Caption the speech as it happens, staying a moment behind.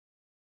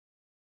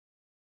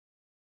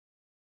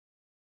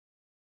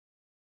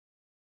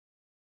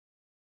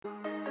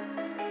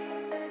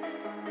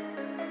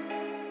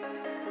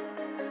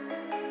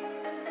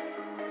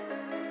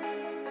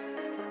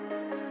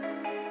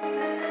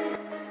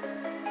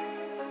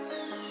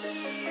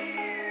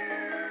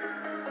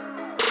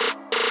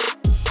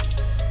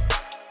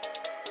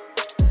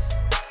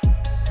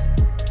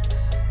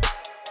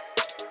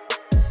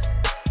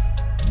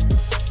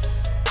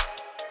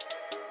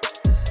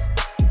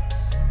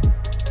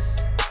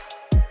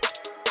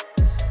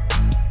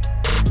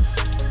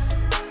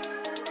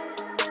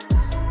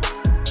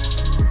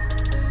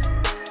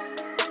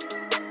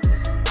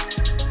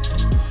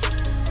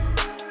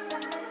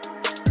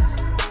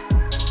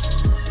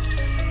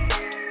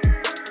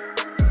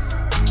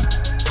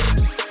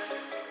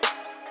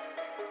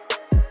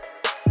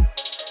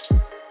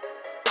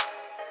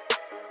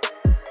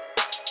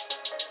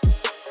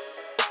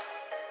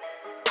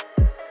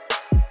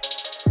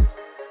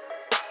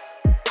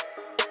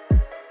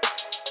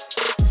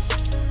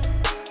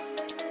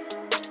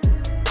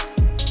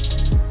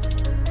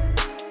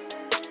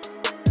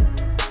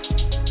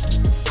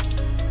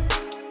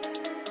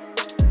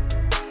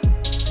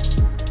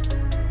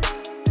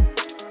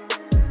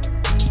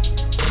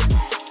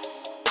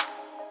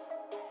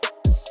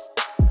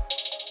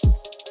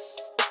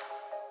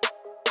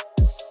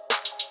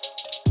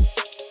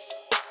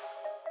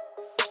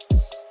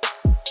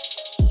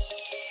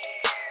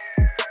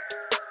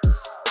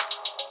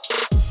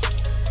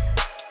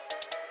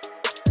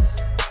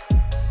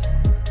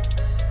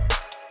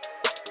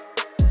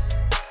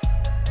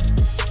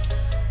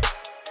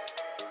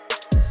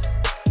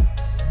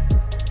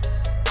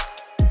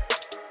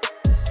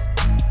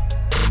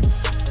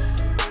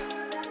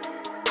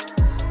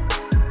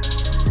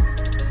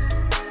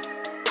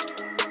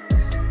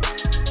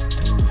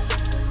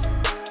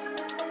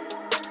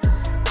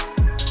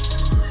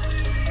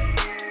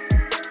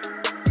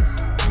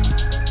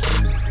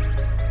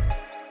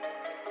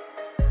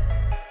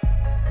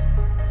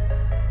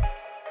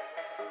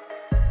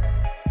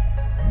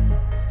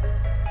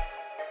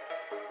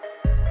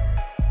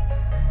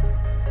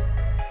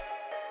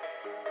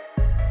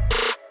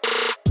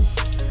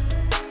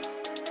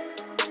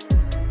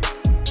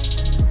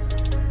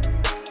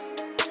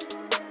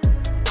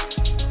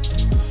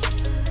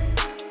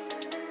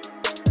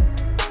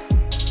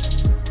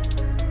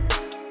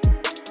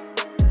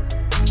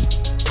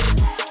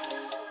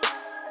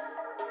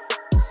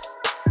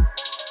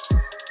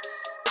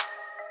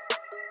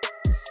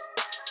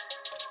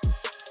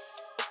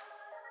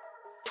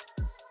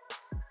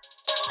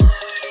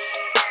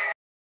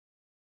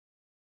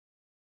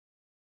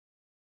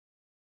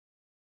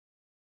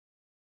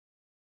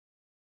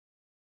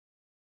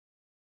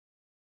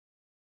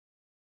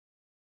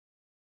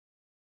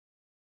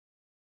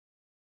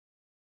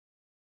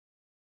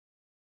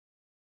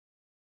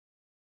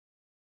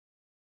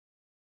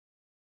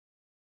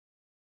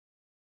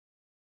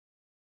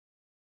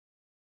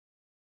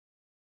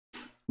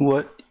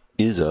What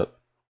is up,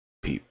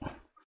 people?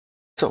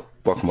 So,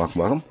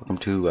 welcome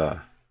to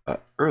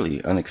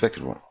early,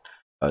 unexpected one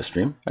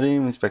stream. I didn't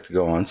even expect to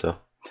go on, so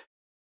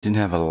didn't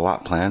have a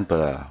lot planned,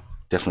 but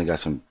definitely got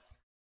some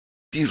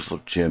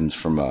beautiful gems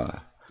from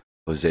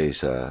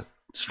Jose's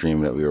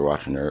stream that we were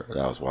watching, that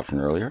I was watching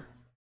earlier.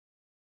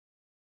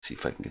 Let's see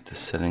if I can get the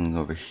setting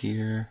over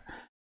here,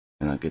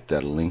 and I'll get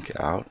that link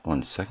out.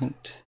 1 second.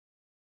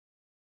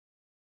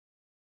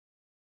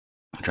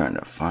 I'm trying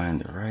to find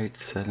the right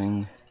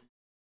setting.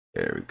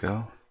 There we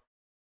go.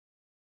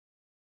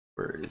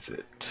 Where is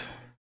it?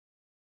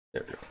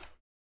 There we go.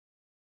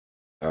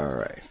 All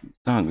right.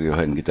 I'm gonna go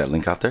ahead and get that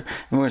link out there,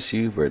 and we're gonna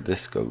see where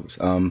this goes.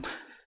 Kind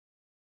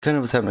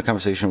of was having a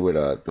conversation with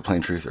the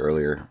Plain Truth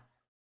earlier,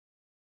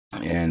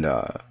 and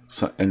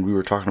and we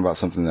were talking about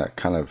something that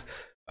kind of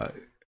I'm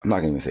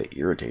not gonna say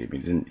irritated me.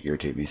 It didn't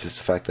irritate me. It's just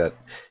the fact that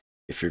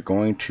if you're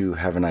going to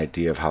have an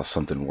idea of how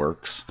something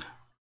works,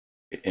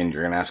 and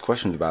you're gonna ask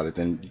questions about it,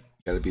 then you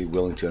got to be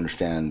willing to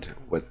understand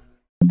what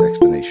the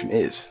explanation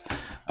is.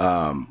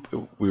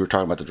 We were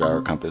talking about the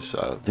gyro compass.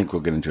 I think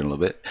we'll get into it in a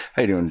little bit.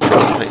 How you doing,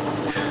 Charles? Hey.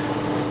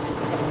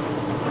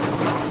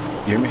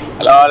 You hear me?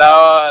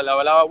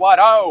 Hello. What?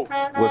 Oh.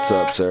 What's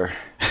up, sir?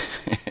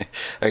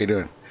 How you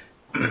doing?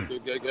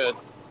 Good.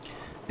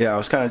 Yeah, I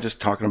was kind of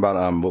just talking about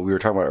what we were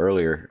talking about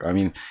earlier. I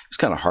mean, it's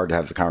kind of hard to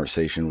have the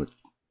conversation with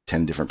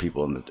 10 different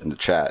people in the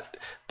chat,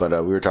 but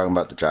we were talking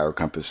about the gyro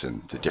compass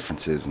and the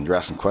differences, and you're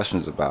asking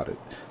questions about it.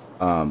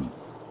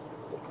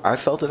 I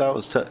felt that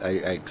I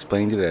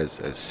explained it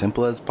as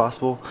simple as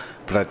possible,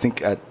 but I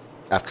think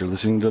after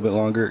listening a little bit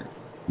longer,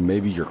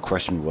 maybe your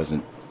question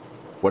wasn't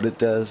what it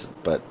does,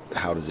 but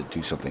how does it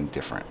do something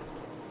different?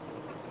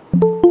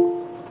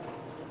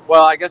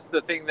 Well, I guess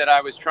the thing that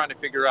I was trying to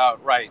figure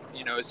out, right,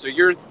 you know, so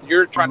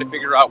you're trying to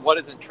figure out what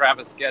isn't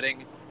Travis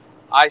getting.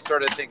 I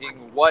started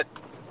thinking, what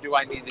do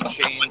I need to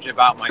change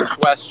about my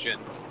question?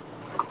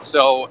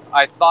 So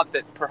I thought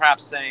that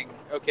perhaps saying,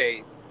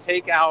 okay,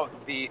 take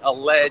out the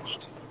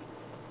alleged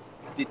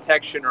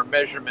detection or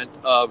measurement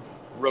of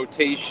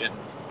rotation,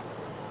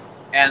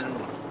 and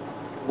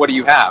what do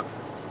you have?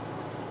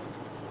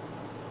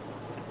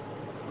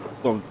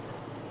 Well,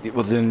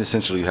 Well, then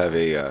essentially you have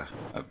a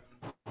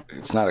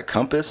it's not a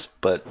compass,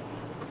 but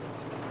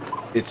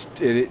it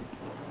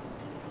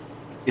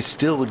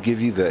still would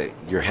give you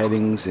your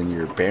headings and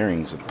your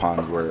bearings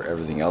upon where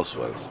everything else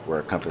was, where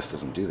a compass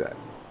doesn't do that.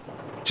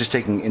 Just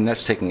taking, and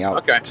that's taking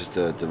out just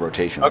the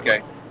rotation.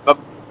 Okay, but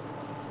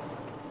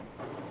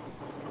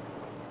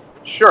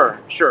sure.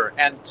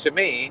 And to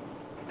me,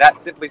 that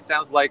simply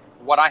sounds like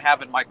what I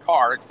have in my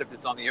car, except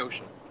it's on the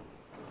ocean.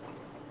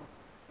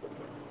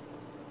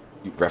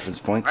 Reference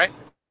points, right?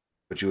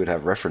 But you would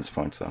have reference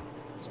points though.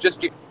 It's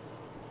just.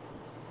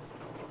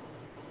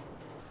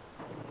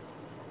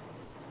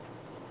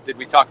 Did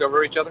we talk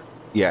over each other?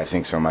 Yeah, I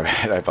think so. My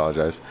bad. I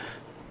apologize.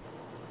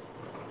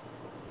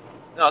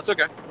 No, it's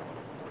okay.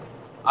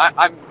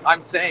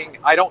 I'm saying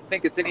I don't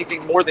think it's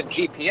anything more than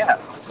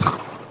GPS,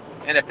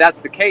 and if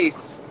that's the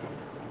case,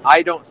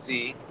 I don't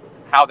see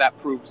how that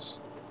proves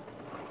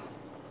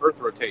Earth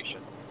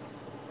rotation.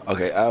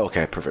 Okay.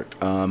 Okay. Perfect.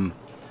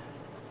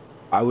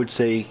 I would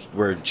say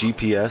where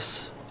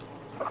GPS.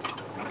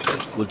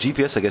 Well,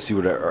 GPS, I guess you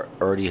would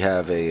already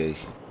have a.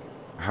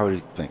 How do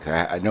you think?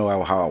 I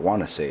know how I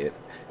want to say it.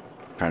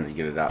 I'm trying to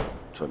get it out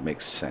so it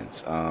makes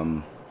sense.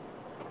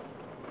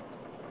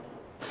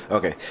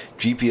 Okay,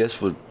 GPS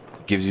would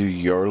gives you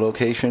your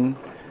location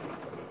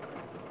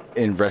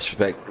in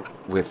respect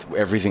with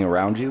everything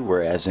around you,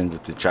 whereas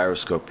with the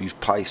gyroscope, you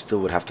probably still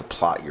would have to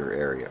plot your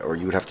area, or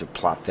you would have to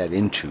plot that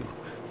into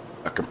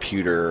a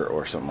computer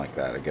or something like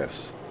that, I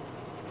guess.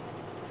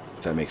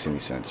 If that makes any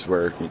sense.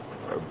 Where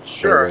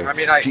sure, I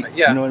mean,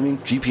 yeah. You know what I mean?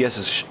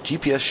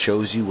 GPS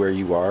shows you where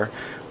you are,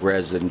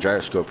 whereas in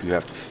gyroscope, you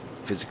have to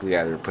physically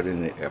either put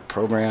in a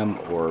program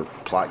or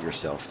plot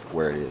yourself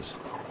where it is.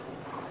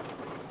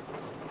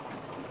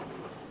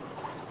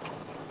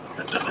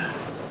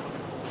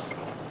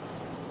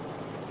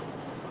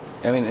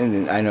 I mean,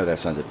 and I know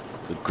that's not the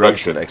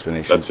greatest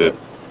explanation. That's it.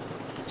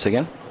 Say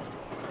again?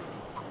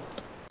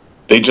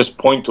 They just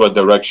point to a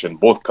direction.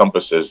 Both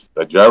compasses,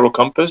 the gyro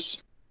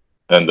compass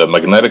and the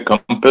magnetic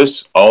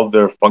compass, all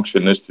their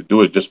function is to do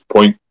is just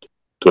point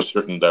to a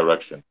certain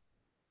direction.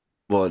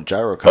 Well, a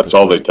gyro compass. That's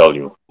all they tell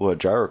you. Well, a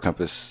gyro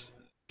compass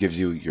gives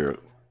you your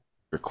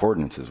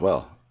coordinates as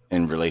well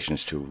in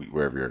relations to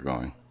wherever you're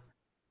going.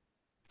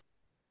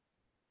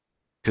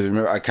 Because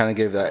remember, I kind of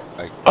gave that.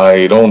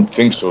 I don't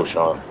think so,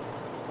 Sean.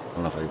 I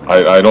don't know if I even.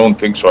 I don't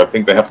think so. I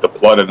think they have to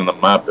plot it in a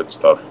map and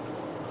stuff.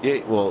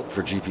 Yeah, well,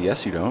 for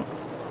GPS you don't,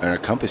 and a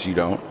compass you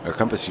don't. A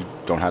compass you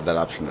don't have that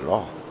option at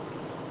all.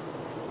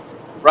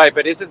 Right,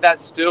 but isn't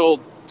that still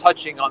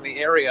touching on the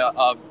area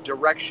of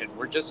direction?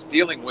 We're just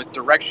dealing with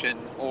direction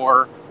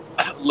or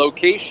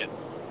location.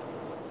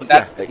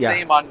 That's the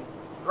same on.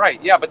 Right,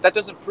 yeah, but that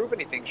doesn't prove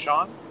anything,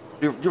 Sean.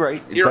 You're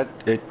right.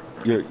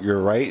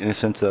 You're right in a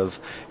sense of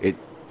it.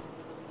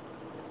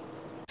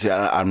 See,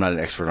 I'm not an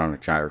expert on a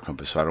gyro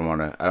compass, so I don't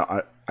want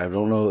to. I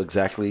don't know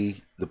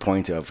exactly the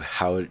point of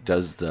how it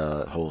does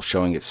the whole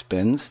showing it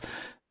spins,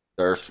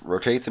 the Earth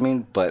rotates. I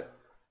mean, but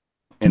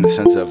in the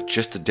sense of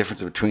just the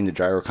difference between the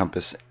gyro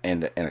compass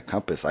and a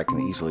compass, I can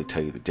easily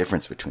tell you the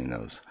difference between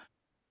those.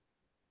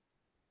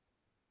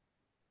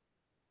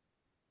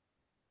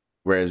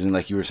 Whereas,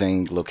 like you were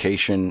saying,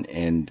 location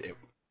and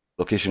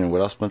what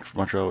else,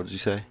 Montreal? What did you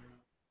say?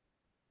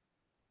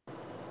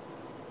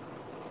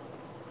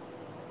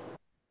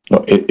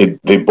 No,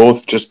 they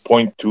both just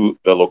point to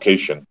the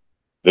location.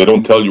 They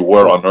don't tell you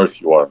where on Earth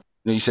you are.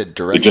 No, you said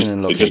direction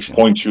and location. They just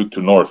point you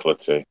to north,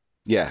 let's say.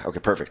 Yeah. Okay.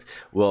 Perfect.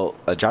 Well,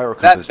 a gyro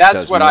compass.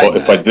 That's what I. Well,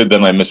 if I did,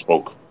 then I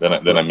misspoke. Then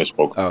I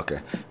misspoke. Oh, okay.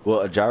 Well,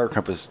 a gyro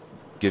compass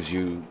gives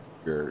you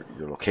your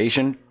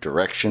location,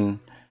 direction,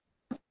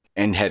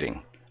 and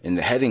heading. And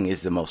the heading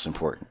is the most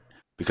important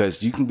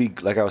because you can be,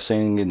 like I was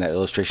saying in that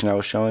illustration I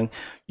was showing,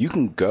 you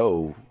can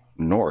go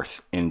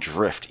north and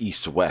drift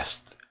east to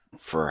west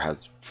for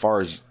as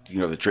far as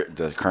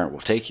the current will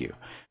take you.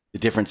 The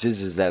difference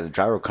is that a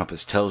gyro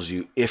compass tells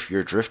you if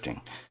you're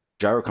drifting.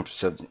 Gyro compass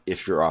says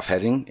if you're off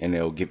heading, and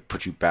it'll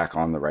put you back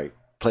on the right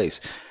place.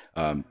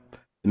 The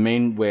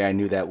main way I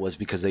knew that was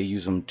because they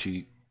use them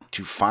to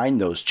find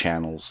those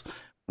channels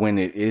when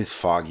it is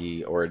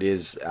foggy or it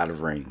is out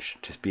of range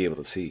to be able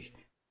to see.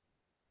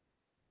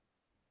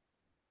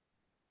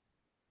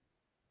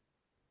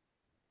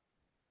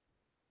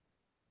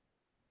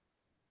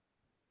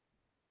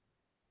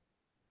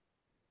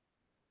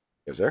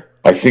 Is there?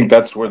 I think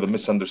that's where the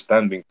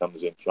misunderstanding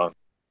comes in, Sean.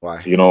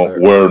 Why?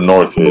 Where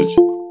north is.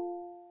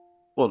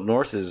 Well,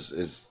 north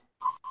is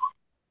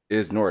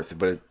north,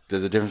 but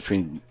there's a difference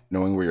between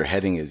knowing where your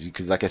heading is.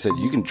 Because, like I said,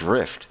 you can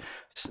drift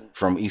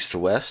from east to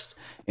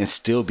west and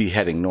still be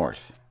heading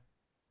north.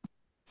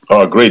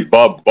 Oh, great!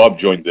 Bob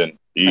joined in.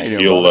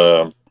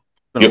 He'll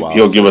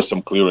give us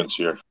some clearance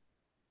here.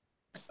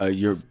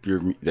 You're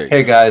there.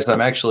 Hey guys, I'm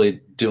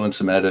actually doing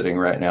some editing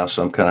right now,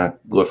 so I'm kind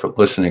of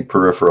listening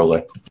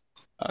peripherally.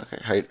 Okay.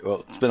 Hey,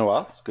 well, it's been a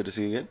while. It's good to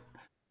see you again.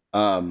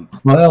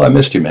 Well, I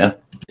missed you, man.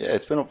 Yeah,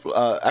 it's been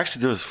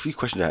actually there was a few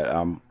questions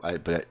I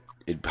had, but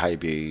it'd probably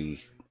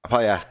be I'll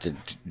probably have to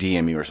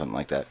DM you or something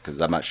like that because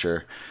I'm not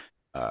sure.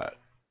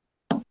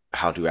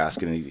 how to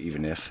ask an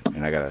even if,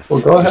 and I gotta. Well,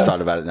 go just ahead.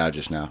 thought about it now,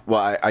 just now.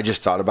 Well, I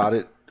just thought about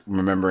it,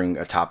 remembering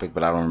a topic,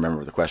 but I don't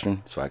remember the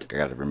question, so I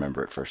gotta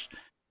remember it first.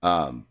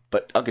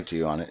 But I'll get to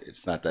you on it.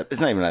 It's not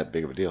even that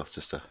big of a deal. It's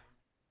just a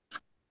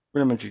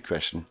rudimentary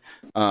question.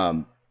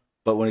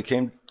 But when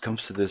it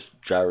comes to this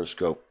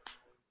gyroscope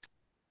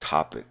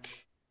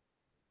topic,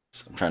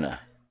 so I'm trying to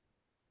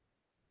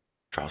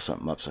draw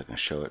something up so I can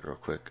show it real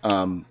quick.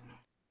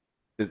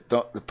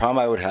 The problem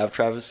I would have,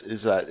 Travis,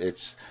 is that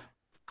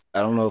I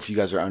don't know if you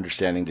guys are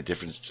understanding the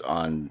difference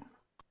on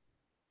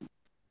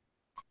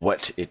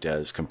what it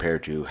does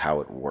compared to how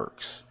it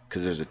works,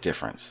 because there's a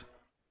difference.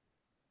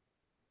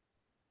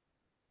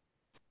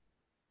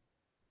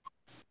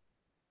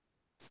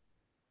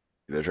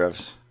 You there,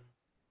 Travis?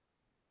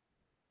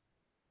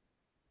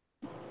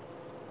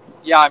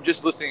 Yeah, I'm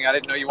just listening. I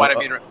didn't know you wanted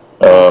me to.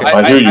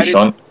 I hear you,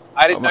 Sean.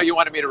 I didn't know you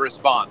wanted me to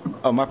respond.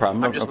 Oh, my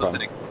problem. I'm just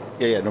listening.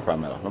 Yeah, no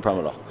problem at all. No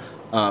problem at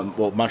all.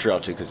 Well, Montreal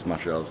too, because I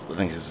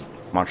think this is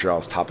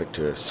Montreal's topic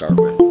to start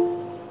with.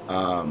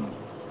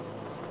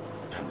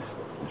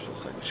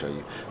 Just so I can show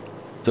you.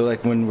 So,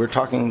 like when you're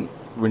talking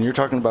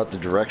about the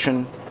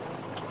direction,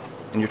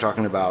 and you're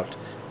talking about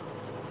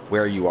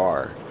where you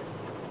are,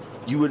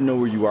 you would know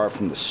where you are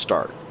from the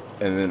start,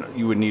 and then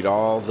you would need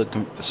all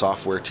the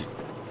software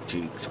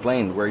to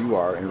explain where you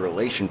are in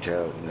relation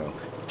to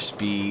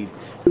speed,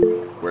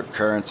 where the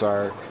currents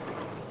are,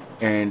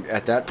 and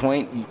at that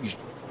point,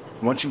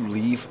 once you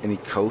leave any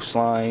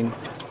coastline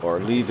or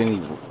leave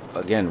any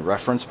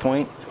reference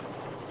point,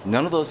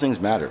 none of those things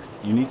matter.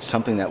 You need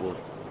something that will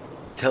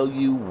tell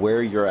you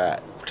where you're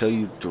at, tell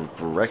you the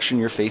direction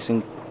you're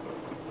facing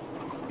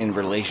in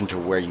relation to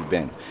where you've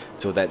been,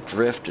 so that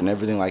drift and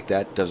everything like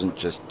that doesn't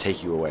just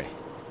take you away.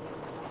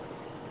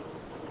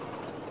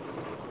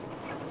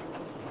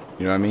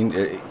 You know what I mean?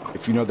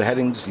 If you know the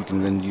headings, you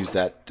can then use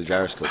the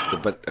gyroscope.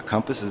 But a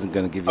compass isn't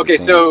going to give you the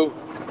same. So...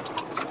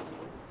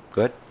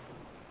 Go ahead.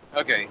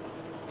 Okay.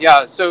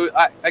 Yeah, so,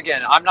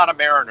 again, I'm not a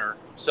mariner,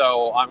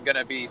 so I'm going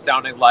to be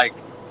sounding like,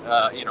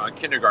 a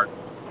kindergarten.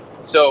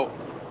 So,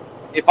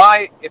 if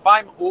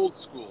I'm old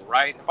school,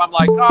 right? If I'm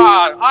like,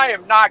 I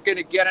am not going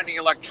to get any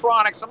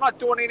electronics. I'm not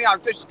doing anything.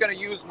 I'm just going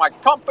to use my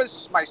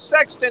compass, my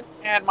sextant,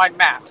 and my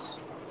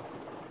maps.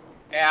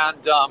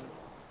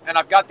 And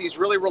I've got these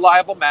really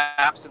reliable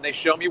maps, and they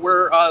show me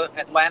where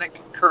Atlantic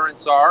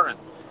currents are, and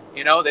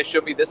they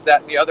show me this,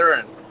 that, and the other,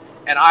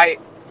 and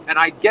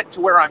I get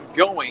to where I'm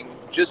going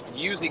just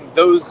using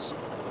those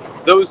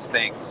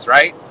things,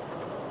 right?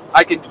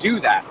 I can do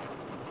that,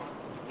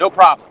 no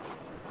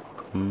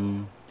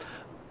problem.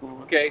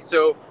 Okay,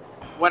 so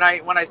when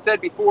I said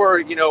before,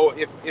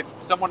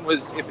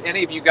 if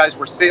any of you guys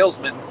were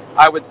salesmen,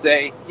 I would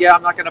say, yeah,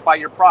 I'm not going to buy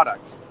your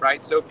product,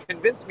 right? So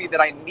convince me that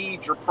I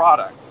need your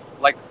product.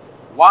 Like,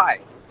 why?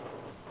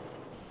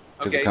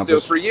 Okay, so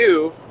for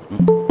you,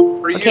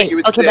 you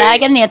would say... but I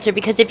got an answer,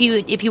 because if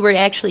you were to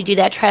actually do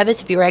that,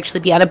 Travis, if you were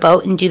actually be on a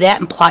boat and do that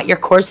and plot your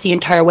course the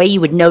entire way,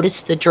 you would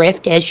notice the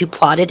drift as you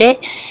plotted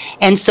it.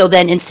 And so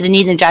then instead of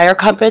needing a gyro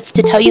compass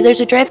to tell you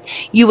there's a drift,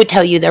 you would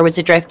tell you there was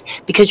a drift,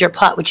 because your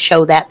plot would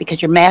show that,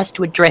 because your mast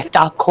would drift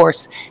off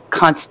course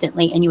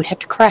constantly and you would have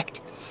to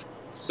correct.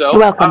 So you're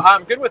welcome.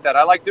 I'm good with that.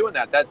 I like doing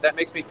that. That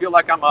makes me feel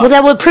like I'm well,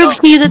 that will prove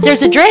to you that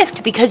there's a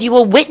drift, because you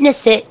will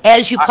witness it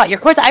as you plot your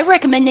course. I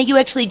recommend that you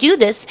actually do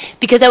this,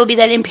 because that will be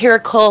that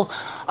empirical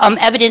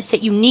evidence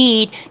that you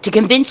need to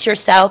convince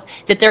yourself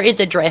that there is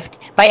a drift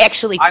by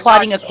actually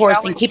plotting a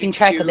course and keeping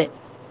track of it.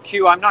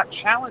 Q, I'm not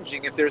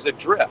challenging if there's a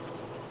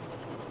drift.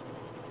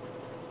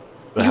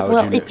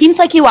 Well, it seems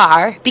like you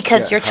are,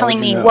 because you're telling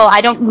me, well, I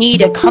don't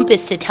need a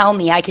compass to tell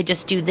me. I could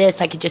just do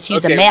this. I could just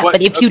use a map.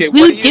 But if you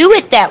do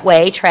it that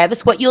way,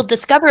 Travis, what you'll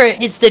discover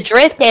is the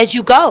drift as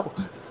you go.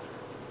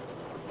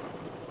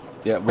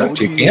 Yeah, but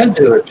you can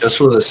do it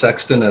just with a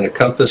sextant and a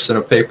compass and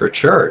a paper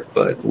chart,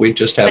 but we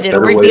just have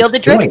better ways of doing it. But it'll reveal the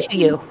drift to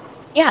you.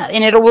 Yeah,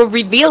 and it will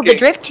reveal the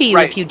drift to you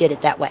if you did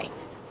it that way.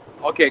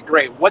 Okay,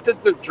 great. What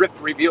does the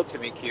drift reveal to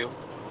me, Q?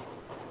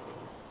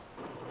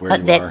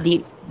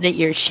 That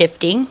you're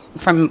shifting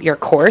from your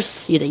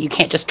course, that you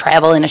can't just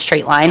travel in a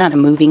straight line on a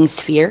moving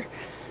sphere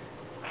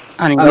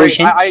on an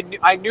ocean.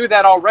 I knew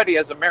that already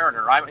as a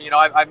mariner. I'm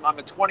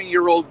a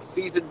 20-year-old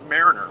seasoned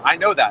mariner. I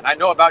know that. I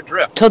know about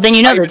drift. So then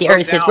you know that the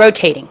Earth is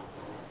rotating.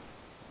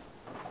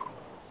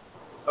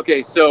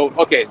 Okay,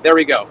 there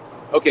we go.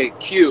 Okay,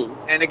 Q,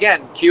 and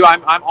again, Q,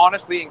 I'm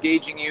honestly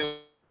engaging you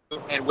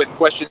and with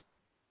questions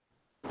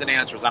and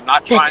answers. I'm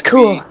not trying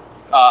to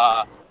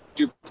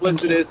be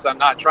duplicitous. I'm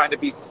not trying to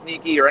be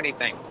sneaky or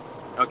anything.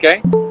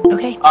 Okay?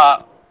 Okay.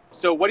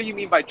 So what do you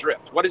mean by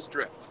drift? What is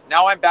drift?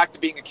 Now I'm back to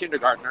being a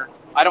kindergartner.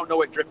 I don't know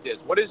what drift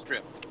is. What is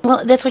drift?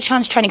 Well, that's what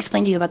Sean's trying to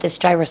explain to you about this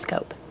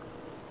gyroscope.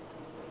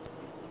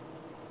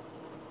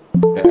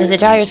 The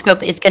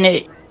gyroscope is going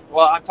to...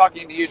 Well, I'm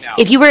talking to you now.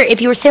 If you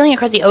were sailing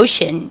across the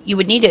ocean, you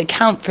would need to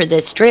account for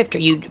this drift, or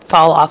you'd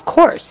fall off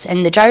course.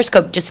 And the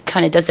gyroscope just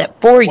kind of does that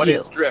for you. What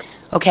is drift?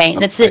 Okay,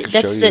 that's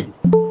the.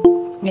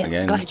 Yeah,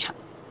 again. Go ahead, Sean.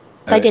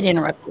 I did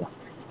interrupt you.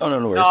 Oh no,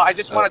 no worries. No, I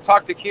just want to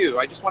talk to Q.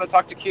 I just want to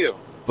talk to Q.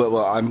 But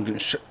well, I'm gonna.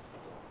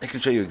 I can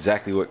show you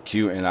exactly what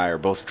Q and I are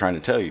both trying to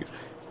tell you.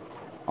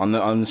 On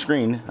the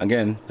screen,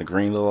 again, the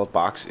green little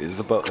box is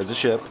the boat, is the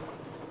ship.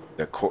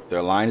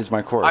 Their line is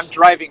my course. I'm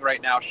driving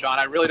right now, Sean.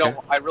 I really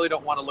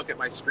don't want to look at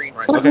my screen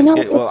right now. Okay. No,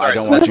 Well, sorry, I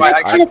don't so want that's you.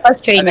 what's kind of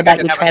frustrating about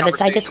you, have a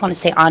Travis. I just conversation. want to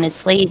say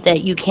honestly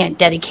that you can't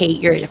dedicate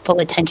your full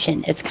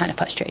attention. It's kind of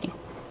frustrating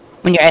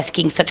when you're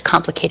asking such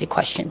complicated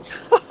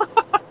questions.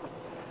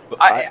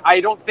 I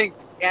don't think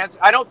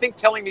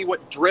telling me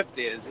what drift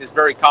is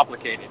very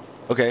complicated.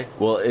 Okay.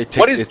 Well,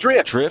 What is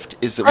drift? Drift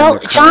is that Well, when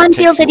the current John takes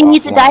feels that you he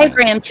needs a offline.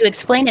 diagram to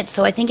explain it,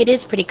 so I think it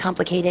is pretty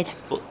complicated.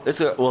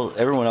 Well,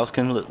 everyone else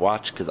can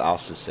watch because I'll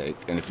just say,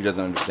 and if he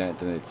doesn't understand it,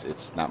 then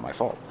it's not my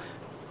fault.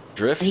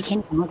 Drift He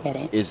can't look at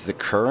it. is the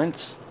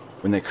currents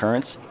when the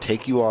currents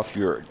take you off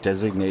your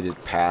designated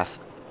path.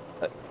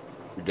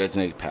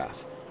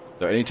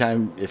 So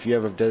anytime if you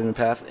have a designated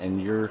path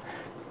and you're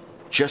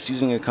just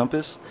using a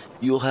compass,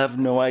 you'll have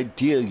no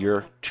idea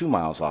you're 2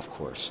 miles off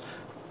course,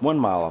 1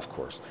 mile off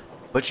course.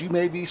 But you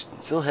may be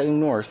still heading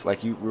north,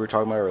 like we were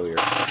talking about earlier.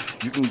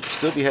 You can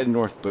still be heading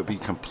north, but be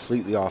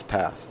completely off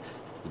path.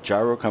 The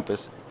gyro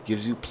compass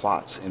gives you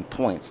plots and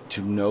points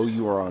to know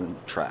you are on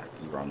track.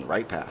 You are on the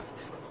right path.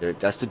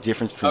 That's the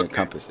difference between a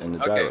compass and the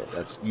gyro.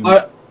 That's you.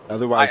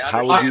 Otherwise,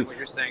 how would you? What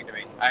you're saying to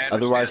me. I understand.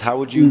 Otherwise, how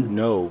would you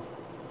know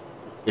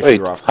if Wait,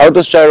 you're off? how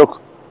does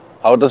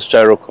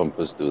gyro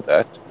compass do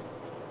that?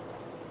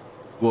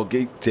 Well,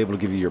 it's able to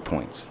give you your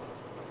points.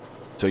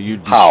 So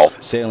you'd be How?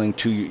 sailing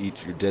to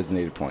your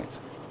designated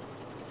points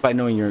by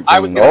knowing you're.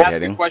 I was going to ask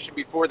heading. a question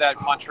before that,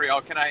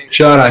 Montreal. Can I?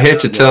 Sean, I hate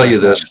to tell you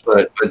this,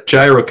 but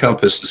gyro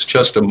compass is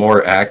just a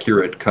more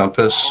accurate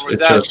compass. Or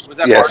was It just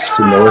that yes.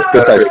 Barney? to north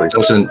Precisely.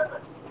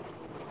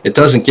 it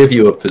doesn't give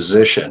you a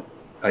position.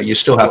 You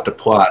still have to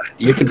plot it.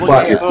 You can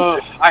plot your.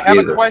 I have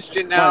either. a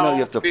question now. No, you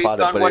have to based plot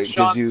it, on but what it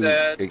Sean gives you.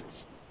 said. It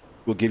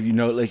will give you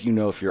let you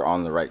know if you're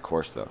on the right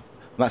course, though.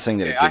 I'm not saying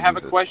that. Okay, It gives I have you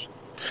a the- question.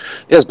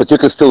 Yes, but you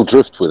can still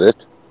drift with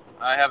it.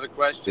 I have a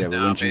question Yeah, but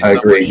now. wouldn't you- Based I on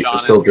agree, what you can Sean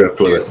still and drift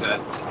with Q it.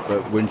 said.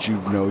 But wouldn't you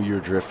know your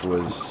drift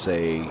was,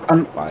 say,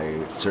 by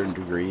a certain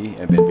degree,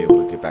 and then be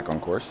able to get back on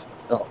course?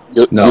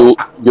 No,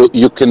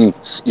 you can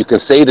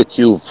say that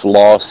you've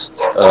lost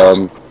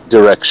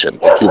direction,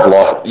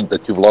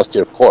 that you've lost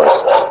your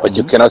course, but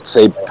you cannot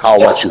say how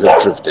much you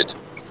have drifted.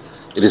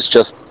 It is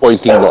just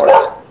pointing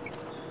north.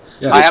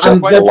 Yeah. I It's have a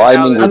just question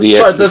aligning now with the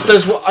sorry,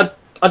 axis.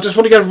 I just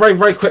want to get a very,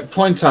 very quick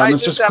point on. I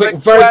It's just just have a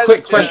very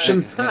quick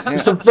question. question.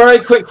 Just a very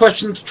quick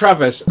question to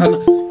Travis.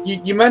 And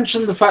you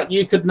mentioned the fact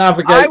you could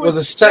navigate with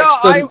a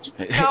sextant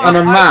and a I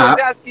was map.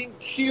 asking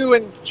Q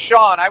and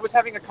Sean. I was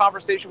having a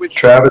conversation with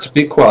Travis,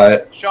 be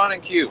quiet. Sean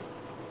and Q.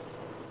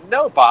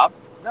 No, Bob.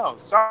 No,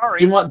 sorry.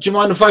 Do you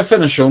mind if I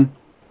finish, Sean?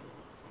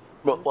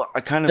 Well, I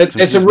kind of.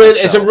 It's a really,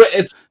 it's a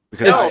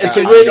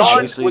really Sean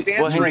obviously, was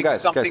answering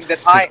guys, something guys, that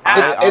I 'cause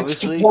asked. It's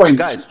the obviously, point.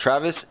 guys,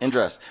 Travis and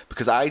Dress,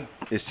 because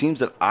it seems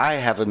that I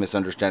have a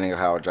misunderstanding of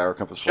how a gyro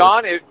compass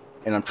Sean, works,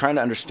 and I'm trying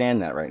to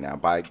understand that right now.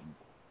 By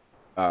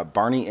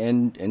Barney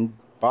and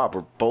Bob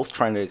were both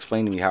trying to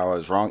explain to me how I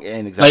was wrong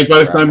and exactly. They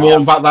both where know I'm more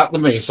off. about that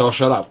than me, so I'll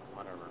shut up.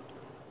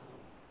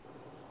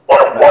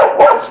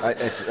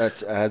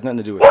 It has nothing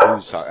to do with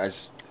who's talking.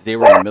 They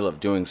were in the middle of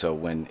doing so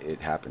when it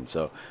happened,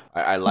 so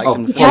I liked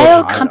them.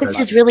 Gyro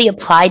compasses really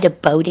apply to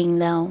boating,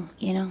 though.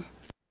 You know,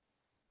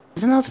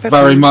 isn't those for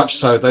Very planes? much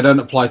so. They don't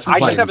apply to I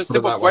planes. just have a put it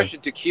simple that way.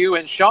 question to Q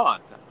and Sean.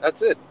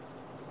 That's it.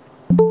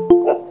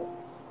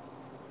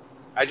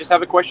 I just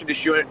have a question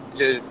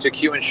to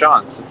Q and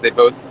Sean, since they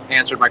both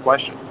answered my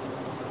question.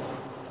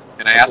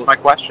 Can I ask my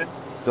question?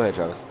 Go ahead,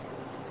 Travis.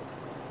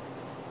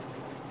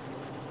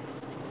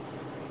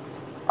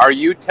 Are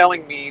you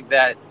telling me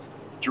that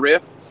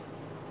drift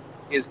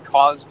is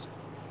caused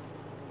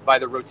by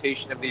the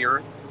rotation of the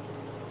Earth?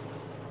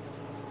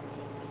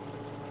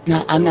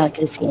 No, I'm not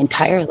going to say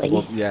entirely.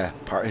 Well, yeah,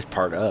 it's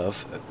part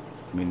of.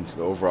 I mean,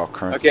 the overall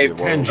current. Okay, of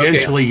the world.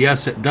 Tangentially,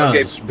 yes, it does,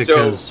 Okay, so-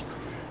 because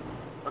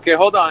Okay,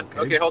 hold on.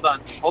 Okay, hold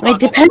on. It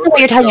depends on what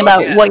you're talking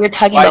about. Again, What you're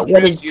talking why about?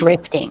 What is drift you-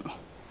 drifting?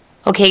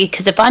 Okay,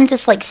 because if I'm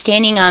just like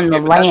standing on the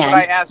Okay, but that's what I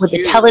land asked with a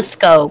you.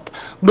 telescope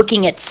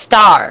looking at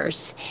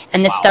stars,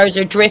 and the Wow. stars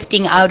are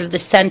drifting out of the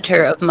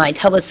center of my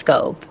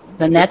telescope,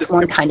 then This that's is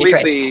one kind of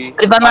drift. completely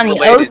But if I'm on the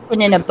unrelated.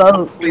 ocean in a This is boat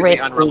completely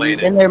drifting, unrelated.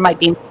 then there might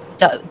be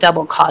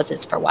double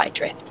causes for why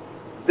drift.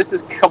 This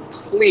is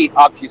complete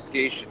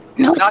obfuscation.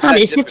 No, it's not. that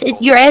It's just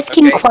difficult, you're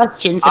asking okay?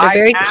 questions that are I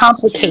very asked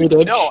complicated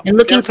you- no, and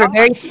looking they're for not.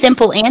 very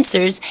simple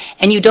answers,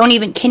 and you can't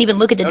even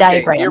look at the Okay,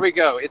 diagrams. here we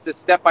go. It's a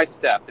step by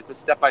step. It's a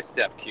step by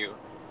step, Q.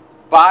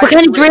 What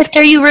kind of drift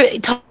are you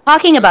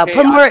talking about? Okay,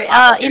 Put more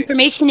okay.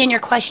 information in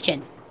your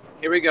question.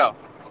 Here we go.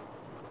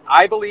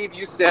 I believe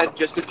you said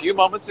just a few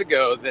moments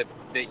ago that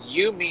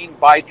you mean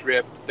by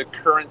drift the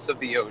currents of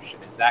the ocean.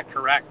 Is that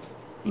correct?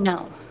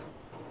 No,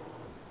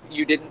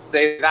 You didn't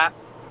say that?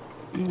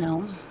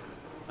 no.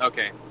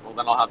 Okay. Well,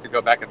 then I'll have to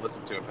go back and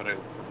listen to it, but I'm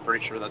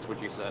pretty sure that's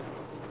what you said.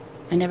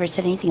 I never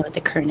said anything about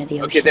the current of the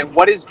ocean. Okay, then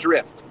what is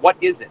drift? What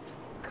is it?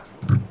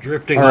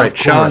 drifting All right, off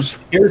Sean. course.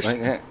 Here's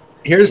Like,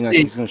 here's Yeah, the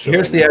he's gonna show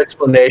here's it the now.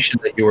 explanation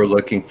that you were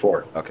looking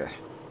for. Okay.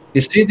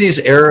 You see these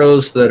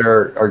arrows that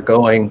are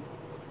going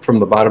from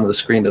the bottom of the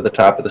screen to the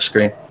top of the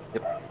screen?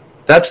 Yep.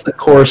 That's the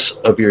course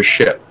of your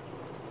ship.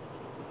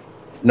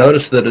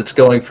 Notice that it's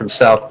going from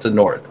south to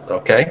north,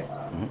 okay?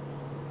 Mm-hmm.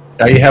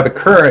 Now you have a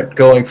current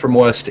going from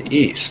west to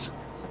east.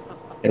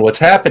 And what's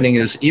happening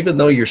is, even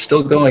though you're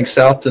still going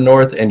south to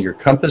north and your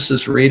compass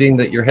is reading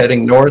that you're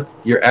heading north,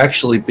 you're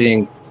actually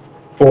being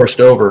forced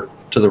over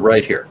to the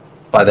right here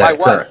by that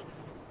current.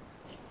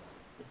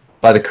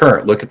 By the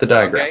current. Look at the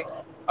diagram.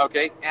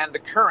 Okay. And the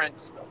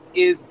current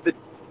is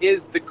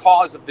the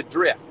cause of the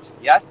drift.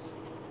 Yes.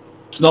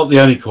 It's not the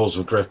only cause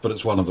of drift, but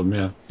it's one of them.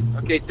 Yeah.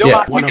 Okay.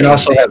 Yeah. You can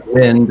also have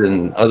wind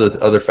and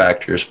other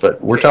factors,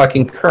 but we're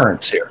talking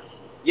currents here.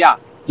 Yeah.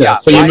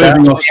 So you're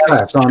moving off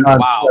track.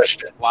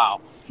 Wow.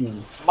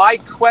 My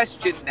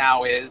question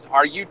now is,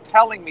 are you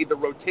telling me the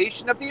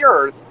rotation of the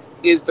Earth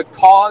is the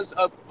cause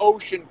of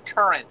ocean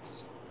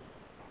currents?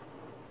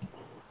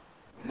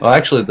 Well,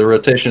 actually, the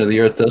rotation of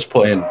the Earth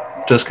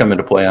does come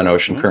into play on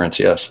ocean currents,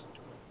 yes.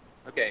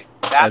 Okay,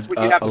 that's what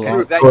you have to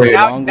prove. That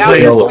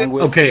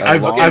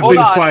I've been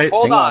quiet.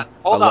 Hold on.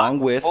 Along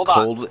with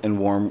cold and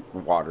warm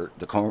water,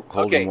 cold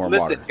and warm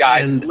water.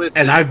 Guys,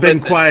 and I've been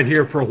quiet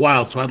here for a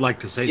while, so I'd like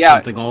to say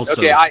something also.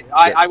 Okay,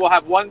 I will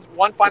have one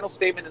final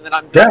statement, and then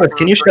I'm done. Travis,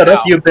 can you shut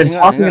up? You've been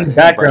talking in the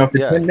background for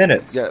 10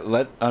 minutes.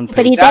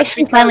 But he's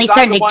actually finally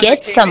starting to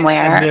get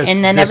somewhere,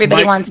 and then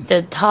everybody wants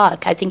to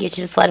talk. I think you should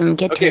just let him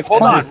get to his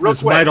point.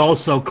 This might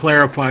also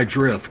clarify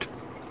drift.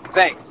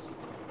 Thanks.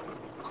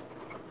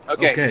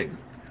 Okay.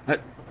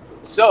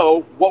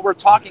 So what we're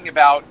talking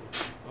about,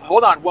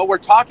 what we're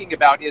talking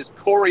about is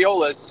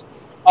Coriolis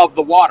of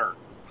the water.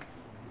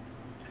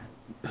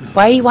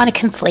 Why do you want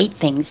to conflate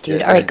things,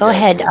 dude? All right, go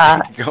ahead.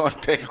 Go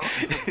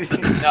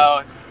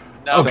on,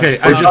 No. Okay,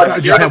 I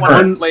just have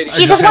one. You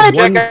just want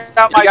to check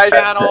out my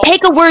channel.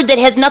 Take a word that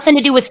has nothing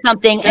to do with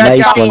something and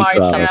explain it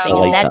to something,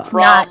 and that's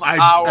not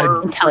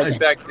our intelligent.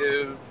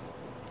 Perspective.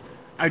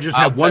 I just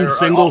have one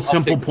single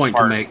simple point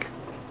to make.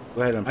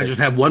 Go ahead. I just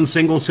have one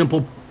single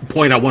simple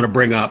point I want to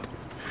bring up.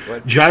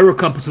 Gyro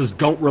compasses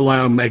don't rely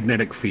on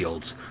magnetic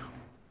fields.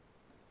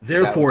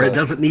 Therefore, it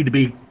doesn't need to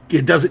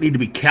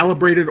be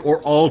calibrated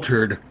or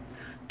altered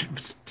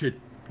to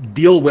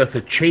deal with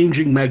a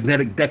changing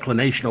magnetic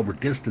declination over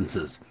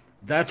distances.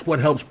 That's what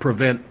helps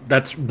prevent.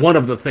 That's one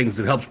of the things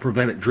that helps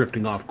prevent it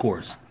drifting off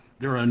course.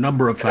 There are a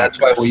number of factors.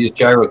 That's why we use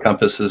gyro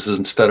compasses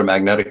instead of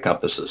magnetic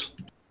compasses.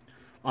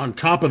 On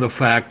top of the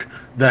fact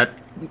that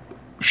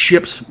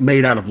ships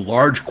made out of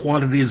large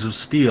quantities of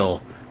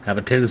steel have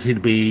a tendency to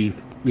be,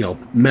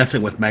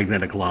 messing with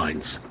magnetic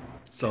lines.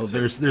 So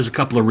there's a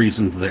couple of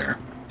reasons there.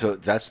 So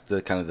that's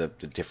the kind of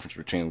the difference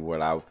between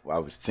what I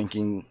was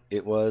thinking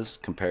it was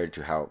compared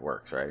to how it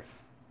works, right?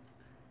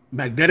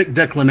 Magnetic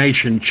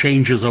declination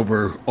changes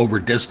over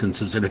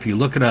distances, and if you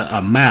look at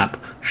a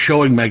map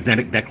showing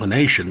magnetic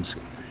declinations,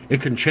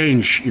 it can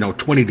change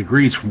 20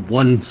 degrees from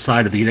one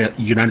side of the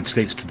United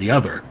States to the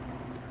other.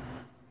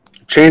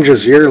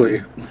 Changes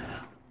yearly.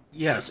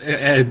 Yes,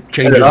 it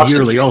changes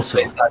yearly also.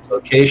 Based on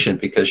location,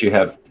 because you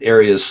have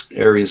areas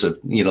of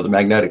the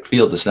magnetic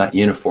field is not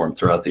uniform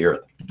throughout the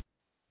Earth.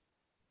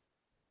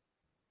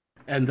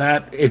 And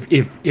that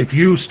if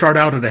you start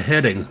out at a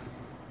heading,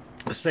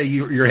 say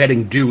you're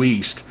heading due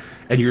east,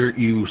 and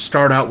you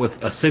start out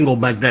with a single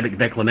magnetic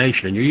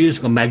declination, and you're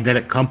using a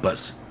magnetic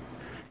compass,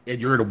 and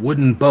you're in a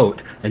wooden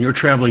boat, and you're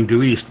traveling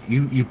due east,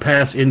 you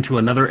pass into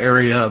another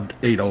area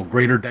of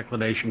greater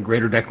declination,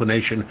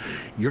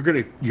 you're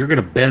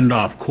gonna bend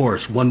off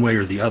course one way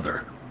or the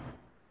other.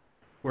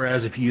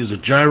 Whereas if you use a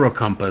gyro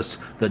compass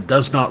that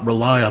does not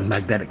rely on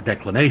magnetic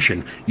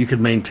declination, you can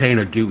maintain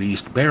a due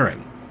east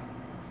bearing.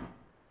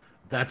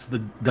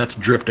 That's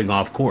drifting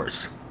off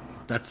course.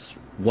 That's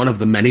one of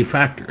the many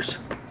factors.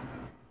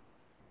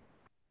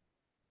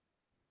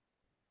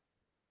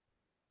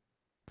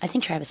 I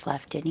think Travis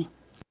left, didn't he?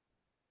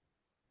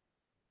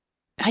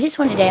 I just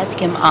wanted to ask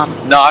him.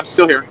 No, I'm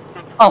still here.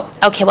 Oh,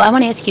 okay. Well, I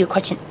want to ask you a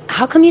question.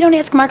 How come you don't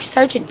ask Mark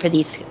Sargent for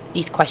these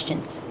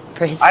questions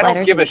for his? I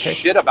don't give a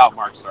shit about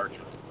Mark Sargent.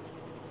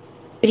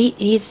 But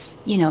he's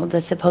the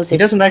supposed. He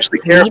doesn't actually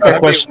care about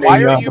questioning.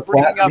 Why are you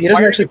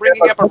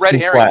bringing up a red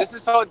herring?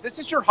 This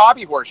is your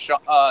hobby horse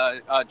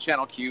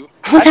channel, Q.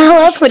 What the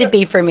hell else would it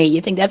be for me?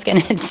 You think that's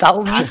going to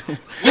insult me?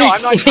 No,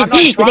 I'm not. You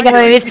think I'm going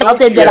to be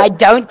insulted that I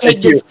don't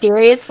take this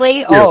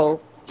seriously?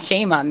 Oh,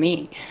 shame on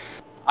me.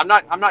 I'm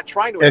not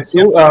trying to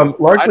insult you.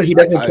 Largely, he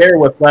doesn't care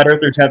what flat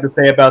earthers have to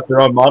say about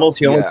their own models.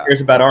 He only cares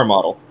about our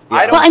model.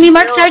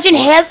 Mark Sargent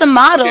has a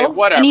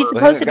model, and he's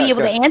supposed to be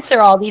able to answer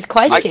all these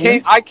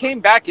questions. I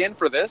came back in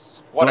for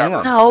this.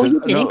 Whatever. No,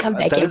 you didn't come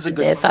back in for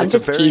this. I'm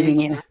just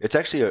teasing you. It's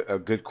actually a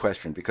good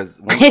question, because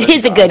it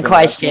is a good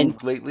question.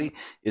 Lately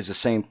is the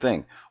same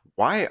thing.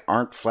 Why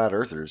aren't flat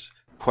earthers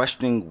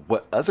questioning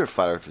what other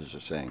flat earthers are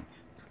saying?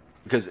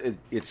 Because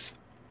it's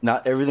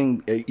not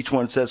everything each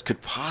one says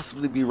could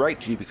possibly be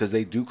right to you, because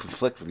they do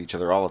conflict with each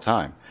other all the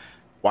time.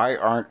 Why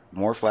aren't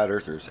more flat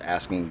earthers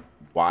asking,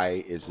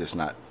 why is this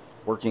not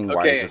working?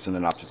 Why is this in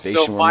an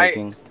observation we're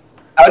making?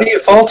 How do you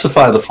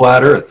falsify the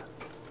flat Earth?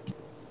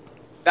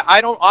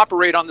 I don't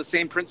operate on the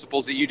same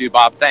principles that you do,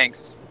 Bob.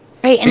 Thanks.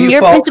 Right, and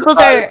your principles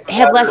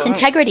have less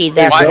integrity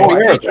there. Why don't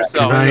you teach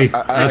yourself? Can I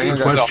ask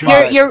a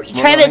question?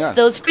 Travis,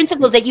 those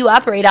principles that you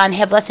operate on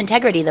have less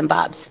integrity than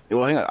Bob's.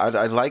 Well, hang on.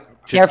 I'd like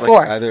just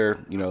Therefore. like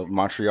either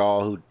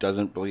Montreal, who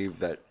doesn't believe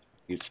that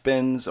it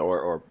spins,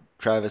 or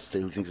Travis,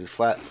 who thinks it's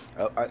flat.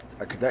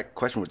 That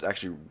question was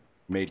actually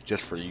made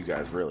just for you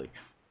guys, really.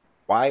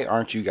 Why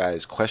aren't you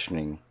guys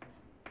questioning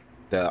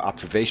the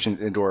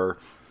observations and/or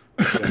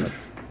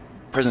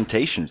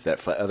presentations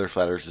that other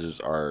flat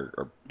earthers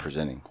are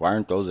presenting? Why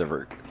aren't those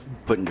ever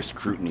put into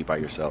scrutiny by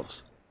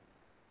yourselves?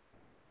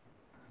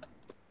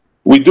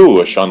 We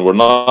do, Sean. We're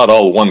not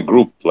all one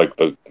group like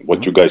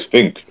what you guys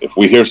think. If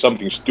we hear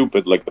something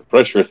stupid like the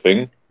pressure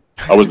thing,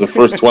 I was the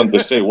first one to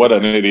say what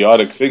an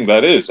idiotic thing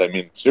that is. I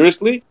mean,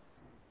 seriously?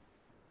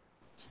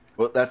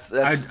 Well, that's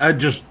I'd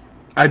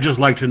just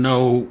like to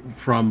know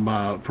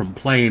from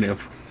Plain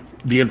if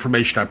the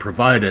information I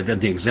provided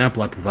and the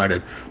example I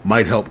provided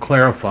might help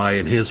clarify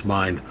in his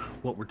mind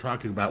what we're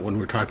talking about when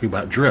we're talking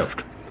about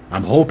drift.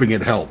 I'm hoping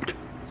it helped.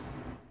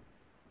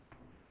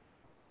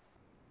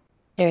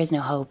 There is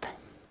no hope.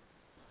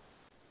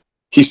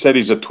 He said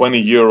he's a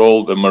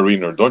 20-year-old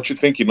mariner. Don't you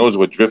think he knows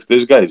what drift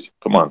is, guys?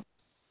 Come on.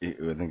 I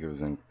think it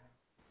was in.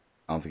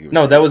 I don't think it was.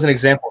 No, that was an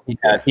example he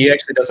had. He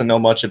actually doesn't know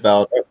much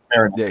about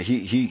mariner. Yeah,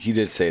 he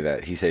did say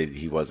that. He said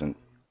he wasn't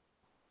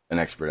an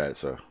expert at it,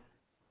 so.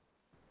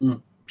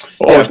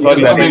 Oh, I thought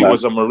he said he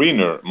was a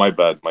mariner. My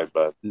bad.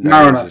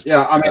 Mariner.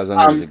 Yeah, I mean, that was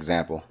under his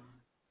example.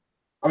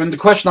 I mean, the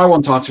question I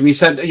want to ask him, he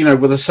said,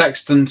 with a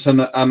sextant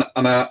and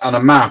a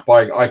map,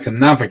 I can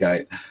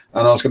navigate.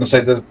 And I was going to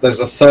say, there's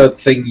a third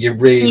thing you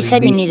really. He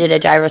said he needed a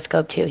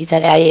gyroscope too. He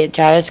said a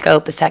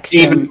gyroscope, a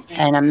sextant,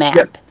 and a map.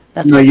 Yeah,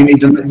 That's no, you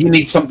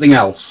need something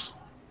else.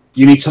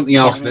 You need something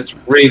else, and it's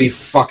really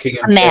fucking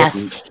important. A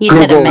mast. He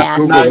said a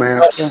mast. Google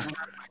Maps.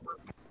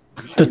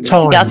 He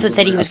also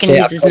said he was going to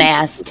use his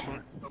mast.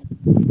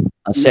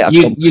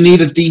 You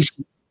need a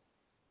decent.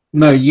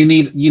 No, you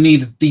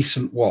need a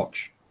decent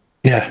watch.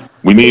 Yeah.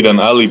 We need an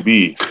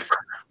alibi.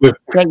 Yeah,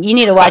 you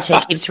need a watch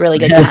that keeps really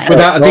good time.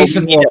 Without a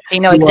decent watch, you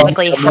know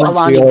exactly how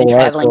long you've been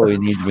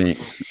traveling.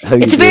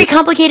 It's a very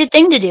complicated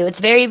thing to do. It's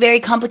very, very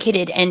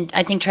complicated, and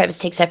I think Travis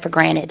takes that for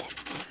granted.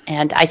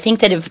 And I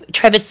think that if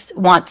Travis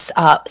wants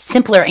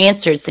simpler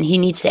answers, then he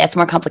needs to ask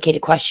more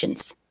complicated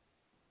questions.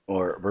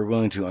 Or we're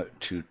willing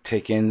to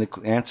take in the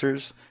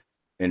answers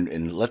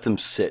and let them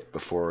sit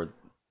before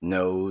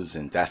no's,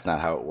 and that's not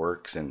how it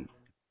works. And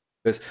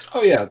because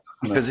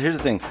here's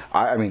the thing,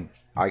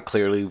 I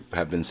clearly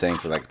have been saying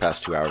for like the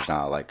past 2 hours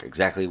now, like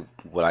exactly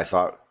what I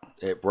thought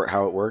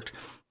how it worked,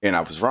 and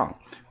I was wrong.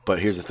 But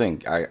here's the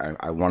thing,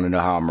 I want to know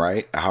how I'm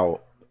right,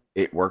 how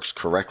it works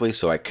correctly,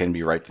 so I can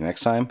be right the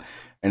next time.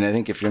 And I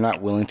think if you're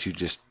not willing to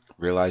just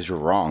realize you're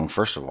wrong,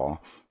 first of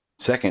all,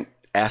 second,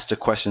 ask the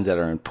questions that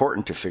are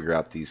important to figure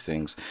out these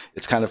things,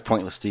 it's kind of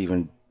pointless to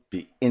even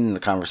be in the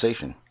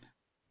conversation.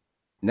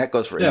 And that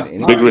goes for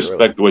any big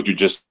respect to what you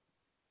just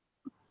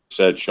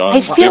said, Sean.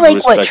 I feel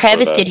like what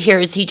Travis did here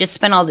is he just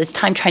spent all this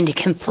time trying to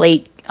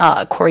conflate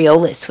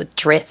Coriolis with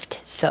drift,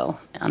 so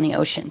on the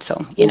ocean.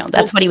 So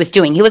that's what he was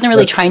doing. He wasn't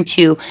really trying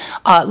to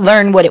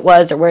learn what it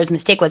was or where his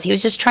mistake was. He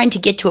was just trying to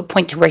get to a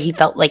point to where he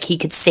felt like he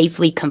could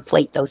safely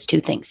conflate those two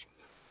things.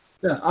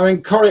 Yeah, I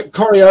mean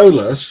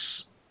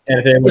Coriolis. And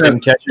if anyone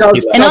didn't catch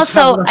it, and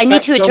also, I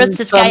need to address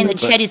this guy in the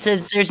chat. He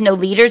says there's no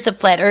leaders of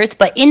Flat Earth,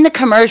 but in the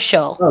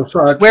commercial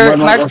where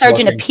Mark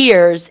Sargent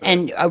appears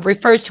and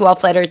refers to all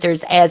Flat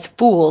Earthers as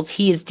fools,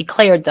 he is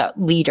declared the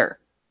leader.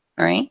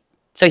 All right,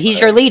 so he's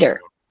your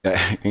leader.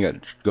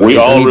 We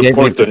all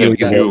report to him.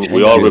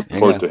 We all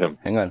report to him.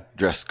 Hang on,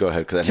 Dress. Go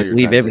ahead, because I know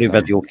leave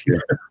everybody okay.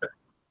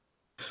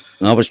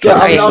 I was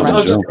trying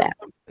to.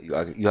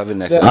 You have it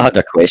next. I had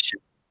a question.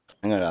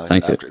 Hang on, Alex.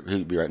 Thank you.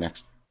 He'll be right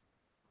next.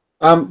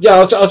 I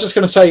was just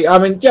going to say,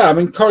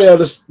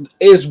 Coriolis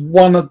is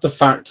one of the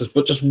factors,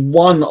 but just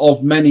one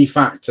of many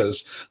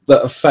factors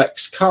that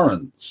affects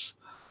currents.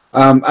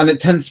 And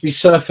it tends to be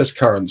surface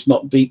currents,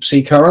 not deep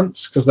sea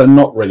currents, because they're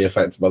not really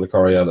affected by the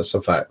Coriolis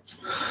effect.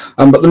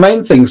 But the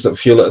main things that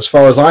fuel it, as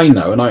far as I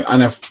know, and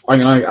as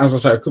I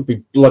say, I could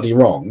be bloody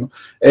wrong,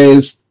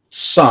 is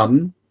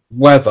sun,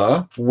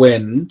 weather,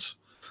 wind.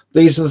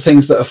 These are the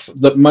things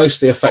that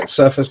mostly affect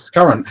surface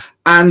current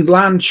and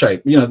land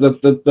shape.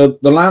 The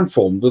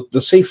landform, the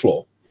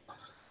seafloor.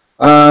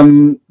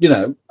 And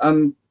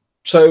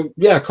so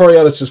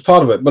Coriolis is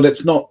part of it, but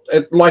it's not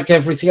like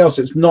everything else.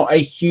 It's not a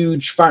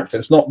huge factor.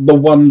 It's not the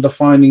one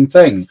defining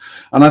thing.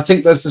 And I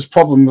think there's this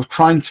problem of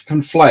trying to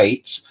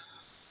conflate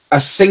a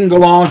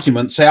single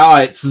argument, say,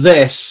 it's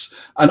this,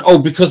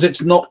 and because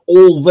it's not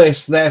all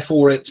this,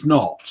 therefore it's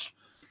not.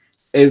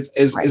 Is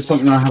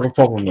something I have a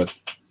problem with.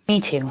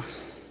 Me too.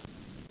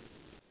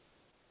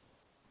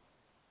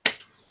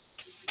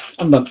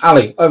 I'm done.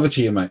 Ali, over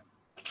to you, mate.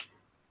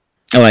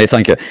 All right,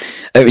 thank you.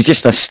 It was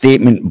just a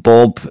statement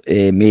Bob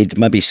made.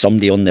 Maybe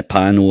somebody on the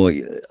panel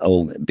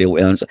will be able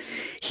to answer.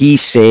 He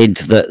said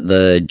that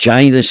the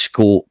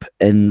gyroscope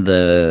in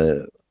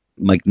the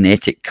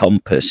magnetic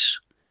compass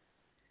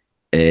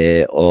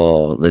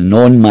or the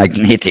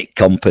non-magnetic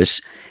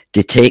compass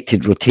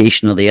detected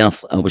rotation of the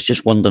Earth. I was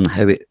just wondering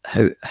how it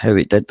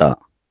did that.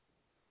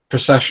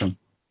 Precession.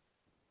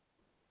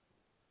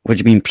 What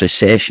do you mean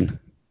precession?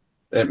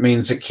 It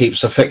means it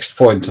keeps a fixed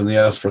point and the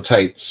Earth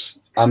rotates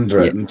under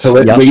it until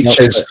it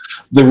reaches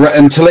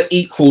until it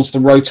equals the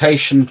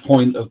rotation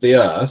point of the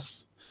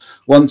Earth.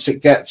 Once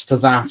it gets to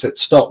that, it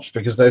stops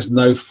because there's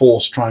no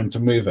force trying to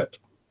move it.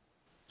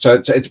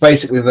 So it's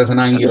basically there's an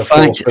angular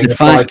force being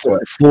applied to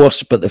it.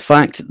 But the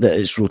fact that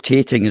it's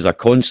rotating is a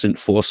constant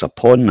force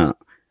upon that.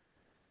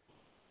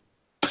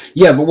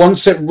 Yeah, but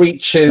once it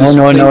reaches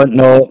no,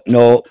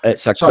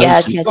 it's a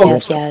constant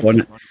force upon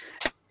it.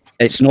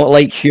 It's not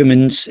like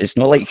humans. It's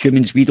not like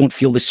humans. We don't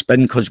feel the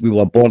spin because we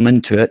were born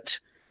into it.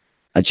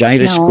 A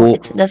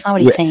gyroscope. No, that's not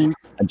what he's saying.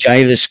 A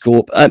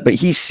gyroscope. But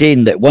he's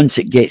saying that once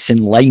it gets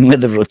in line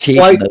with the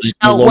rotation, there's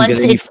no longer once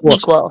any it's force.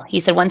 equal.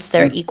 He said once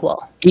they're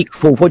equal.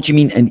 Equal. What do you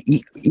mean?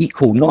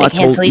 Equal? Not They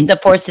cancel. The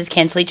forces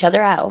cancel each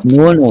other out.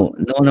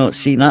 No.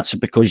 See, that's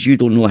because you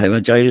don't know how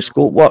a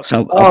gyroscope works.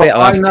 I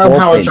know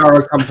how a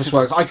gyro compass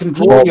works. I can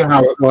draw you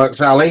how it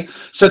works, Ali.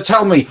 So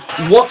tell me,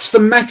 what's the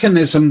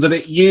mechanism that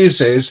it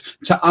uses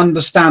to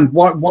understand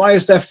why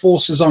is there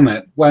forces on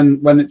it when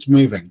it's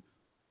moving?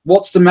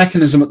 What's the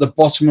mechanism at the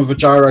bottom of a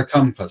gyro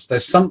compass?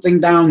 There's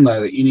something down there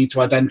that you need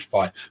to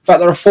identify. In fact,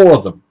 there are 4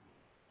 of them.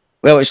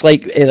 Well, it's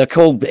like they're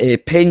called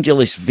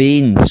pendulous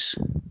vanes.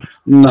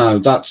 No,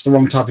 that's the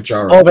wrong type of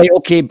gyro. Oh, right,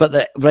 okay,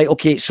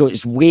 okay. So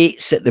it's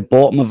weights at the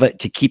bottom of it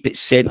to keep its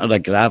center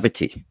of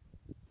gravity.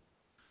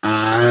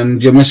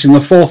 And you're missing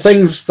the 4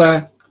 things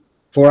there.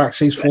 4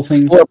 axes, 4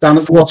 things down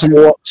at the bottom.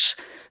 Ports.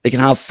 They can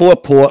have 4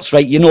 ports,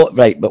 right? You know,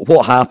 right? But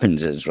what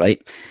happens is,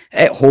 right?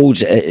 It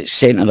holds it at its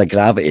center of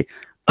gravity.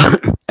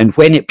 And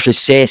when it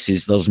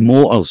precesses, there's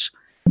motors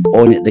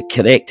on it that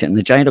correct it in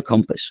the gyro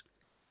compass.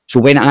 So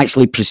when it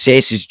actually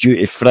precesses due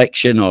to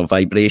friction or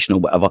vibration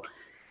or whatever,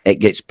 it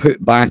gets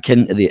put back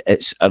into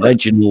its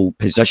original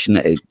position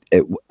that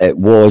it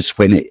was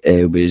when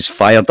it was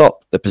fired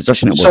up, the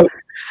position it was.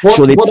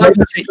 So they point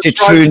it to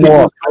true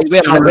north.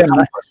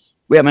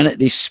 Wait a minute.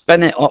 They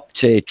spin it up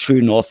to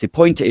true north. They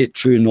point it at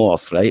true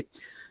north, right?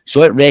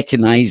 So it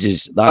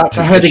recognises that. That's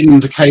a heading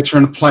indicator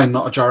in a plane,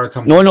 not a gyro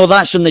compass. No,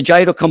 that's on the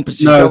gyro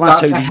compass. No,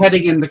 that's a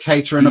heading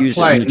indicator in a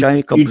plane. The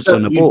gyro compass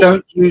on a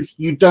boat.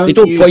 You don't. They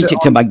don't point it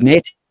to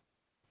magnetic.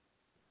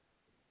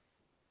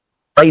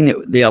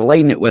 They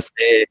align it with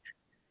the.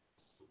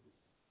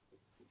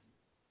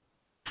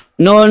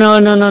 No.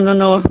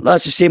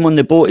 That's the same on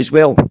the boat as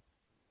well.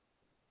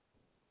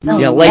 No,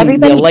 they align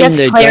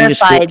the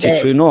gyroscope to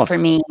true north. For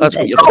me, that's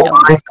what you're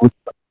talking about.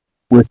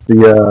 With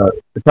the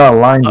it's not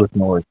aligned with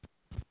north.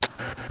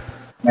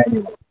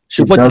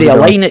 So what do they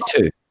align it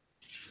to?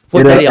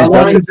 What it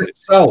aligns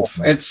itself.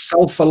 It's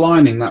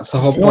self-aligning. That's the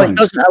whole point. It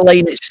doesn't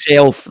align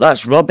itself.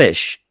 That's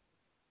rubbish.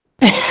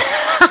 How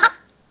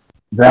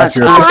does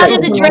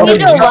the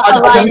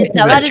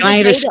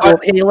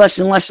gyroscope? Hey,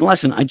 listen.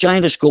 A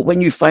gyroscope.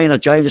 When you find a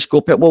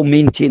gyroscope, it will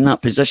maintain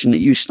that position that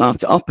you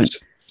start it up in.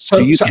 So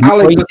you can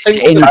point it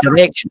to any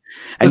direction.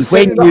 And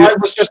when I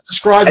was just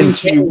describing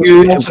to you was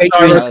not a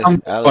gyro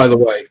compass, by the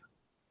way.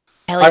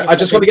 I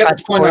just want to get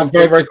this point out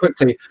very, very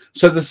quickly.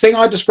 So the thing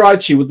I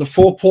described to you with the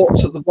 4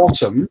 ports at the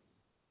bottom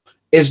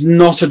is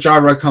not a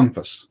gyro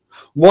compass.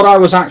 What I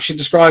was actually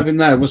describing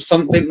there was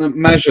something that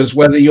measures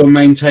whether you're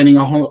maintaining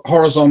a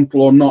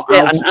horizontal or not.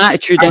 Yeah, an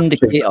attitude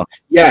indicator.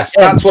 Yes,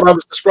 that's what I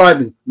was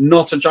describing,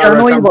 not a gyro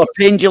compass. I know you were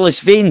pendulous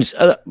vanes,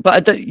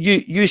 but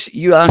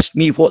you asked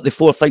me what the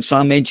 4 things, so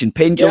I mentioned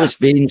pendulous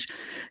vanes.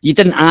 You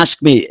didn't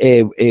ask me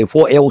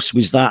what else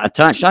was that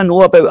attached. I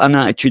know about an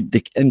attitude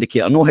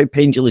indicator. I know how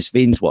pendulous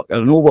vanes work.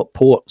 I know what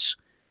ports.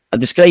 I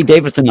described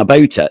everything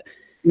about it.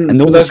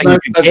 And the only thing you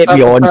could get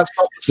me on,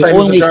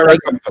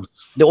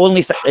 the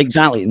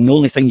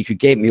only thing you could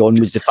get me on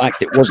was the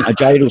fact that it wasn't a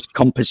gyro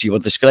compass you were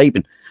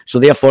describing. So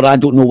therefore, I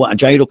don't know what a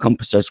gyro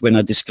compass is when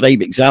I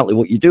describe exactly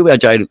what you do with a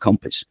gyro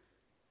compass.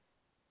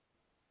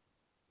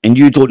 And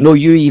you don't know.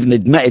 You even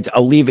admitted.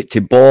 I'll leave it to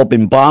Bob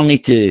and Barney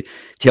to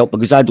help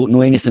because I don't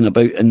know anything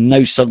about it. And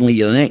now suddenly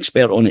you're an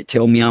expert on it.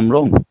 Tell me I'm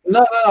wrong.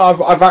 No.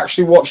 I've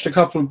actually watched a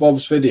couple of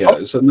Bob's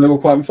videos and they were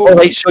quite informative.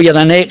 All right, so you're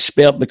an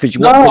expert because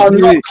you. No, I'm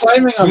not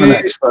claiming I'm an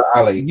expert,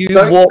 Ali. You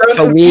walked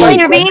away.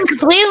 You're being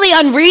completely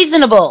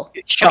unreasonable.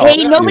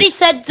 Okay, nobody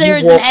said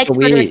there's an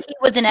expert or he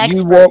was an expert.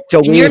 You walked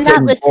away. And you're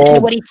not listening to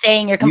what he's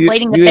saying. You're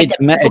complaining the fact that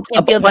people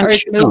can't feel the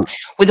earth move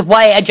with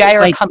why a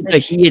gyro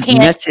compass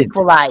can't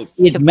equalize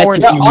to force.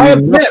 I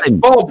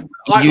admit, Bob.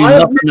 I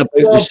admit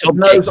Bob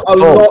knows a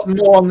lot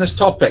more on this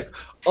topic.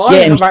 The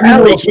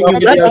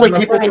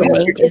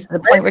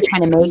point we're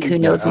trying to make. Who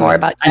knows more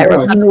about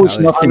gyro? He knows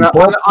nothing. I'm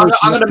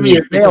going to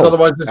mute because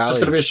otherwise it's just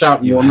going to be a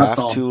shouting war. You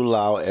have to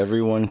allow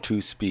everyone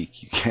to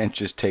speak. You can't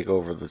just take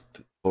over the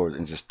floor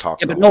and just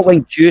talk. Yeah, but not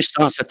when Q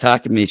starts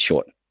attacking me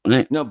short.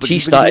 Right? No, but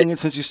you've been doing it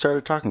since you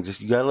started talking.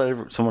 Just you gotta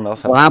let someone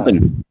else have what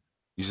happened.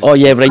 Oh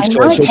yeah, right. I'm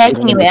not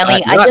attacking you,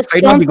 Ali. I just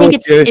don't think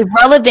it's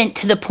irrelevant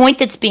to the point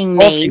that's being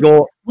made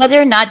whether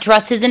or not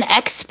Druss is an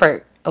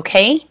expert.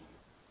 Okay.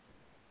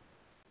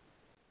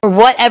 Or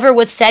whatever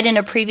was said in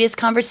a previous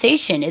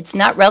conversation. It's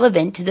not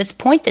relevant to this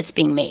point that's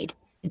being made.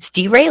 It's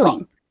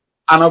derailing.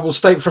 And I will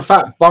state for a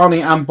fact,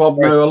 Barney and Bob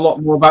know a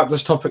lot more about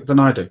this topic than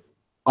I do.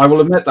 I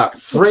will admit that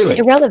freely. It's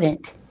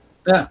irrelevant.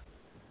 Yeah.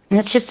 And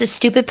that's just a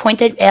stupid point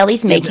that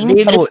Ali's making. they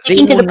Instead of know-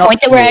 sticking they to the know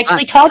point that we're nothing.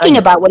 actually talking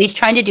about. What he's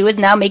trying to do is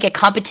now make a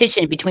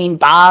competition between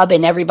Bob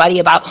and everybody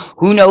about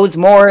who knows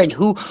more and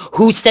who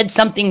said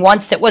something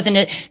once that wasn't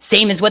the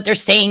same as what they're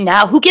saying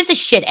now. Who gives a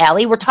shit,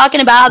 Ali? We're talking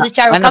about how the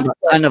gyro compass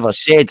I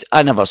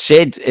never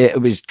said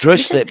it was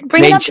Druce You're that just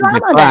bringing up mentioned the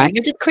drama then. fact.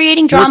 You're just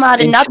creating drama out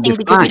of mentioned nothing the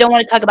because you fact. don't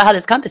want to talk about how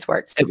this compass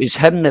works. It was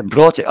him that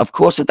brought it. Of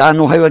course, I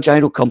know how a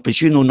gyro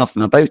compass. You know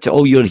nothing about it.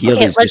 All you're here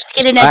Okay, is let's just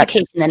get an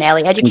distraction education then,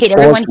 Ali. Educate and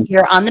everyone causing-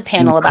 here on the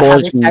panel and about how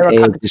this causing, gyro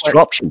compass works.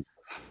 disruption.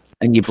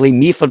 And you blame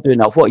me for doing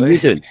that. What are you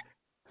doing?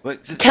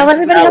 Tell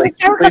everybody how the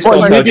gyro compass What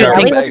are works, you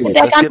doing? Ali.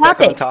 Let's get back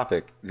on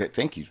topic. topic.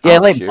 Thank you. Yeah,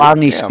 Oh, let cute.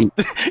 Barney Damn.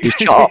 speak. You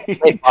shut up.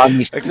 Let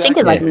Barney speak.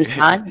 Thinking like me,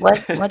 Sean.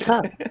 What's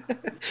up?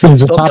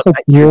 Is the topic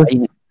here?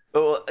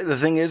 Well, the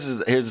thing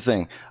is here's the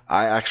thing.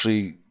 I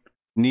actually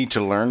need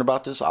to learn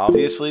about this,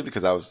 obviously,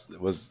 because I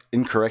was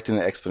incorrect in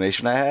the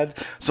explanation I had.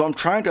 So I'm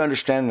trying to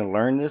understand and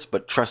learn this,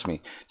 but trust me,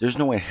 there's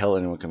no way in hell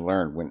anyone can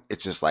learn when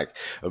it's just like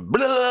blah, blah,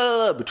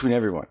 blah, between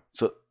everyone.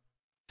 So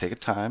take a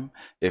time.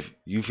 If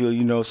you feel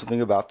you know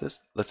something about this,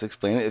 let's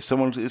explain it. If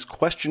someone is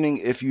questioning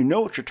if you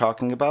know what you're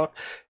talking about,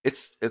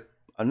 it's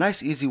a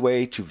nice, easy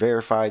way to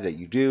verify that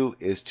you do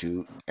is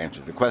to answer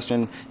the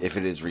question if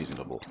it is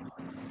reasonable.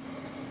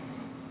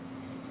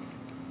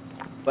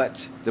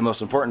 But the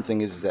most important thing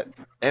is that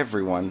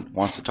everyone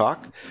wants to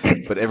talk,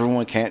 but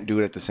everyone can't do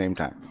it at the same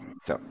time.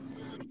 So,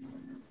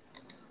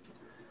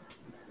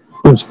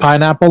 Is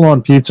pineapple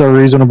on pizza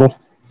reasonable?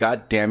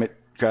 God damn it,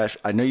 Crash.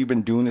 I know you've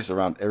been doing this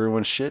around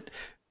everyone's shit.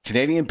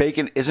 Canadian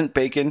bacon isn't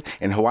bacon,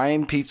 and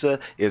Hawaiian pizza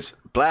is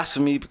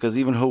blasphemy because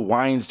even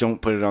Hawaiians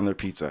don't put it on their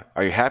pizza.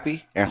 Are you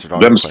happy? Answered all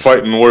your Them's questions.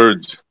 fighting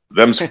words.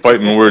 Them's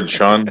fighting words,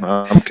 Sean.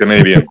 I'm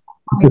Canadian.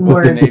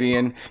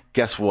 Canadian,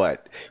 guess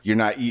what? You're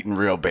not eating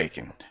real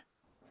bacon.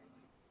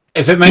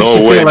 If it makes No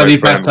you way, feel my any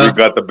friend. better, We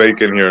got the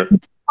bacon here.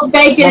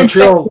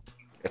 Montreal,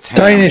 It's ham.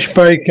 Danish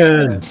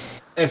bacon.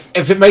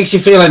 if it makes you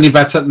feel any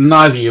better,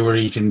 neither of you were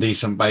eating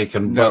decent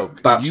bacon. No,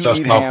 but that's you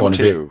just eat my ham point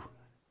of view.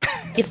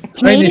 If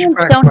Canadians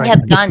don't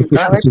have guns,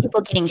 how are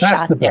people getting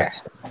shot there?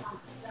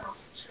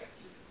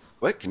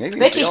 What? Canadians?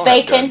 British they all have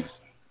bacon.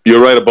 guns.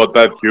 You're right about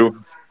that,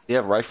 Q. They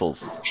have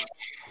rifles.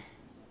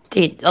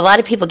 Dude, a lot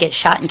of people get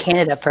shot in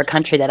Canada for a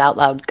country that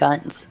outlawed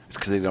guns. It's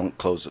because they don't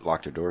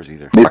lock their doors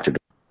either.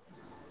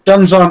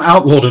 Guns aren't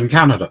outlawed in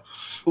Canada.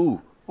 Ooh.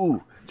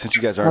 Since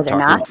you guys No, aren't they're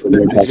talking,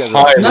 not. since you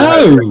guys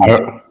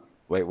No.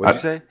 Wait, what did you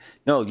say?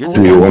 No, you're Do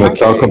thinking. you want to okay.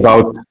 talk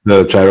about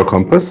the gyro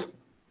compass?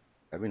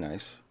 That'd be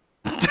nice.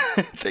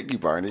 Thank you,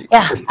 Barney.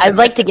 Yeah, I'd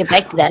like to get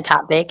back to that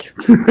topic.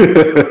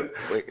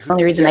 Wait, The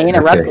only reason I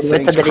interrupted was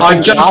Thanks, that it I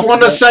didn't just involve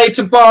want to it. say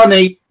to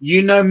Barney,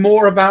 you know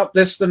more about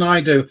this than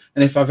I do,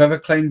 and if I've ever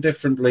claimed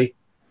differently,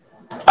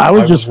 I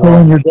was just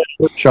filling your day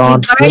with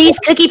Sean. Barney's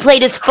cookie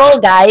plate is full,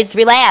 guys.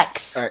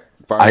 Relax. All right,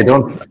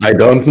 Barney. I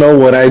don't know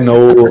what I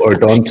know or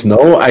don't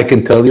know. I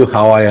can tell you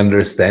how I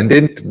understand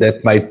it.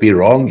 That might be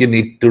wrong. You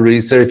need to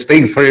research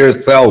things for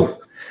yourself.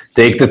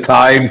 Take the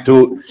time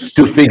to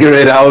figure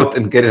it out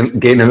and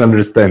gain an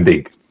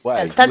understanding.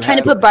 Why? Stop You trying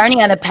to have- put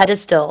Barney on a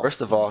pedestal.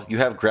 First of all, you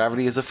have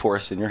gravity as a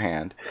force in your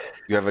hand.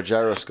 You have a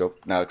gyroscope.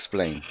 Now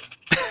explain.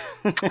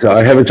 So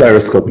I have a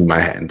gyroscope in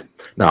my hand.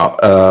 Now,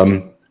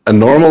 a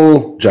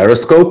normal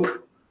gyroscope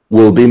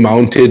will be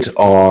mounted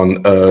on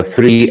a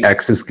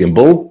 3-axis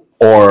gimbal,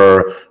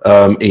 or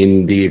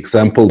in the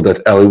example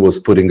that Ellie was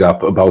putting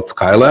up about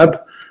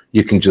Skylab,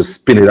 you can just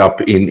spin it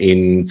up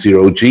in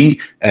 0G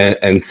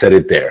and set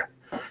it there.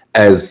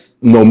 As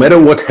no matter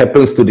what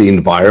happens to the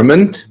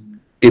environment,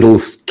 it'll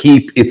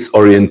keep its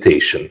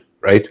orientation,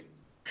 right?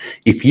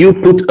 If you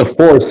put a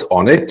force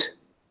on it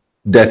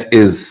that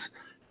is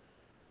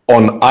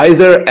on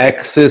either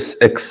axis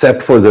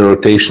except for the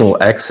rotational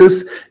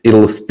axis,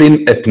 it'll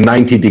spin at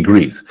 90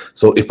 degrees.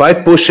 So if I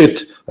push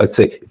it, let's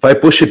say, if I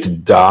push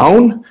it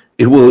down,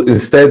 it will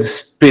instead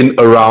spin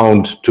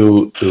around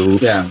to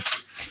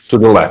the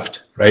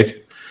left,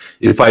 right?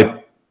 If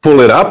I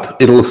pull it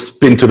up, it'll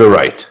spin to the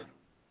right.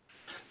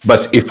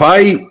 But if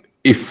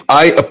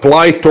I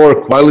apply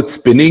torque while it's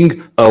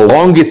spinning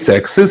along its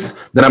axis,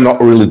 then I'm not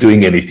really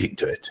doing anything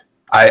to it.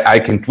 I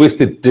can twist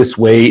it this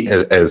way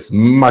as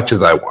much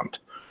as I want,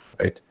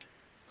 right?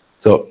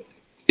 So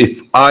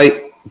if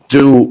I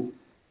do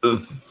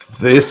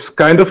this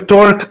kind of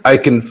torque, I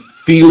can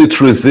feel it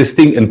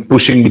resisting and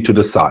pushing me to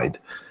the side.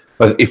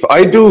 But if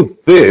I do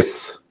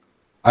this,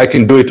 I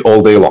can do it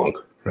all day long,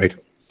 right?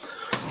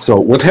 So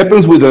what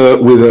happens with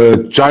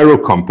a gyro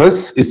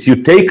compass is you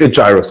take a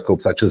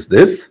gyroscope such as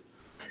this,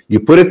 you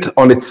put it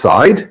on its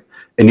side,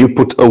 and you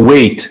put a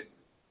weight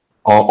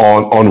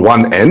on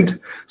one end,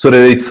 so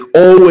that it's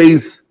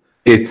always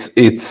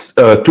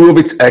two of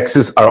its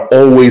axes are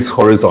always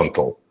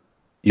horizontal.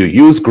 You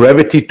use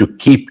gravity to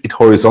keep it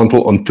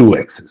horizontal on 2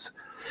 axes.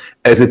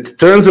 As it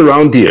turns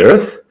around the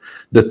Earth,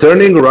 the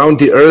turning around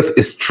the Earth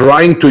is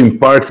trying to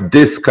impart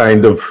this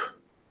kind of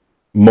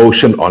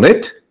motion on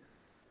it,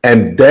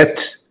 and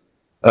that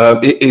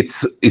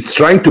it's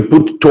trying to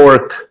put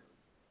torque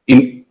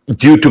in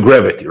due to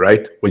gravity,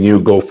 right? When you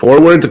go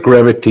forward,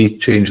 gravity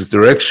changes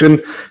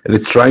direction, and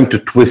it's trying to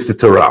twist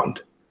it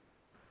around.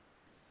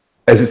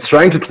 As it's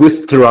trying to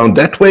twist it around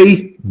that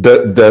way,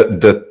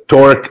 the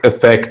torque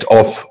effect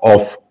of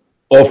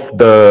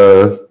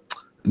the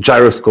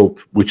gyroscope,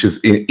 which is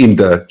in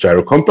the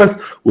gyro compass,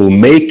 will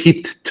make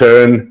it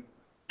turn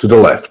to the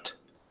left,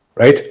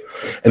 right?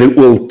 And it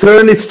will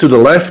turn it to the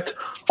left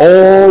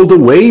all the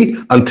way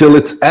until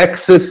its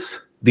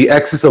axis, the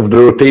axis of the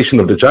rotation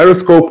of the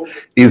gyroscope,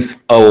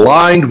 is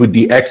aligned with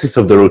the axis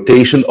of the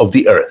rotation of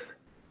the Earth.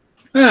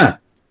 Yeah.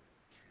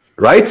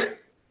 Right?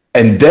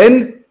 And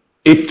then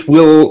it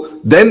will,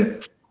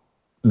 then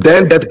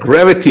that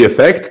gravity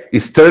effect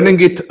is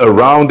turning it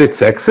around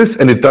its axis,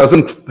 and it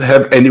doesn't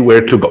have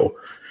anywhere to go.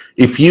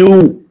 If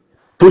you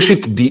push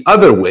it the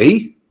other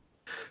way,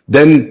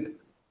 then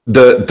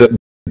the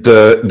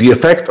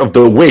effect of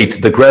the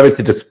weight, the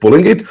gravity that's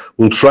pulling it,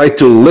 will try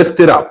to lift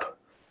it up,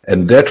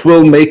 and that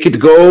will make it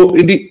go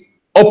in the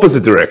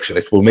opposite direction.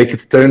 It will make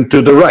it turn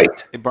to the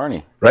right. Hey,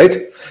 Barney.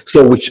 Right?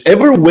 So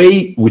whichever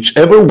way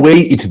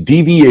it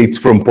deviates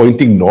from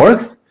pointing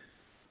north,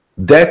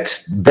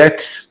 that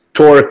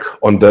torque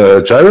on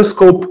the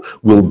gyroscope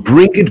will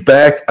bring it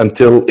back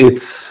until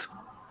its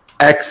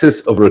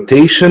axis of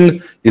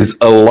rotation is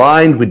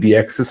aligned with the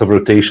axis of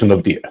rotation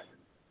of the Earth.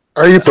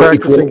 Are you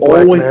practicing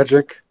black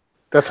magic?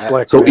 That's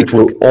black so magic. it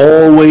will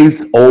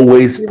always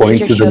point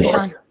to the show, north.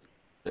 Sean?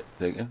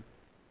 Say again?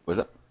 What's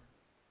up?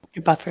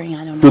 You're buffering.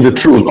 I don't know. To the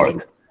true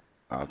north.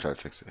 I'll try to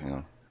fix it. Hang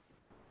on.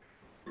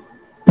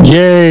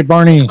 Yay,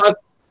 Barney.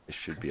 It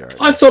should be all right.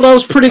 I thought I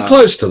was pretty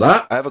close to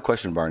that. I have a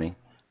question, Barney.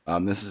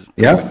 This is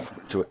Yeah.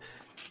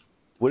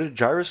 Would a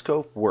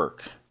gyroscope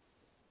work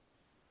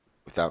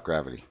without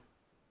gravity?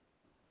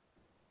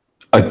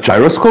 A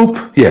gyroscope?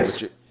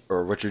 Yes.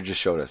 Or what you just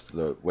showed us,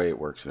 the way it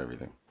works and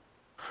everything.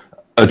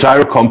 A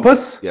gyro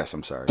compass? Yes,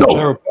 I'm sorry.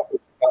 No.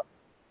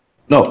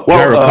 No. Well,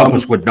 Gyro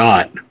compass would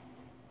not.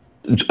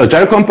 A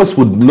gyro compass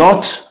would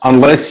not,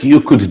 unless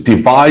you could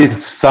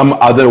devise some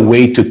other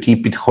way to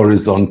keep it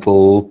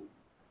horizontal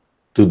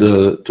to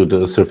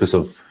the surface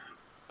of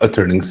a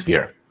turning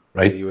sphere,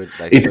 right?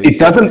 It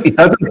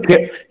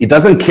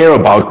doesn't care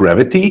about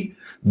gravity.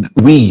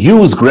 We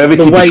use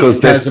gravity because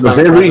that's a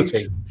very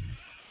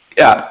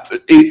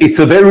it's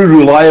a very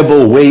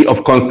reliable way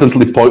of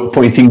constantly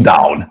pointing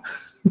down.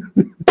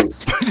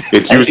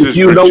 It uses if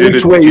you know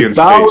which way rigidity is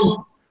in down, space.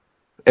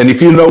 and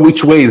if you know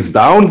which way is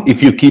down,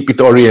 if you keep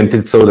it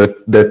oriented so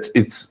that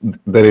it's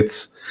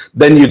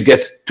then you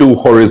get two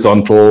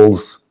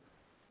horizontals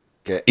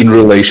in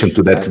relation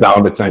to that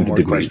down at 90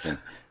 degrees. Question.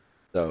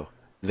 So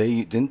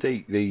they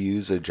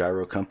use a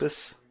gyro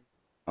compass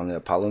on the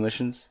Apollo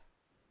missions?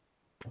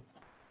 Am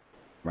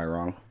I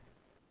wrong?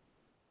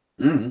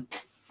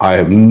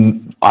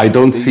 I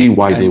don't see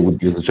why they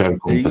would use a gyro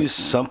compass. They use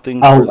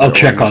something. I'll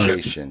check on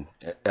it.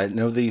 I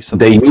know they use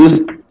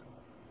something.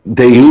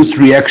 They used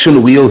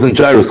reaction wheels and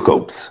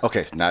gyroscopes.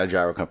 Okay, not a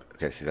gyro compass.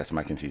 Okay, see, that's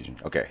my confusion.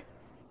 Okay,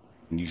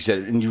 and you said,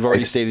 and you've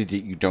already stated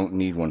that you don't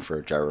need one for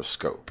a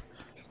gyroscope.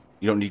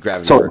 You don't need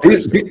gravity. So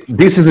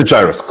this is a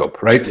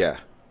gyroscope, right? Yeah.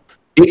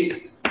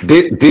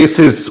 This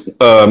is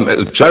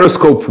a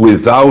gyroscope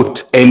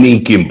without any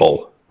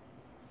gimbal.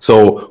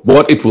 So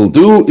what it will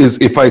do is,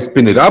 if I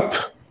spin it up,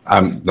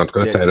 I'm not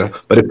going to tie it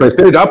up, but if I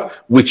spin it up,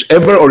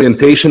 whichever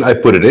orientation I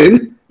put it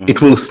in, it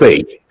will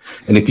stay.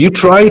 And if you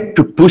try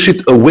to push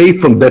it away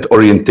from that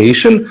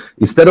orientation,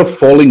 instead of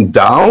falling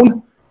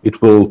down,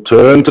 it will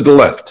turn to the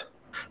left.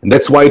 And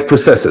that's why it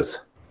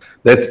precesses.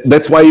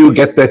 That's why you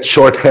get that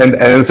shorthand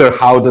answer,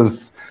 how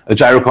does a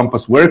gyro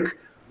compass work?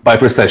 By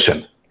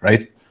precession,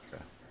 right?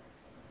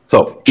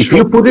 So if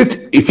you put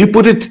it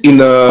in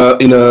a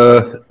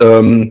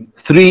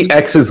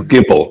 3-axis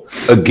gimbal,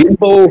 a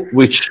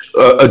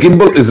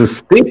gimbal is a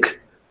stick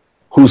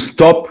whose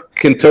top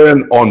can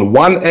turn on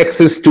 1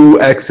 axis, 2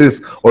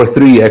 axis, or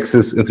 3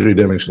 axis in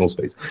 3-dimensional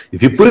space.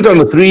 If you put it on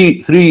a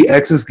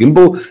 3-axis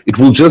gimbal, it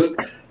will just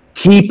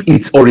keep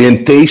its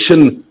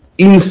orientation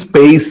in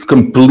space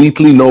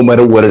completely, no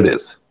matter what it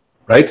is,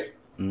 right?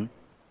 Mm-hmm.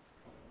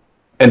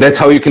 And that's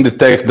how you can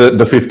detect the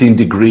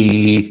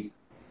 15-degree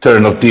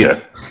turn of the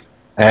Earth.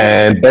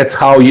 And that's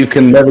how you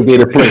can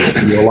navigate a plane.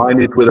 You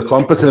align it with a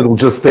compass, and it will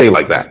just stay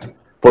like that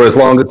for as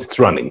long as it's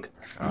running,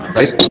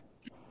 right?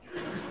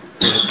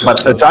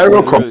 But a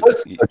gyro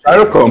compass,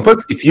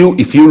 if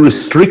you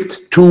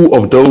restrict 2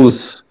 of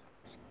those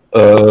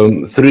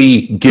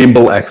 3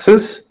 gimbal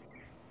axes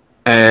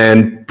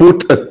and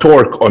put a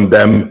torque on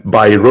them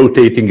by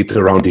rotating it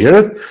around the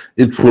Earth,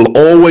 it will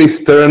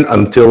always turn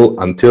until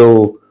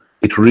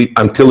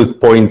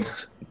it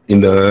points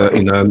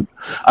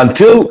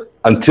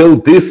until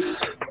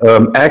this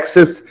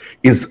axis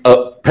is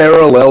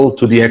parallel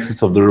to the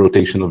axis of the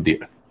rotation of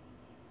the Earth.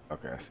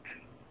 Okay.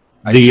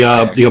 The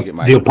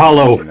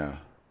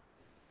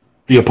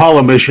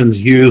Apollo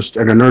missions used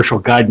an inertial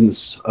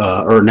guidance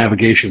or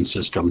navigation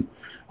system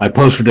I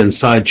posted in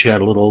side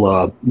chat a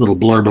little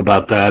blurb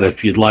about that.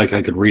 If you'd like,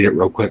 I could read it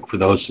real quick for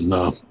those in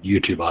the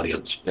YouTube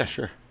audience. Yeah,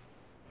 sure.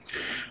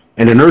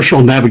 An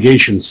inertial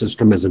navigation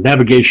system is a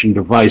navigation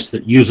device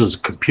that uses a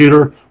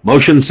computer,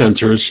 motion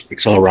sensors,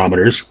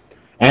 accelerometers,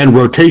 and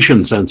rotation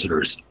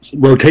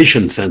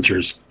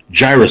sensors,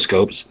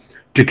 gyroscopes,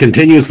 to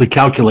continuously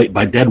calculate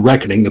by dead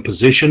reckoning the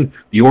position,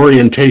 the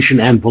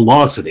orientation, and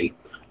velocity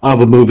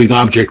of a moving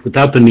object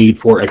without the need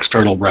for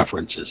external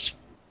references.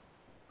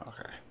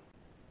 Okay.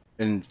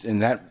 And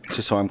that,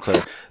 just so I'm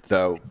clear,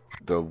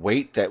 the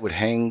weight that would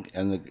hang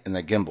in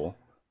the gimbal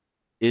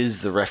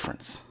is the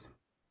reference.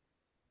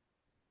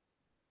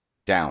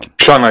 Down.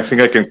 Sean, I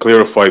think I can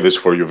clarify this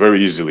for you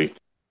very easily.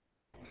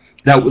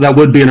 That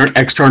would be an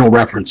external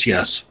reference,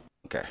 yes.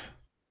 Okay.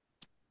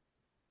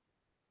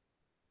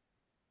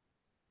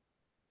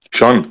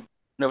 Sean,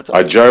 no, what's up?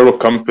 A gyro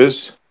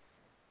compass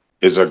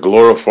is a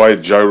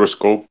glorified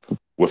gyroscope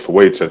with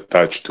weights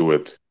attached to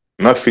it.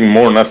 Nothing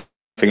more, nothing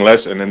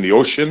less. And in the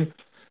ocean,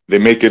 they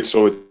make it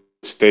so it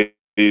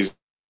stays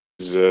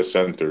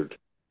centered.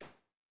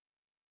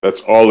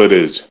 That's all it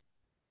is.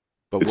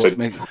 But it's what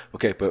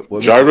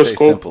a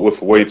gyroscope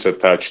with weights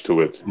attached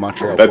to it.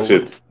 Montreal, that's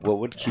it. What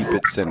would keep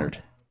it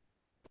centered?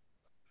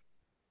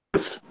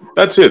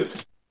 That's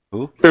it.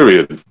 Who?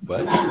 Period.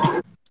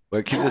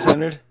 What keeps it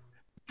centered?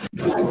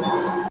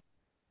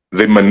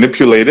 They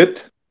manipulate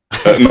it.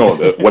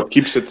 What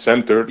keeps it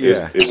centered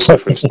is a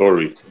different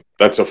story.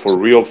 That's a for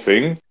real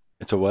thing.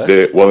 It's a what?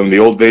 In the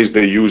old days,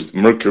 they used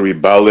mercury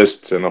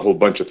ballasts and a whole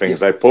bunch of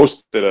things. I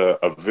posted a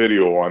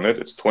video on it.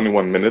 It's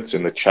 21 minutes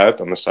in the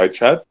chat, on the side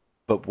chat.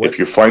 But if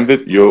you find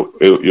it,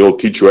 it'll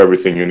teach you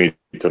everything you need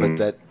to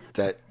know.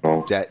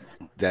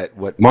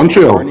 What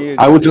Montreal,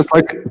 I would just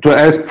like to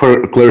ask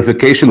for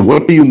clarification.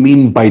 What do you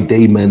mean by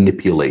they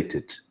manipulate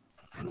it?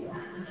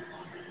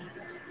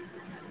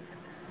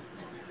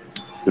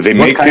 They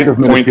make it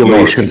point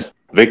north.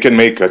 They can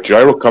make a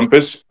gyro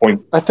compass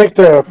point. I think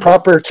the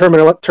proper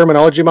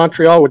terminology,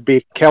 Montreal, would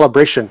be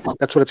calibration.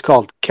 That's what it's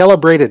called.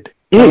 Calibration.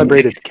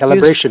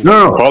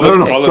 No, call it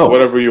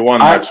whatever you want,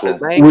 Maxwell.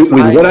 With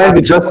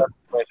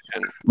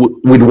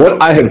what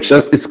I have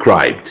just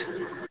described,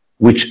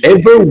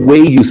 whichever way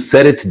you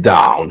set it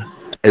down,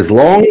 as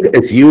long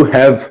as you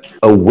have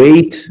a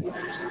weight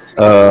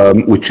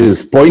which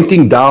is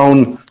pointing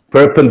down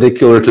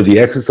perpendicular to the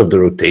axis of the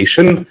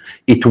rotation,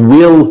 it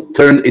will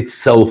turn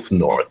itself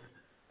north.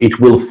 It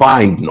will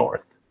find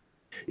north.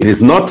 It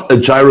is not a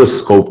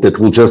gyroscope that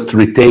will just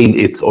retain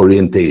its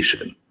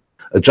orientation.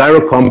 A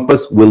gyro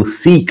compass will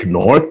seek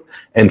north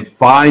and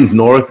find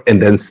north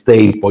and then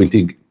stay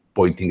pointing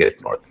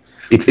at north.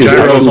 It is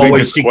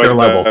always seek their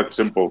level. That's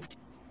simple.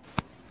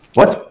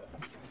 What?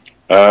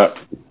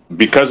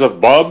 Because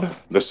of Bob,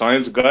 the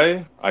science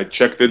guy, I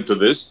checked into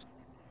this,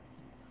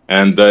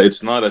 and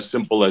it's not as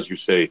simple as you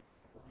say.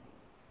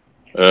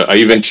 I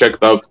even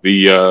checked out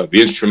the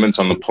instruments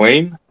on the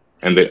plane,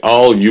 and they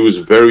all use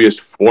various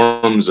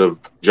forms of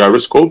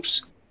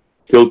gyroscopes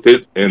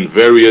tilted in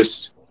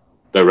various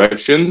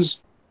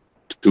directions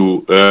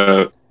to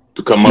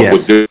come up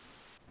with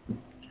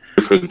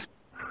different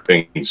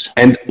things.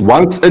 And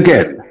once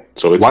again,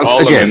 so it's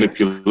all a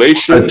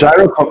manipulation.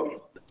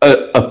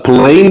 A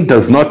plane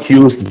does not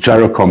use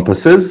gyro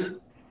compasses.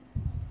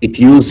 It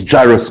uses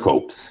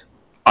gyroscopes.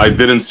 I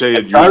didn't say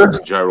it uses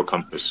a gyro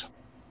compass.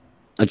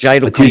 A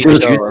gyro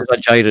compass uses a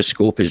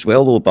gyroscope as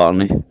well, though,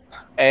 Barney.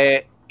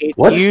 It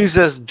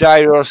uses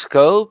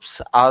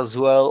gyroscopes as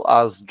well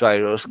as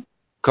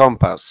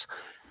compass.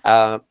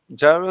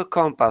 Gyro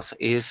compass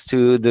is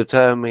to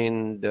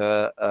determine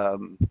the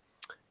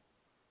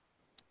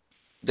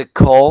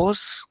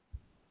course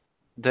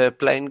the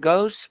plane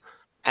goes,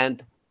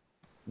 and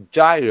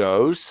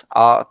gyros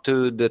are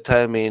to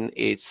determine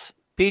its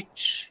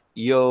pitch,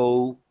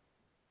 yaw,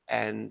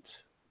 and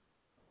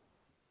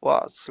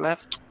what's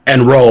left?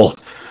 And roll.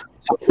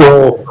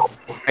 Well,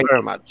 thank you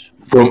very much.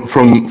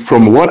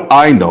 From what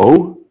I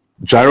know,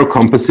 gyro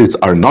compasses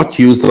are not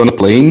used on a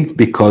plane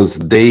because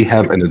they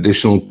have an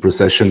additional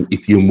precession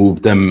if you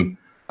move them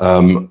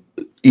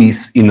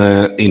east in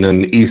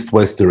an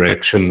east-west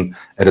direction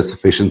at a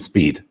sufficient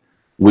speed,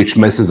 which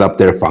messes up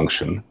their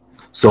function.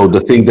 So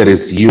the thing that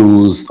is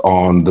used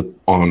on the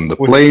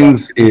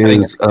planes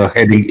is a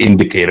heading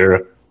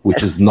indicator,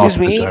 which is not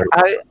the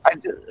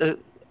gyro.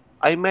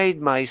 I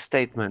made my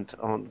statement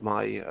on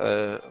my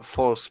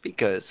 4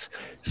 speakers,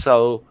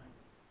 so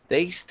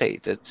they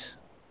stated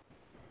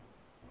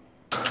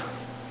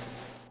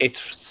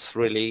it's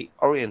really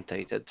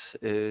orientated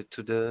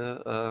to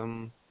the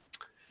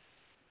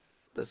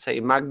let's say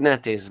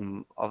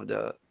magnetism of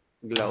the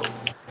globe.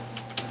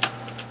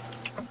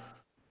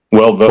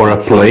 Well, for a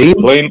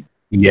plane,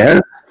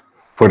 yes.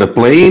 For the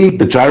plane,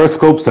 the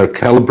gyroscopes are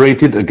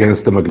calibrated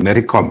against the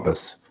magnetic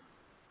compass.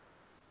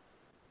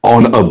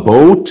 On a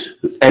boat,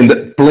 and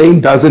the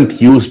plane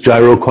doesn't use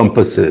gyro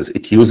compasses.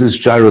 It uses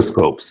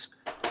gyroscopes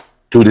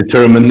to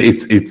determine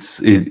if it's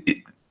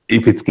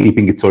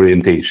keeping its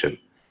orientation.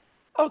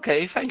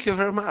 Okay, thank you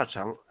very much.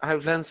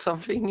 I've learned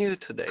something new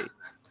today.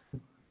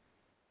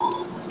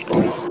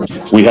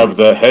 We have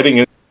the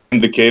heading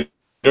indicator,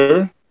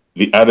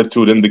 the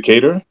attitude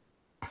indicator,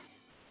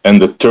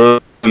 and the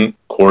turn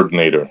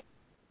coordinator.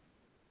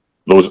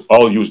 Those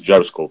all use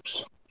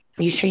gyroscopes.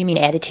 Are you sure you mean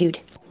attitude?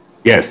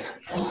 Yes.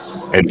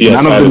 And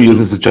Yes, none of them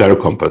uses a gyro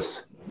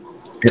compass.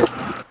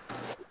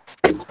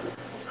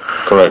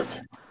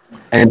 Correct.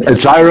 And a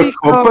gyro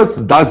compass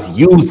does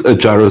use a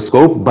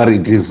gyroscope, but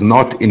it is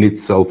not in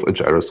itself a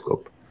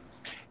gyroscope.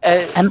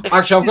 Actually,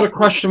 I've got a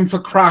question for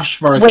Crash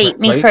very Wait,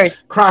 quickly. me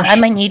first. Crash, I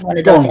might need one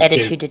of go those on,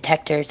 attitude kid.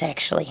 detectors,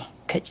 actually.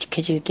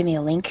 Could you give me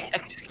a link?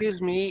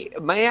 Excuse me,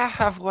 may I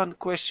have one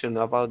question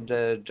about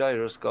the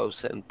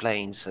gyroscopes and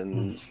planes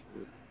and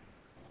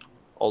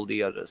all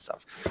the other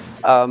stuff?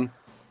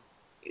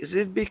 Is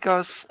it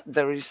because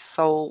there is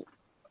so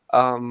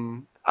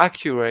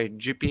accurate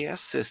GPS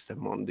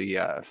system on the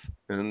Earth,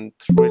 and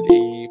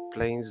really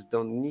planes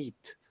don't need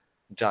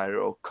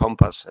gyro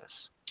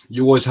compasses?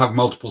 You always have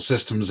multiple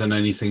systems in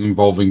anything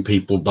involving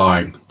people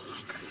dying.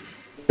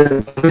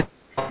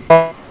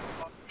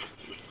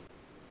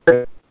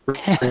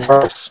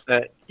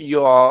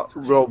 You are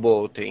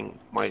roboting,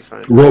 my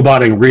friend.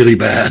 Roboting really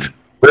bad.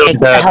 Get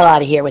the hell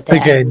out of here with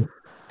that. Again.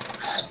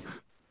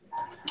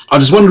 I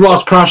just wanted to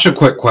ask Crash a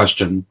quick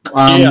question.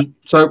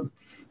 So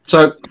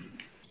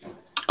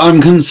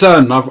I'm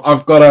concerned.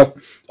 I've got a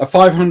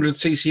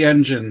 500cc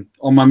engine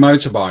on my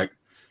motorbike,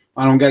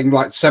 and I'm getting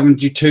like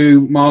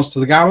 72 miles to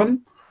the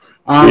gallon.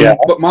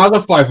 But my other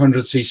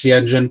 500cc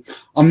engine,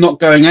 I'm not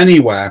going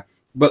anywhere,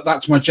 but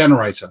that's my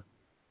generator.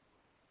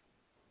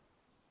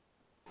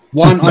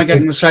 Why aren't I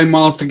getting the same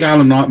miles to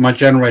gallon like my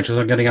generators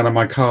I'm getting out of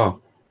my car?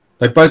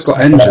 They've both got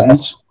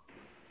engines.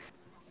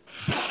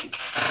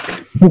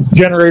 The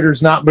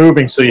generator's not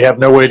moving, so you have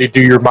no way to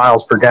do your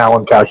miles per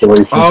gallon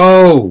calculation.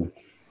 Oh.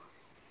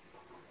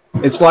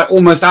 It's like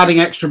almost adding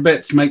extra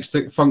bits makes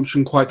it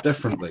function quite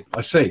differently.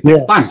 I see.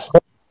 Yes. Thanks.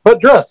 But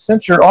Dress,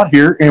 since you're on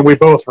here and we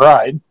both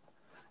ride,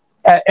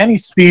 at any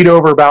speed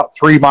over about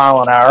 3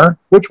 miles an hour,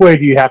 which way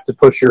do you have to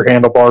push your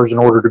handlebars in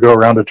order to go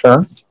around a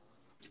turn?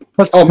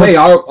 Me,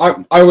 I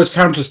always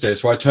counter steer,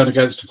 so I turn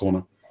against the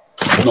corner,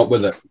 not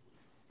with it.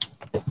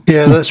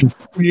 Yeah, that's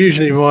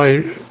usually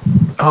my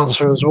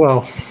answer as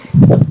well.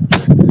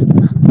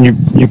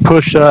 You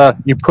push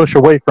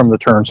away from the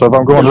turn. So if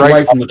I'm going right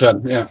away from the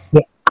turn, yeah.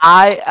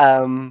 I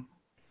am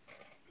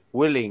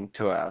willing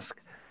to ask,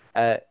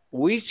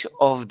 which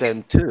of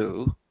them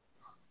two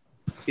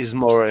is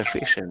more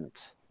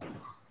efficient?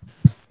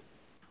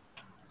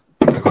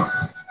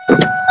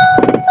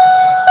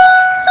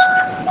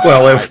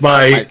 Well, if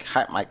by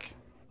Mike.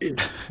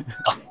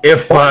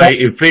 if by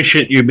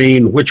efficient you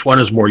mean which one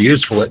is more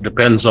useful, it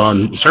depends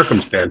on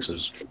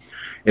circumstances.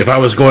 If I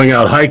was going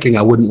out hiking,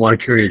 I wouldn't want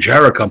to carry a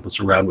gyro compass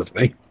around with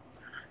me.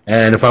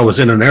 And if I was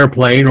in an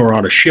airplane or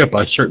on a ship,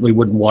 I certainly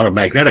wouldn't want a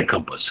magnetic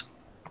compass.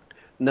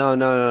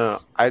 No.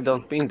 I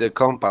don't mean the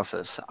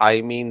compasses.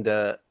 I mean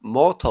the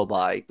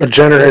motorbike. The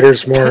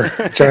generators more.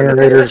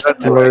 Generators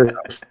more.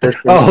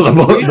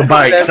 Oh, the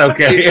bikes.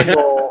 Okay.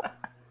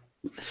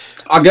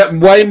 I get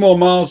way more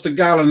miles to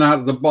gallon out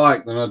of the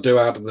bike than I do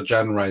out of the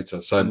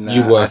generator. So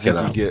you work it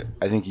out.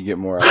 I think you get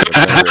more out of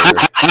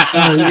the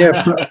generator.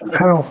 Yeah, but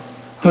how?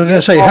 I was going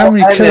to say, how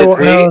many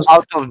kilowatt hours?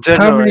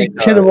 How many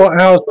kilowatt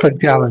hours per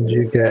gallon do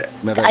you get?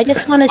 I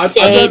just want to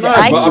say that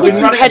I think it's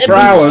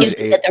incredibly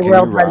stupid that the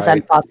world runs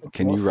on fossil fuels.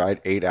 Can you ride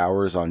 8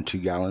 hours on 2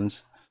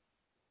 gallons?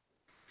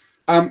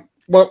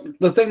 Well,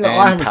 the thing that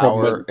I have a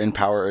problem with, and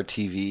power a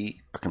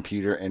TV, a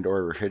computer, and/or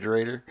a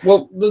refrigerator.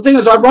 Well, the thing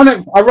is, I run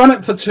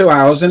it for 2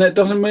 hours and it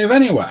doesn't move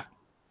anywhere.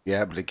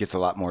 Yeah, but it gets a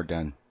lot more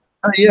done.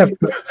 Yeah,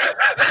 but,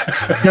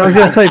 I was going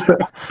to say,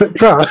 but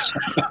Trust,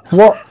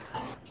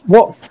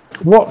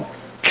 what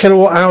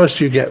kilowatt hours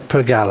do you get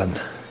per gallon?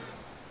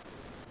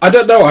 I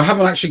don't know. I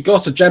haven't actually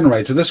got a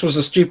generator. This was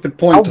a stupid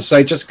point to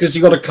say just because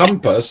you got a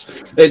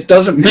compass, it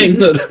doesn't mean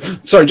that.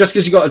 Sorry, just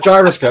because you got a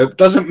gyroscope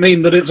doesn't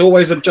mean that it's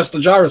always just a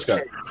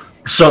gyroscope.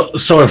 So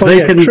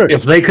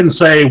if they can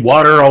say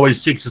water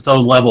always seeks its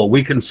own level,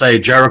 we can say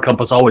gyro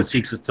compass always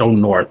seeks its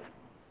own north.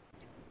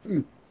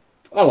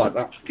 I like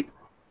that.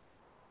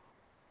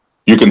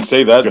 You can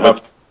say that. You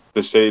have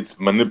to say it's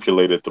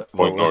manipulated to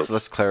point north.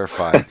 Let's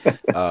clarify.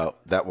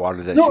 That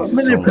water that Not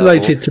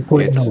manipulated to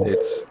point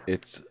north.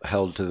 It's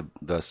held to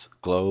the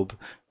globe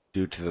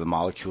due to the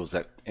molecules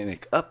that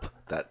make up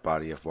that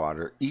body of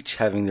water, each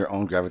having their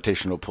own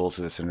gravitational pull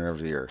to the center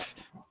of the Earth.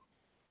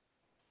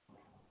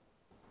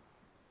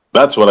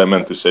 That's what I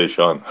meant to say,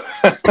 Sean.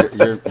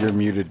 You're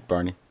muted,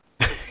 Barney.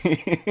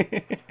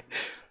 If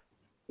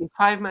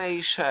I may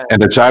share.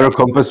 And the gyro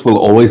compass will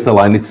always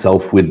align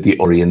itself with the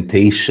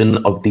orientation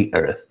of the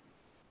Earth.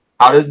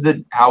 With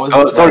the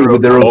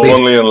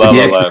only in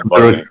lava land,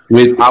 Barney.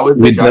 With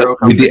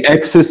the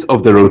axis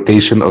of the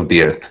rotation of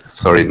the Earth.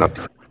 Sorry, not.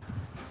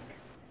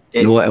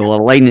 No, it will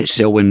align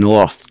itself with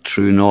north,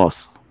 true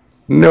north.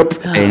 Nope.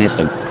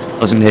 Anything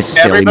doesn't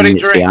necessarily mean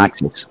it's the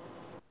axis.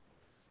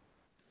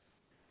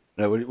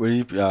 What are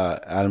you,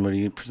 Adam? What are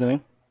you presenting?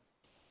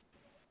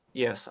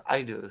 Yes,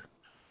 I do.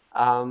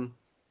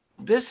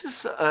 This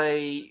is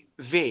a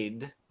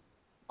vid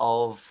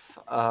of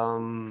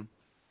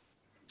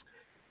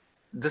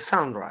the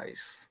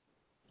sunrise.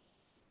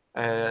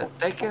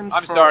 Taken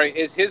I'm from... sorry.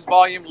 Is his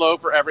volume low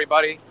for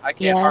everybody? I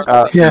can't Yeah.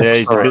 hardly Yeah,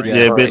 it's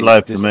a bit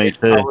low for me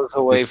too. I was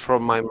away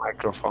from my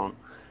microphone.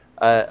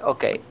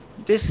 Okay,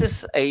 this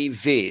is a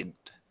vid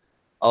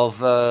of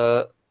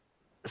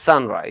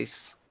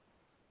sunrise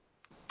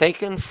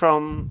taken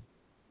from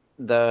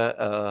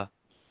the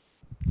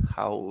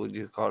how would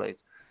you call it?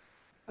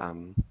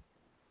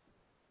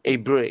 A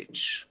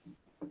bridge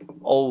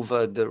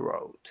over the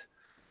road.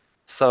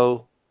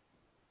 So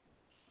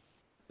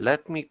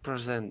let me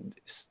present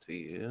this to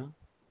you.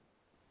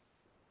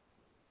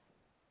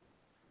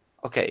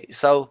 Okay,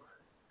 so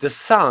the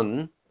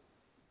sun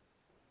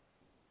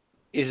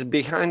is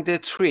behind the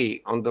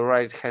tree on the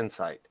right hand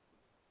side.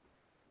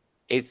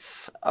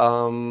 It's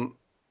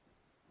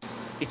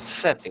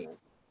setting,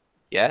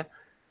 yeah,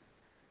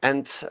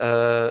 and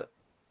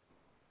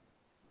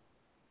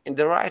in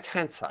the right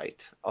hand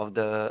side of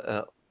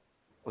the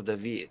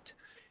vid,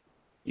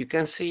 you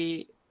can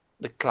see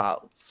the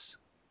clouds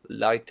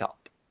light up.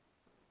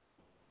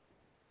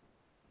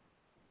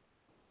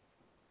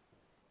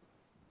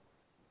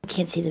 I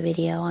can't see the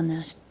video on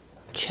the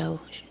show.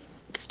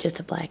 It's just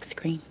a black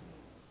screen.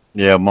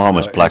 Yeah, mine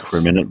was black for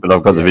a minute, but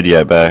I've got the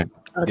video back.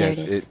 Oh, there it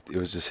is. It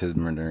was just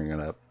him rendering it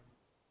up.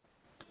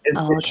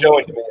 It's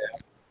showing to me now.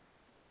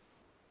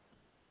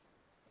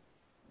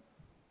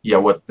 Yeah,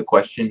 what's the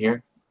question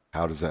here?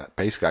 How does that?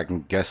 Basically, I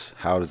can guess.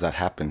 How does that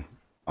happen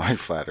on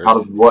Flat Earth?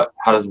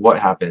 How does what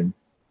happen?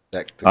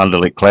 Under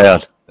the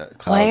cloud.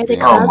 Why are the being-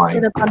 clouds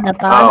set up on the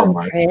bottom,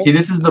 Chris? See,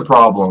 this is the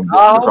problem.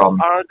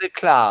 Are the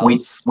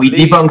clouds? We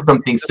debunked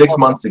something 6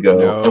 months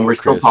ago, and we're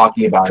still Chris,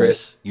 talking about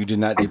Chris, you did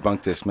not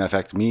debunk this. Matter of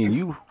fact, me and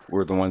you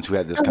were the ones who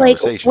had this Like,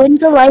 conversation. wouldn't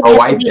the light Oh, have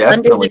I to be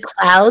under definitely- the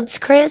clouds,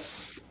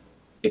 Chris?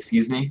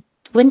 Excuse me?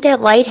 Wouldn't that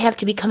light have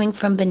to be coming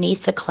from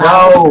beneath the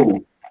clouds?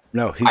 No,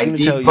 No, he's I going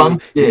to tell you.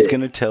 debunked He's it.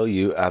 going to tell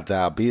you the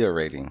albedo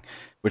rating,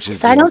 which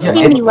is. 'Cause I don't see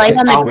any light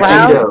on the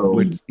ground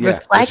Which is the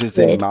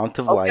reflected. amount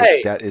of Okay.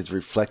 light that is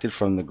reflected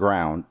from the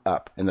ground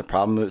up. And the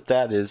problem with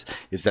that is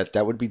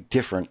that would be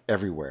different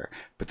everywhere.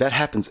 But that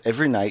happens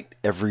every night,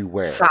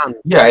 everywhere.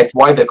 Yeah, it's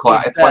why the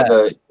cloud. It's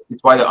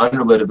why the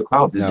underlid of the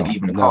clouds isn't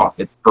even across.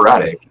 It's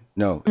sporadic.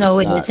 No, No,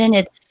 it's it not. isn't.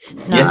 It's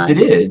not. Yes, it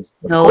is.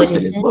 Of No, course it it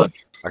is. isn't. Look.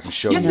 I can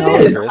show Yes, you.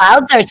 it is. The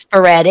clouds are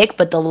sporadic,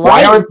 but the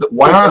Why light.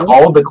 aren't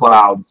all the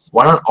clouds?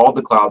 Why aren't all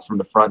the clouds from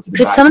the front to the back?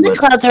 Because some of the lit?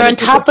 clouds are And on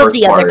it's just top of first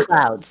the other part.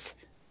 clouds.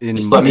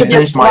 Just let me So they're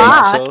finish my.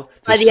 blocked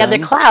by the other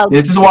clouds.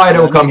 This is why I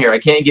don't come here. I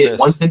can't get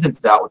one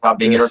sentence out without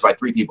being interrupted by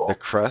 3 people. The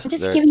crust. I'm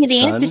just giving you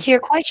the answers to your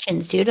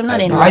questions, dude. I'm not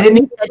I interrupting.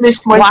 didn't finish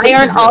my Why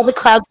aren't sentence. all the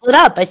clouds lit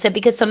up? I said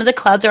because some of the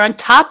clouds are on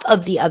top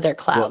of the other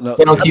clouds. This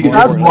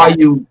is why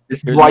you.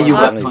 This is why you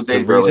left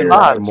Jose's the reason earlier.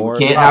 why You more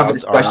can't have a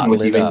clouds are discussion not with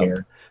lit you in up.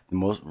 here. The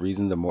most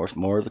reason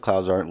more of the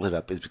clouds aren't lit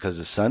up is because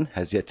the sun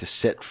has yet to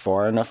set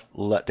far enough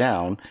let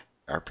down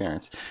our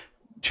parents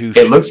to.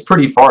 It looks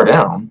pretty far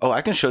down. Oh,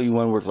 I can show you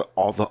one where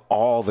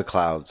all the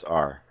clouds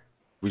are.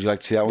 Would you like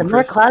to see that The one,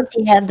 more Chris? clouds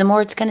you have, the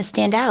more it's going to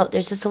stand out.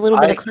 There's just a little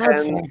bit of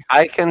clouds there.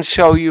 I can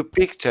show you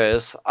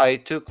pictures I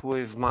took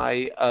with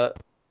my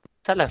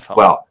telephone.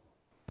 Well,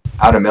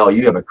 Adam L.,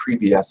 you have a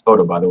creepy ass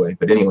photo, by the way.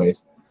 But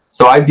anyways,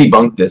 so I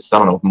debunked this. I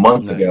don't know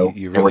months ago,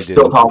 you and we're really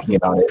still didn't. talking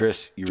about it.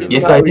 Chris, you really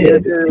yes, I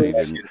did.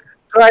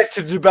 Try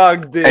to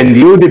debunk this. And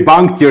you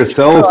debunked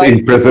yourself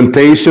in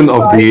presentation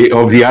of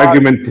the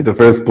argument in the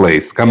first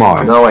place. Come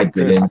on. No, I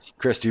didn't.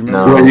 Chris, do you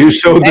remember? When you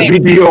showed the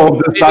video of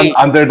the sun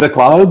under the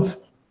clouds,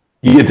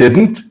 you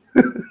didn't.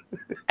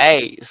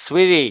 Hey,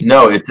 sweetie.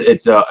 No, it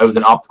was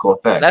an optical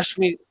effect.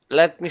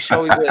 Let me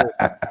show you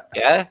this.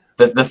 Yeah.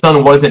 The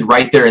sun wasn't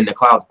right there in the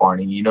clouds,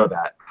 Barney. You know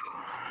that.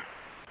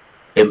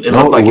 It No,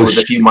 looked like it it was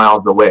was a few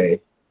miles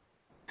away.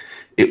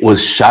 It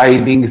was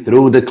shining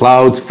through the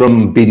clouds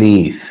from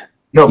beneath.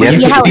 No, but Yes,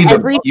 See you how can see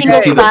every you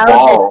single can see the cloud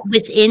ball.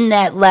 that's within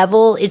that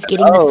level is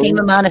getting the same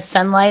amount of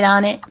sunlight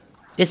on it?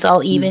 It's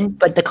all even,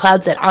 but the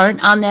clouds that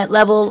aren't on that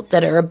level,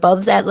 that are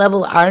above that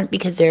level, aren't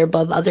because they're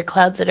above other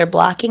clouds that are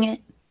blocking it?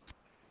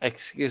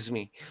 Excuse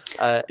me.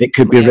 It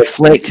could be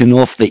reflecting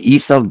off the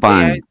ether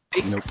band.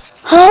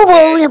 Oh,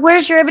 well,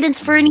 where's your evidence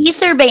for an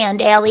ether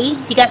band, Allie?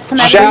 You got some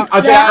evidence Shout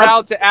for that?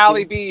 out to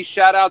Allie B.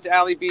 Shout out to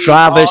Allie B.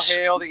 Travis. All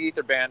hail the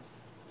Ether Band.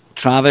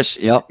 Travis,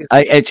 yep.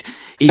 I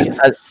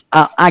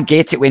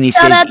get it when he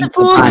Shout says out to ether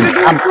Pools for band.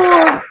 the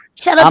pool.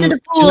 Shout out to the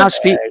pool. Can I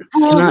speak?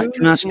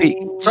 Can I speak?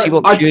 See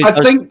what Q I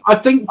does?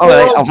 think. All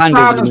right, Paul I'll hand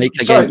over the Stan mic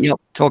has- again. sorry. Yep,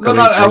 talk No,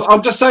 away. Chris.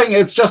 I'm just saying.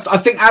 It's just. I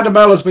think Adam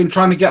L has been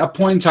trying to get a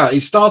point out. He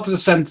started a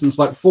sentence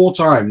like 4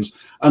 times,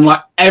 and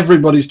like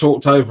everybody's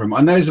talked over him.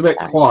 I know he's a bit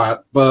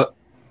quiet, but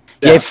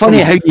Yeah, funny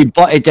how you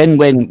butted in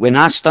when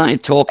I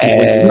started talking.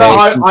 No,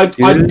 I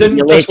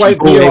didn't just wait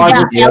for you.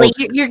 Yeah, Ellie,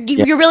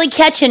 you're really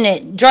catching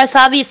it. Dress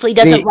obviously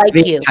doesn't like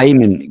great you.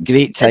 timing.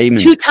 Great timing.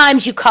 2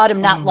 times you caught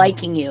him not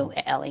liking you,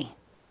 Ellie.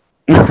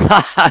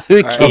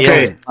 Who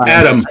cares? Okay,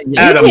 Adam,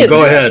 You.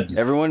 go ahead.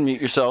 Everyone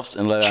mute yourselves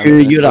and let Q, Adam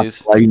finish, you're a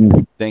please.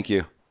 clown. Thank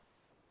you.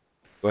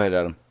 Go ahead,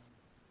 Adam.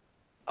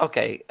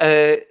 Okay.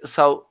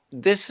 So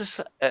this is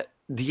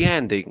the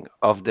ending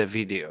of the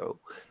video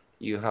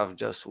you have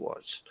just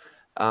watched.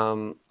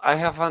 I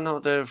have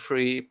another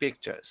 3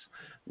 pictures.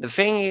 The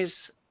thing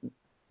is,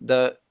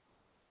 the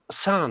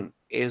sun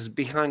is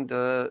behind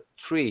the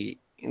tree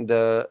in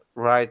the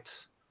right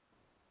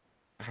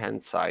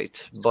hand side.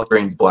 But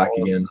Screen's black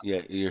again.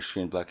 Yeah, your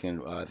screen black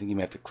again. I think you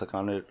may have to click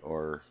on it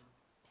or.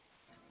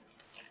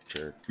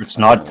 Sure. It's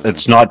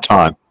not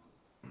time.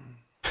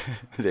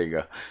 There you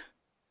go.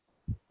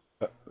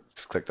 Oh,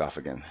 it's clicked off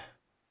again.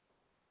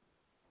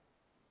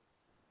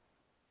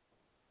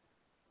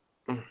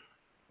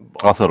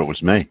 I thought it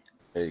was me.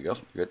 There you go.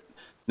 Good.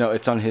 No,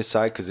 it's on his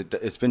side because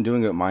it's been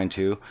doing it with mine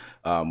too.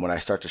 When I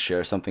start to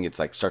share something, it's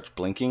like starts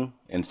blinking,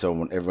 and so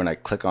when I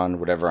click on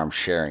whatever I'm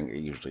sharing, it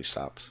usually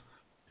stops.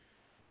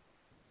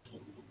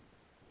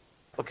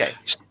 Okay,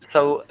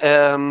 so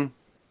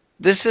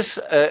this is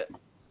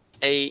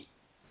a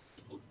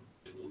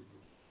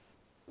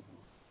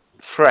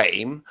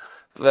frame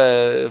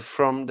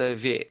from the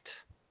vid.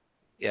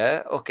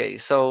 Yeah. Okay.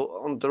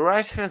 So on the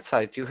right hand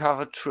side, you have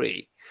a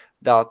tree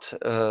that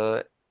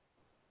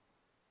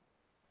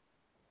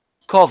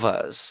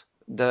covers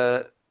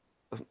the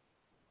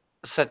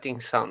setting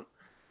sun.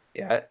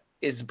 Yeah,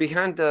 it's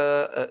behind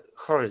the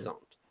horizon.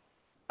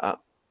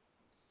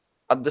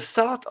 At the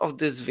start of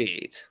this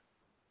vid,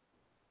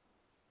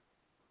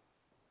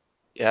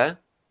 yeah,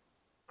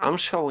 I'm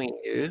showing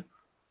you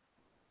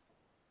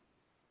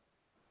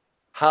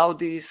how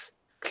these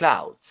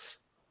clouds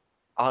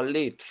are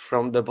lit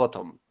from the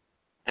bottom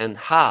and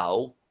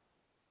how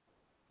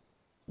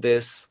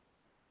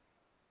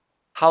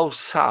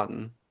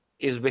sun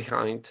is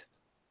behind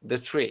the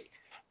tree,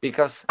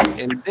 because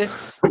in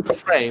this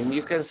frame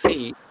you can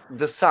see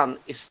the sun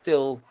is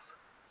still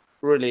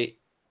really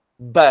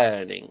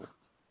burning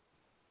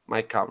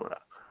my camera.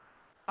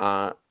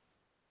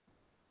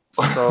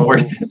 So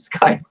where's this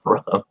guy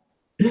from?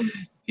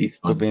 He's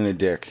for being a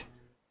dick.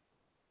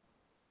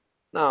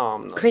 No,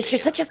 I'm not. Chris, you're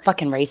such a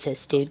fucking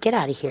racist, dude. Get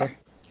out of here.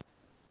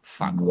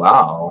 Fuck.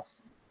 Wow.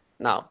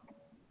 No.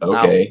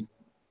 Okay.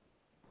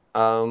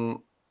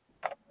 No.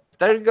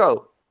 There you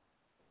go.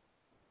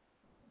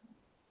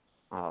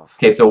 Oh,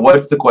 okay, so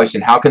what's the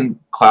question? How can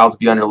clouds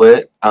be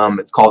underlit?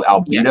 It's called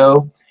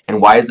albedo. And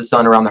why is the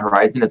sun around the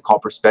horizon? It's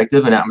called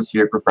perspective and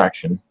atmospheric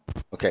refraction.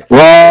 Okay.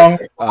 Wrong.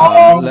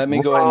 Let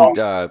me go ahead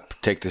and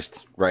take this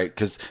right,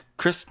 because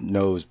Chris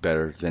knows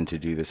better than to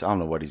do this. I don't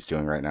know what he's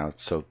doing right now.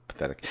 It's so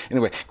pathetic.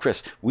 Anyway,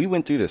 Chris, we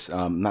went through this.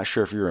 I'm not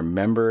sure if you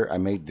remember. I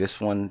made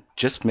this one.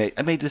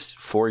 I made this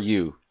for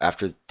you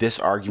after this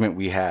argument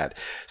we had.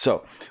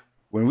 So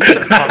when we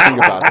started talking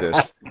about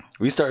this,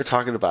 we started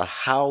talking about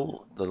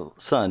how the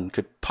sun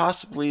could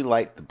possibly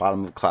light the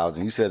bottom of the clouds,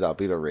 and you said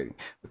albedo rating.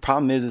 The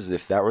problem is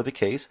if that were the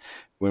case,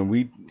 when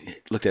we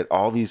looked at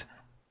all these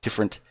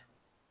different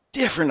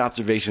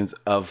observations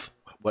of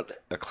what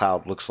a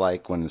cloud looks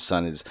like when the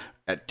sun is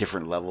at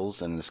different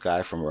levels in the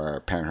sky from our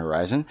apparent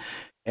horizon,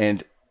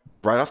 and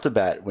right off the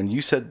bat, when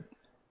you said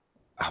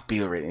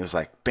albedo rating, it was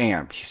like,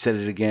 bam, he said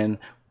it again.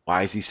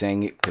 Why is he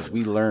saying it? Because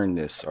we learned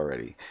this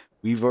already.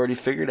 We've already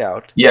figured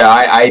out. Yeah,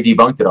 I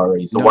debunked it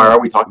already. So why are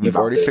we talking about We've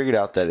already this? figured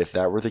out that if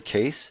that were the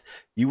case,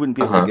 you wouldn't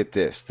be able to get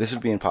this. This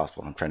would be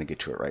impossible. I'm trying to get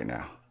to it right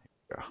now.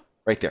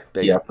 Right there.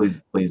 Yeah,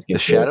 please get the to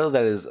shadow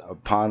that is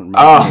upon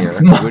my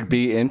mirror would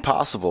be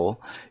impossible.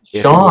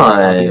 If Sean, it was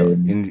albedo.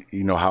 And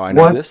you know how I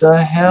know what this?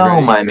 the hell,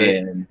 You my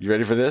ready? man? You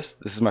ready for this?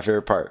 This is my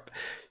favorite part.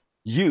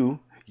 You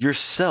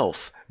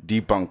yourself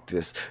debunked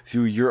this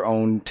through your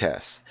own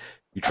tests.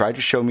 You tried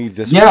to show me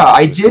this. Yeah, one,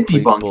 I which was did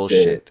complete debunk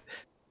bullshit. this.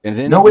 And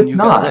then No, when it's you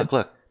got- not.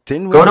 Look.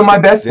 Then Go when to you- my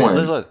best then- one.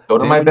 look, Go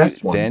to then my when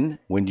best you- one. Then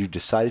when you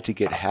decided to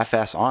get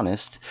half-ass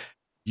honest,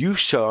 you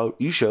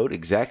showed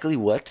exactly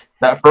what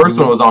That first you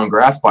one would- was on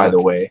grass, by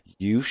the way.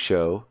 You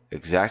show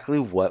exactly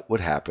what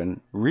would happen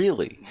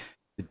really.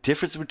 The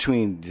difference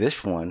between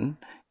this one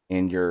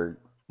and your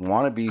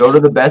wannabe. Go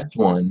to the best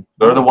one.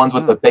 Go to the ones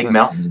with the fake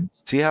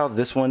mountains. See how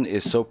this one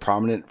is so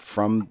prominent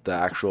from the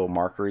actual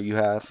marker you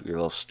have, your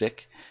little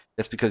stick?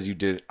 That's because you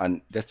did.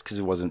 That's because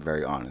it wasn't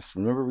very honest.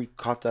 Remember, we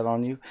caught that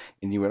on you,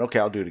 and you went, "Okay,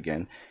 I'll do it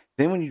again."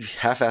 Then when you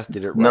half-assed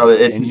did it right, No,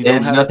 it's and you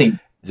don't have, nothing.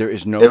 There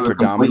is no It was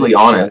predominant completely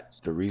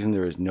honest. The reason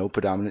there is no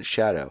predominant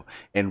shadow,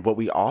 and what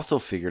we also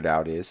figured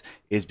out is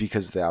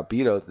because the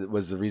albedo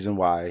was the reason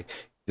why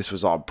this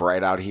was all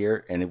bright out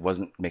here, and it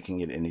wasn't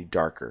making it any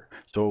darker.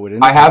 So it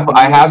would. I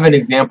have an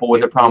example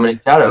with a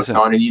prominent shadow,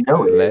 Sean, and you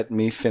know it. Let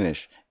me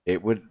finish.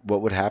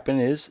 What would happen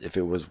is if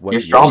it was what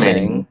You're you're strawmanning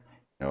saying. me.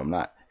 No, I'm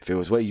not. If it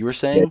was what you were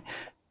saying,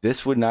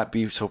 this would not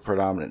be so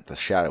predominant. The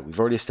shadow. We've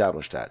already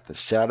established that. The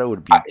shadow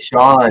would be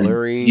Sean,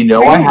 blurry. you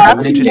know I have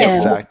an due to the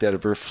example. fact that a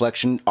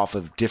reflection off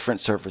of different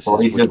surfaces, Well,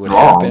 he's which just would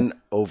wrong. happen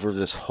over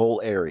this whole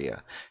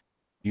area.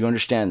 You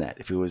understand that?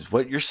 If it was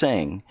what you're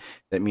saying,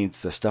 that means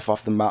the stuff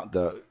off the mountain,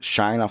 the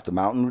shine off the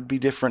mountain would be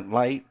different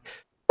light.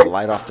 The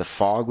light off the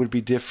fog would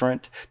be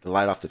different. The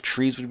light off the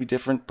trees would be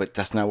different. But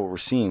that's not what we're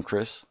seeing,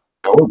 Chris.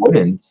 No, it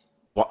wouldn't.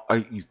 What are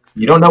you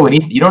You don't know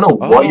anything. You don't know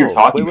what you're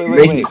talking about.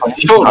 Wait.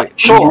 Sure.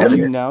 Are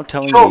you now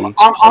telling me?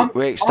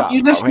 Wait, stop.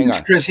 You listening Hang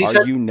on. to Chris? He Are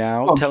said, you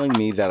now telling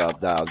me that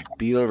the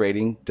beta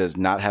rating does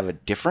not have a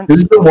difference?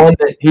 Who's the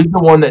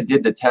one that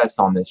did the test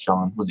on this,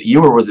 Sean? Was it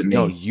you or was it me?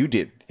 No, you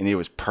did, and it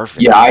was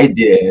perfect. Yeah, I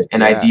did,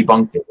 and I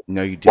debunked it.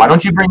 No, you didn't. Why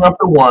don't you bring up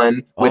the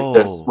one with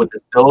the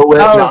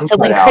silhouette? Oh, so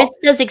when Chris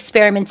does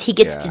experiments, he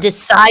gets to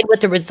decide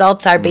what the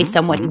results are based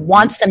on what he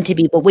wants them to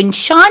be. But when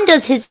Sean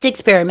does his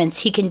experiments,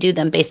 he can do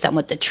them based on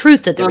what the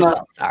truth of the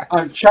results are.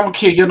 Sean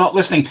Q, you're not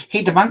listening.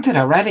 He debunked it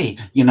already,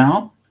 you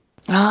know?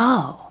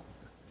 Oh.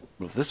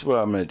 Well, this is what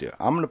I'm going to do.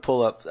 I'm going to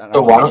pull up.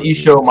 So why don't you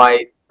show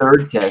my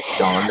third test,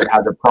 Sean, that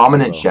has a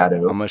prominent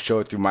shadow? I'm going to show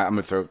it through my. I'm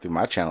going to throw it through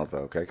my channel, though.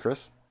 Okay,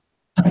 Chris?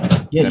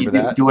 Yeah,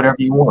 remember you do whatever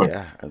you want.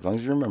 Yeah, as long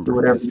as you remember. Do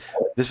whatever you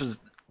this was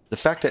the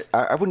fact that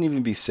I wouldn't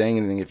even be saying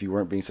anything if you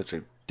weren't being such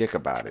a dick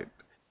about it.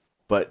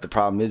 But the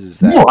problem is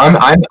that no,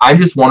 I'm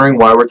just wondering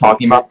why we're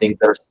talking about things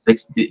that are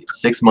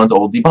 6 months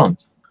old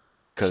debunked.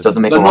 Because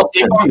doesn't make a lot of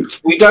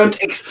sense. We don't.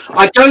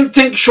 I don't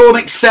think Sean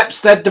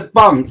accepts they're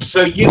debunked,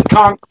 so you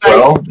can't say.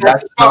 Well,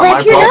 that's not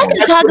Rick, you're not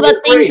going to talk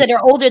about things that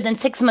are older than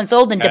 6 months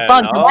old and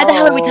debunked. Why the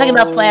hell are we talking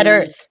about flat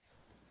Earth?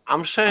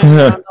 I'm showing you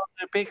another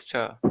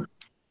picture.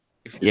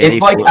 It's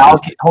like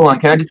hold on,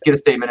 can I just get a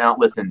statement out?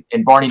 Listen,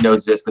 and Barney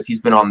knows this because he's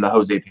been on the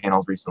Jose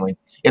panels recently.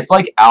 It's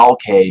like Al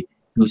K,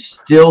 who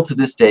still to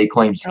this day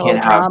claims you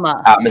can't have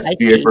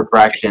atmospheric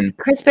refraction.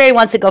 Chris Berry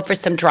wants to go for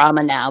some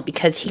drama now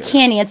because he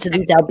can't answer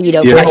these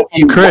albedo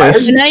questions.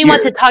 Chris, now he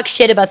wants to talk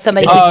shit about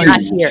somebody who's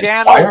not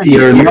here.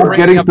 You're not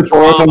getting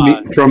support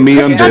from me on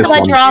Let's this talk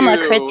about one. drama,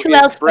 Chris. Who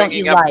else don't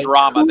you like?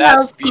 Drama. Who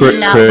else do you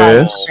not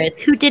like,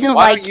 Chris? Who didn't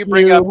Why like don't you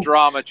bring up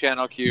drama,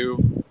 Channel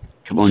Q?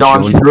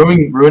 Sean, she's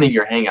ruining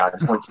your hangout. I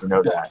just want you to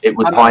know that. It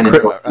was fine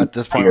until at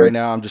this point right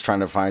now, I'm just trying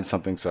to find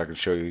something so I can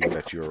show you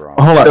that you were wrong.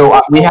 Hold on.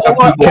 So, we have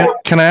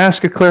can I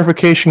ask a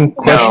clarification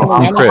question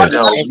from Chris?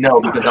 No,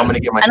 because I'm going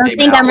to get my I don't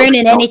think I'm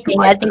ruining anything.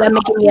 I think I'm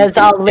making you guys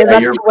all live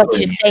up to what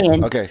you're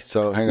saying. Okay,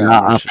 so hang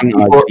on.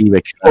 People are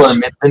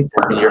mid-sentence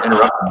and you're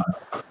interrupting me.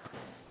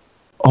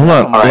 Hold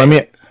on. Let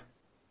me.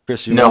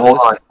 Chris, no, hold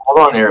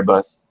on,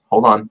 Airbus.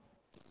 Hold on.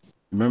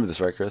 Remember this,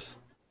 right, Chris?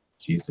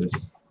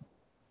 Jesus.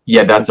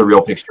 Yeah, that's a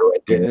real picture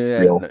right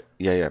there.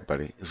 Yeah,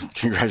 buddy.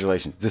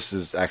 Congratulations. This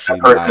is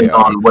actually person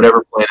on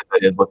whatever planet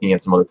that is looking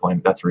at some other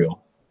planet. That's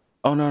real.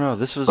 Oh no,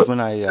 this was when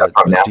I was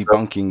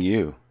debunking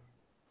you.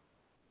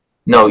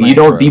 No, you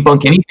don't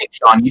debunk anything,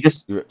 Sean. You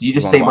just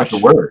say a bunch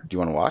of words. Do you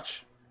want to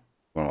watch?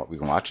 We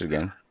can watch it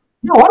again.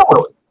 No, I don't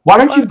want to. Why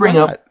don't you bring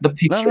up the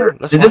picture?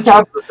 Does this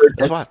have the third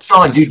test?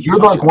 Sean, dude, you're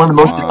like one of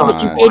the most dishonest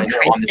people I know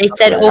on this. They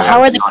said, "Oh,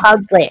 how are the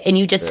clouds lit?" And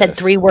you just said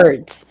 3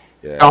 words.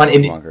 Yeah, Sean,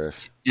 it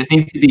just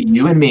needs to be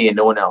you and me and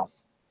no one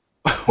else.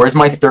 Where's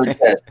my third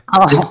test?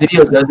 This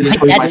video doesn't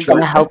include my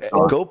third test.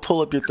 Go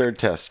pull up your third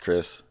test,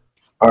 Chris.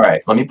 All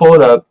right, let me pull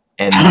it up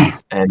and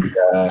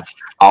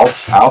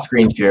I'll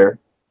screen share.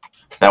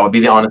 That would be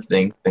the honest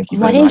thing. Thank you.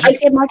 Why didn't you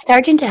get Mark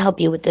Sargent to help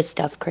you with this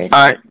stuff, Chris?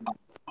 I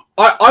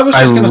was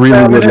just going to really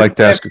say, would like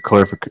to ask a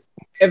clarification.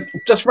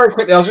 Just very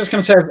quickly, I was just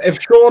going to say,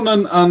 if Sean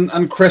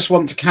and Chris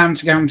want to come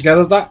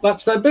together,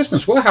 that's their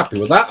business. We're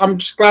happy with that. I'm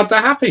just glad they're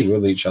happy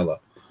with each other.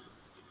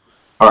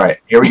 All right,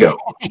 here we go.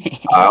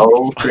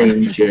 I'll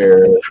screen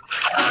share.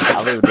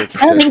 I don't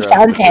think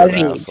Sean's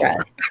having you,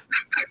 Trust.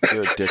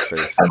 You're a dick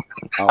face.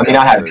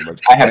 I have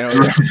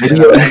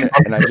video.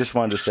 And I just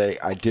wanted to say,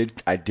 I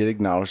did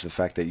acknowledge the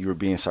fact that you were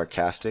being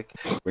sarcastic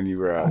when you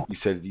were you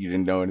said you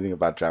didn't know anything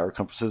about gyro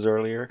compasses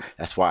earlier.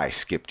 That's why I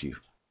skipped you.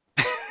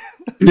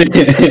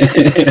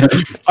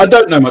 I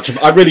don't know much.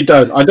 I really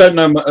don't. I don't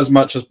know as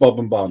much as Bob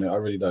and Barney. I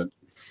really don't.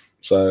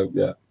 So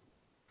yeah.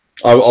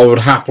 I would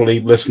happily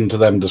listen to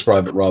them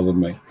describe it rather than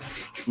me.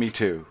 Me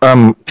too.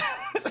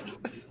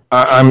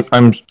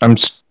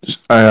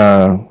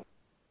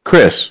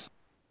 Chris.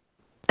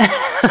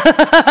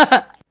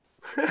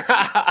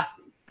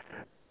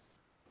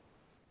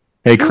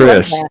 Hey,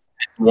 Chris.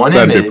 One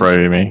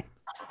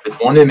This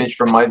one image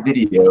from my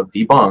video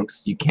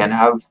debunks you can't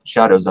have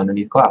shadows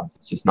underneath clouds.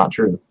 It's just not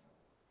true.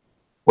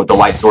 With the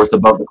light source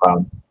above the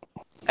cloud.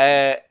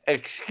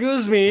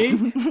 Excuse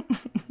me.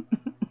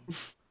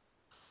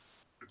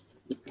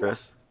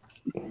 Chris?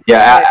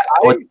 Yeah,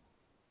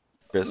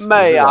 Chris,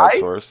 may I?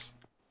 Source?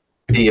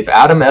 See, if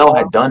Adam L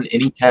had done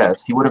any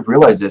tests, he would have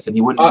realized this and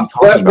he wouldn't be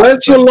talking about it.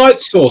 Where's your light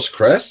source,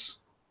 Chris?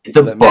 It's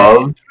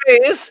above.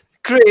 Chris.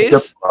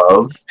 It's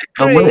above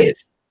the lid.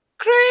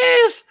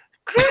 Chris.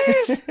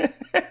 Listen.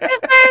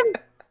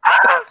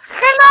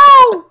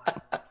 Hello.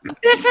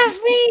 This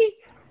is me.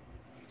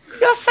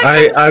 Your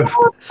second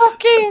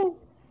talking.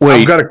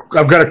 Wait,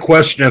 I've got a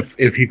question.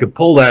 If you could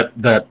pull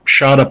that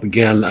shot up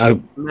again,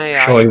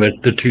 showing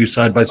the two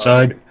side by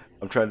side.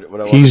 I'm trying to.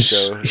 What I want to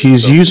show.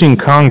 He's using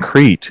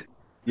concrete.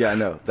 Yeah, I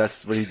know.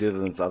 That's what he did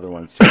in his other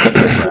ones.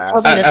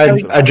 I've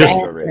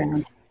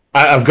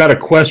got a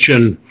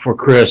question for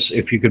Chris.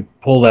 If you could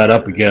pull that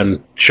up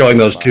again, showing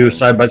those two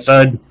side by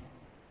side.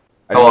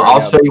 Oh,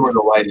 I'll show you where the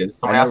light is.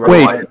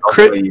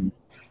 Wait,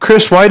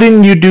 Chris, why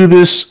didn't you do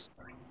this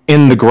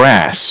in the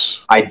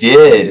grass? I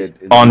did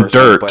on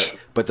dirt.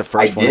 But the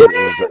first one,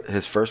 was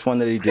his first one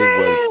that he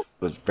did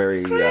was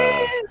very.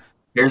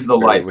 Here's the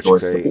light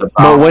source.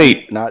 No,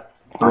 wait. Not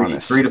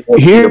honest. 3 to 4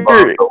 feet Here, above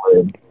the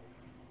lid.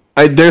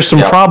 there's some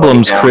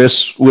problems,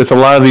 Chris, with a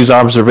lot of these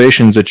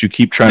observations that you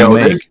keep trying to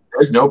make.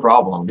 There's no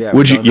problem. Yeah,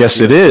 Would you?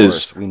 Yes, it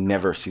is. Source. We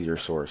never see your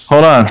source.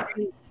 Hold on.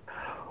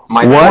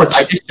 My What? source.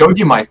 I just showed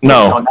you my source.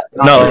 No,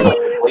 no.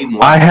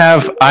 I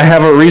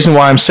have a reason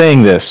why I'm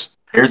saying this.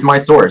 Here's my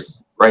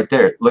source right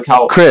there. Look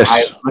how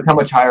look how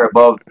much higher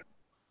above.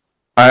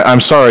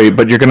 I'm sorry,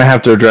 but you're going to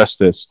have to address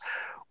this.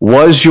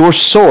 Was your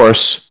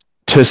source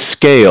to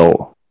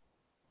scale?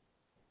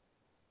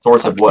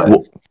 Source of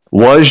what?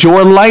 Was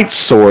your light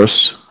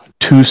source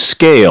to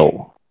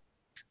scale?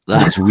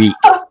 That's weak.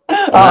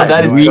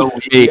 That is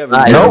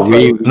so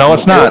weak. No,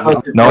 it's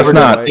not. No, it's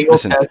not.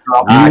 Listen,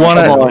 you want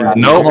to?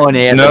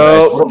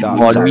 No,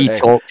 Come on, we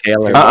talk,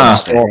 Taylor.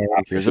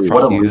 Here's the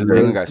problem. Hang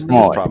on, guys. Here's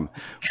the problem.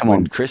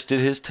 When Chris did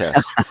his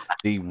test,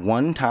 the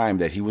one time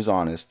that he was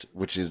honest,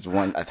 which is the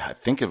one I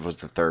think it was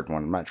the third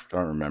one. I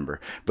don't remember,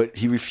 but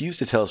he refused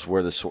to tell us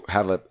where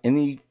the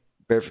any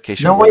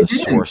verification of where the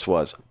source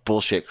was.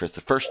 Bullshit, Chris.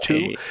 The first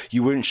two,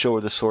 you wouldn't show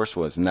where the source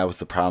was, and that was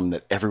the problem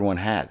that everyone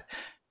had.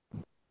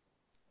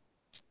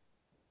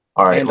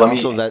 All right,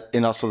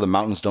 and also the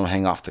mountains don't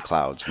hang off the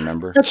clouds.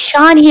 Remember? But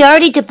Sean, he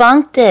already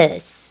debunked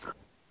this.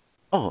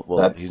 Oh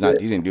well, he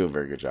didn't do a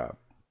very good job.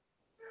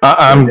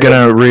 I'm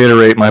gonna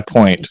reiterate my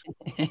point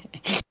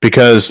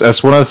because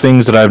that's one of the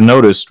things that I've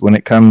noticed when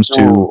it comes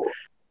to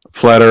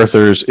flat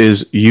earthers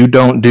is you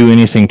don't do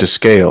anything to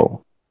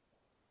scale.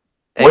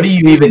 What do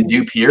you even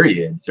do?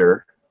 Period,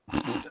 sir.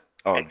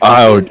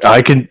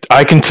 I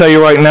can tell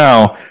you right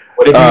now.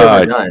 What have you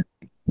ever done?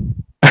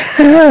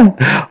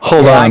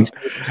 Hold on.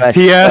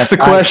 He asked the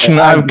question.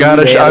 I've got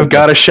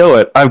to show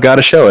it.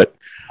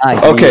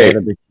 Okay.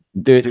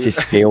 Do it to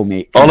scale,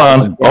 mate. Hold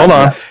on.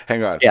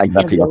 Hang on. Yeah,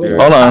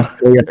 hold on.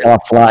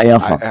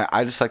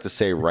 I just like to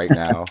say right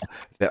now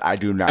that I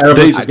do not.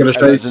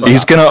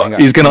 He's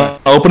gonna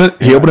open it.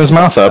 He opened his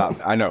mouth up.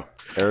 I know.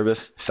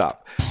 Erebus,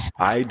 stop.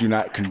 I do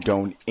not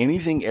condone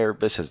anything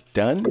Erebus has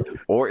done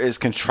or is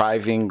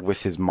contriving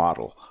with his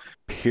model.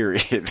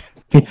 Period.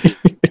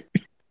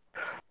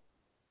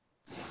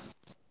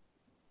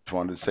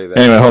 Wanted to say that.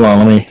 Anyway, hold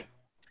on.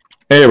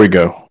 There we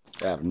go.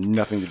 I have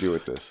nothing to do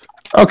with this.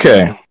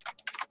 Okay.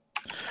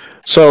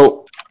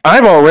 So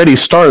I've already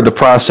started the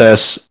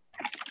process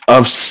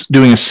of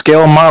doing a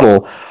scale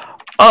model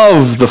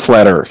of the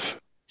flat Earth.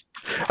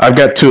 I've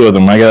got two of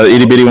them. I got an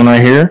itty bitty one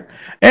right here,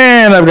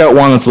 and I've got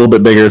one that's a little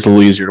bit bigger. It's a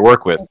little easier to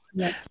work with.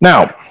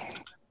 Now,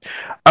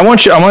 I want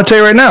to tell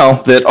you right now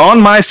that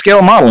on my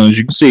scale model, as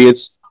you can see,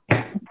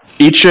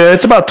 each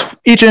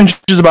inch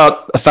is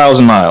about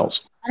 1,000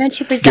 miles. Why don't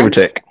you present? Give or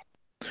take.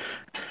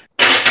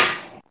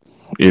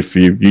 If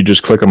you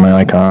just click on my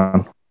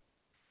icon.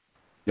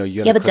 No,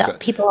 you but the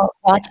people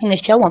watching the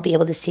show won't be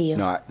able to see you.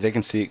 No, they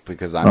can see it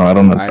because I'm. No, I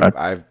don't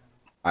know.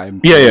 I'm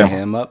putting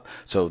him up,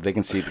 so they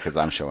can see it because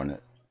I'm showing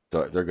it.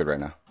 So they're good right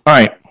now. All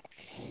right.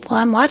 Well,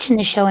 I'm watching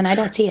the show and I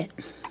don't see it.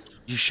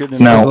 You should have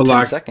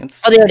 10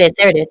 seconds. Oh, there it is.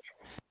 There it is.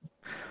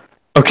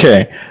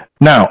 Okay.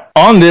 Now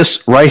on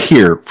this right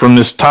here, from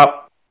this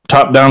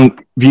top-down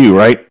view,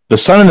 right? The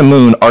sun and the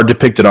moon are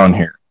depicted on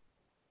here,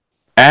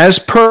 as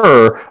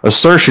per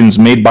assertions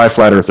made by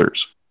flat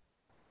earthers.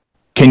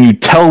 Can you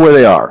tell where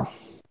they are?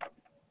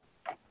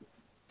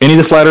 Any of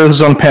the flat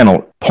earthers on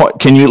panel,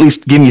 can you at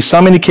least give me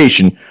some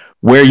indication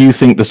where you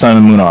think the sun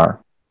and moon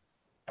are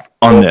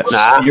on this?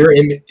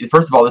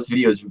 First of all, this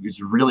video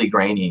is really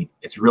grainy.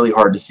 It's really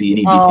hard to see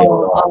any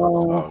detail at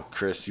all. Oh,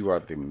 Chris, you are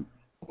the.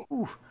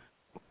 Ooh.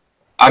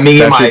 I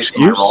mean, am I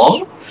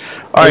wrong?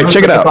 All right,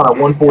 check it out. I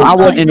want to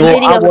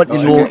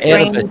know,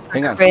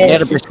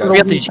 Erebus,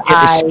 where did you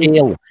get the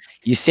scale?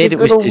 You said it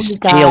was to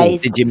scale.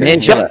 Did you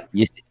measure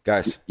it?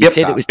 Guys, you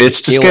said it was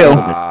it's to scale.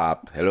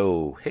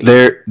 Hello. Hey.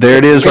 There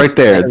it is right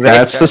there.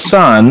 That's the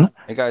sun.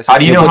 Hey guys, how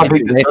do you know how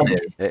big the sun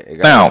is? Hey,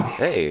 guys, now,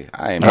 hey,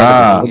 I am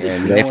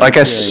and no like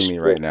one's hearing me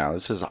right now.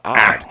 This is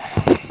odd.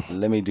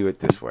 Let me do it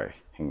this way.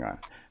 Hang on.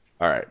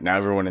 All right, now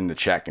everyone in the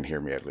chat can hear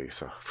me at least.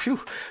 So, phew.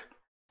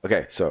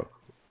 Okay, so.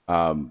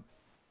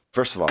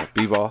 First of all,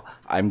 B-Ball,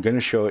 I'm going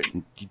to show it.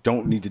 You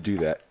don't need to do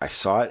that. I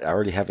saw it. I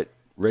already have it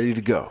ready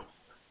to go.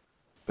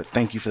 But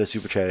thank you for the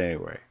super chat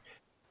anyway.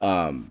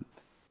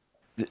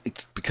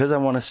 It's because I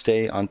want to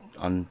stay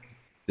on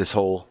this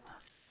whole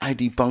I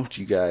debunked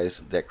you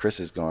guys that Chris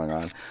is going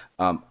on.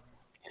 I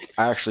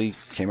actually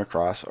came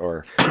across,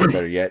 or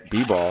better yet,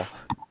 B-Ball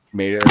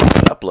made an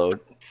upload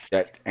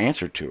that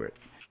answered to it.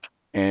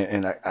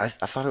 And I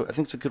thought I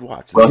think it's a good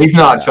watch. Well, he's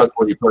not a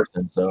trustworthy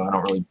person, so I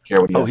don't really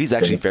care what he has he's to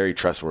actually say. very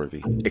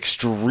trustworthy.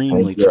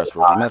 Extremely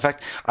trustworthy. Matter of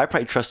fact, I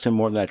probably trust him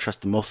more than I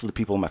trust most of the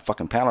people on my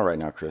fucking panel right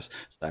now, Chris.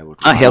 So I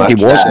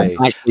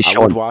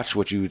would watch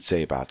what you would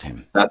say about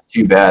him. That's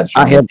too bad.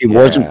 I heard he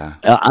wasn't.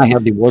 I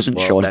heard he wasn't,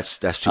 well, Sean. That's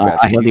too bad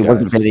for I heard he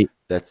wasn't very...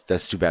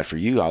 That's too bad for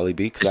you, Ollie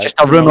B. It's just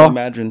a rumor.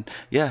 Imagine,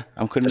 I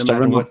couldn't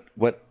imagine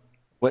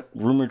what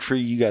rumor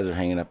tree you guys are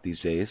hanging up these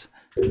days.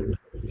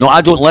 No,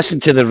 I don't listen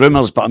to the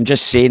rumours, but I'm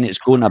just saying it's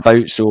going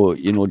about. So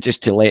you know,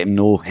 just to let him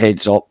know,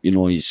 heads up. You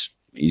know, he's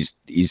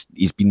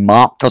been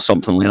marked or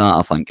something like that.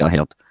 I think I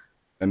heard.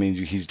 That means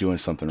he's doing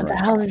something What right.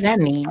 the hell does that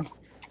mean?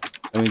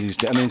 That means he's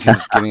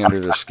getting under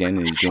their skin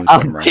and he's doing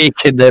something I'm right.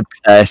 taking the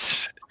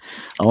piss.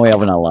 I'm only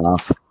having a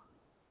laugh.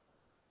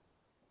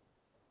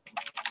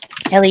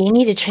 Ellie, you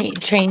need to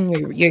train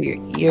your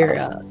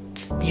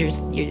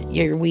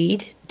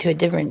weed to a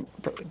different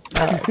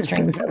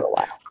strain for a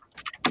while.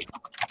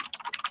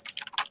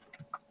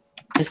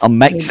 I'm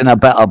mixing a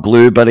bit of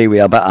blueberry with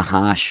a bit of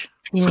hash.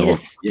 You So, need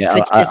to yeah,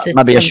 switch this to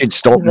maybe I some should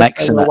stop sativa for a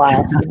mixing little it.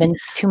 while. You've been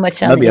too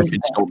much on Maybe the I indica.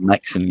 should stop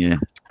mixing. Yeah.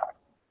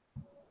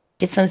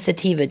 Get some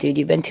sativa, dude.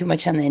 You've been too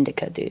much on the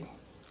indica, dude.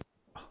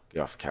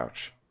 Get off the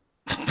couch.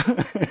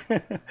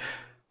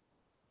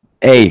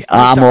 Hey,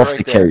 I'm Stop off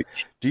right the there.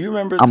 couch. Do you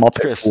remember, I'm up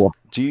at Chris? 4.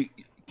 Do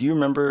you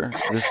remember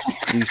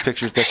these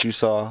pictures that you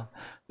saw?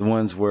 The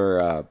ones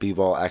where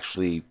B-Ball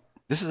actually.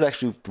 This is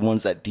actually the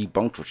ones that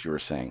debunked what you were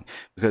saying.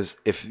 Because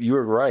if you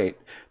were right,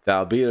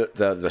 that'll be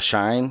the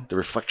shine, the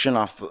reflection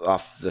off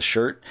the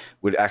shirt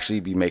would actually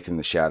be making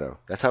the shadow.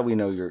 That's how we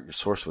know your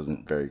source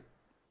wasn't very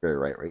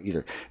right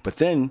either. But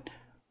then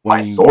when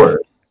My source,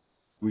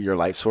 your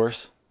light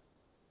source.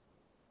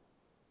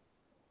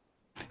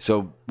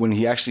 So when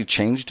he actually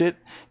changed it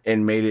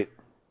and made it,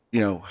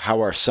 you know,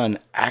 how our sun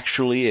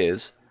actually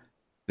is,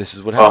 this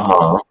is what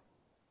happens.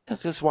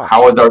 Just watch.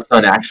 How is our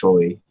sun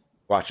actually?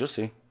 Watch, you'll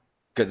see.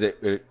 Because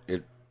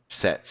it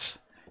sets.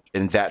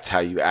 And that's how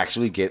you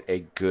actually get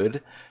a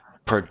good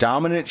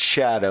predominant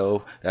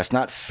shadow that's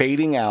not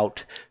fading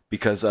out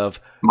because of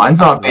Mine's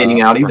not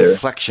fading out either.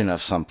 Reflection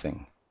of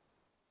something.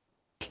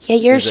 Yeah,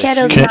 your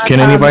shadow's not. Can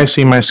anybody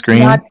see my screen?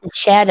 Not the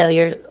shadow.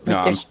 You're like No,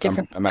 there's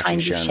different I'm actually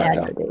kinds of sharing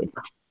shadow, right now. dude.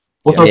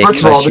 Well, so Yeah, first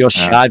of all,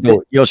 Chris,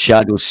 your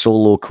shadow's so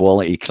low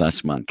quality,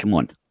 Chris, man. Come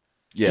on.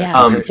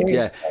 Yeah,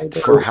 Yeah,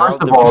 For how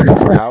first of the, all,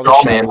 for how the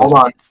oh, shadow man, is, hold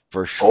on.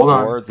 for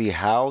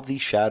how the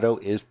shadow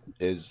is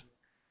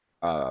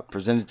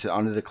presented to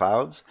under the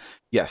clouds,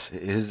 yes,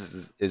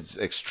 his is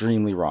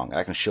extremely wrong.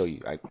 I can show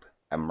you.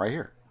 I'm right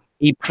here.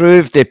 He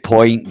proved the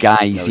point,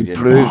 guys. No, he he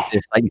proved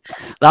the thing.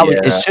 That was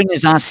Yeah. as soon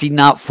as I seen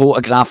that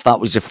photograph, that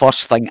was the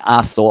first thing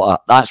I thought of.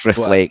 That's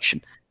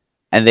reflection.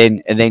 And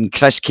then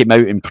Chris came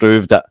out and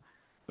proved it.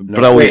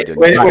 Brilliant.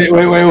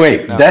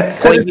 Wait. No. That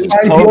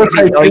satisfies your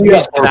criteria.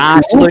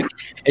 Grass, look,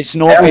 it's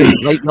not very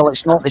light. Well,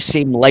 it's not the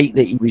same light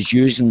that he was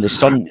using. The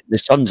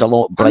sun's a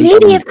lot brighter.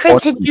 Maybe if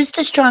Chris had used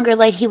a stronger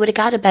light, he would have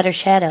got a better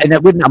shadow. And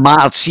it wouldn't have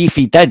mattered. See, if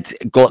he did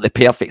got the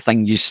perfect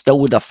thing, you still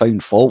would have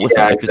found fault with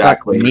Yeah, it.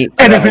 exactly.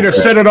 And if he'd have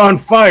set it on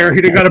fire,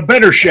 he'd have got a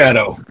better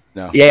shadow.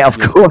 No. Yeah, of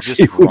course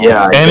he would.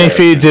 Yeah, And if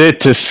he did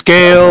it to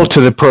scale, to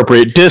the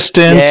appropriate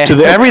distance, Yeah.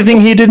 to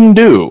everything he didn't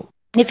do.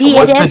 If he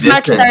What's had the asked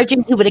Mark distance?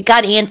 Sargent, he would have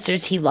got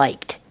answers he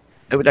liked.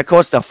 It would have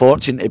cost a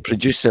fortune to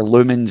produce the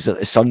lumens that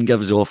the sun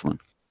gives off, man.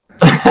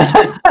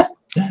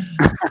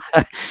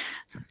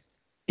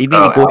 You need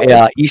to go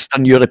to an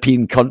Eastern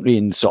European country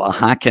and sort of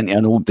hack into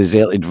an old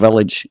deserted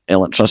village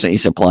electricity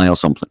supply or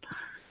something.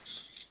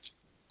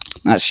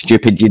 That's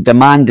stupid. You're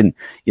demanding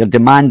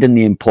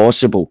the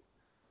impossible.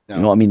 No.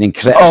 You know what I mean? And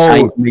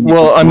criticize.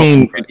 well, I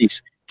mean,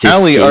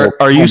 Ali,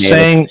 are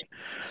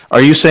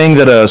you saying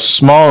that a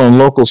small and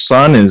local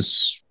sun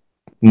is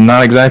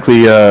not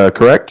exactly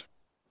correct?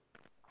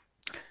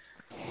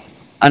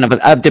 And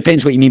it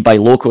depends what you mean by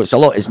local. It's a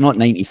lot. It's not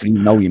 93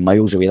 million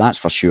miles away. That's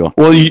for sure.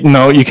 Well, you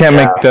can't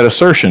make that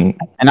assertion.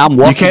 And I'm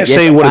working. You can't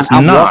say what it's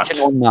not.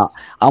 Working on that.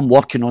 I'm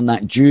working on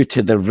that due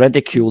to the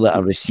ridicule that I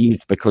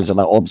received because of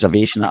that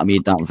observation that I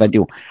made that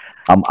video.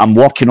 I'm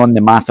working on the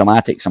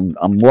mathematics. I'm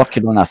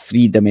working on a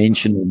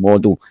 3-dimensional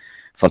model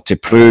to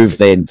prove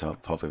then.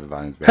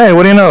 Hey,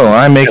 what do you know?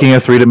 I'm making a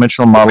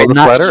 3-dimensional model of the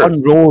flat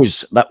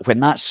Earth. When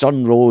that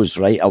sun rose,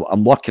 right?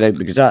 I'm working out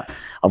because I've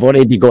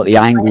already got the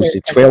angles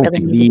at 12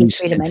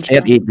 degrees and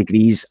 38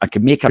 degrees. I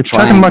can make a You're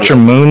triangle. talking about your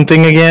moon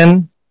thing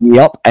again?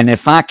 Yep. And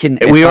if I can,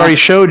 We already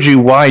showed you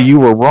why you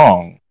were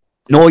wrong.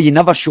 No, you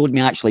never showed me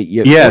actually.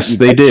 Yes,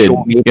 they did.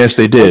 Yes,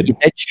 they did. You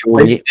did show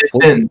me.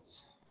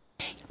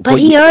 But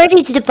he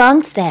already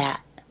debunked that.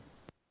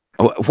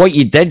 What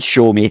you did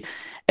show me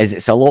is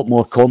it's a lot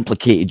more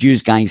complicated. You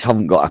guys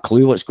haven't got a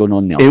clue what's going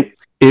on there.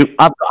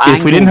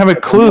 If we didn't have a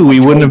clue, we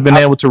wouldn't have been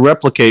able to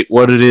replicate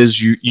what it is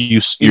you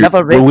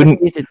never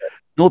replicated it.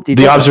 Nobody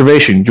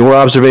did. Your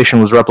observation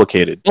was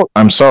replicated.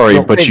 I'm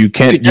sorry, but you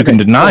can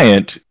deny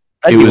it.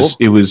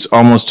 It was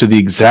almost to the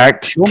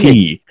exact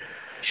T.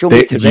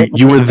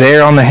 You were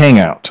there on the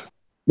hangout.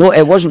 No,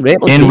 it wasn't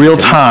replicated in real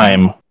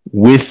time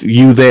with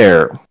you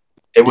there.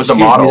 It was a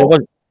model.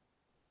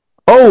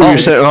 You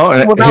said,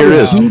 here it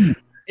is.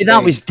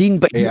 That was Dean,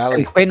 but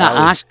when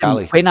I asked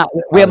him, wait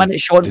a minute,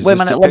 Sean, wait a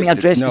minute, let me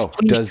address this,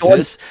 please,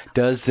 Sean.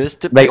 Does this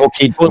depict right,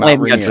 okay, don't let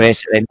me Mount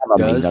address it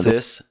then.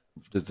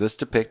 Does this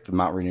depict the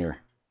Mount Rainier?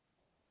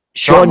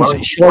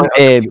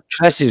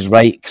 Chris is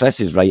right. Chris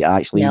is right,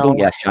 actually. You don't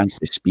get a chance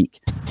to speak.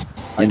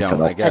 I don't,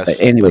 I guess.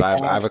 Anyway.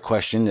 I have a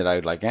question that I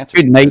would like answered.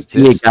 Good night to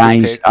you,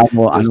 guys. I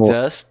know.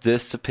 Does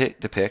this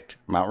depict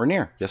Mount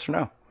Rainier? Yes or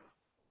no?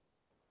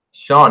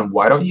 Sean,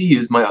 why don't you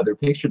use my other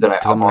picture that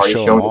I've already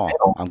shown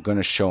you? I'm going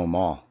to show them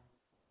all.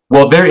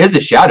 Well, there is a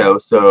shadow,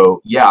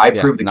 so yeah, I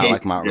proved the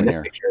case like in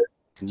this picture.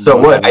 So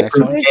what? I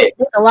proved it.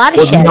 There's a lot of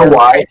Well, do you know shadows.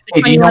 why?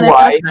 Hey, do you know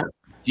why? about?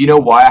 Do you know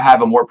why I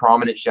have a more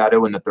prominent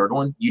shadow in the third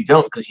one? You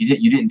don't, because you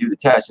didn't do the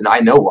test, and I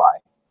know why.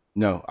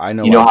 No, I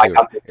know. You know why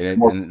how I too.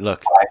 got And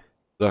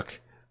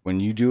look. When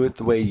you do it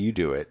the way you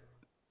do it,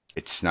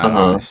 it's not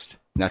honest.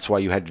 And that's why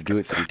you had to do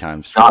it 3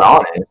 times. Not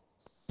honest.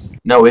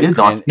 No, it is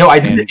honest. No, I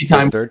did it 3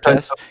 times. Third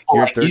test.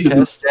 Your third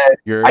test.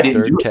 Your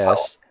third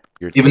test.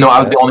 Even though I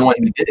was the only one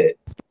who did it.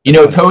 You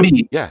know,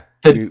 Toady. Yeah.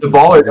 The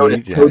baller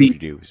noticed Toady.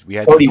 We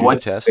had to do the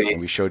test, and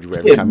we showed you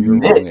every time you were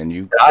wrong, and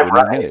you wouldn't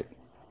admit it.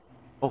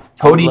 Oh,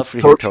 Toady, I'd love to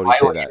hear Toady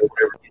say that.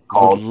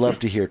 I'd love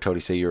to hear Toady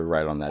say you were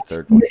right on that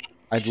third one.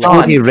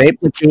 Toady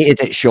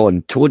replicated it,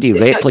 Sean. Toady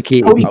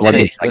replicated it.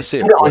 Okay, that's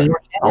it.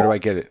 Where do I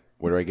get it?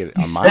 Where do I get it?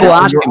 On my Go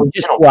ask him.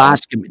 Just go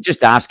ask him.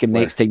 Just ask him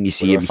next time you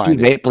see him. He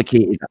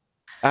replicated it.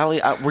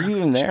 Ali, were you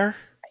even there?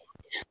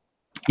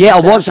 Yeah,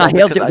 I was. I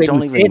heard it. I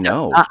don't even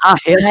know.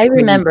 I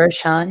remember,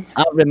 Sean.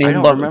 I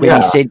remember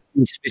when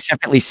he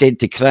specifically said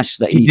to Chris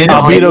that he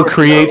albedo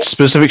creates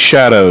specific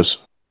shadows.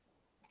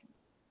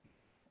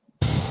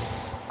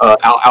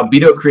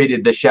 Albedo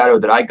created the shadow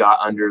that I got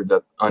under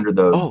the.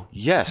 Oh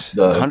yes,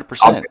 the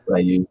 100% that I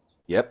used.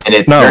 Yep. And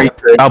it's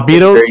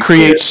albedo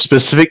creates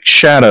specific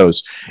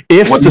shadows.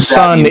 If the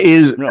sun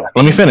is,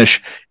 let me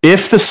finish.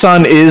 If the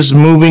sun is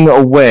moving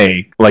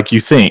away, like you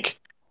think,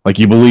 like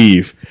you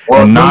believe,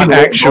 and not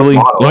actually,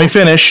 let me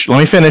finish. No,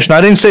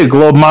 I didn't say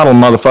globe model,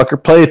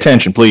 motherfucker. Pay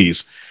attention,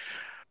 please.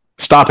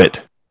 Stop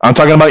it. I'm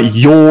talking about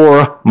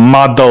your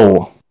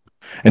model,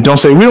 and don't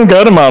say we don't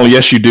got a model.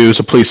 Yes, you do.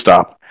 So please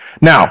stop.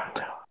 Now,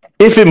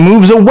 if it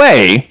moves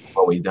away,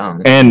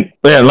 and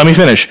let me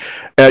finish.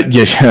 Hey,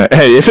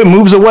 if it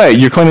moves away,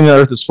 you're claiming the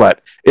Earth is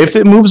flat. If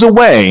it moves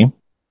away,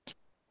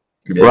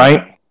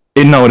 right?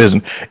 No, it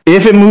isn't.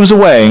 If it moves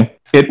away,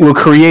 it will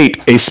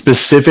create a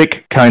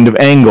specific kind of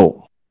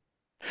angle.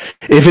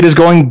 If it is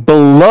going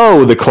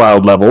below the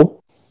cloud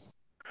level,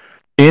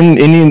 in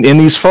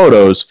these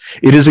photos,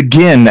 it is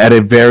again at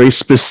a very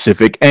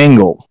specific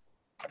angle.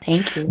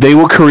 Thank you. They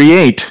will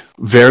create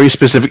very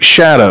specific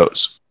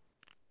shadows.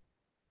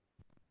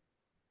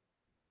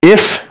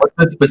 What's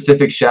the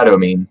specific shadow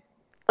mean?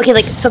 Okay,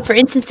 like, so for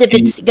instance, if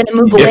it's going to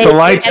move away,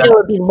 the shadow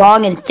will be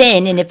long and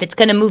thin, and if it's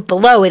going to move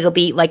below, it'll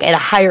be like at a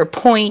higher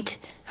point,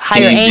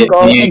 higher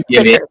angle. Can you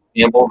give me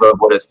examples of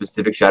what a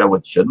specific shadow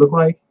should look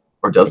like,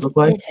 or does look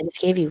like? I just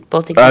gave you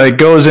both examples. It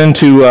goes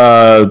into,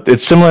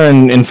 it's similar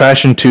in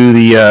fashion to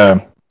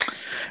the,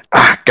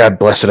 God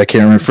bless it, I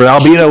can't remember. For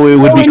albedo, it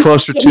would be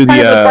closer to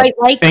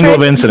the angle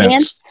of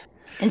incidence.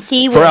 And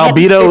see for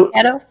albedo,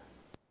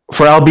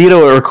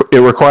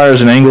 it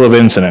requires an angle of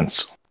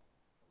incidence.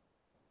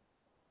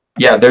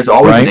 Yeah, there's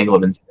always an angle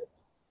of incidence.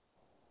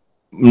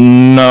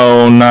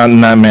 No, not in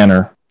that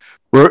manner.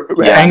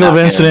 Angle of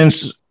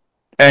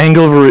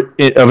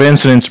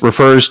incidence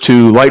refers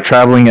to light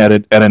traveling at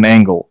an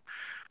angle,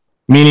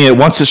 meaning that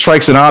once it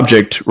strikes an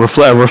object,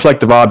 a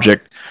reflective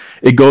object,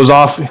 it goes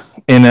off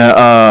in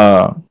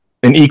an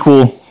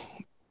equal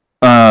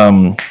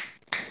angle,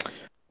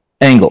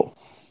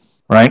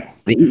 right?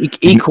 The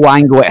equal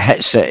angle it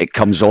hits it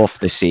comes off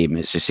the same.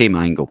 It's the same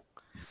angle.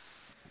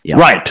 Yeah.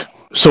 Right.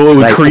 So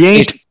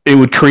it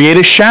would create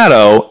a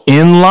shadow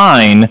in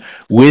line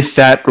with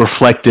that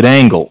reflected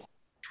angle.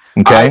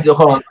 Okay. Hold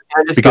on. Can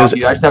I just stop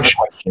you? I just have a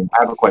question. I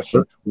have a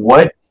question.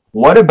 What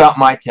about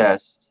my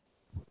test?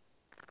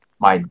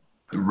 My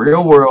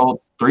real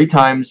world 3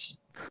 times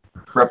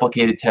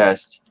replicated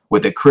test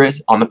with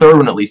on the third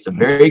one at least, a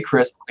very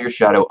crisp, clear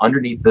shadow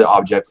underneath the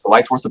object, the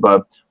light source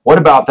above. What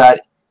about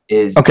that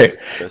is okay?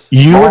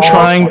 You were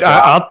trying.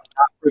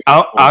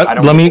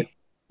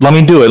 Let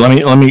me do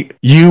it.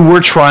 You were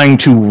trying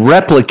to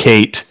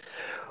replicate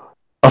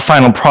a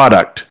final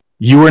product.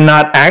 You were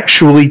not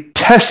actually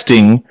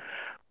testing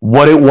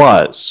what it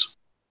was.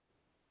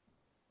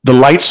 The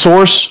light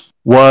source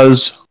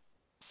was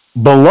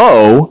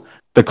below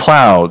the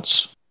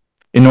clouds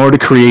in order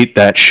to create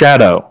that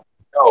shadow.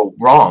 No,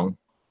 wrong.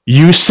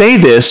 You say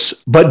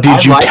this, but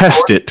did you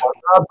test it?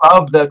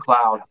 Above the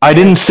clouds. I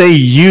didn't say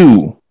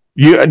you.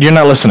 You're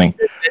not listening.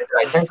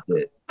 I tested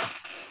it.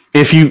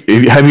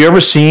 Have you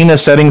ever seen a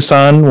setting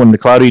sun when the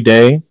cloudy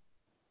day?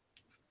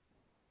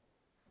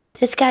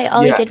 This guy,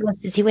 all he did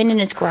was he went in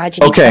his garage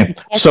and okay,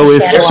 he so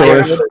if the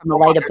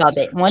light above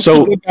it. Once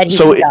he did that, he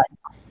was done.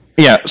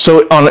 Yeah.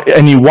 So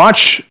and you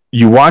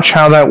watch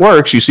how that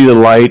works. You see the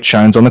light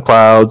shines on the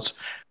clouds,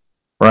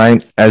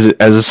 right? As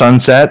the sun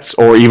sets,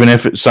 or even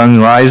if sun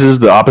rises,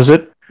 the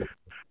opposite,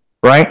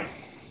 right?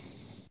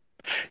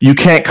 You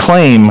can't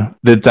claim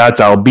that that's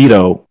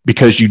albedo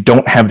because you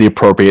don't have the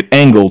appropriate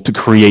angle to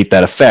create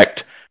that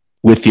effect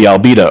with the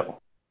albedo.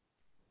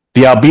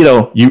 The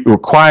albedo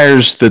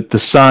requires that the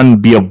sun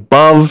be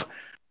above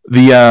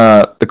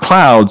the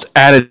clouds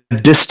at a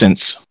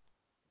distance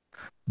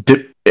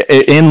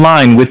in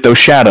line with those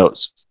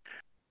shadows.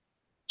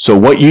 So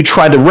what you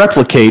tried to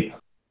replicate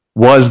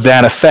was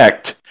that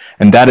effect,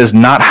 and that is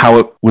not how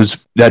it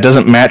was. That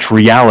doesn't match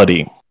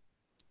reality.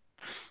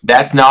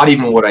 That's not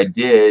even what I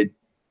did.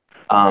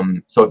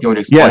 So if you want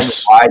to explain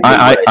yes,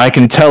 I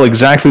can tell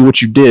exactly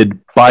what you did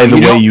by the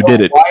way you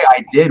did it. Why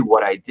I did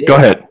what I did. Go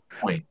ahead.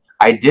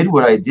 I did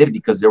what I did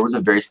because there was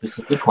a very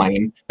specific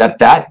claim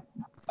that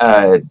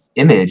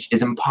image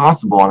is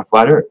impossible on a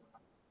flat Earth.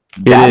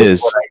 It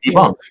is.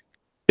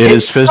 It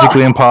is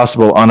physically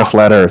impossible on a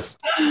flat Earth.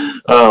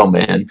 Oh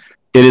man!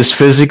 It is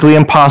physically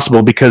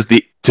impossible because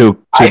to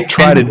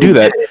try to do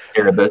that.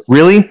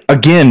 Really?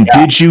 Again,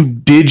 yeah.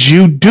 Did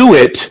you do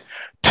it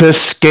to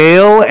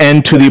scale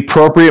and to the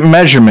appropriate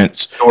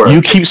measurements? Sure.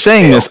 You keep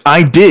saying this.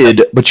 I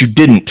did, but you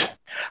didn't.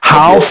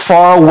 How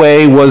far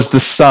away was the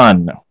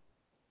sun?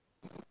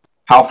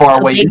 How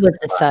far away was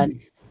the sun?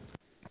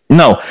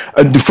 No,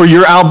 for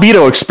your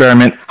albedo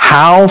experiment,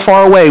 how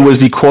far away was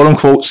the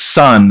quote-unquote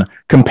sun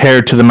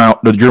compared to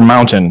your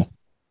mountain?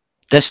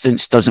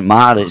 Distance doesn't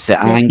matter. It's the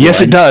angle.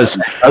 Yes, it does.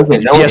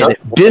 Yes,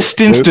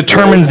 distance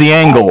determines the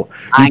angle.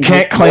 You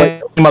can't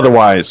claim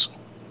otherwise.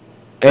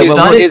 Is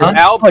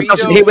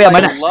albedo wait a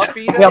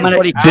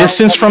minute.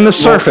 Distance from the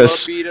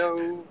surface.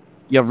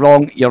 You're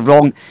wrong. You're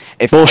wrong.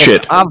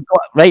 Bullshit.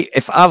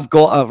 If I've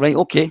got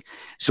okay.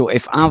 So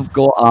if I've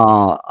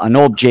got an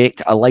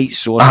object, a light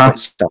source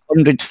that's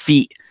 100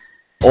 feet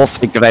off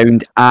the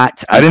ground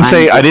at. I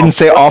didn't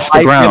say off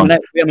the ground.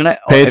 Wait a minute.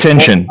 Pay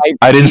attention.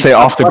 I didn't say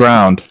off the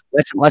ground.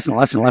 Listen.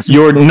 If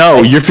you're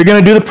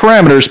going to do the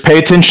parameters, pay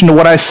attention to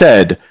what I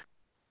said.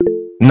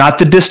 Not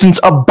the distance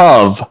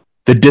above,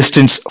 the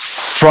distance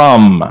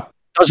from.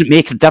 Doesn't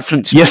make a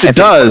difference. Yes, it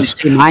does.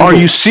 Are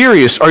you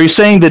serious? Are you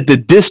saying that the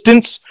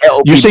distance?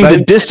 You're saying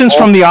the distance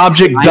from the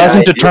object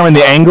doesn't determine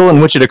the angle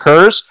in which it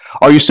occurs?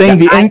 Are you saying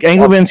the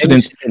angle of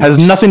incidence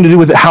has nothing to do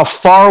with how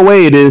far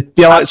away the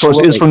light source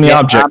is from the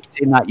object?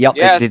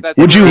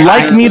 Would you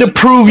like me to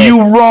prove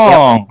you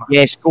wrong?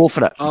 Yes, go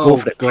for it. Go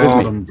for it.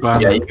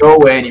 Yeah, you go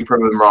away and you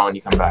prove them wrong and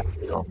you come back.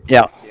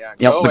 Yeah,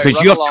 because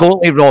you're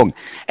totally wrong.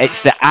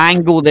 It's the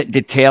angle that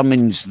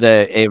determines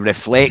the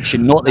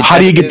reflection, not the. How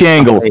do you get the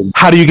angle?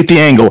 How do you get the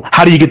angle?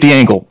 How do you get the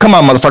angle? Come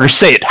on, motherfucker,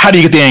 say it. How do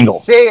you get the angle?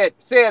 Say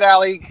it,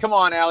 Allie. Come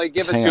on, Allie.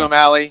 Give it to him,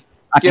 Allie.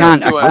 I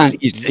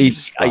can't.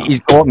 He's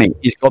got me.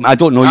 I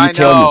don't know. You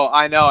tell me.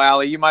 I know,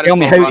 Allie. You might have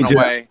run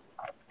away.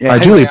 I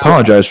duly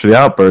apologize for the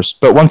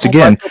outburst, but once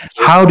again,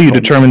 how do you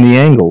determine the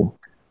angle?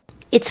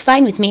 It's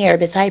fine with me,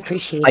 Erebus. I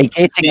appreciate it. By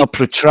getting a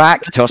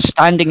protractor,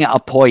 standing at a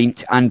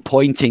point and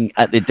pointing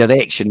at the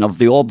direction of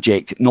the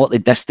object, not the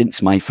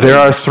distance, my friend. There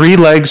are 3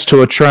 legs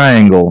to a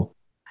triangle.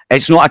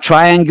 It's not a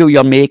triangle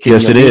you're making.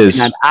 Yes, it is.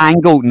 An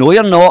angle. No,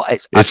 you're not.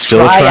 It's still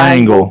a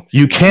triangle.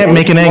 You can't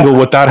make an angle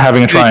without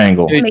having a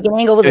triangle. You make an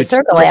angle with a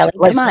circle, Allie.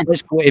 Come on.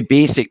 Let's go to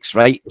basics,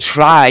 right?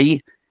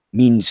 Tri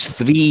means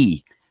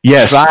 3.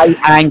 Yes.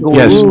 Triangle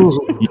means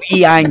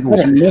 3 angles.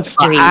 What a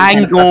mystery.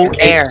 Angle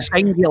is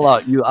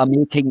singular. You are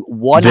making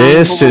one angle.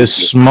 This is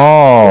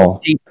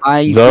small.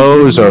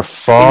 Those are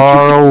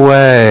far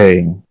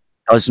away.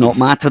 Does not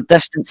matter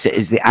distance. It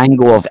is the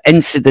angle of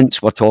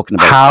incidence we're talking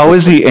about. How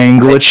is the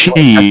angle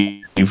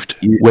achieved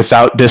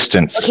without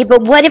distance? Okay,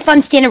 but what if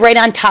I'm standing right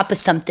on top of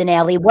something,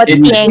 Allie? What's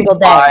the angle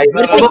there?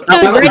 What if it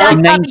goes right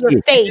on top of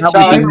your face?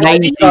 That would be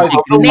 90 degrees.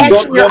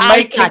 Imagine your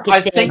eye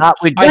socket thing.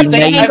 What's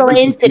the angle of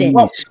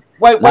incidence?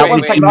 Wait,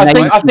 one second.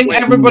 I think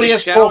everybody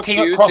is talking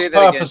at cross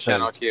purposes.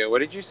 What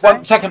did you say?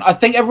 1 second. I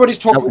think everybody's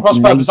talking cross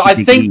purposes.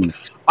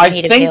 I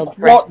think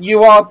what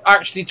you are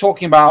actually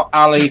talking about,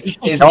 Ali,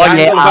 is the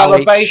angle of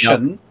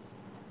elevation,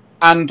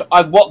 and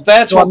what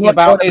they're talking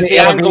about is the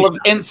angle of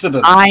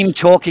incidence. I'm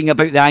talking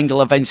about the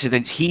angle of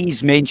incidence.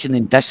 He's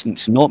mentioning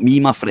distance, not me,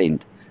 my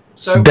friend.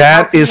 So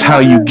that is how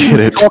you get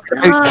it.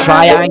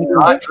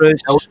 Triangle.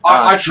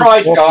 I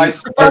tried,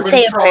 guys. Let's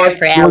say a prayer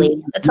for Allie.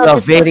 Let's all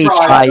just have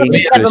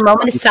a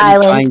moment of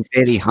silence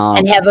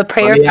and have a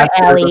prayer for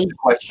Allie.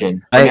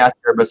 Let me ask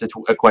Erebus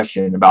a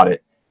question about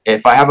it.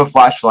 If I have a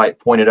flashlight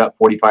pointed up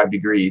 45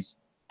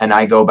 degrees and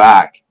I go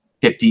back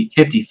 50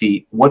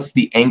 feet, what's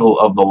the angle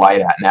of the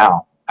light at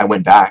now? I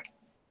went back.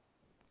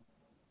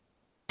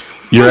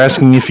 You're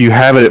asking if you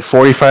have it at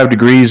 45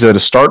 degrees at a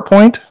start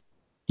point?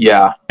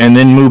 Yeah. And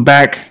then move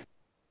back.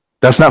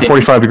 That's not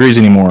 45 degrees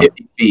anymore.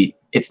 50 feet.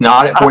 It's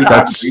not at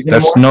 45 degrees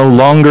anymore. That's no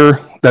longer.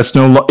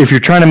 If you're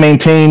trying to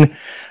maintain, at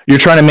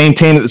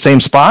the same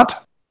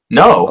spot.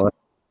 No.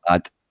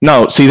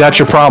 No. See, that's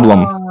your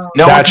problem.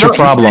 No, that's your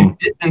problem.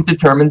 Distance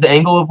determines the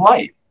angle of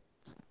light.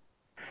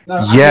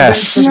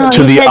 Yes,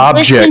 to the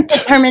object. Distance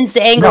determines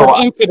the angle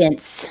of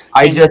incidence.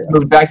 I just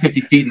moved back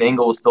 50 feet and the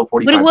angle was still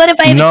 45. But what if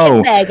I have a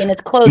chip bag and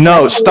it's closed?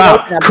 No,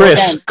 stop,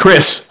 Chris.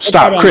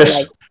 Stop,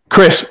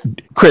 Chris,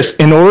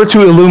 in order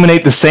to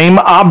illuminate the same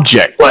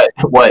object.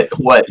 What?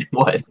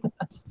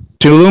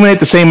 To illuminate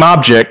the same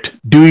object,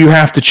 do you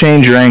have to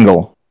change your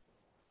angle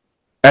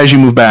as you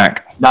move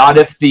back?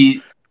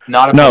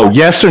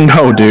 Yes or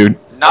no, dude?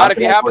 Not if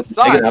you have a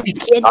sun. You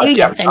can't do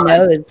yes or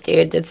no's,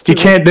 dude. That's too You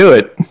can't do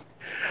it.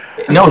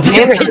 No, the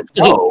answer is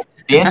no.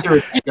 The answer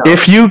is no.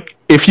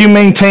 If you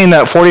maintain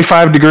that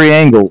 45-degree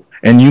angle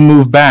and you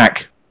move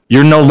back,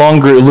 you're no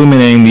longer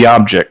illuminating the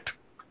object.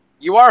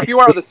 You are if you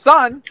are the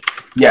sun.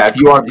 Yeah, if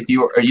you are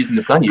using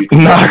the sun, you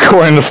Not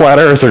according to flat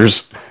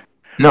earthers.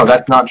 No,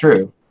 that's not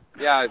true.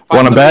 Yeah.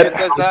 Want to bet?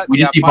 We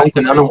just debunked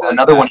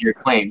another one of your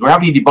claims. We're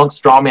having to debunk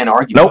straw man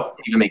arguments. Nope. That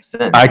doesn't even make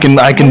sense. I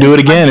can do it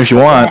again if you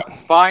want.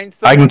 Find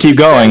someone I can keep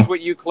who going. says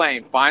what you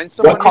claim. Find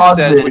someone who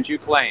says what you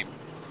claim.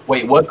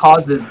 Wait, what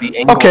causes the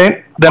angle?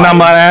 Okay, then I'm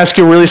gonna ask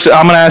you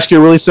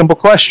a really simple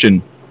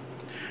question.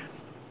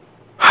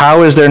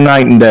 How is there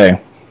night and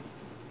day?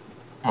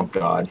 Oh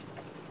God.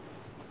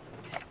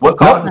 What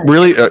causes? No,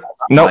 really?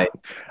 No.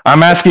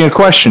 I'm asking a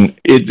question.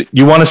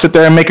 You want to sit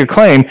there and make a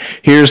claim?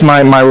 Here's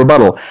my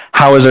rebuttal.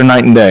 How is there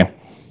night and day?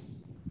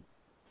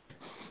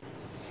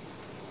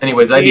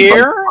 Anyways, I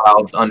debunked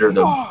clouds under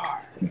the.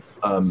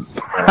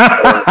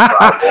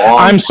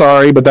 I'm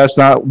sorry, but that's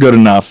not good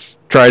enough.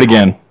 Try it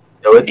again.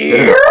 No, it's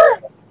good enough.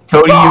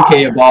 Tony UK,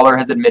 a baller,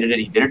 has admitted it.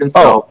 He did it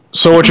himself. Oh,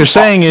 so what you're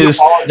saying is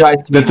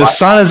that the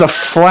sun is a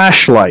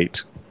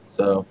flashlight.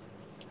 So.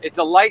 It's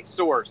a light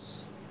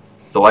source.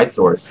 It's a light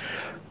source.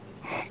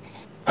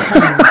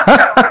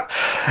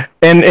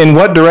 And in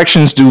what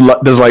directions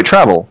does light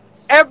travel?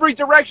 Every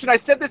direction. I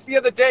said this the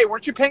other day.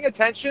 Weren't you paying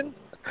attention?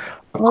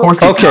 Of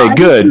course. Okay,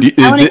 good.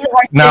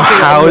 Now,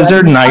 how is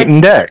there night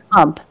and day?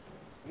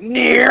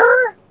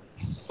 Near,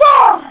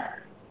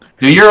 far.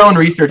 Do your own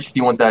research if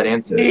you want that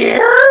answer.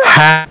 Near,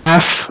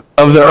 half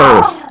of the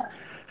Earth.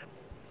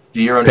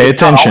 Do your own. Pay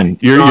attention.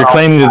 You're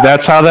claiming that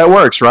that's how that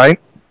works, right?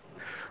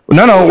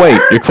 No,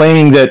 wait. You're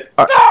claiming that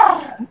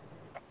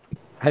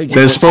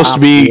there's supposed to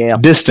be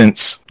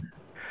distance.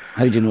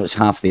 How do you know it's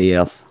half the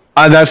Earth?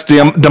 That's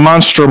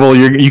demonstrable.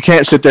 You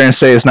can't sit there and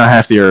say it's not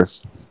half the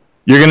Earth.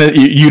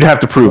 You'd have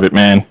to prove it,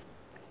 man.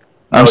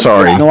 I'm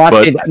sorry. No,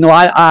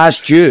 I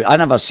asked you. I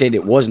never said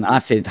it wasn't. I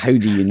said, how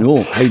do you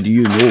know? How do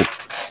you know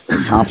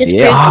it's half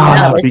the Earth?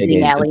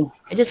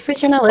 It just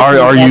proves you're not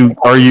listening.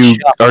 Are you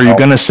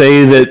going to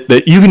say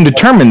that you can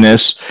determine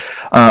this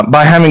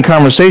by having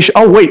conversation?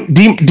 Oh wait,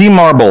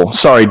 D-Marble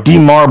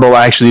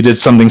actually did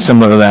something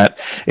similar to that,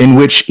 in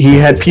which he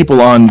had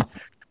people on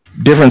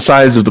different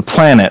sides of the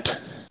planet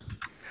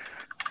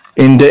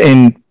in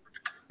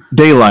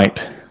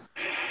daylight.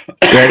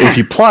 That if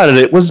you plotted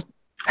it was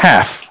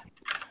half.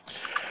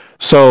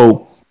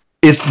 So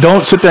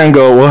don't sit there and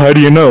go, well, how do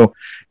you know?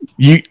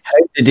 You're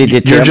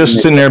just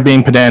sitting there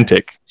being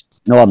pedantic.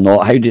 No, I'm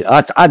not.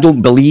 I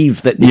don't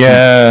believe that.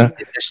 The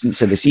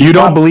distance of the sea. You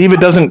don't believe it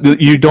doesn't.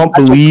 You don't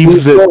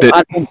believe that.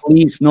 I don't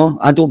believe. No,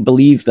 I don't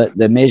believe that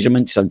the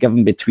measurements are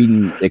given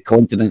between the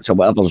continents or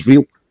whatever is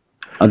real.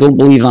 I don't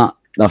believe that.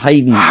 They're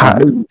hiding.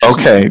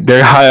 Okay,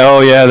 they're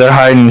they're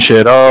hiding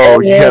shit.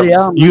 Oh,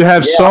 you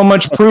have so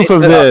much proof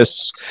of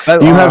this.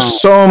 You have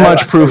so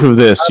much proof of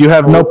this. You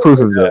have no proof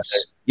of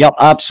this. Yep,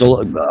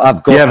 absolutely.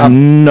 You have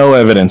no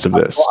evidence of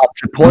this.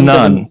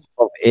 None.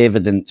 Of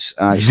evidence.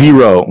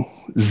 Zero.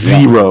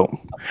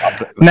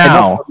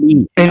 Now,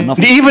 and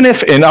even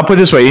if, and I'll put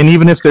it this way, and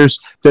even if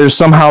there's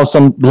somehow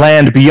some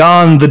land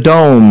beyond the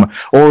dome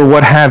or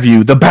what have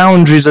you, the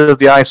boundaries of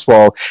the ice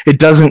wall, it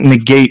doesn't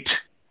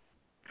negate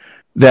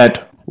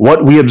that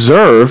what we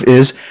observe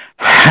is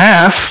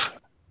half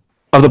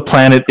of the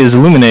planet is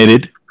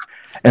illuminated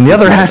and the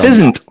other half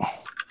isn't.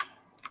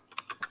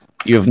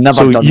 You've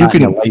never done that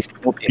in your life.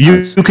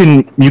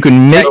 You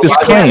can make this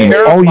claim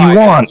all you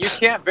want. You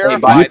can't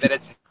verify that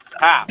it's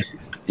half.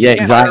 Yeah,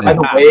 exactly. By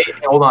the way,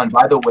 hold on.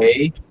 By the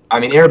way, I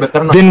mean, Erebus, I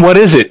don't know. Then what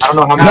is it? I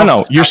don't know how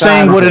No, you're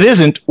saying what it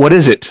isn't. What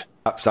is it?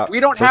 Stop. We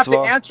don't have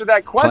to answer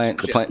that question.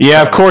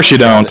 Yeah, of course you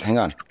don't. Hang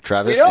on.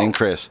 Travis and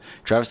Chris,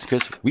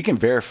 we can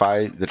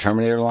verify the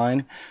Terminator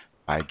line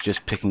by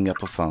just picking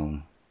up a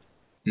phone.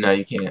 No,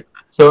 you can't.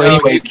 So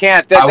anyway, you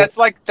can't. That's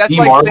like saying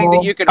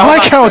that you can. I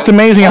like how it's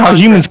amazing how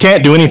humans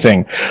can't do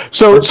anything.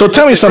 So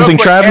tell me something,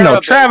 Travis. No,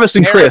 Travis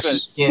and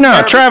Chris.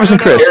 No, Travis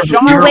and Chris. Wait,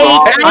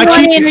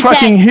 I keep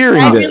fucking hearing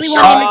this. I really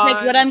want to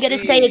interject. What I'm going to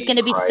say is going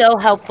to be so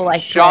helpful. I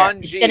swear,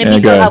 it's going to be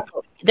so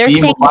helpful. They're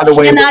saying you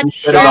cannot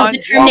draw the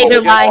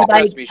Terminator line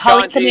by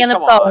calling somebody on the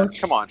phone.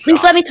 Come on,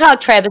 please let me talk,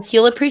 Travis.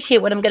 You'll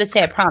appreciate what I'm going to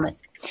say, I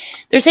promise.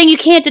 They're saying you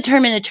can't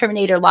determine a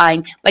Terminator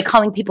line by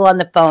calling people on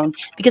the phone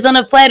because on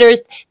a flat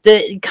Earth,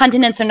 the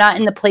continents are not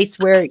in the place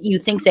where you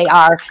think they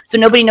are, so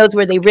nobody knows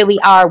where they really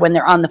are when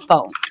they're on the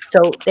phone.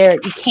 So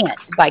you can't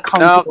by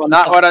calling people on the phone.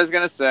 No, not what I was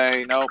going to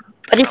say. Nope.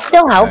 But it's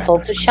still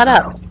helpful, so shut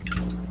up.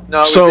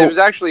 No, it was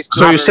actually.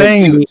 So you're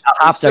saying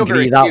I have to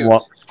agree that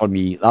works for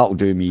me. That'll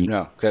do me.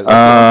 No,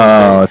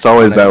 it's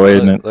always that way,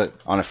 isn't it? Look,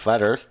 on a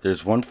flat Earth,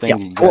 there's one thing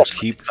you guys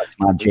keep.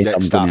 Stop,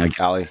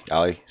 Ali,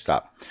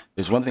 stop.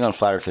 There's one thing on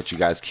flat Earth that you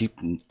guys keep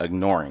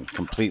ignoring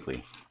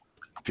completely.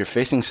 If you're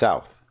facing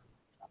south,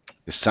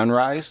 the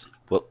sunrise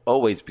will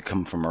always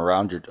become from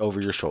over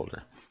your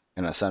shoulder,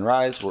 and a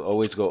sunrise will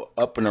always go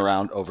up and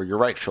around over your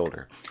right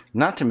shoulder.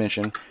 Not to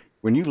mention,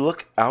 when you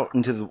look out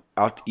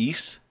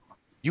east,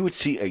 you would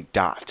see a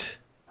dot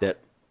that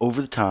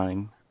over the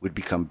time would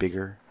become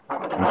bigger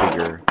and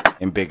bigger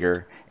and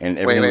bigger, and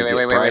everything would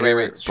get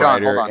brighter,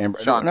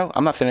 Sean, no,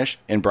 I'm not finished.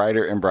 And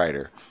brighter and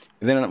brighter.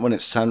 And then when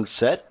it's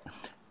sunset,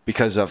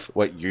 because of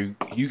what you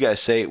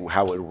guys say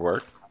how it would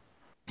work,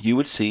 you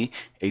would see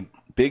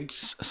big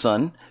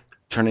sun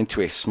turn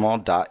into a small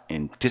dot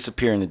and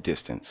disappear in the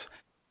distance.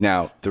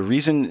 Now, the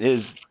reason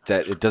is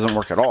that it doesn't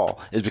work at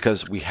all is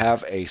because we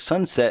have a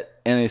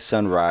sunset and a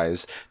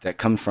sunrise that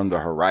comes from the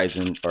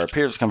horizon, or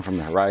appears to come from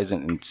the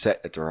horizon and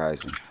set at the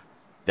horizon.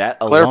 That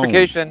alone,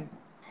 Clarification.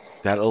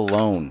 That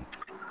alone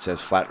says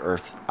flat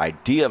Earth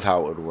idea of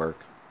how it would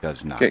work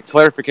does not. Okay,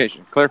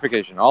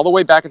 clarification. All the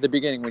way back at the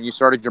beginning when you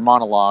started your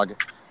monologue,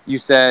 you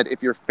said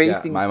if you're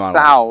facing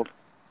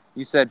south,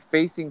 you said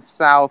facing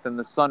south and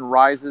the sun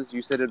rises,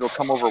 you said it'll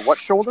come over what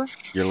shoulder?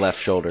 Your left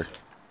shoulder.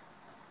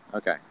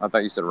 Okay, I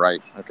thought you said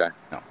right. Okay.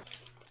 No.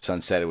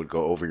 Sunset, it would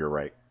go over your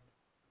right.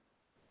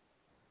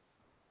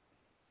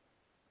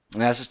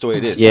 And that's just the way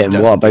it is. Yeah,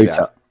 and what about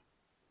that?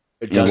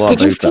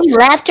 Did you see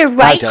left or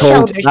right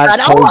shoulder? That's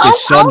called the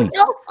sun.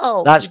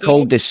 That's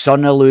called the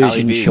sun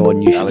illusion,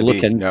 Sean. You should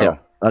look into it.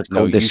 That's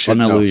called the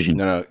sun illusion.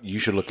 No, you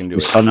should look into it.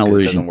 The sun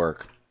illusion. It doesn't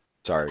work.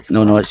 Sorry.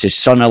 No, it's the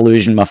sun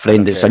illusion, my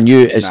friend. It's a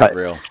new. It's not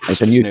real.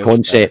 It's a new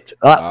concept.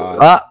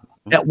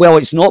 Well,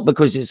 it's not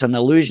because it's an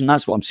illusion.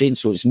 That's what I'm saying.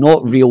 So it's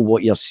not real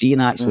what you're seeing.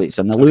 Actually, it's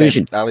an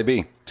illusion. Okay, Ali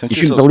B. You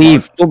should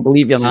believe. Don't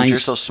believe your eyes. You're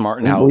so smart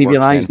in Don't how it believe works.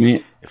 your eyes,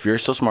 mate. If you're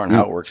so smart in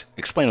how it works,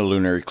 explain a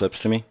lunar eclipse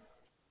to me.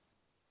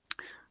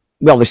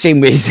 Well, the same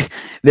way as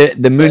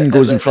the moon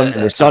goes in front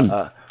of the sun.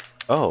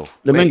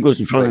 The moon goes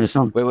in front of the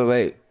sun.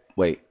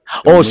 Wait.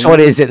 Oh,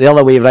 sorry, is it the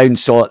other way around?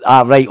 So,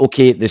 right,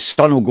 okay, the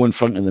sun will go in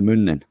front of the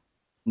moon then.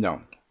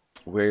 No,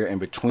 we're in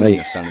between Right.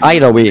 the sun. And the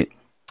Either moon. way.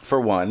 For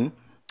one,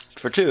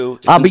 for two.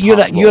 It's But you're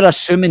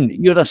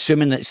impossible.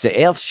 assuming it's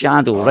the Earth's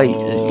shadow, right?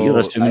 You're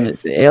assuming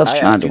it's the Earth's I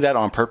shadow. asked you that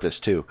on purpose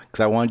too, because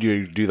I wanted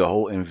you to do the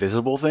whole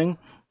invisible thing.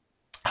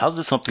 How's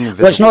this something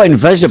invisible? Well, it's not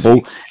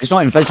invisible. It's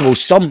not invisible.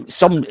 Some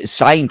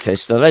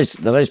scientists, there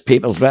is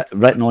papers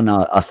written on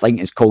a thing.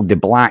 It's called the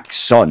black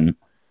sun,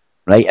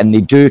 right? And they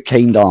do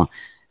kind of,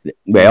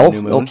 well,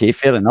 okay,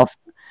 fair enough.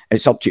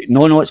 It's up to you.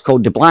 No, it's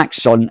called the black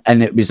sun,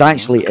 and it was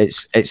actually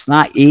it's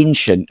that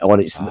ancient, or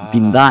it's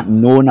been that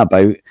known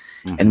about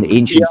in the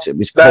ancients. It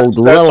was called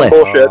Lilith.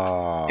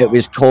 It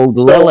was called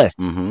Lilith.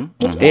 Did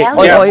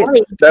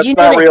you know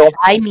that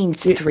pi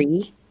means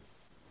 3?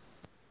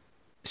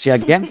 See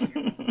again?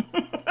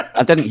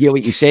 I didn't hear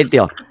what you said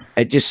there.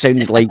 It just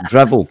sounded like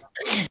drivel.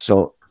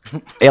 So,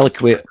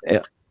 eloquent.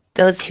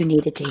 Those who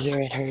needed to hear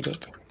it heard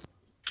it.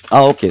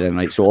 Oh, okay then,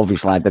 right. So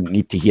obviously I didn't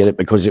need to hear it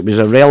because it was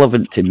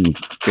irrelevant to me.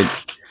 Good.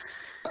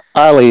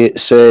 Ali,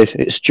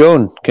 it's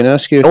John. Can I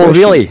ask you a question?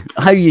 Really?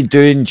 How you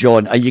doing,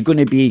 John? Are you going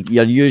to be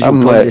your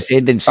usual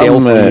condescending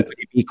self, or are you going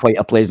to be quite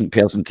a pleasant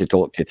person to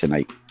talk to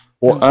tonight?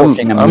 I'm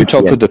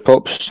top of the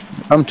pops.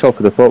 I'm top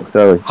of the pops,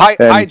 Ali.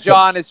 Hi,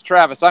 John. It's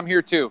Travis. I'm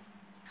here too.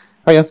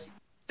 Hiya.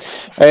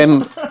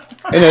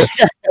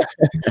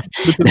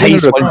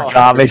 Nice one,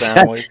 Travis.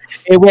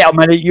 Hey, wait a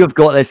minute. You've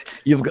got this.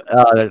 You've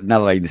got.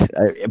 Never mind.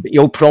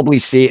 He'll probably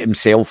say it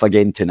himself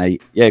again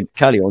tonight. Yeah,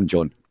 carry on,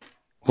 John.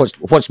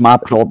 What's my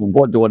problem?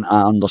 What don't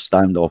I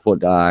understand, or what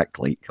do I act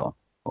like? Or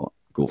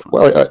go for it.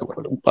 Well,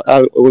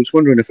 I was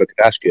wondering if I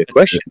could ask you a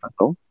question.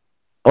 All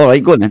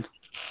right, go on then.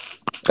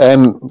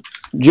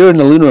 During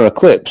the lunar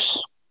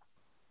eclipse,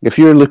 if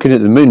you're looking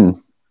at the moon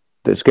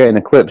that's getting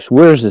eclipsed,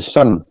 where's the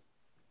sun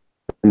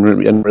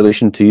in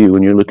relation to you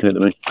when you're looking at the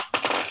moon?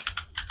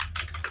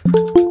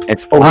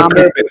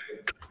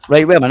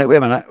 Right, wait a minute.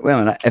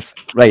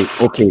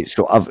 Okay,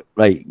 so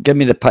give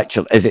me the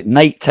picture. Is it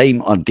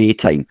nighttime or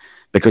daytime?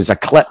 Because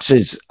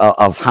eclipses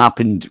have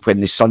happened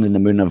when the sun and the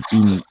moon have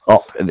been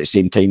up at the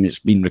same time. It's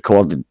been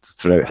recorded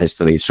throughout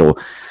history. So,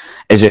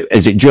 is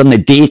it during the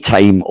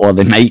daytime or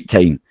the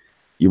nighttime?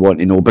 You want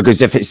to know?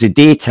 Because if it's the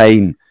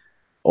daytime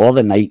or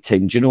the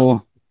nighttime, do you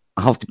know?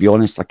 I have to be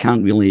honest. I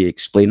can't really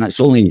explain that. It's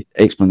the only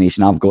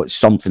explanation I've got.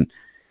 Something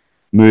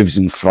moves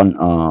in front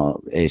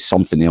of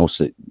something else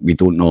that we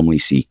don't normally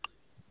see.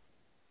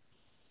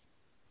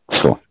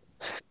 So.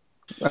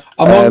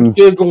 I'm on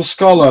Google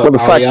Scholar.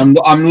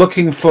 I'm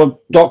looking for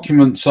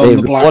documents on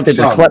the black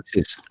sun.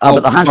 Eclipses.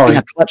 But there has been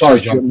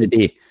eclipses during the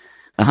day.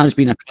 There has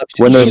been eclipses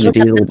during the day.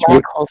 The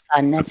black hole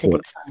sun. That's a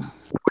good sun.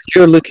 When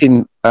you're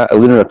looking at a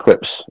lunar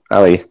eclipse,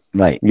 Ali,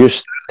 right? You're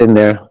standing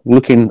there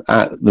looking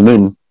at the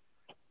moon.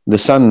 The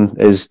sun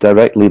is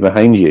directly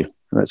behind you.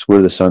 That's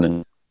where the sun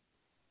is.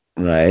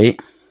 Right.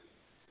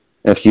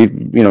 If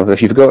you've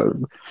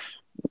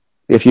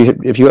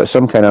got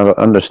some kind of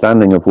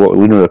understanding of what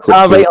lunar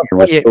eclipse is,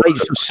 right.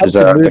 So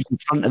something moves in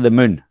front of the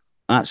moon.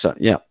 That's it.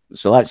 Yeah.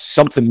 So that's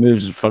something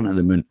moves in front of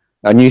the moon.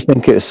 And you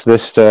think it's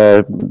this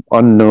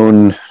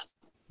unknown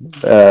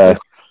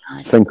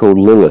thing called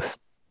Lilith?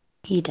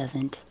 He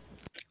doesn't.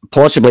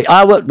 Possibly.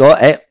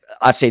 I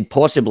said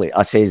possibly.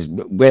 I says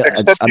well.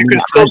 You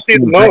can still see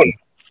the moon.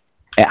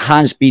 It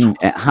has been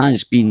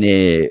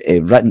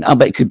written,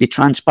 but it could be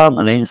transparent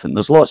or anything.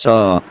 There's lots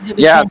of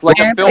it's like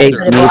a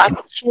filter.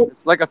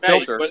 It's like a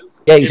filter.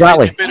 Yeah,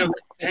 exactly. Filter,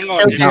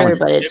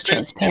 but it's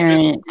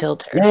transparent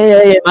filter.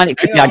 Yeah, man. It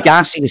could be a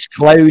gaseous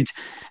cloud.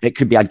 It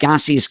could be a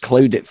gaseous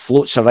cloud that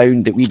floats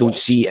around that we don't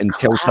see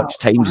until such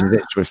times as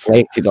it's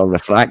reflected or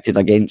refracted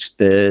against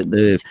the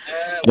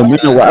moon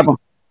or whatever.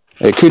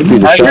 It could be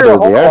the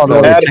shadow of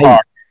the Earth.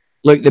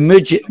 Look,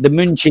 the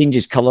moon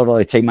changes color all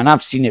the time, and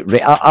I've seen it.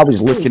 I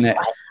was looking at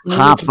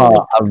half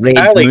a red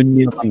moon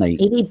the other night.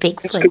 Maybe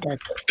Bigfoot does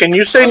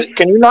it.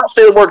 Can you not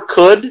say the word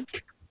could?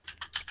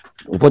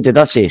 What did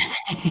I say?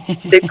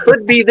 It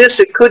could be this.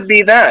 It could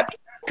be that.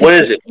 What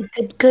is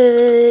it?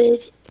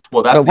 Good.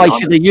 Well, that's why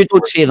should you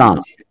don't say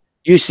that?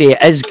 You say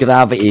it is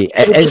gravity,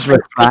 it is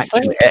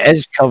refraction, it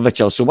is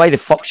curvature. So why the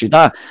fuck should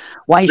I?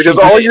 Why? Because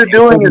all you're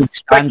doing is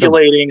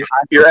speculating.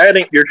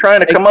 You're trying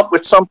to come up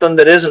with something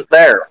that isn't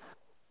there.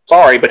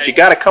 Sorry, but you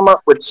got to come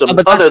up with some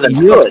other than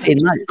good.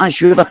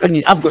 That's your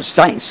opinion. I've got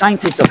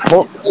scientists have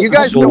talked. You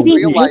guys don't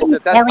realize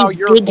that that's how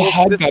your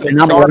whole system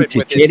started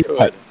with it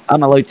could.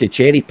 I'm allowed to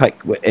cherry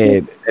pick what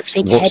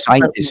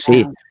scientists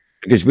say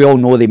because we all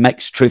know they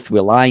mix truth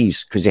with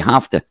lies because they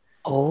have to.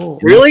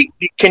 Oh, really?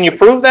 Can you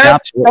prove that?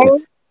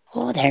 Absolutely.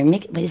 Oh, is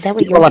that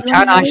what you're doing? I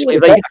can't actually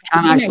write.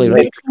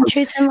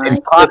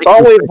 It's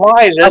always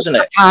lies, isn't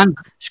it?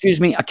 Excuse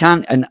me, I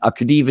can, and I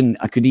could even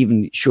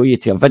show you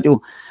to a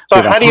video.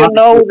 So how do you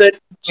know that?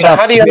 So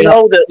how do you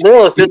know that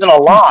Lilith isn't a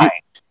lie?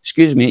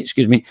 Excuse me.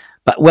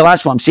 But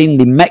that's what I'm saying.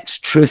 They mix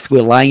truth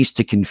with lies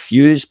to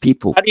confuse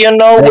people. How do you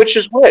know which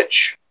is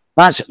which?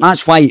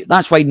 That's why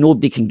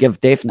nobody can give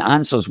definite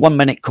answers. 1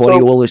 minute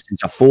Coriolis is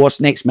a force,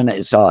 next minute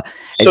it's like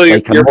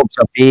an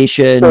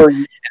observation,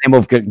 and then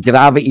we've got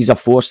gravity's a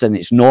force, and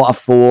it's not a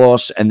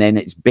force, and then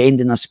it's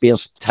bending a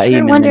space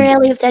time. I wonder,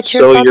 Ellie, if that's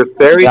your so your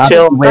fairy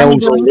tale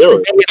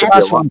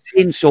that's what I'm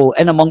saying. So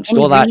in amongst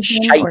all that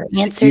shit,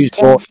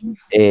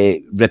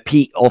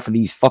 repeat off of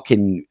these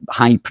fucking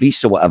high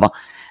priests or whatever,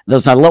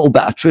 there's a little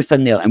bit of truth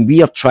in there, and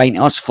we are trying,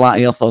 us flat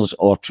earthers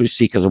or truth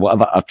seekers or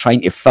whatever, are trying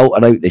to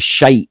filter out the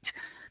shite.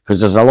 Because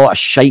there's a lot of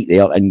shite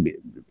there, and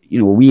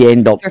we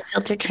end up. Your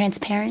filter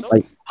transparent.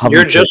 Like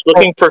you're just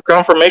looking for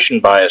confirmation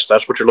bias.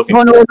 That's what you're looking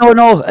for.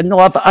 No.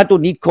 I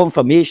don't need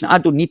confirmation. I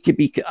don't need to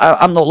be.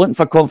 I'm not looking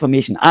for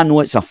confirmation. I know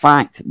it's a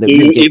fact that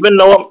you even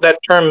know what that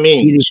term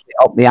means.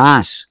 Up the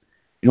ass.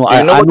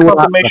 I know what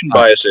confirmation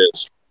bias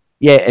is.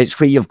 Yeah, it's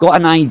where you've got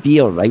an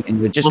idea, right,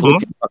 and you're just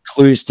looking for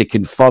clues to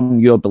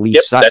confirm your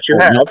beliefs. Yep, that you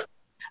have.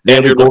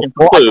 There we go.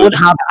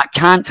 I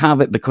can't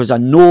have it because I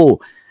know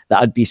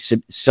that I'd be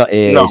subject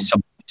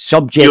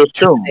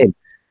to them.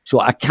 So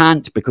I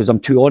can't because I'm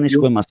too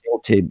honest with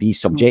myself to be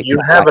subjected.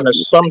 You have an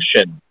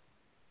assumption.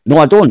 No,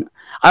 I don't.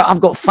 I've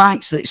got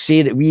facts that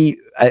say that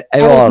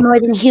more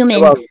than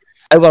human.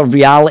 Our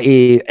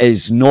reality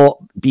is not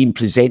being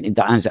presented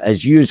as it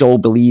is. You all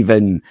believe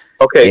in.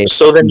 Okay,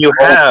 so then you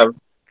have.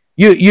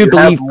 You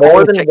believe have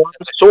more than one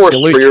source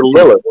for your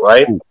Lilith,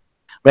 right?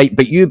 Right,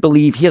 but you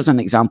believe. Here's an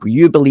example.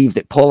 You believe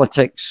that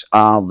politics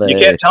are the. You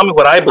can't tell me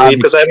what I believe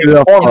because I haven't been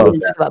informed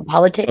of that. About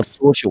politics.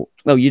 Social.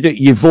 Well, you do.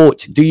 You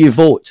vote. Do you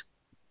vote?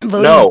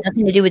 Voting has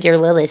nothing to do with your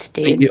Lilith,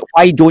 dude.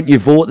 Why don't you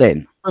vote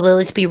then? Will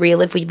Lilith be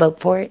real if we vote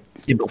for it?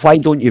 Yeah, but why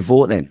don't you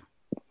vote then?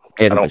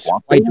 I don't want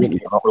to. I'm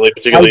not really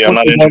particularly. I'm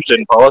not interested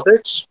in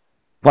politics.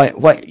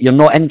 Why? You're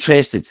not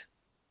interested?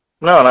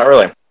 No, not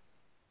really.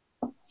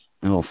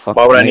 Oh fuck!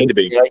 Why would I need to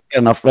be? Right,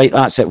 fair enough. Right,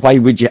 that's it. Why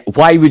would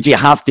you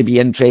have to be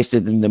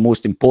interested in the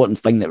most important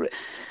thing that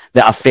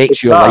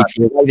affects your life?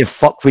 Why the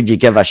fuck would you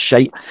give a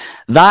shite?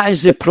 That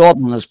is the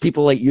problem. There's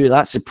people like you.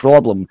 That's the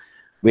problem.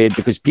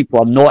 Because people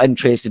are not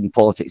interested in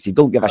politics, they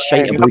don't give a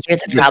shite about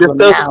it.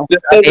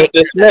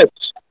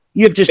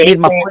 You've just made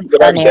my point.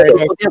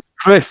 There's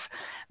proof.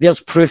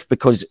 There's proof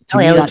because to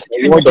me that's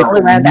interested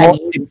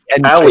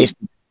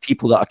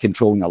people that are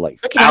controlling their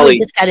life. Look at how we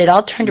just got it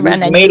all turned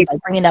around on you by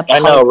bringing up. I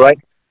know, right?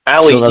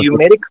 Ali, you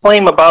made a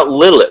claim about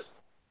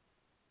Lilith.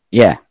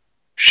 Yeah.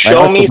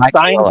 Show me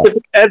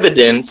scientific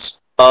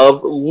evidence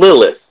of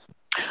Lilith.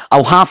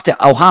 I'll have to.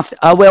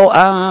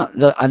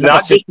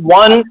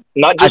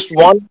 Not just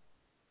one.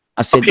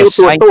 I said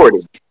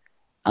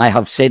I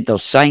have said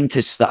there's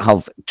scientists that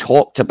have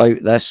talked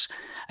about this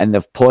and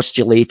they've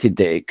postulated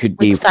that it could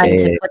be.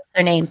 What's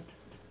their name?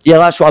 Yeah,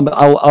 that's what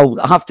I'll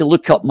have to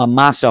look up my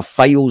massive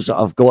files that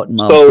I've got in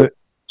my book.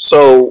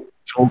 So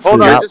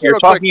hold on, just you're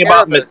talking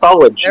about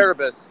mythology.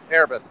 Erebus,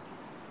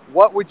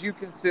 what would you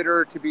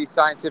consider to be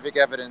scientific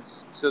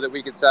evidence so that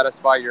we could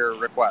satisfy your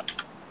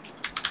request?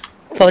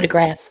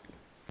 Photograph.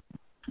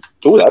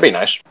 Ooh, that'd be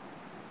nice.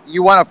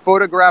 You want a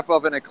photograph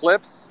of an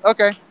eclipse?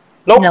 Okay.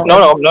 No.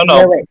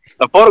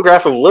 A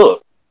photograph of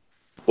Lilith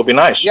would be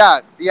nice.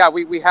 Yeah,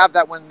 we have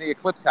that when the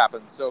eclipse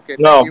happens. So okay.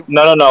 No.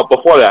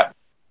 Before that.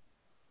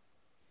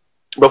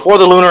 Before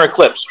the lunar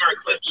eclipse.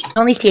 You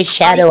only see a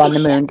shadow on the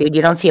moon, dude.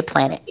 You don't see a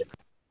planet.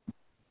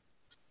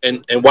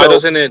 And why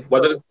doesn't it?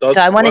 So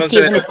I want to see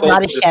it when it's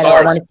not a shadow.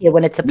 I want to see it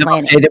when it's a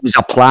planet. Never said it was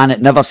a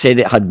planet. Never said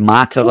it had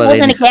matter. It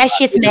wasn't a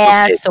gaseous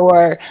mass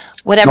or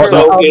whatever.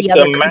 So it's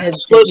a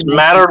massless,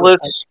 matterless,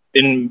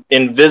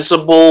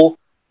 invisible.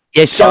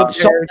 Yes,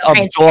 gaseous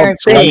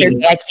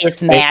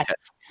mass.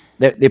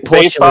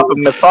 Based off of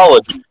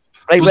mythology.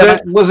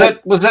 Was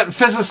it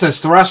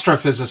physicists or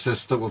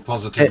astrophysicists that were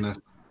positing this?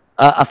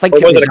 I think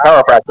it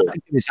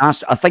was.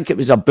 I think it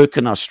was a book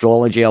in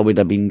astrology. I would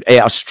have been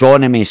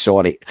astronomy.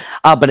 Sorry,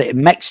 but it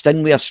mixed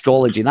in with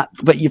astrology.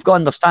 But you've got to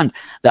understand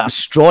that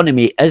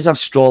astronomy is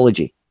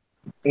astrology.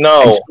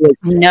 No.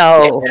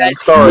 No.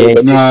 Sorry,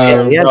 Yes, but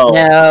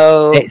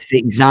No. it's the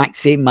exact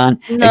same, man.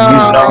 No.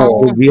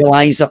 And you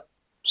realize it.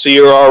 So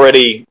you're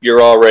already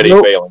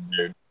Nope. failing,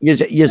 dude.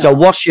 You're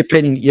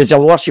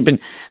worshipping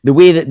the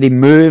way that they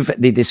move.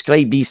 They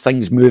describe these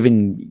things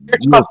moving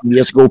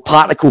years ago.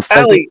 Particle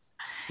physics. Ali,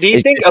 do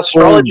you think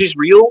astrology is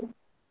real?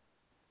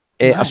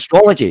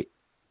 Astrology.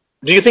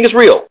 Do you think it's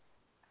real?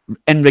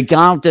 In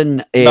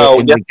regarding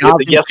No,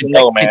 yes or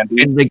no, man.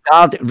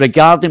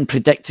 regarding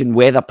predicting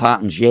weather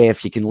patterns, yeah,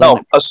 if you can learn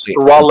No,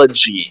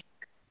 astrology.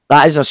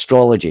 That is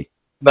astrology.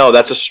 No,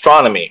 that's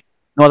astronomy.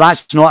 No,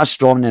 that's not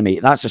astronomy.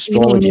 That's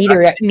astrology.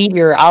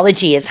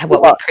 Meteorology is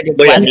what we predict.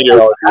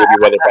 Meteorology would be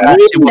weather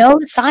patterns. No,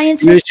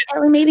 science is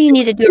maybe you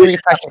need to do a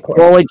refresher course.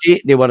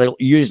 Astrology. They were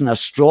using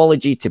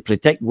astrology to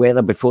predict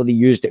weather before they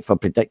used it for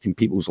predicting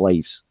people's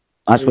lives.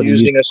 That's what they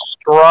used. Using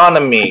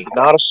astronomy,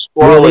 not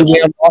Well,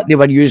 astrology. they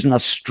were using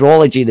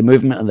astrology, the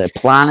movement of the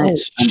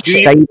planets.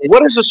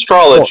 What is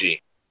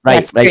astrology?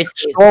 Right.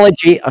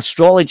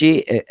 Astrology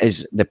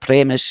is the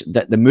premise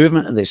that the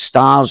movement of the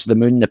stars, the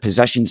moon, the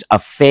positions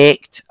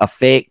affect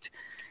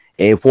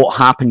what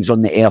happens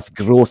on the Earth,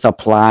 growth of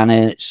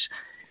planets,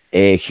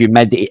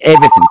 humidity,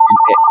 everything.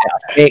 It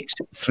affects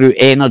through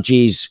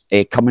energies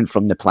coming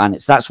from the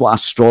planets. That's what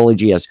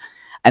astrology is.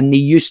 And they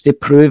used to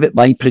prove it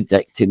by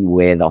predicting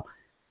weather.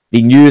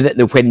 They knew that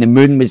when the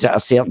moon was at a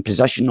certain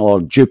position, or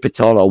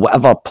Jupiter, or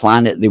whatever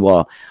planet they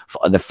were,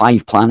 the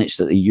 5 planets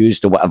that they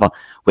used, or whatever,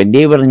 when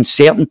they were in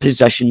certain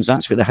positions,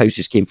 that's where the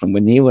houses came from,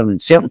 when they were in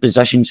certain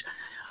positions,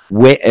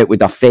 it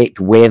would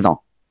affect weather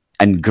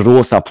and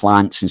growth of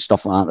plants and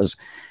stuff like that.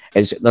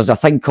 There's a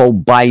thing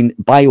called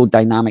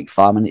biodynamic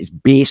farming. It's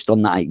based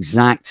on that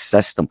exact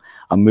system,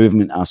 a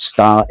movement of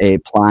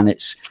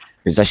planets,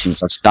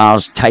 positions of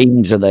stars,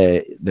 times of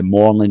the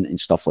morning and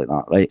stuff like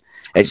that, right?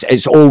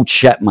 It's old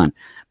shit, man.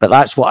 But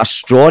that's what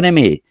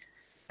astronomy,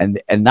 and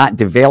that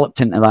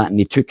developed into that, and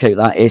they took out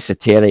that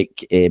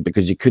esoteric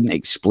because they couldn't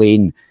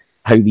explain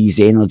how these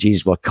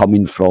energies were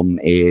coming from,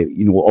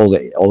 all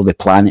the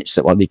planets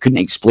that were. They couldn't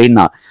explain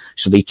that,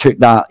 so they took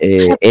that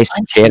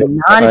esoteric.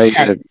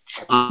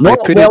 Nonsense. I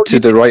put it to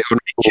the right.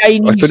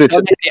 Chinese, the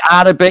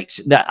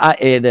Arabics,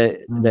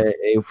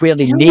 where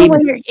they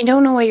named. You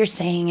don't know what you're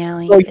saying,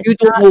 Ali. No, you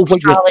don't know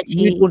what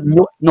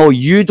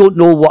you don't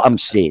know what I'm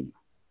saying.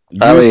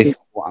 Ali, you don't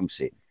know what I'm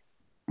saying.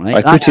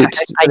 Right? I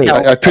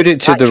put it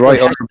to the right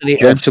honourable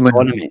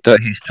gentleman that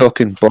he's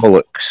talking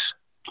bollocks.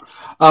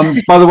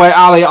 By the way,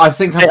 Ali, I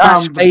think I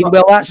found.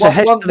 Well, that's the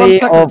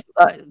history of.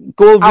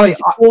 Go read.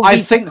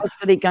 I think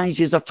history, guys.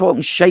 You're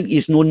talking shite.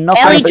 You know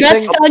nothing. Ali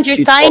just found your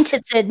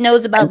scientist that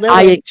knows about Lilith.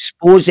 I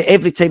expose it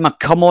every time I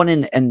come on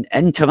and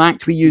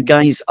interact with you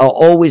guys. I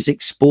always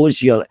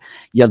expose your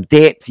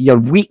depth, your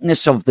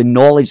weakness of the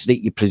knowledge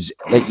that you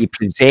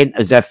present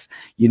as if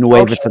you know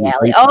everything.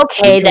 Ali.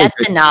 Okay,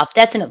 that's enough.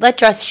 That's enough.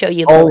 Let us show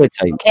you all the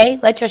time. Okay,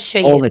 let us show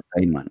you all the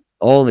time, man.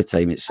 All the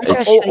time.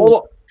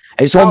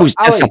 It's almost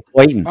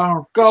disappointing.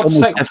 Oh God's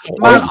sake,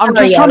 man! I'm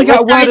just trying to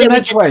get a word in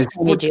edgeways.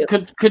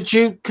 Could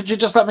you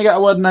just let me get a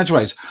word in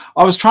edgeways?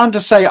 I was trying to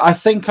say I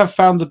think I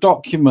found the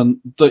document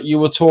that you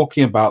were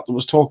talking about that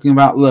was talking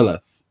about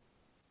Lilith.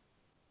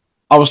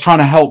 I was trying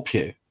to help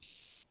you.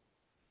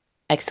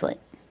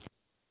 Excellent.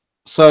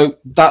 So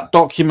that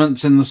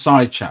document's in the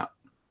side chat.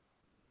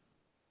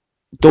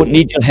 Don't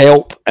need your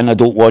help, and I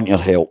don't want your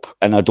help,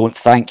 and I don't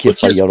thank you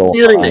for your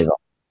offer either.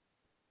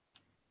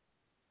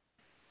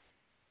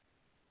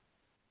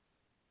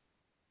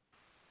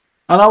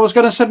 And I was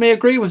going to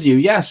semi-agree with you.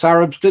 Yes,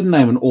 Arabs did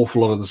name an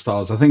awful lot of the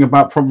stars. I think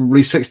about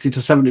probably 60 to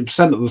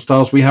 70% of the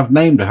stars we have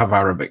named have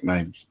Arabic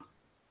names.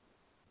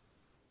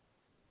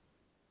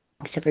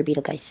 Except for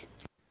Betelgeuse.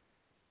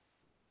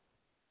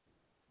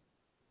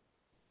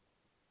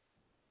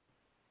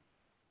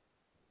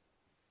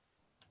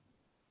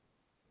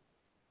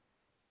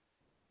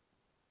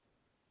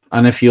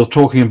 And if you're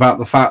talking about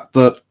the fact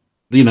that,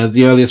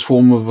 the earliest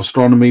form of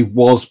astronomy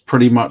was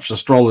pretty much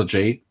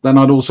astrology, then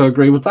I'd also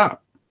agree with that.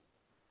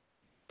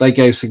 They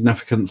gave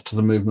significance to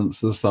the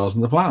movements of the stars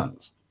and the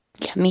planets.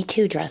 Yeah, me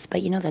too, Dress,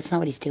 but that's not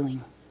what he's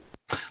doing.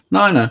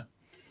 No, I know.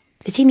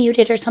 Is he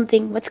muted or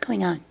something? What's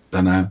going on? I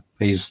don't know.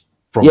 He's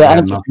probably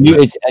I'm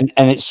muted,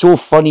 and it's so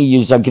funny.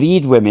 You've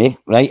agreed with me,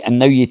 right? And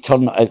now you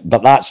turn it,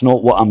 but that's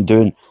not what I'm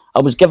doing.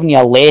 I was giving you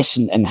a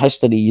lesson in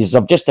history.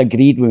 You've just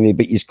agreed with me,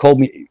 but you called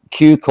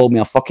me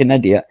a fucking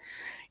idiot.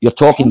 You're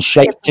talking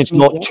shit just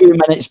not 2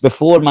 minutes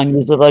before, man.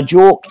 Is there a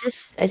joke?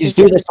 You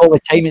do this all the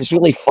time. It's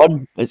really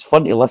fun. It's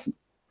fun to listen.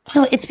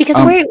 No, it's because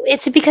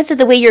it's because of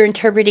the way you're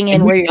interpreting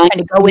and where you're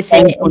trying to go with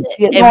it.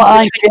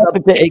 I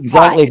interpreted it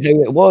exactly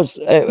how it was.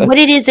 What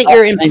it is that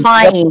you're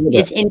implying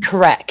is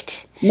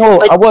incorrect. No,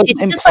 But I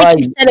wasn't it's just like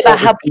you implying said about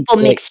how that it people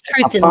was mix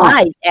truth and a fact.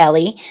 lies,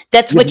 Allie.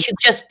 That's what you've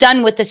just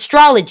done with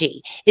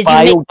astrology. Is you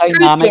mix truth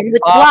Biodynamic in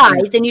with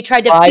farming. lies, and you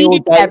tried to feed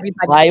it to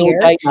everybody here.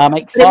 Biodynamic But it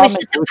was farming.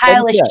 just a Look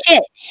pile of into it.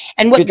 shit.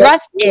 And what Good,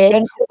 Russ look did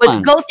into it, was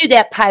man. go through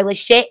that pile of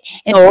shit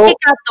and No. pick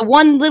out the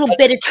one little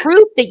bit of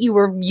truth that you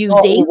were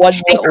using one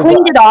and little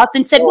cleaned bit. it off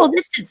and said, well,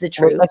 this is the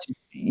truth.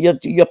 You're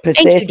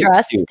pathetic. Thank you,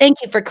 Russ. Stu.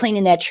 Thank you for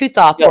cleaning that truth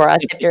off for us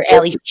after you're-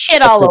 Allie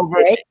shit you're all over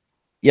it.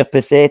 You're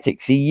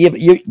pathetic. See, you,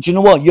 do you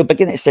know what? You're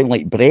beginning to sound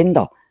like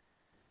Brenda.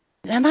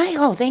 Am I?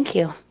 Oh, thank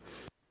you.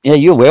 Yeah,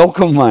 you're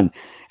welcome, man.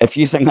 If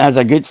you think that's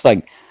a good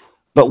thing.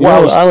 But what I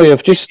was Ali,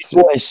 I've just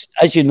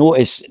as you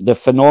notice, the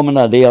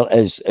phenomena there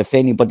is, if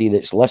anybody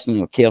that's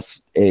listening or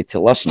cares to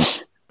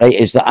listen, right,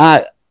 is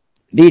that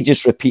they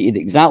just repeated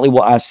exactly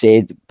what I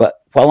said,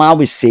 but while I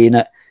was saying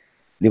it,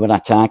 they were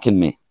attacking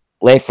me.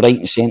 Left, right,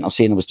 and centre,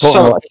 saying I was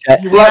talking about shit.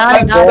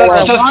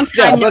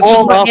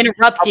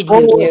 Interrupted you,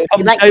 dude.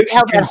 You like to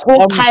tell that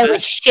whole pile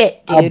of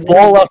shit, dude. A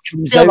baller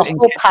comes Spill out the and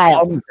whole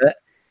pile. confirms it.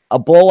 A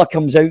baller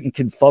comes out and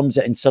confirms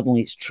it, and suddenly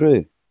it's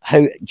true.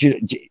 How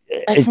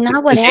That's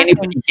not what does happened.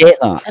 anybody get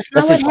that?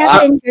 That's not what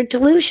happened. You're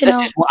delusional.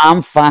 This is what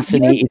I'm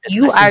fascinated.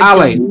 You This is are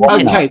Ali,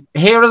 delusional. okay,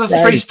 here are the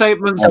three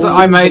statements that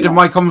I made in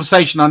my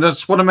conversation. I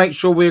just want to make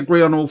sure we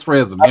agree on all three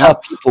of them. Yeah?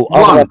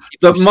 One,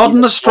 that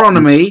modern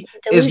astronomy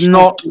is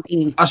not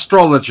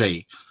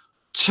astrology.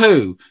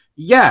 Two,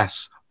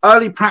 yes,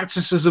 early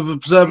practices of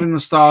observing the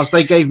stars,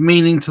 they gave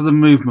meaning to the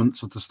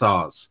movements of the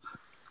stars.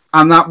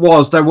 And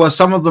there were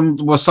some of them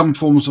were some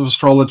forms of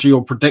astrology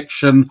or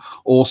prediction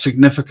or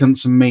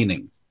significance and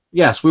meaning.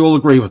 Yes, we all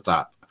agree with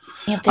that.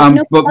 Yeah, there's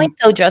no point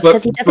though, Just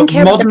because he doesn't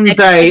care. Modern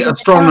day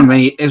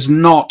astronomy is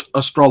not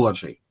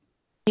astrology.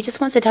 He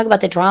just wants to talk about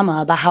the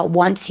drama, about how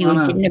once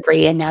you didn't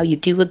agree and now you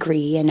do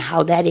agree, and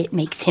how that it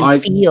makes him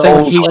feel.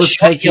 think he was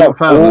taking it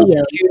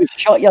further.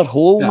 Shut your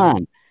hole,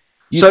 man.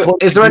 So,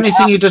 is there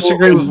anything you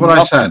disagree with what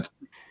I said?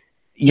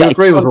 You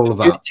agree with all of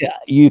that?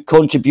 You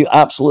contribute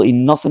absolutely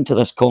nothing to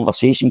this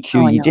conversation,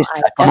 Q. You just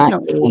attack.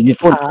 You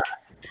don't.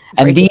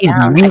 And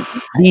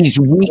these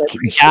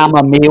weak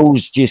gamma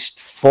males just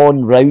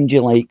fawn round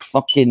you like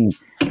fucking.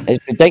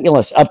 It's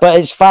ridiculous, but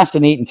it's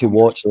fascinating to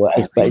watch. Though it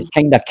is, but it's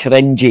kind of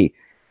cringy.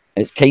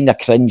 It's kind of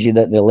cringy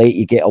that they let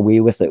you get away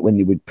with it when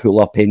they would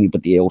pull up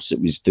anybody else that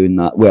was doing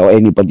that. Well,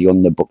 anybody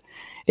on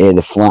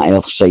the flat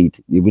Earth side,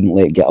 you wouldn't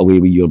let it get away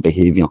with your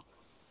behaviour.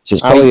 So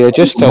it's Ali, I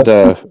just had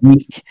a...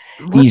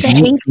 These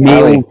weak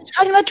males.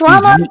 Talking about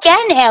drama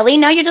again, Ellie.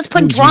 Now you're just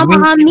putting drama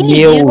on me.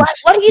 Dude. What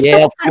are you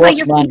so about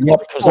your feelings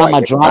because I'm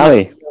a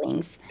drama.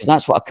 Feelings?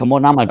 That's what I come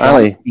on. I'm a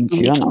drama.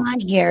 You come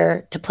on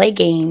here to play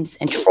games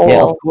and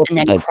troll and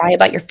then cry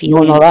about your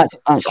feelings. No, that's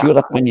your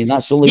opinion.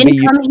 That's the only you way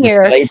didn't come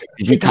here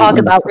to talk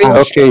about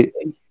real shit.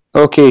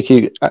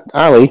 Okay,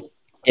 Ali.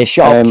 Yeah,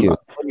 shut up, Q. There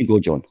you go,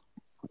 John.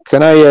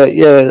 Can I?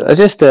 I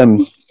just I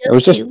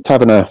was just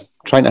trying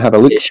to have a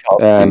look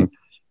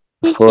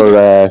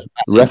for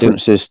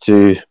references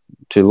to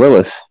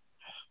Lilith.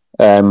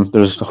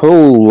 There's a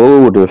whole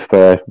load of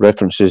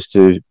references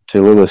to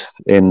Lilith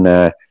in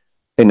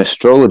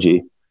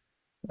astrology.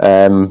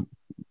 There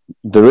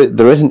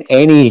isn't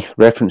any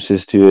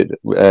references to it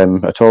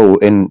at all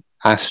in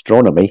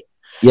astronomy.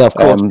 Yeah, of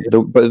course.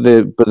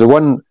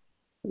 The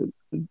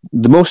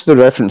most of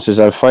the references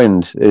I've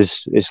found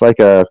is like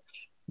a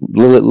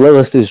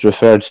Lilith is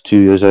referred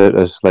to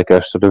as like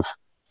a sort of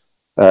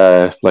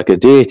like a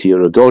deity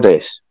or a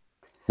goddess.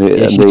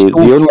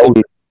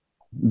 The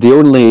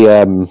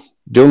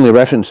only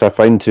reference I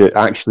find to it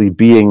actually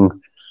being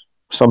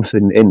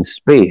something in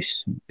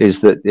space is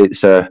that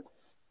it's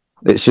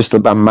just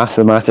a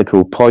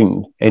mathematical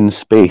point in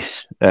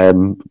space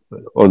on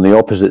the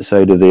opposite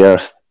side of the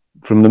Earth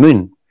from the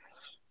moon,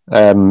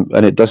 and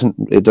it doesn't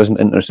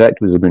intersect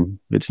with the moon.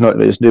 It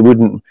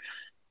wouldn't,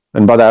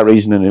 and by that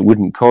reason, it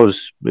wouldn't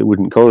cause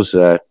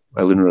a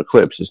lunar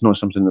eclipse. It's not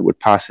something that would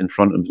pass in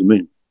front of the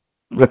moon.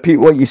 Repeat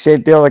what you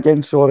said there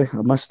again. Sorry,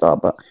 I missed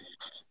that bit.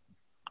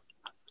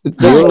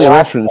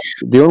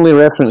 The only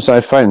reference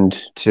I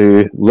found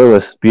to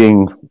Lilith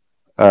being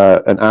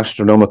an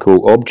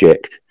astronomical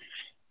object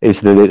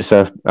is that it's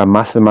a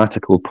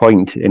mathematical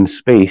point in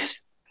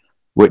space,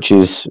 which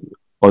is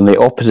on the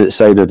opposite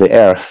side of the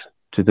Earth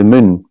to the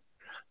moon.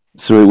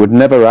 So it would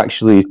never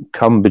actually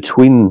come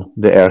between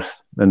the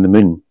Earth and the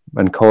moon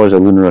and cause a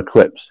lunar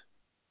eclipse.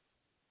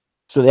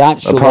 So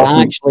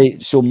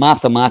so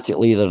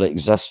mathematically there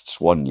exists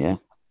one, yeah.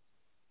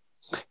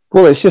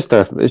 Well, it's just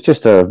a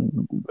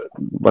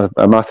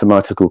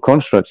mathematical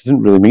construct. It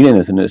doesn't really mean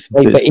anything.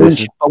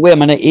 But wait a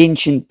minute,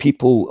 ancient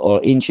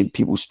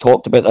peoples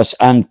talked about this,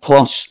 and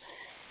plus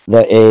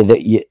there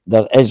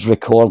is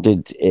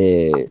recorded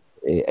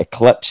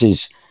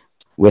eclipses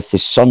with the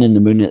sun and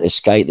the moon at the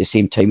sky at the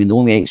same time, and the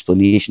only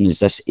explanation is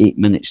this 8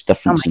 minutes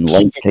difference in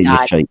light kind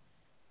of shit.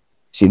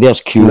 See,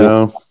 there's Q,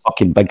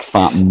 fucking big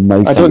fat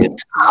mouth. I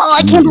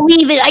can't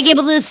believe it. I can't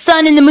believe the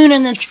sun and the moon are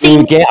the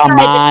same time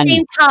that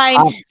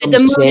the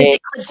moon is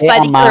eclipsed by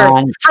the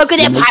Earth. How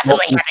could that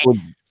possibly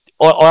happen?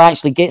 Or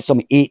actually get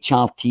some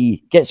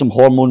HRT, get some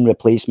hormone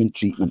replacement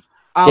treatment.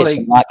 Ali,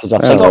 because I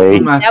stop think the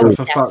matter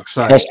for fuck's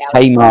sake. this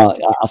time, I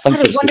think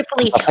What a it's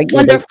wonderfully I think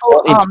wonderful you're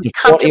 40 odds now.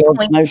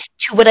 counterpoint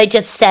to what I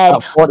just said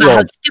About 40 about how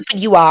odds. stupid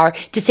you are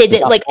to say Is that,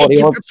 that like, 40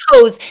 to odds?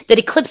 propose that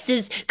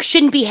eclipses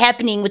shouldn't be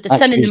happening with the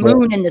That's sun and the usually-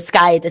 moon in the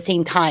sky at the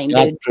same time,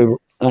 dude.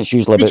 That's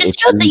usually It about just the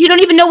shows that same. you don't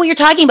even know what you're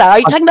talking about. Are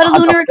you talking about a I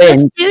had a lunar eclipse,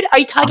 friend- dude? Are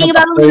you I talking had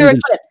about a friend lunar who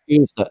eclipse?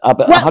 used it. I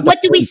had a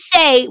What do we friend-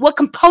 say? What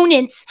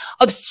components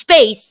of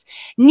space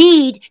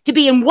need to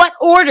be in what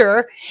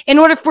order in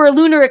order for a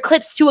lunar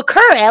eclipse to occur,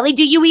 Allie?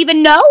 Do you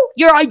even know?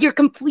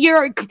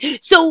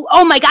 So,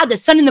 oh my God, the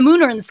sun and the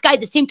moon are in the sky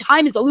at the same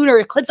time as the lunar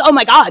eclipse. Oh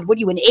my God, what are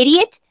you, an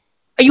idiot?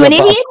 Are you an but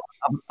idiot?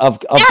 I've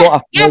Yes,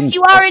 got a yes, friend-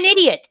 you are an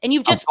idiot, and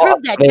you've just got a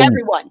proved that to friend.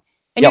 everyone.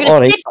 And Yeah, you're going all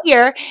to right. sit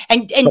here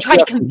and But try to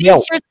yeah,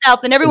 convince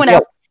yourself and everyone yeah.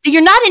 else that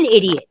you're not an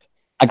idiot.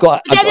 I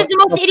got. But that is the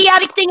most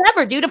idiotic thing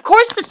ever, dude. Of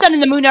course, the sun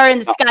and the moon are in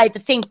the sky at the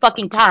same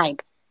fucking time.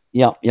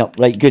 Yeah,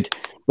 right, good.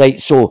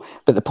 Right, so,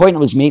 but the point I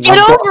was making... Get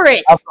I've got- over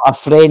it! I've got a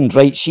friend,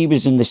 right, she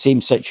was in the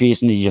same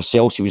situation as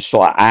yourself. She was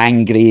sort of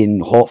angry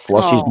and hot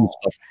flushes and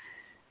stuff.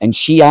 And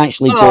she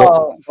actually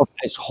got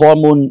it's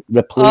hormone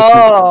replacement.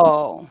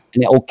 Oh.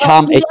 And it'll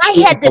calm... I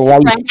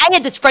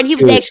had this friend. He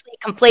was Good. actually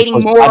a conflating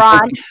Because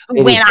moron who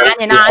it went is on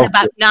and on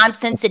about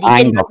nonsense that he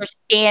didn't anger.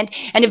 understand.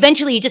 And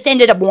eventually he just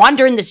ended up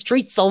wandering the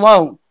streets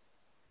alone.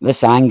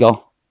 This anger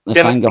is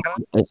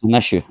an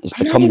issue. It's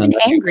I'm not becoming an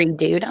even issue. angry,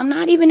 dude. I'm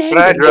not even Can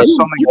I angry. address You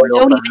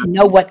something don't even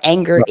know what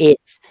anger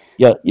is.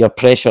 You're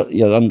pressure.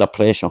 You're under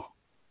pressure.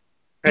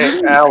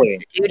 Hey,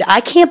 Allie. Dude, I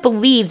can't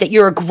believe that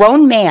you're a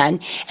grown man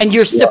and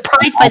you're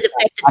surprised by the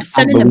fact that the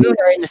sun and the moon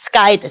are in the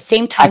sky at the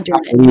same time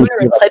during a lunar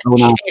eclipse. And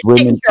you're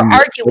sitting here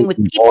arguing with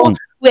people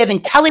who have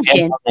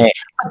intelligence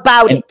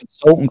about it.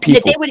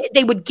 That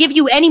they would give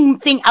you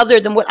anything other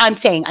than what I'm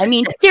saying. I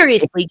mean,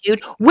 seriously, dude,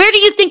 where do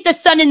you think the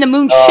sun and the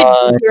moon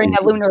should be during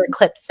a lunar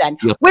eclipse then?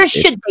 Where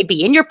should they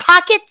be? In your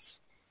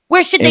pockets?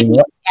 Where should they be,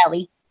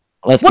 Allie?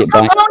 Let's What get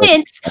back.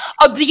 components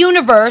of the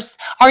universe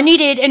are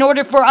needed in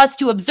order for us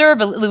to observe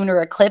a lunar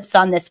eclipse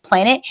on this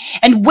planet?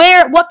 And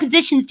what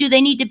positions do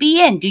they need to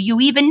be in? Do you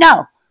even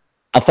know?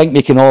 I think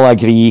we can all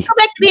agree. Go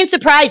back to being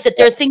surprised that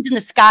there are things in the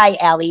sky,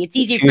 Allie. It's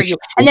easy for you.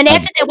 And then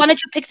after that, why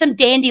don't you pick some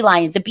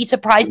dandelions and be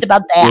surprised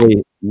about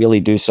that? Really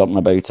do something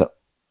about it.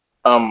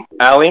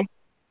 Allie?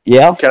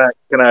 Yeah? Can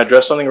I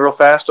address something real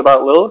fast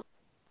about Lilith?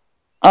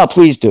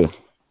 Please do.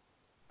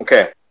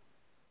 Okay.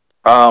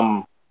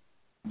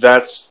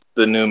 That's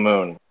the new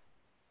moon.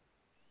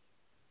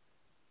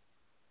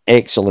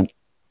 Excellent.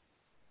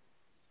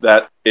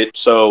 That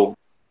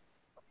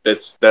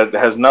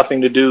has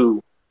nothing to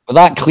do. Well,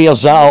 that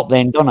clears that up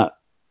then, doesn't it?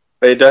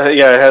 It does,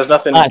 yeah, it has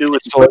nothing to do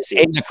with. So it's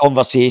in the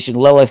conversation.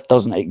 Lilith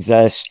doesn't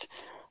exist.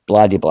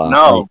 Blah de blah.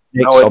 No,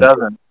 Next no, it subject.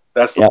 doesn't.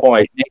 That's the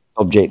point. Next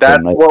subject. That's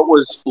then, right. what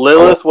was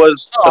Lilith was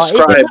Is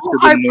ascribed it to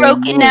the new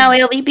heartbroken moon. now,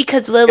 Ellie,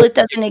 because Lilith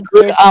doesn't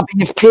exist?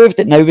 You've proved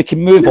it now. We can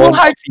move No on.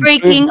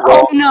 heartbreaking.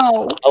 Oh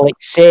no.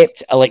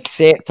 I'll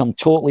accept. I'm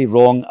totally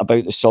wrong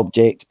about the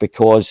subject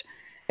because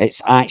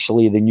it's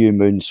actually the new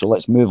moon. So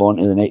let's move on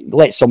to the next.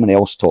 Let someone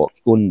else talk.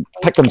 Go and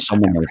pick on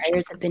someone else.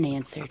 Prayers have been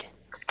answered.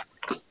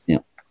 Yeah.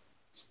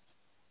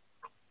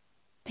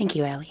 Thank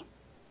you, Allie.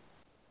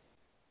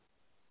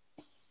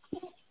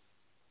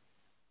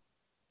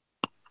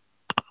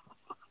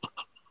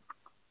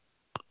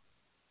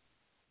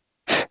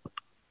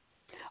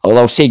 Well,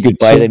 I'll say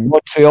goodbye then.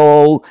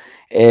 Montreal.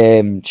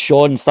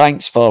 Sean,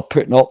 thanks for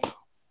putting up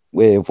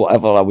with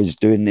whatever I was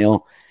doing there,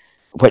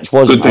 which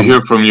wasn't Good to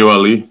hear from you,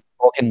 Ali.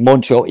 Talking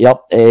Montreal.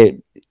 Yep.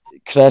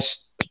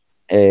 Chris,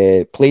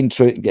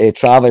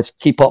 Travis,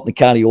 keep up the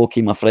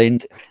karaoke, my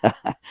friend.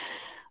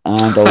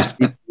 And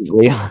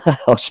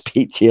I'll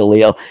speak to you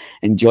later.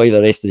 Enjoy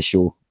the rest of the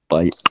show.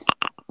 Bye.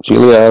 See you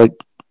later, Ali.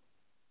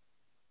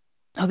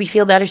 Hope you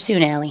feel better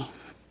soon, Allie.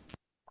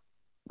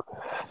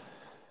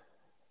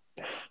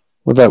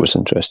 Well, that was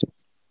interesting.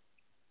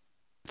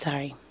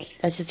 Sorry.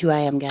 That's just who I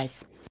am,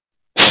 guys.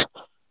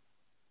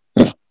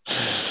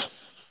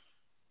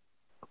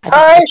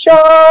 Hi,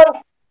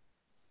 Sean!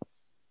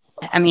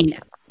 I mean,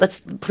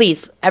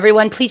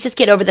 everyone, please just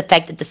get over the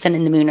fact that the sun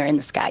and the moon are in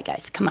the sky,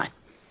 guys. Come on.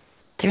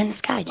 They're in the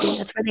sky, dude.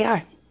 That's where they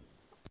are.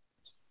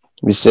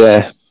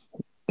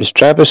 Is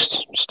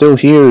Travis still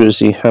here, or is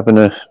he having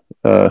a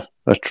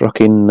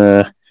trucking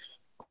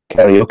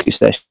karaoke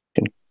session?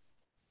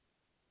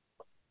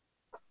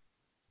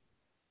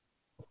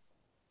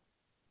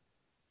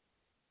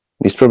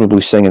 He's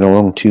probably singing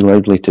along too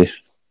loudly to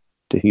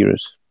hear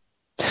us.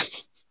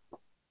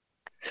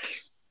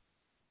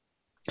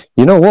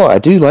 You know what? I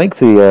do like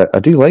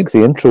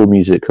the intro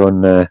music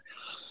on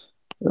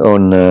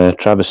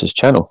Travis's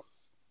channel.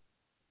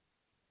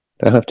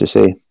 I have to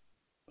say,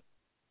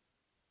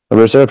 I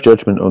reserve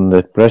judgment on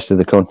the rest of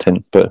the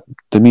content, but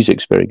the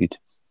music's very good.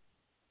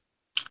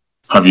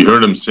 Have you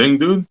heard him sing,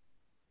 dude?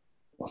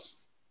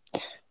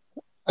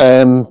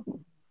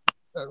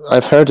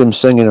 I've heard him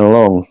singing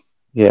along.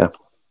 Yeah.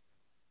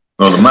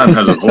 No, the man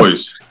has a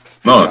voice.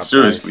 No,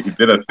 seriously, he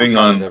did a thing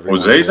on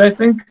Jose's, I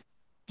think.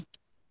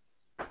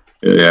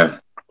 Yeah.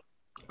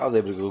 I was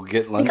able to go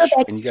get lunch, Go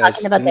back and you to guys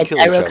talking about didn't that kill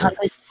each gyro other.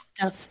 compass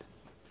stuff.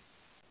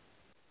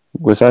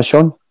 Was that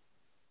Sean?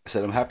 I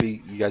said, I'm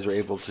happy you guys were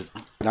able to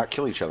not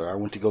kill each other. I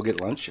went to go get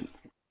lunch, and,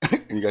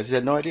 and you guys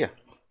had no idea.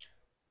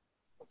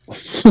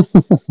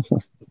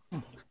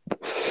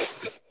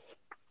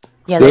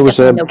 Yeah, There there was,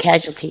 was no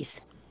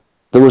casualties.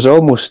 There was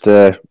almost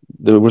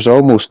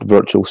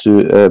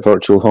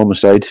virtual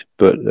homicide,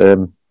 but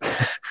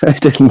I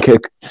didn't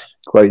get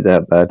quite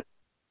that bad.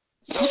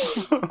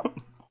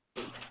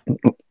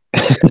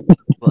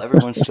 Well,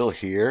 everyone's still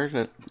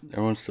here.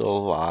 Everyone's still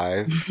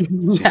alive.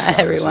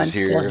 Everyone's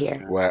still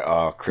here.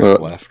 Well, Chris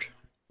left.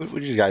 What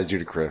did you guys do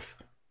to Chris?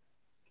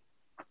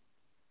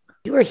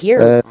 You were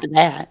here for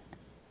that.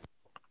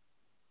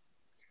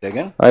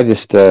 Again? I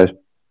just.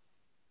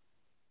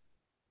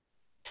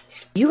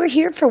 You were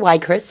here for why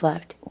Chris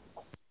left.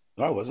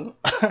 No, I wasn't.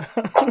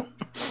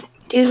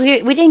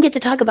 Dude, we didn't get to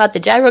talk about the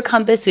gyro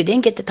compass. We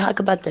didn't get to talk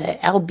about the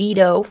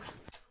albedo.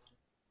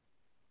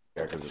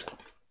 Yeah, because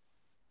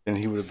then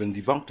he would have been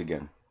debunked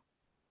again.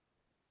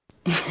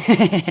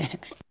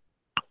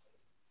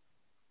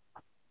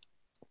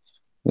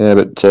 Yeah,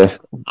 but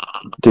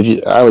did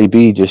you? Ali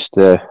B just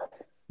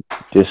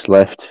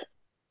left.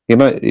 He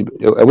might.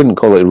 I wouldn't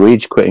call it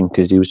rage quitting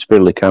because he was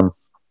fairly calm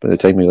by the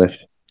time he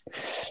left.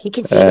 He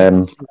can see that he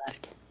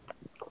left.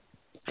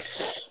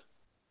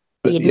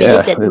 He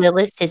admitted that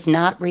Lilith is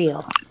not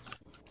real.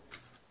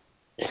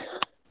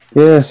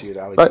 Yeah,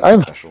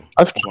 I've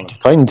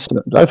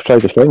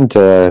tried to find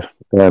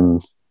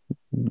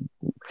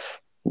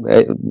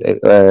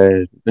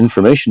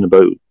information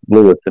about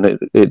Lilith, and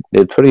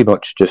it pretty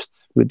much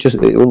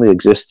it only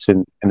exists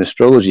in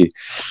astrology.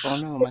 Oh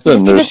no!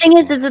 The thing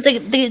is that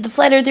the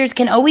flat earthers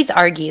can always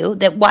argue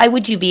that why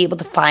would you be able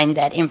to find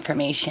that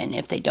information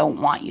if they don't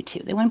want you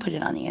to? They wouldn't put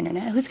it on the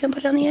internet. Who's going to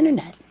put it on the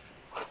internet?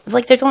 It's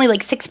like there's only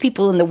like 6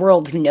 people in the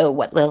world who know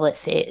what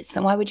Lilith is.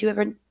 Then why would you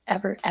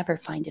ever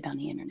find it on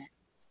the internet?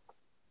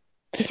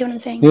 You see what I'm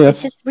saying? Yeah.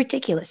 It's just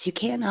ridiculous. You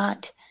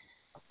cannot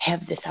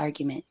have this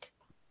argument.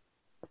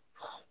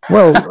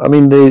 Well, I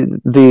mean,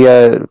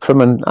 the from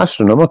an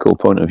astronomical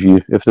point of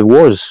view, if there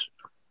was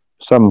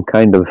some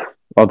kind of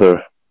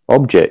other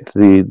object,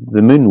 the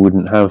moon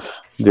wouldn't have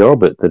the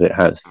orbit that it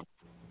has.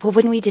 Well,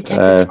 wouldn't we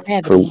detect its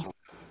gravity?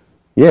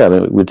 Yeah, I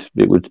mean,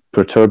 it would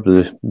perturb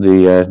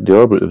the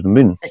orbit of the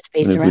moon. The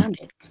space around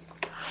it.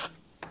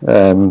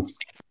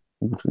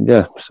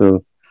 Yeah,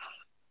 so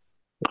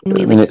I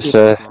mean, it's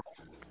a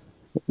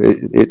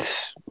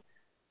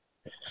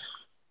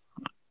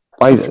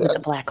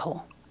black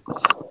hole.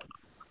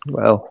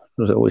 Well,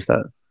 there's always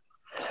that.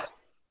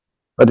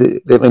 But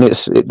I mean,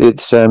 it's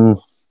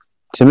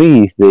to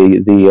me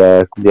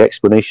the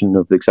explanation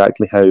of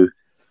exactly how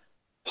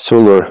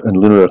solar and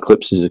lunar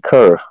eclipses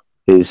occur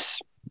is.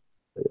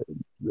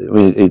 I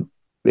mean,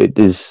 it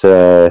is.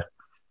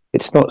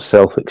 It's not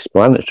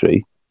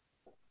self-explanatory,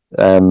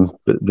 but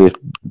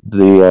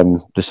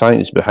the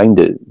science behind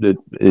it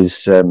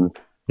is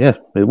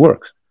it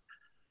works,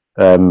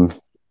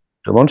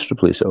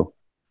 demonstrably so.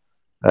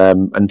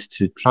 And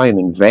to try and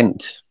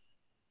invent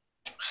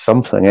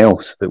something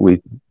else that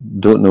we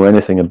don't know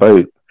anything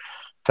about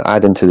to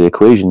add into the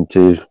equation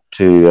to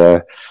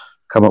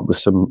come up with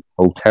some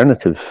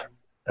alternative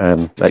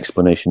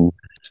explanation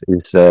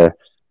is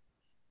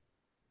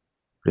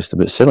just a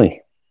bit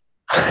silly.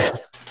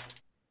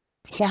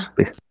 Yeah.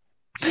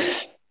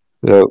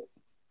 So,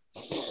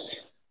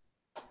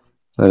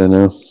 I don't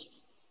know.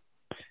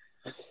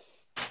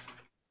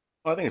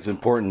 Well, I think it's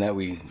important that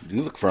we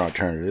do look for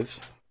alternatives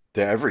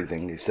to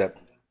everything, except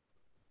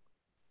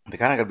they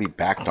kind of got to be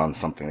backed on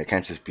something. They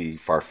can't just be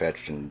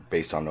far-fetched and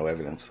based on no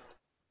evidence.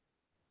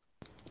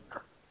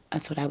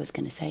 That's what I was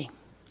going to say.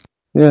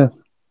 Yeah.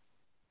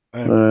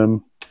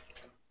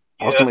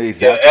 Ultimately,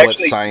 that's what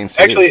science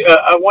is.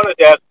 I wanted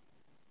to ask.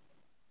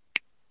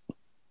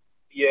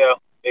 Yeah,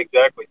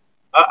 exactly.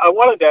 I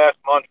wanted to ask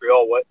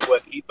Montreal what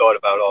he thought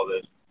about all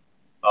this.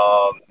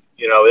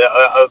 You know,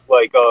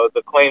 like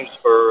the claims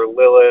for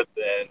Lilith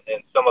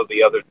and some of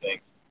the other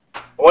things. I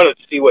wanted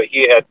to see what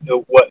he had,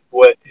 what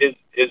his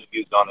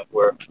views on it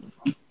were.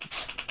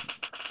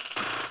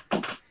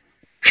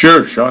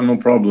 Sure, Sean, no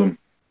problem.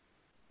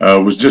 I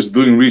was just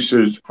doing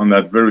research on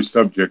that very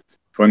subject.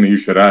 Funny you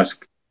should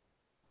ask.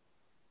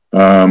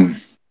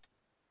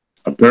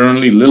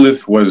 Apparently,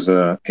 Lilith was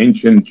an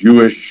ancient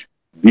Jewish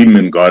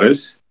demon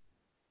goddess.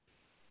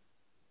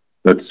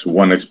 That's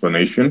one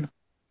explanation.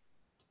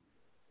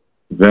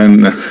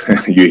 Then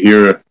you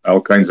hear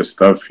all kinds of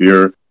stuff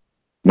here,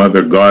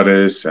 Mother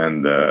Goddess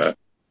and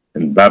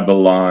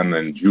Babylon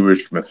and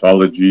Jewish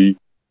mythology.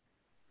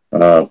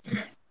 I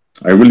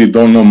really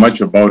don't know much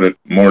about it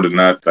more than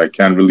that. I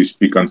can't really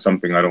speak on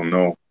something I don't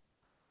know.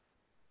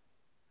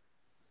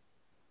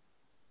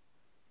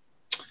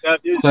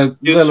 So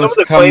Lilith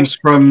comes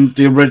from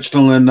the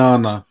original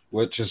Inanna,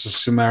 which is a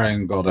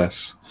Sumerian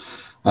goddess.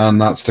 And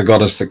that's the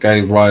goddess that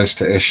gave rise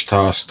to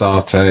Ishtar,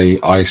 Astarte,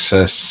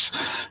 Isis,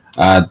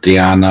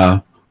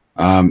 Diana,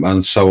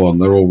 and so on.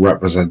 They're all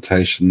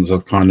representations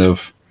of kind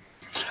of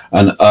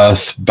an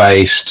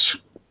earth-based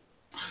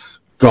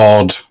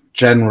god,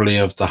 generally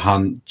of the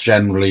hunt,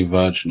 generally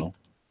virginal.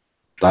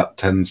 That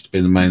tends to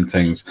be the main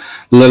things.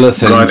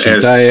 Lilith in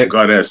Judaic,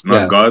 goddess,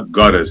 not God,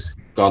 goddess.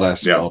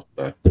 Goddess, yeah.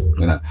 God,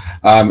 you know.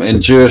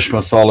 In Jewish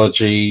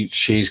mythology,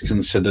 she's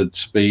considered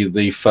to be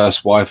the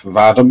first wife of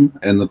Adam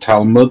in the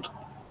Talmud.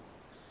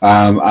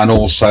 And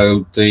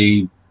also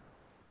I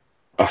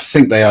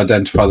think they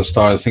identify the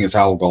star, I think it's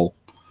Algol,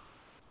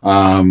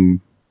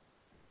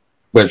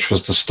 which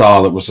was the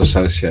star that was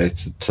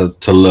associated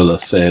to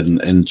Lilith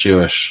in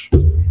Jewish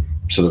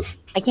sort of.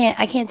 I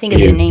can't think of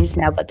their names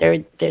now, but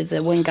there's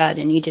a one god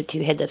in Egypt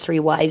who had the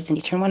 3 wives, and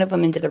he turned one of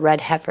them into the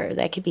red heifer.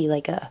 That could be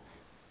like a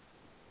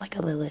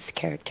Lilith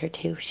character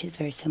too. She's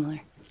very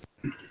similar.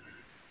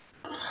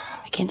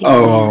 I can't think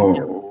of her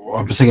name.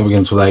 I'm thinking it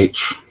begins with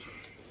H.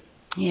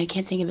 Yeah, I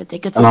can't think of it.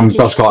 And I've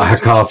just got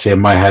Hecate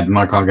in my head, and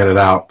I can't get it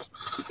out.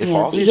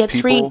 Yeah, he had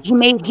three.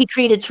 He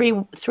created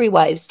three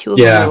wives. 2 of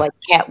them were like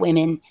cat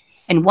women,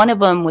 and one of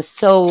them was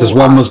so. Because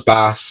one was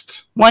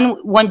Bast.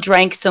 One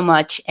drank so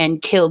much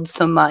and killed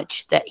so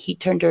much that he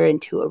turned her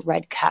into a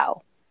red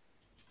cow.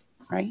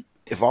 Right.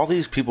 If all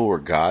these people were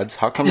gods,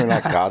 how come they're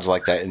not gods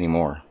like that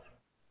anymore?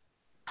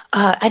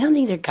 I don't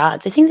think they're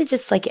gods. I think they're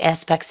just like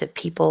aspects of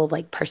people,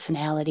 like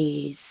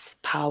personalities,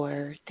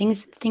 power,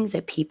 things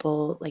that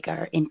people like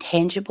are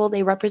intangible.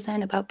 They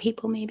represent about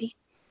people, maybe.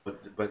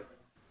 But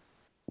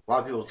a lot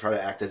of people try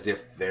to act as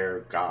if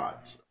they're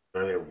gods.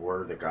 They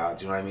were the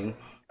gods. You know what I mean?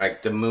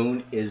 Like the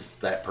moon is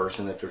that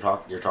person that you're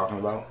talking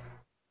about.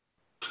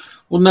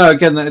 Well, no.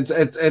 Again,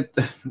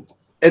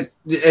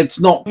 it's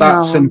not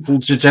that simple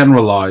to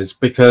generalize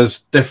because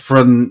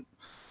different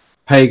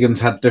pagans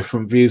had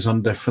different views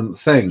on different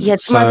things. Yeah,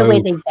 it's more the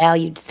way they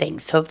valued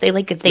things. So if they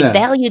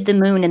valued the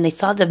moon and they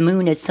saw the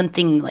moon as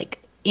something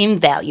like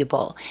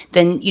invaluable,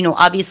 then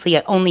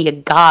obviously only a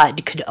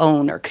god could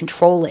own or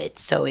control it.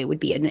 So it would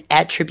be an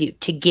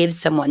attribute to give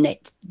someone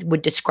that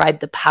would describe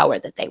the power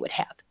that they would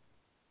have.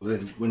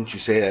 Then wouldn't you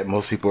say that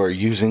most people are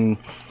using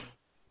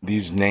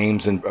these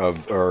names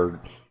or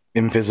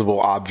invisible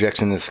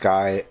objects in the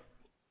sky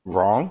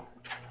wrong?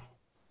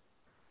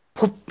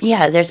 Well,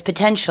 yeah, there's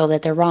potential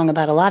that they're wrong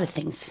about a lot of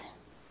things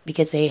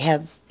because they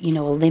have, a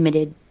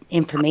limited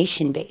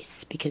information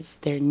base because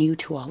they're new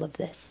to all of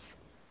this,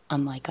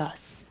 unlike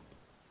us.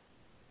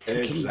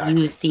 They can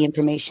use the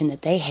information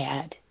that they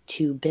had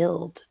to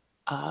build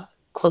a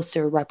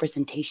closer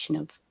representation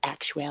of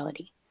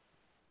actuality.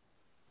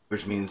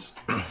 Which means...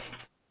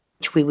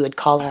 which we would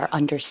call our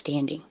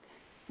understanding.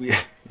 Yeah,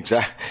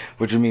 exactly.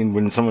 Which I mean,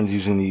 when someone's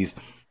using these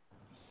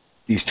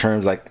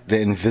terms like the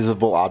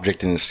invisible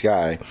object in the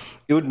sky,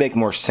 it would make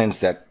more sense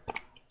that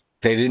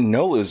they didn't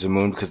know it was the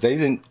moon because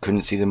they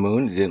couldn't see the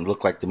moon. It didn't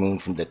look like the moon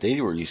that they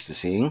were used to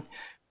seeing.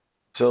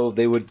 So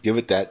they would give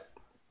it that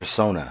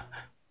persona.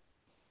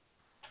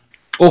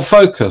 Or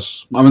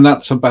focus. I mean,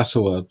 that's a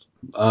better word.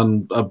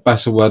 And a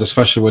better word,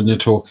 especially when you're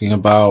talking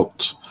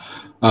about,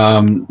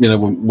 when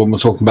we're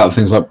talking about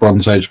things like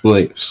Bronze Age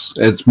beliefs.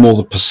 It's more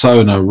the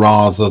persona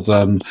rather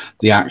than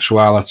the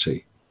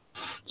actuality.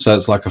 So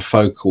it's like a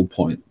focal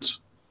point,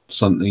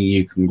 something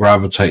you can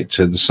gravitate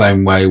to the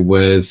same way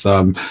with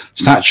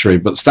statuary.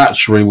 But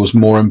statuary was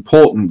more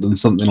important than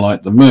something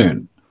like the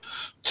moon.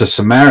 To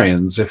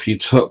Sumerians, if you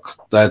took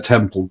their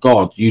temple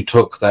god, you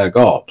took their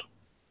god.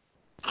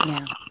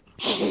 Yeah.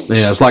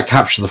 It's like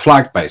capture the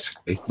flag,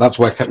 basically. That's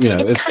where,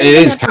 it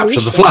is capture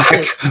the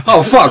flag.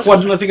 Oh, fuck. Why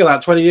didn't I think of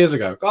that 20 years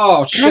ago?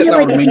 Oh, shit, that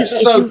would have been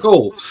so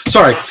cool.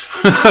 Sorry.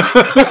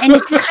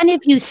 And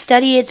if you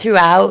study it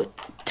throughout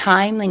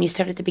time, and you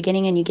start at the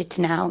beginning and you get to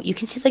now, you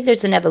can see like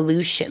there's an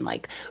evolution.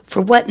 Like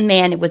for what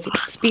man it was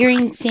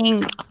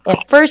experiencing.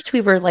 At first,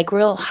 we were like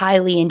real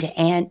highly into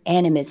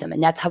animism,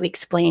 and that's how we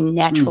explain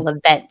natural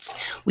events.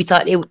 We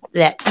thought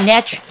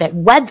that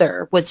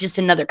weather was just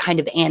another kind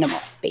of animal,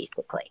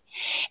 basically.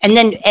 And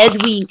then as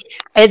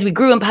we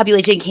grew in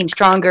population, became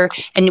stronger,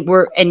 and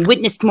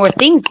witnessed more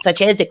things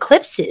such as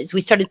eclipses,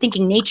 we started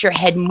thinking nature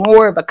had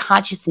more of a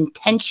conscious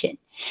intention.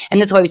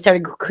 And that's why we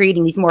started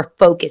creating these more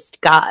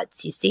focused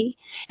gods, you see?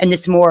 And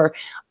this more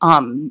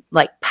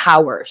like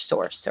power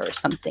source or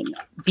something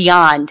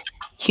beyond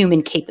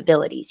human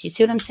capabilities. You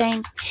see what I'm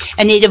saying?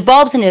 And it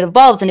evolves and it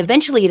evolves. And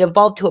eventually it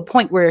evolved to a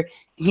point where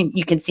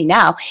you can see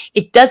now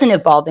it doesn't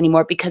evolve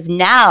anymore because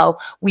now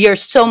we are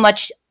so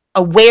much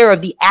aware of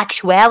the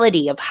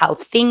actuality of how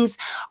things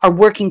are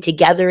working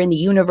together in the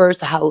universe,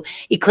 how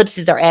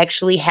eclipses are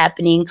actually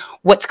happening,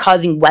 what's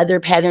causing weather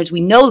patterns. We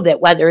know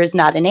that weather is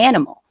not an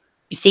animal,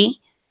 you see?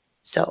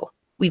 So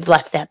we've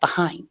left that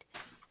behind.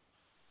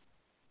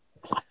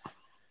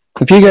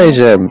 Have you guys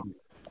ever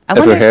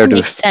heard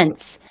of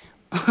sense?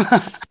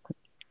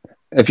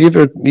 Have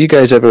you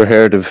guys ever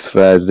heard of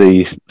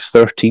the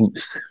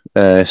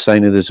 13th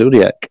sign of the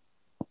zodiac?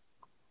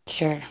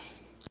 Sure.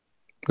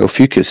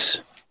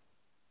 Ophiuchus.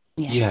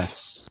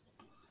 Yes.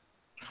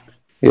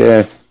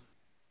 Yeah.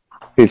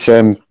 It's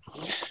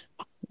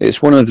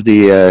one of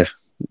the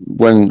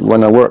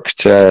when I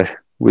worked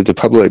with the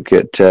public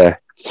at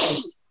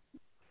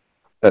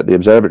the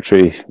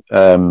observatory,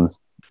 and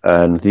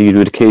you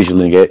would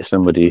occasionally get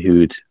somebody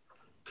who'd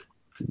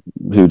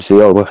say,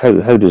 "Oh, well,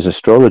 how does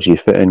astrology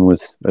fit in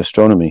with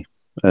astronomy?"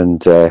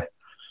 And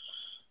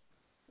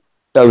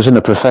I was in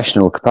a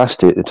professional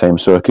capacity at the time,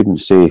 so I couldn't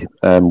say,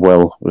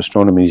 well,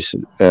 astronomy's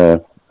a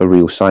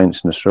real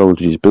science and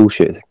astrology is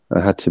bullshit. I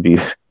had to be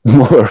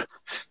more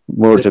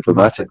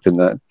diplomatic than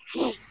that.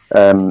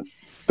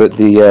 But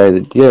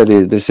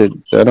there's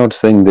an odd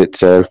thing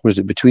that was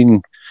it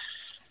between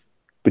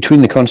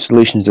the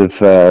constellations of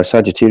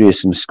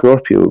Sagittarius and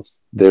Scorpio.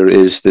 There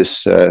is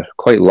this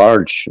quite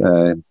large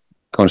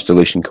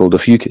constellation called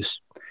Ophiuchus,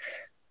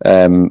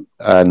 and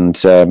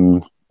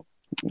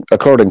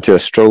according to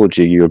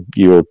astrology, your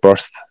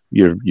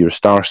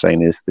star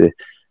sign is the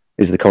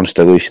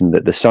constellation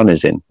that the sun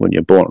is in when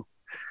you're born.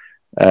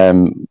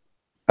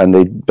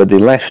 But they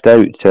left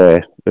out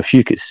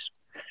Ophiuchus,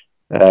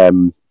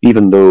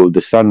 even though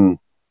the sun,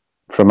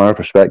 from our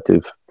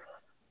perspective,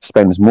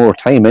 spends more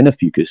time in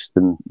Ophiuchus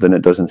than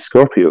it does in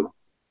Scorpio.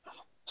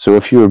 So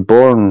if you're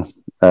born,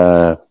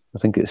 I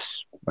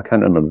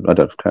can't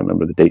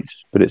remember the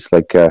dates, but it's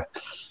like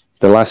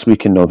the last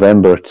week in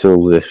November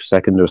till the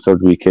second or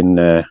third week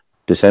in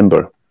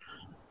December.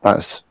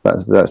 That's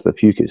the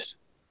Ophiuchus.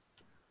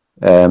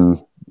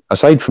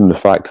 Aside from the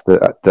fact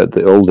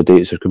that all the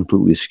dates are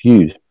completely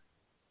skewed,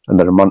 and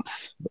they're about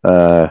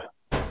a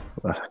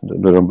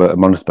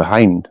month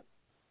behind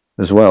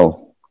as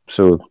well.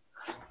 So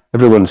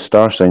everyone's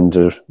star signs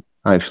are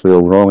actually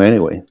all wrong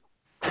anyway.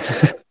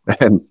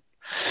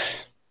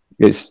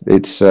 It's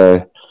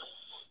I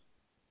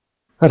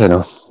don't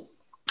know.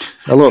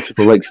 A lot of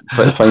people like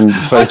find.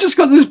 I just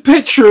got this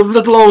picture of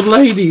little old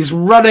ladies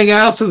running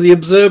out of the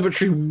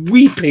observatory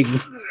weeping.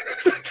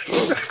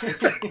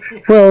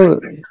 Well,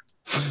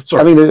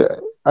 sorry. I mean,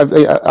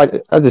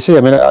 as I say,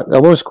 I mean, I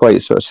was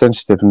quite sort of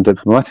sensitive and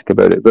diplomatic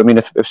about it. But I mean,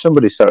 if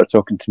somebody started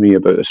talking to me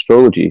about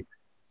astrology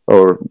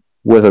or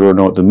whether or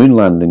not the moon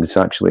landings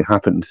actually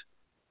happened,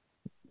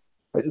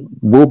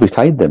 woe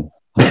betide them,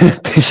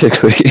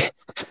 basically,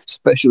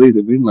 especially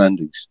the moon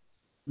landings.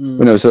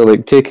 When I was sort of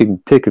like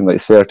taking like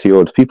 30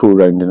 odd people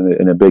around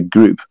in a big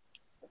group,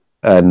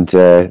 and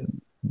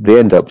they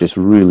end up just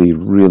really,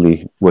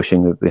 really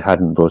wishing that they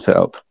hadn't brought it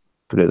up.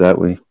 Put it that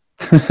way.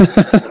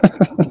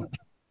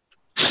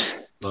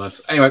 Nice.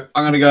 Anyway,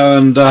 I'm going to go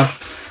and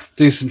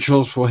do some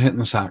chores before hitting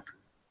the sack.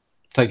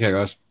 Take care,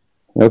 guys.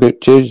 Okay,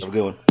 cheers. Have a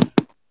good one.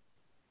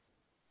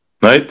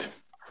 Night.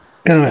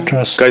 Good night,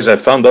 Trust. Guys, I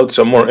found out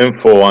some more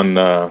info on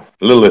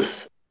Lilith,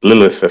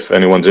 if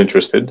anyone's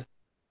interested.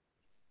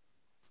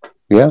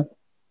 Yeah.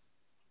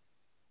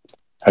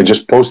 I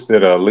just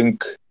posted a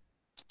link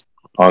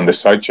on the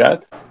side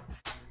chat,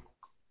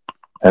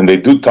 and they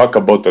do talk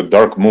about the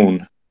dark moon.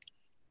 I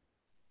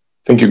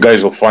think you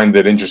guys will find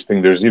it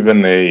interesting. There's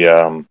even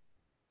a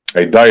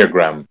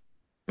diagram.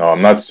 Now,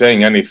 I'm not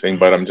saying anything,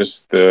 but I'm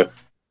just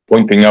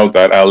pointing out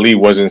that Ali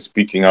wasn't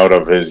speaking out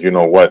of his, you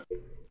know what.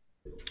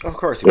 Of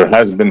course. There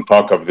has been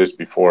talk of this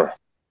before.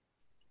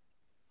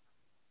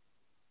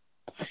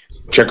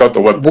 Check out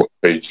the web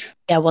page.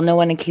 Yeah, well, no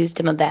one accused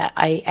him of that.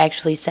 I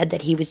actually said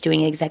that he was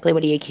doing exactly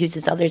what he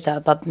accuses others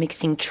of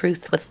mixing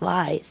truth with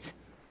lies.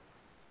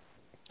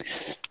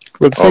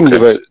 Well,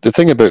 the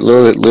thing about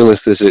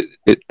Lilith is that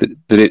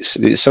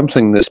it's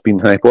something that's been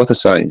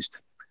hypothesized.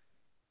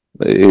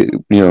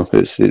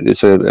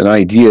 It's an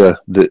idea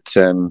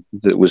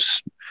that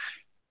was,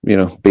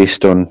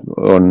 based on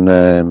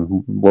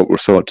what were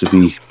thought to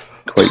be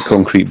quite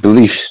concrete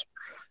beliefs,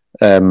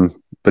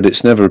 but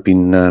it's never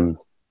been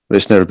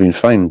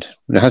found.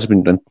 It has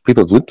been done.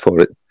 People have looked for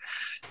it.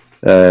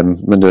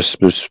 And there's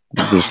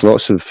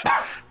lots of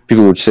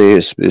people would say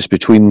it's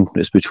between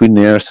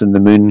the Earth and the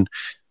Moon.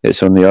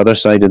 It's on the other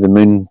side of the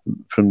Moon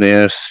from the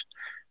Earth,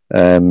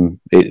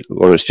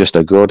 or it's just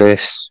a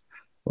goddess,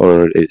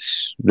 or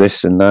it's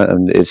this and that,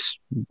 and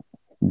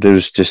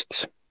there's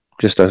just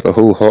a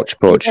whole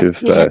hodgepodge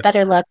of. You had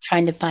better luck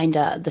trying to find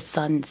the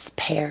sun's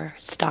pair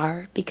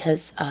star,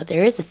 because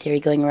there is a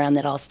theory going around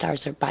that all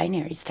stars are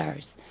binary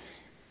stars,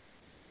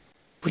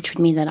 which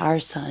would mean that our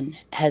sun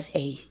has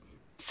a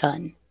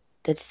sun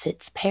that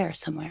sits pair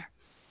somewhere.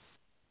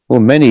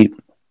 Well, many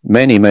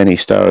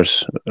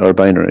stars are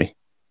binary.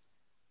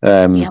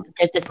 Yeah,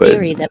 there's a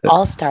theory that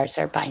all stars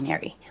are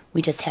binary.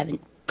 We just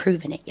haven't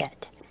proven it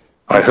yet.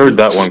 I heard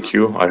that one,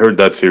 Q. I heard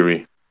that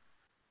theory.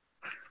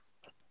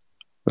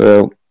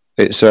 Well,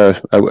 it's I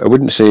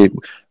wouldn't say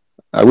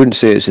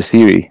it's a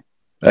theory.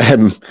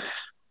 That's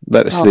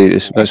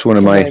one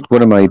of my We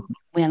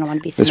don't want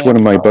to be. That's one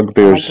of my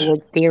bugbears. If I like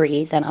the word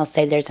theory, then I'll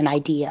say there's an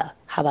idea.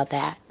 How about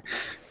that?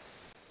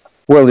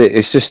 Well,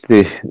 it's just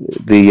the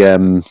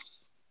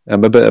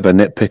I'm a bit of a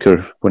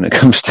nitpicker when it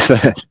comes to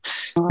that.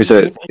 Well, it's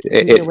a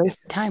waste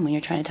of time when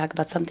you're trying to talk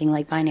about something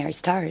like binary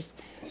stars.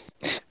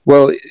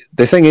 Well,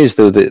 the thing is,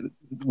 though, that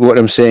what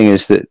I'm saying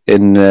is that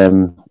in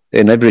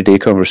everyday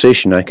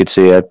conversation, I could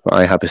say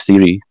I have a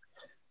theory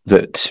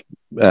that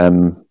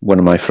one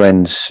of my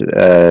friends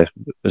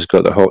has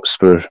got the hots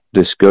for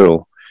this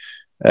girl,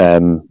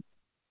 and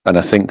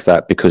I think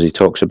that because he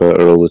talks about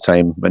her all the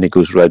time, and he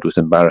goes red with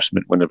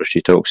embarrassment whenever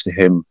she talks to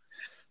him.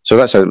 So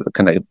that's a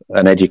kind of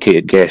an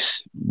educated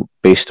guess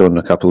based on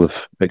a couple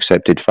of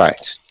accepted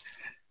facts.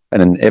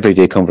 And in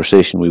everyday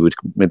conversation, we would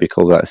maybe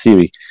call that a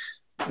theory.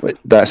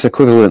 That's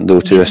equivalent,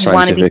 though, to a You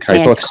want to be scientific semantical.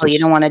 hypothesis. You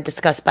don't want to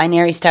discuss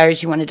binary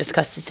stars. You want to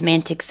discuss the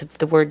semantics of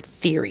the word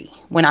theory.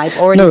 When I've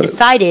already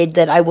decided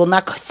that I will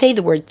not say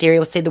the word theory, I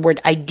will say the word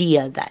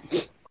idea then.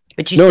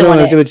 But you still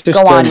want to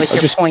go on with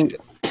your point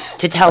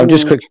to tell me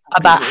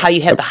about how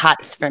you have the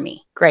hots for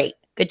me. Great.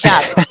 Good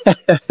job.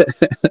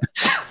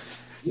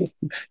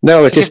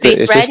 No, it's Is just...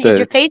 your face red? Is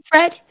your face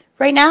red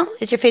right now?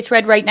 Is your face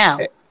red right now?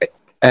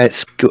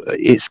 It's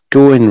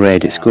going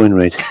red. It's going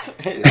red.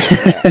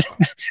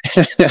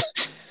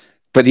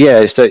 But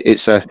yeah, it's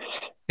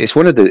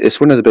one of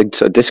the big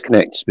sort of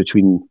disconnects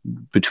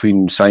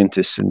between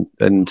scientists and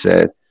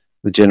the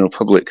general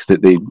public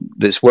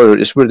it's where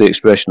the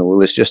expression,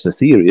 well, it's just a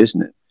theory,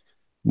 isn't it?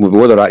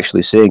 What they're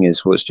actually saying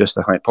is, well, it's just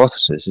a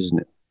hypothesis,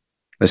 isn't it?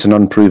 It's an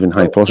unproven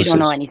hypothesis. You don't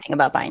know anything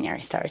about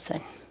binary stars,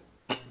 then.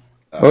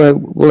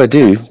 Well, I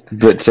do,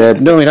 but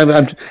no. I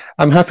mean,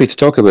 I'm happy to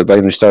talk about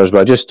binary stars,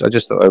 but I just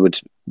thought I would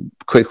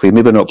quickly,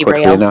 maybe not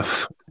quickly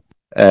enough,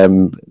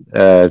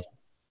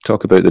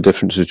 talk about the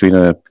difference between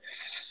a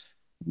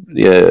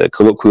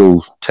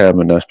colloquial term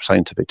and a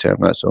scientific term.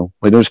 That's all.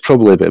 I know it's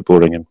probably a bit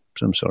boring,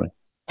 so I'm sorry.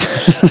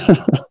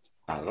 I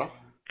don't know.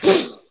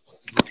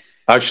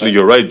 Actually,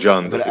 you're right,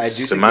 John. It's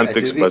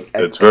semantics, but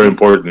it's very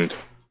important.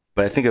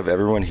 But I think of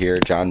everyone here,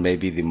 John may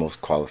be the most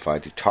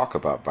qualified to talk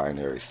about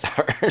binary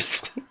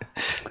stars.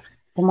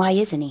 Then why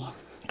isn't he?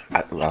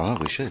 Well,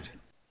 we should.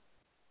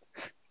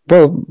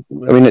 Well,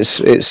 I mean,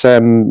 it's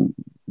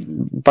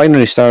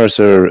binary stars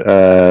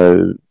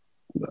are.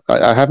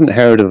 I haven't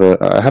heard of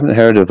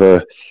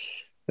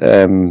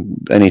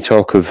any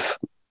talk of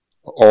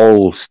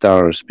all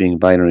stars being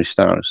binary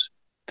stars.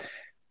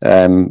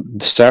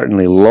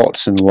 Certainly,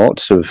 lots and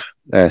lots of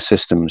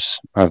systems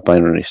have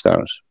binary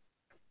stars.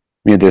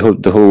 You know,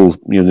 the whole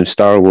the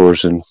Star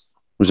Wars, and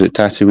was it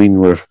Tatooine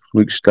where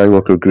Luke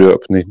Skywalker grew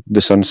up, and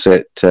the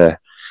sunset.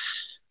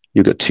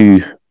 You've got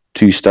two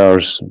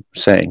stars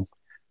setting.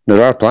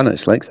 There are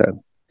planets like that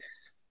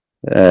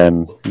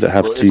that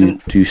have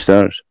two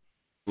stars.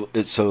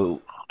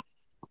 So,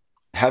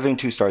 having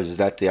two stars, is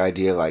that the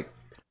idea? Like,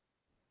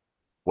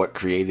 what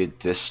created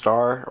this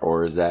star,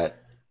 or is it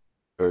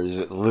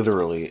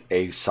literally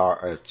a star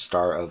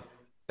of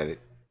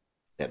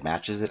that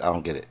matches it? I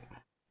don't get it.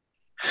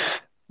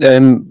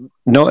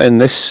 Not in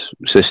this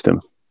system.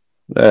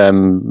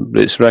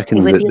 It's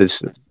reckoned that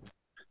this.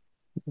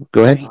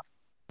 Go ahead.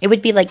 It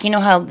would be like, you know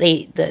how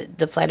the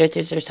flat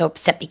earthers are so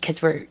upset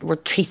because we're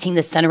chasing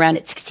the sun around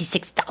at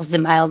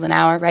 66,000 miles an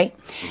hour, right?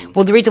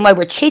 Well, the reason why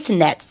we're chasing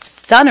that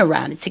sun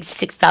around at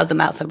 66,000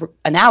 miles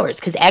an hour is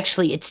because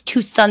actually it's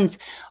two suns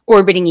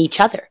orbiting each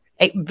other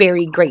at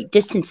very great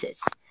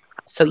distances.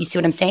 So you see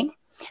what I'm saying?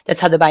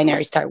 That's how the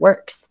binary star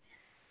works.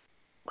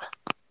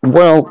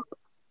 Well,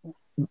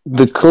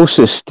 the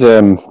closest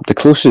star.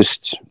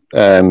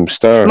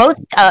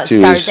 Most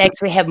stars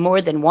actually have more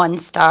than one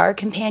star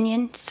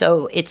companion.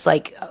 So it's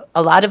like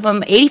a lot of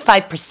them,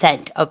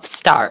 85% of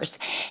stars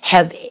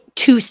have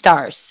two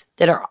stars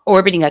that are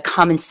orbiting a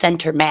common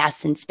center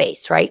mass in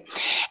space, right?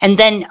 And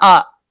then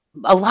a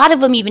lot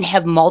of them even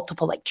have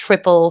multiple, like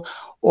triple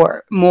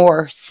or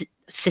more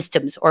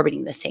systems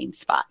orbiting the same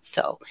spot.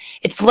 So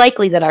it's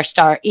likely that our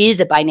star is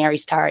a binary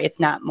star, if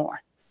not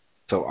more.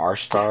 So our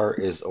star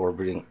is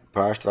orbiting.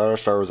 Our star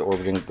is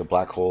orbiting the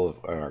black hole of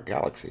our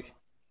galaxy.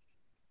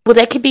 Well,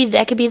 that could be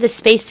the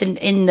space in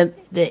the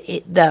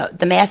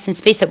mass in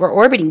space that we're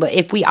orbiting. But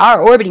if we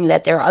are orbiting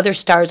that, there are other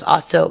stars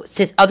also,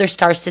 other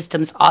star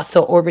systems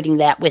also orbiting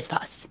that with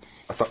us.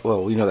 I thought.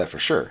 Well, we know that for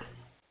sure.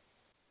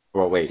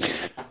 Well,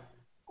 wait.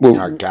 Well,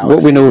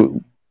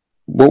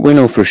 what we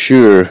know for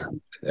sure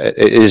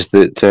is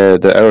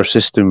that our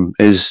system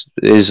is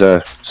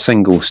a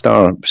single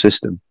star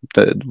system.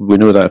 That we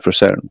know that for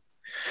certain.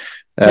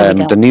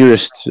 The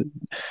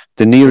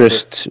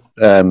nearest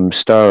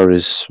star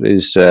is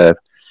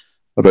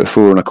about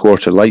 4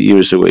 1/4 light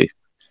years away,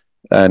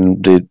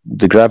 and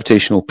the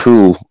gravitational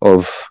pull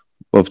of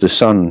the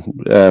sun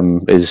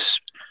is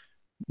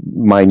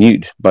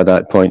minute by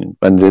that point,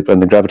 and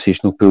the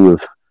gravitational pull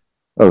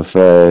of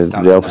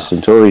the Alpha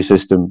Centauri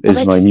system is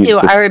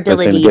minute. That's our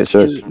ability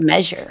to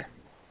measure.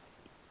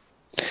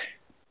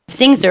 If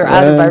things are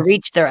out of our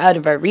reach, they're out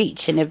of our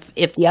reach. And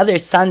if the other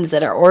suns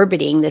that are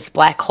orbiting this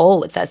black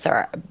hole with us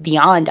are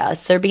beyond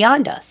us, they're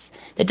beyond us.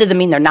 That doesn't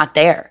mean they're not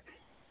there.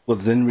 Well,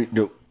 then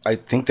I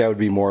think that would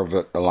be more of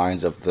the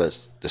lines of the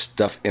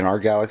stuff in our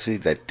galaxy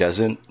that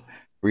doesn't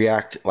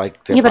react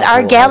like the but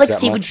our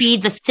galaxy would be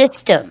the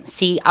system.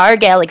 See, our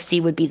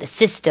galaxy would be the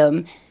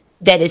system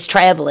that is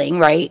traveling,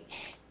 right?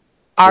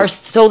 Our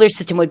solar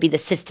system would be the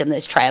system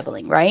that's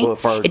traveling, right?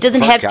 Well, it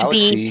doesn't have to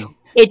be.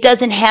 It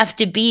doesn't have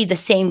to be the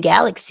same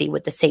galaxy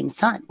with the same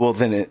sun. Well,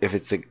 then if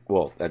it's in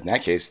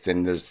that case,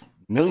 then there's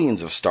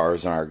millions of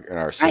stars in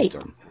our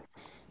system.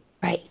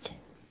 Right.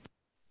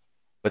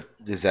 But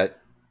does that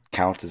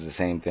count as the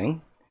same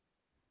thing?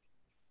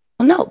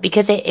 Well, no,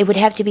 because it would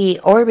have to be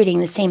orbiting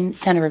the same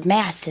center of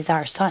mass as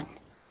our sun.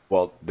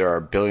 Well, there are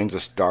billions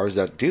of stars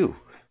that do.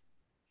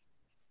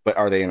 But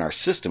are they in our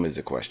system is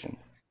the question.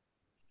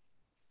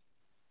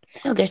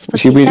 No, they're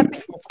supposed to be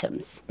separate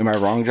systems. Am I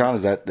wrong, John?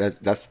 Is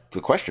that's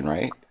the question,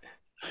 right?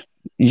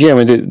 Yeah,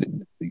 I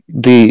mean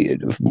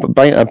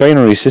a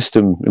binary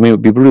system. I mean,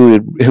 it would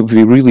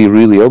be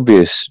really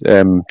obvious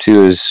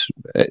to us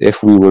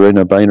if we were in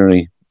a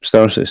binary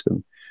star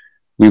system.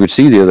 We would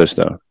see the other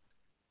star,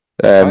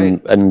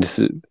 and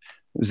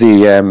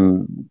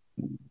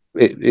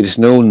it is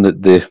known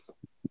that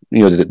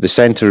the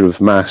center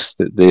of mass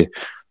that the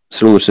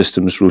solar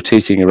system is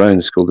rotating around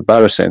is called the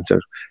barycenter.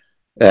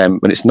 And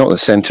it's not the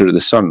center of the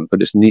sun,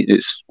 but it's near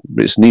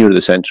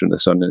the center of the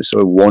sun, and it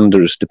sort of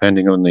wanders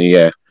depending on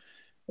the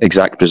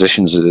exact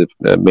positions of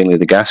mainly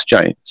the gas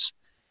giants.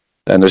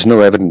 And there's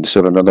no evidence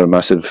of another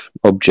massive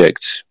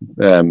object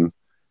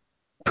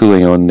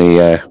pulling on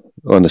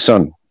the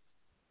sun.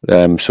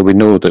 So we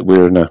know that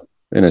we're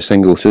in a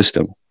single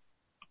system.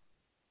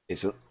 Okay,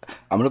 so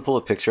I'm gonna pull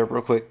a picture up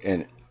real quick,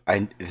 and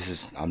I'm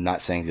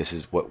not saying this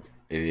is what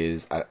it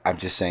is. I'm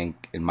just saying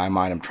in my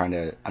mind I'm trying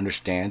to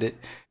understand it.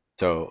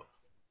 So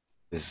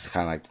this is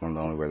kind of like one of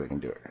the only way they can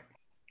do it.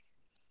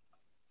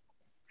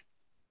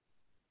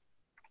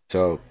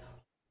 So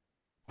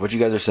what you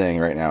guys are saying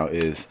right now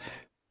is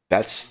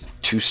that's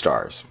two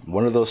stars.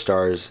 One of those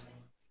stars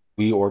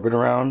we orbit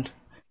around,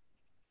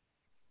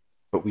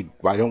 but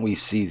why don't we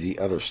see the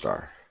other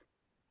star?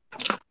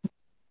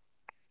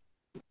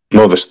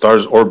 No, the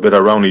stars orbit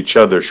around each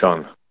other,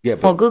 Sean. Yeah,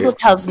 well, Google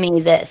tells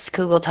me this.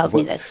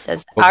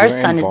 Says our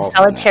sun is a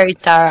solitary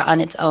star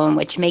on its own,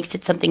 which makes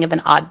it something of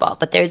an oddball.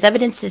 But there's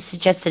evidence to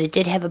suggest that it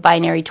did have a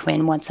binary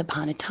twin once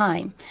upon a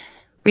time.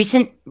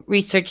 Recent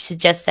research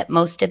suggests that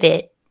most of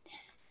it,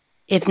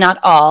 if not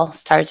all,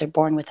 stars are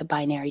born with a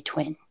binary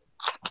twin.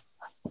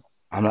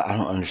 I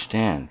don't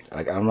understand.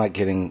 Like, I'm not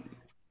getting.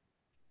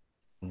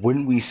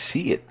 Wouldn't we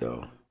see it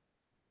though?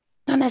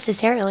 Not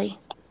necessarily.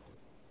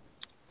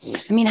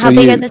 I mean, how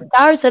big are the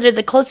stars that are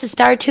the closest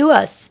star to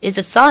us? Is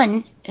a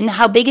sun, and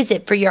how big is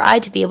it for your eye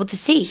to be able to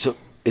see? So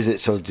is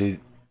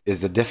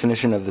the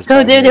definition of this?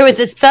 No, there was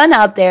a sun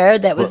out there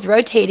that was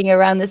rotating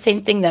around the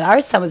same thing that our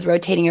sun was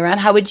rotating around.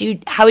 How would you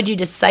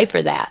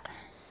decipher that?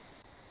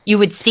 You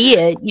would see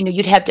it.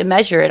 You'd have to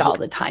measure it all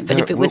the time.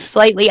 But if it was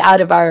slightly out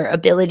of our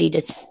ability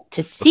to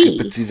see,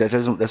 okay, but see,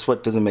 that's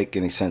what doesn't make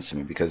any sense to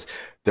me, because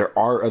there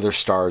are other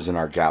stars in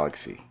our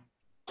galaxy.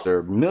 There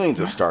are millions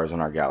of stars in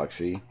our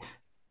galaxy.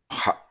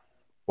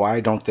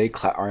 Why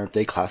aren't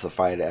they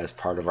classified as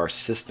part of our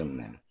system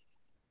then?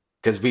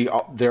 Because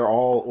they're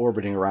all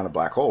orbiting around a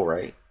black hole,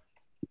 right?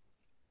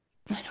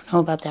 I don't know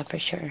about that for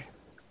sure.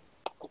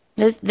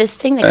 This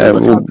thing that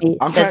Google told me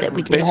says that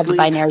we did have a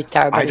binary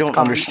star, but I don't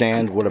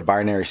understand what a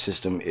binary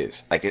system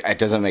is. Like, it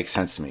doesn't make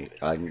sense to me.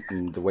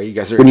 The way you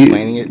guys are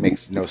explaining it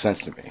makes no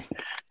sense to me.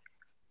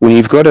 When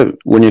you've got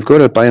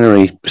a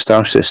binary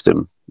star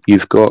system,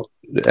 you've got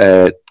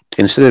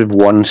instead of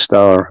one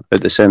star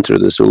at the center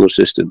of the solar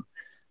system,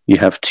 you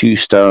have two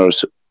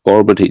stars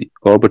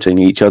orbiting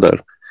each other,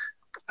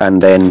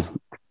 and then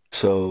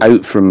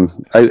out from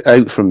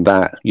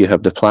that you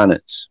have the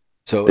planets.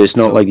 So it's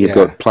not like you've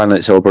got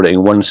planets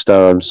orbiting one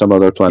star and some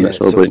other planets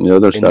orbiting the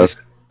other star. This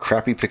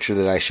crappy picture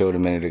that I showed a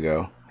minute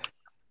ago,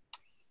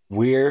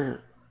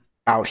 we're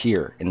out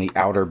here in the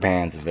outer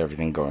bands of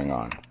everything going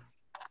on.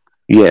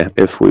 Yeah,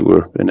 if we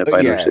were in a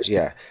binary system.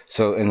 Yeah.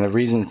 So, and the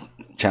reason,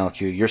 Channel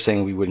Q, you're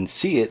saying we wouldn't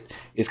see it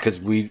is because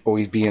we'd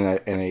always be in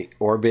a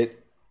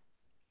orbit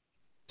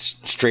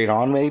straight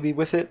on, maybe,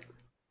 with it.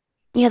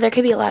 Yeah, there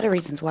could be a lot of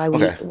reasons why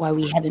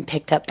we haven't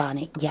picked up on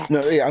it yet.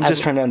 No, yeah, I'm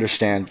just trying to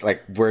understand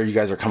like where you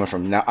guys are coming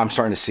from. Now I'm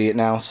starting to see it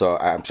now, so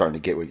I'm starting to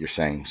get what you're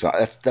saying. So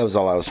that was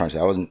all I was trying to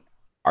say. I wasn't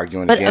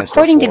arguing against. But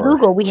according to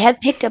Google, we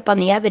have picked up on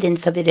the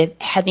evidence of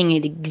it having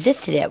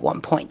existed at one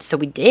point. So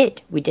we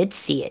did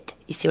see it.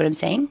 You see what I'm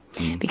saying?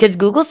 Mm-hmm. Because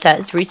Google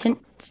says recent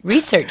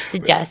research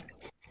suggests.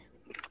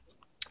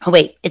 Oh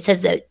wait, it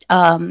says that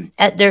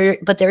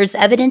there's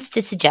evidence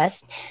to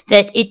suggest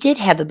that it did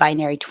have a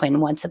binary twin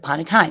once upon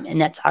a time,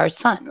 and that's our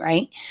sun,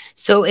 right?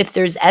 So if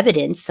there's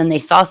evidence, then they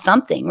saw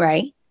something,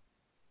 right?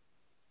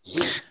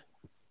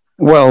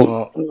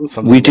 Well,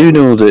 we do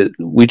know that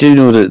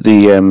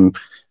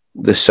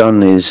the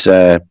sun is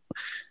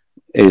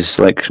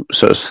like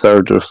sort of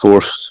third or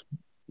fourth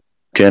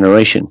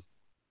generation.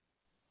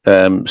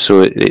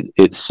 So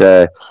it's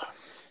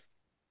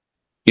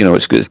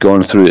it's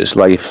gone through its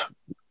life.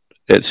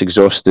 It's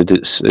exhausted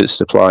its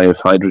supply of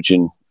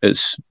hydrogen.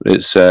 It's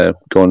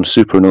gone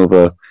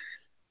supernova.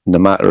 The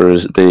matter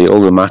all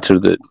the matter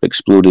that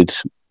exploded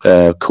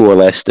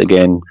coalesced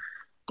again,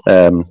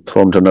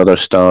 formed another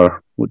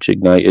star, which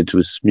ignited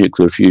with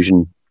nuclear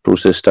fusion.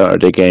 Process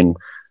started again,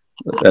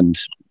 and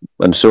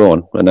so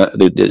on. And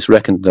it's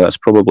reckoned that's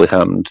probably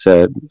happened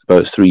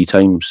about 3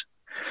 times.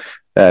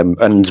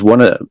 And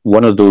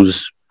one of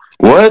those.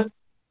 What?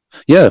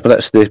 Yeah, but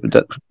that's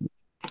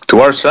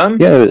to our sun.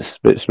 Yeah,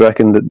 it's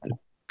reckoned that.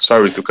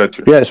 Sorry to cut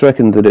you. Yeah, it's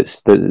reckoned that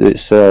it's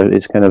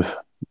kind of.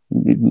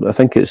 I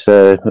think it's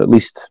at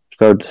least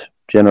 3rd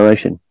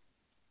generation.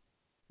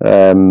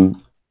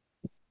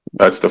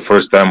 That's the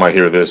first time I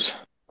hear this.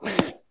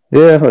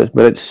 Yeah,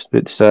 but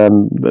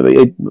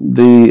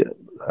the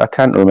I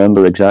can't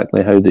remember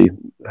exactly how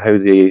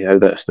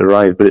that's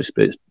derived, but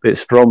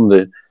it's from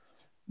the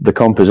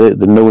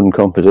known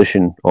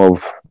composition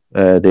of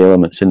the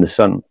elements in the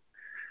sun.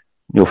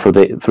 For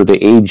the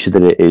age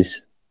that it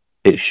is,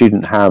 it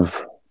shouldn't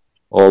have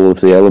all of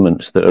the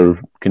elements that are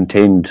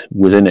contained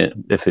within it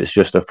if it's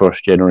just a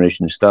first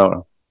generation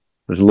star.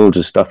 There's loads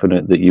of stuff in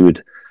it that you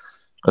would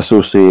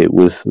associate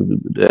with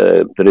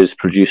that is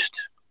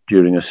produced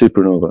during a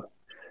supernova.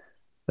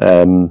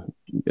 And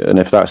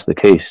if that's the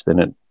case, then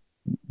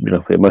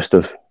it must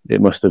have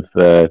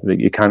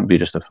it can't be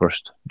just a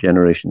first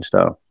generation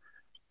star.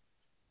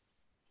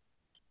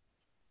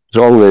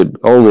 So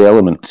all the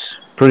elements,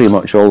 pretty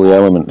much all the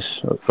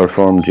elements, are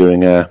formed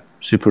during a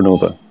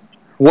supernova.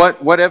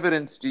 What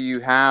evidence do you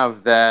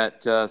have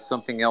that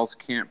something else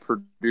can't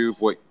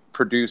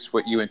produce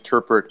what you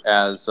interpret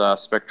as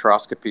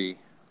spectroscopy?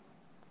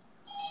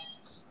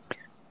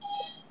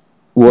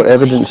 What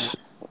evidence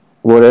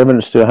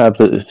do I have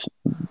that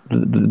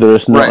there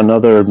is not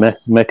another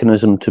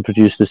mechanism to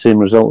produce the same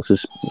results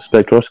as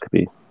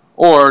spectroscopy?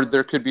 Or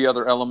there could be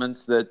other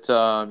elements that,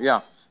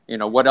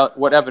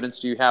 what evidence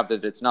do you have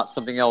that it's not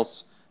something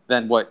else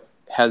than what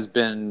has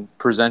been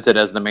presented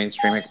as the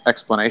mainstream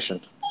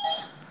explanation?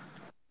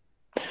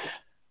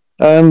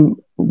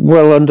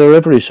 Well, under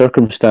every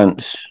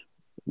circumstance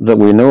that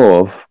we know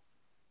of,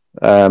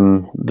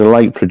 the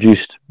light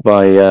produced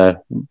by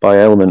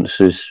elements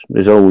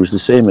is always the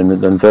same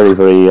and very,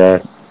 very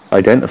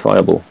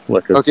identifiable.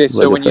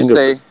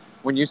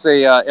 When you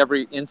say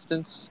every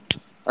instance,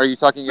 are you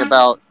talking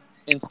about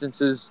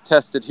instances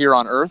tested here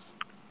on Earth?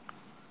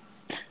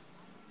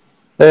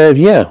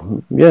 Yeah.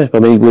 I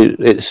mean,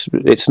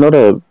 it's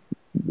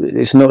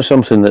not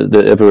something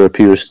that ever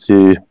appears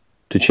to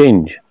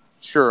change.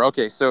 Sure.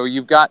 Okay. So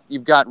you've got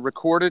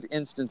recorded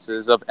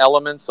instances of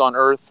elements on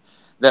Earth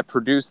that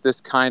produce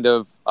this kind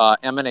of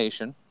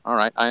emanation. All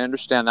right, I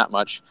understand that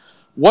much.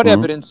 What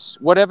evidence?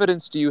 What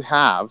evidence do you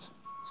have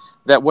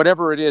that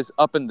whatever it is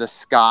up in the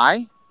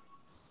sky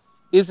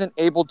isn't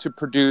able to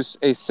produce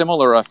a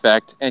similar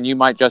effect, and you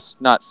might just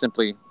not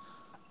simply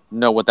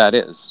know what that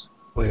is?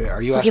 Wait,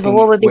 are you asking? But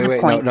what would be the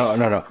point?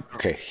 No.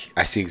 Okay,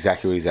 I see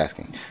exactly what he's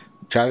asking.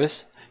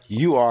 Travis,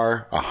 you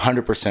are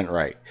 100%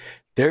 right.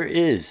 There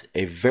is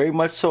a very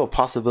much so a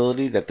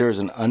possibility that there is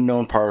an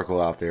unknown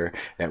particle out there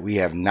that we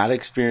have not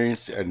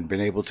experienced and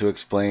been able to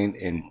explain,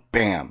 and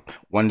bam,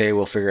 one day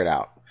we'll figure it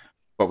out.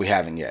 But we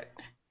haven't yet.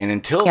 And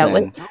until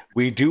then,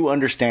 we do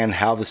understand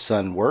how the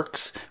sun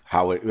works,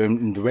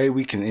 and the way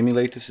we can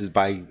emulate this is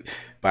by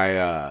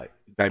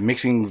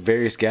mixing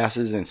various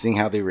gases and seeing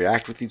how they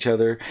react with each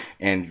other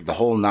and the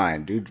whole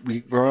nine,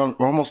 dude. We're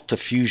almost to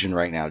fusion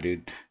right now,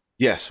 dude.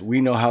 Yes,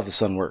 we know how the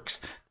sun works.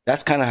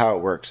 That's kind of how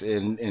it works.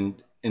 And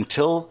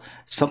until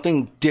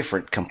something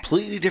different,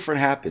 completely different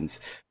happens,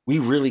 we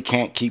really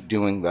can't keep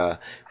doing the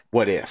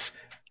what if.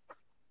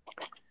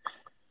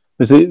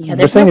 There's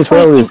no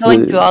point in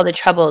going through all the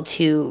trouble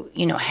to,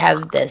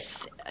 have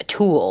this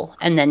tool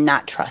and then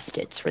not trust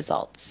its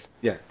results.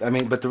 Yeah, I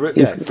mean, but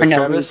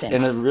Travis,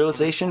 in a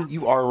realization,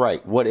 you are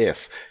right. What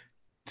if?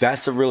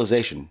 That's a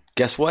realization.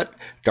 Guess what?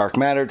 Dark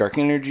matter, dark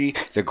energy,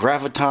 the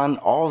graviton,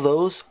 all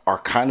those are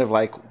kind of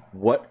like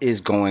what is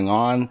going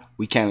on.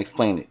 We can't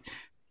explain it.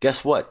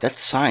 Guess what? That's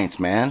science,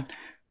 man.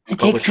 It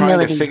takes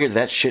humility. We're trying to figure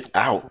that shit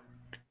out.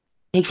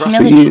 It takes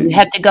humility. You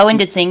have to go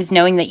into things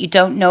knowing that you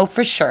don't know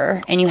for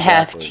sure, and you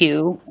have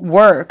to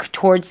work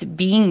towards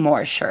being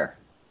more sure.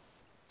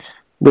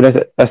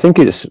 But I think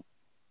it's,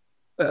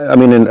 I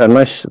mean,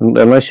 unless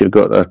you've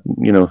got a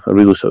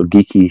real sort of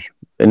geeky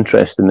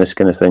interest in this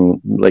kind of thing,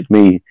 like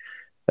me,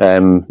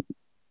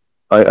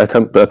 I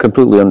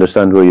completely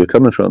understand where you're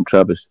coming from,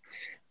 Travis.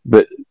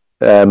 But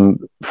from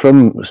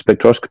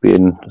spectroscopy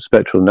and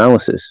spectral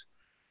analysis,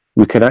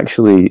 we can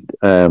actually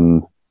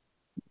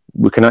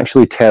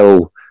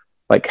tell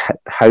like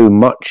how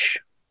much,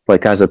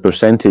 like as a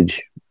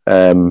percentage,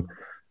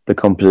 the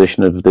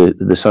composition of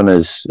the sun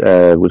is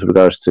with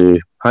regards to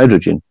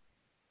hydrogen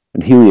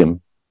and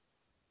helium,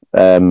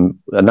 and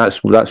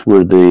that's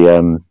where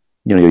the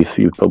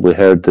you've probably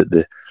heard that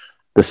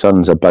the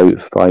sun's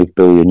about 5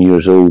 billion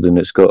years old and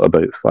it's got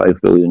about 5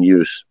 billion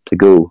years to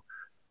go.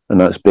 And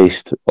that's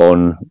based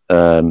on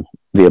the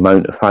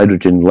amount of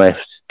hydrogen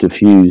left to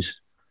fuse.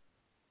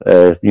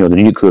 The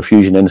nuclear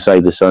fusion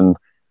inside the sun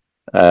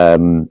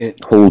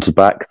holds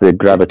back the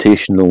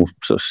gravitational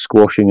sort of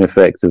squashing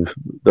effect of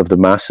the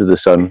mass of the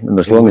sun. And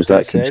as long as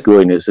that keeps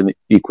going, it's an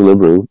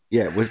equilibrium.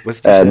 Yeah,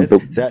 with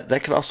that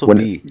could also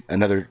be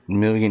another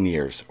million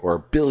years or a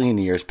billion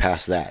years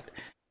past that.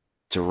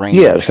 It's a range.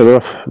 Yeah, so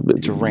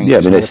it's a range. Yeah,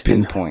 it's not a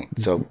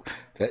pinpoint. So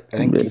I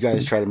think you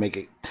guys try to make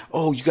it.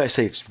 Oh, you guys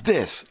say it's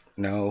this.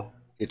 No,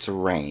 it's a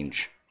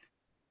range.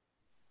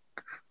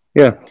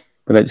 Yeah,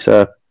 but it's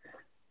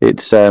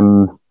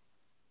and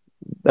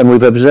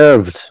we've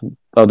observed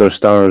other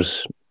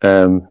stars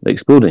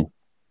exploding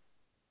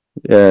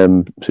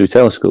through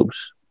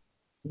telescopes.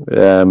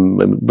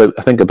 But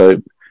I think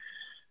about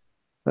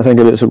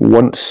sort of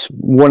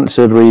once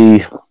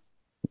every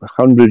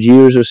 100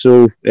 years or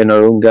so in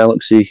our own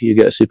galaxy, you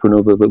get a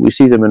supernova, but we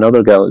see them in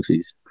other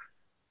galaxies.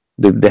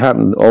 They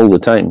happen all the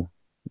time.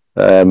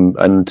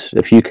 And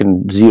if you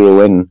can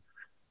zero in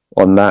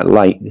on that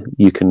light,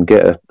 you can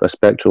get a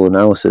spectral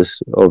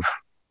analysis of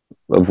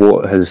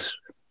what has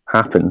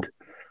happened.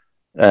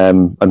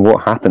 And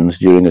what happens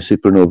during a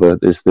supernova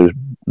is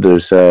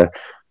there's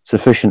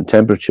sufficient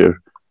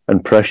temperature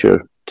and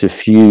pressure to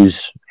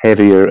fuse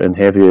heavier and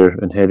heavier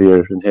and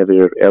heavier and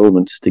heavier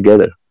elements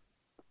together.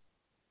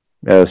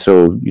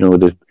 So,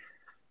 the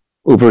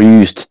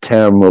overused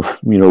term of,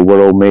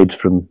 we're all made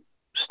from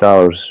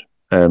stars,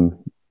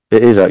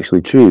 it is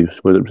actually true.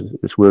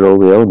 It's where all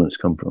the elements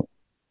come from,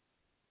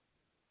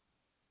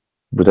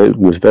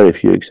 with very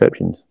few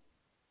exceptions.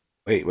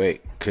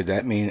 Wait. Could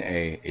that mean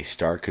a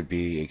star could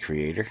be a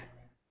creator?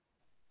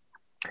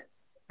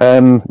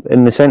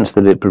 In the sense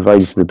that it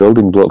provides the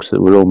building blocks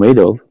that we're all made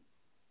of.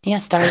 Yeah,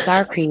 stars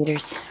are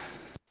creators.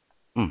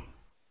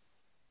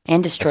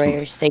 And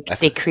destroyers.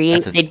 They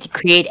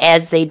create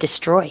as they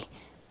destroy.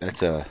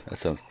 That's a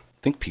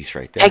think piece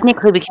right there.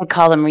 Technically, we can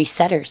call them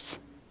resetters.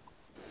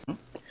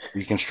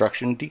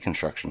 Reconstruction,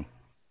 deconstruction.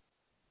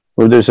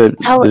 Well, that's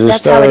how it is.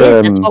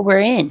 That's what we're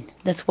in.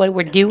 That's what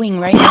we're doing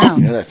right now.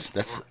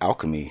 That's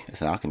alchemy.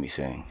 That's an alchemy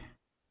saying.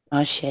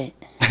 Oh shit.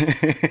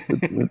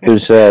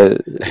 There's a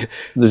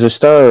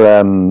star.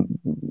 I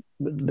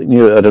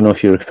don't know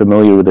if you're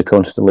familiar with the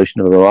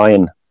constellation of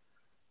Orion.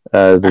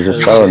 There's a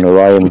star in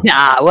Orion.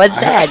 Nah, what's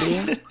that,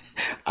 dude?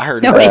 I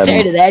heard. Nobody's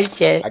heard of that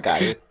shit. I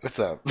got it. What's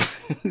up?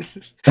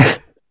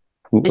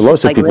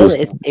 Lots of people,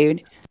 Lilith,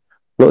 dude.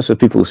 Lots of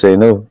people say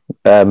no,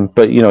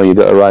 but you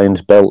got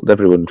Orion's belt.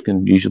 Everyone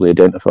can usually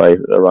identify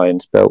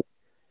Orion's belt.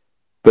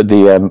 But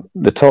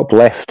the top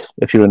left,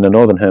 if you're in the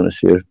northern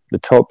hemisphere, the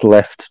top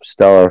left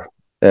star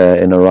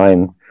in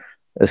Orion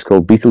is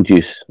called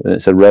Betelgeuse, and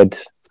it's a red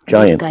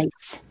giant.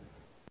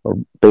 Or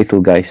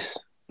Betelgeuse.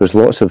 There's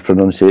lots of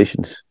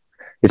pronunciations.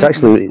 It's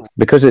actually,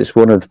 because it's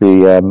one of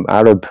the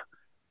Arab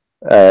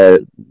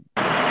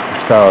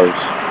stars.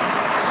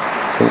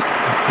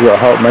 You got a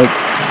hot mic,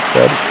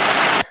 Fred?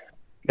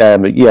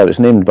 Yeah, it was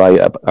named by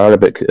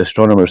Arabic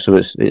astronomers, so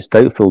it's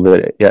doubtful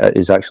that it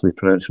is actually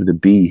pronounced with a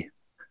B.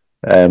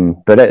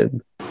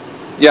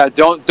 Yeah,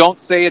 don't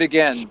say it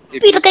again.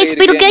 If you say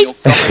it again, you'll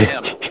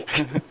summon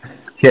him.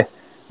 Yeah,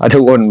 I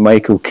don't want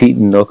Michael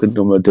Keaton knocking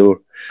on my door.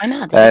 Why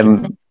not?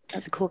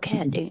 That's a cool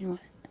cat, dude.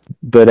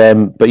 But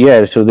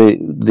yeah, so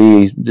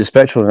the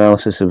spectral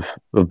analysis of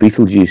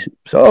Betelgeuse.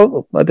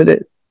 So I did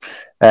it.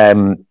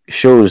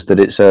 Shows that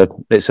it's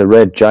a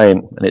red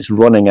giant and it's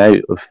running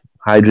out of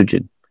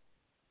hydrogen.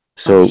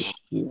 So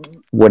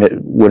when it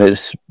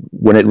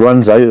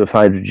runs out of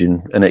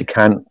hydrogen and it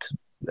can't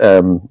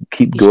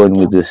keep going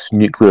with this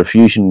nuclear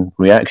fusion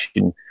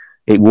reaction,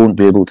 it won't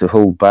be able to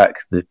hold back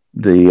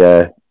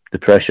the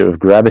pressure of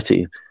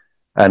gravity,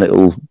 and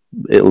it'll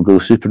go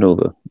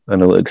supernova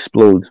and it'll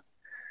explode.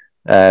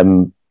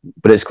 But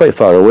it's quite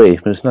far away.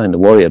 There's nothing to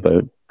worry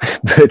about.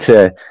 But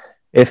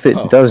if it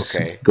does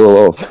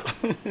go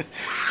off,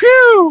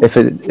 if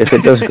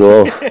it does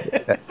go off,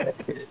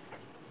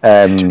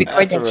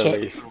 record that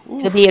shit.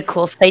 It'll be a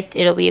cool sight.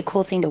 It'll be a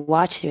cool thing to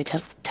watch through a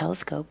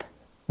telescope.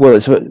 Well,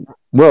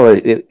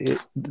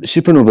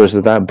 supernovas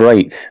are that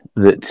bright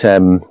that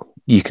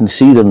you can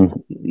see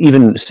them.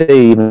 Even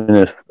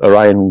if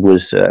Orion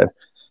was at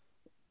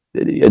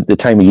the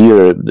time of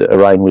year that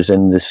Orion was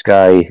in the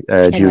sky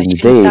during the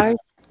day, stars?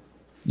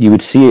 You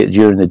would see it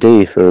during the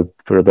day for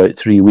about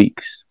 3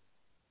 weeks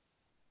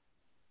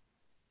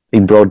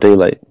in broad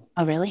daylight.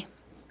 Oh, really?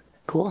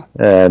 Cool.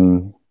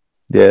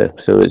 Yeah,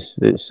 so it's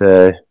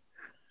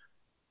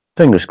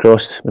fingers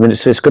crossed. I mean,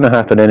 it's going to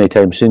happen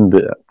anytime soon,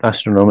 but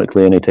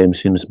astronomically anytime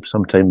soon is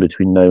sometime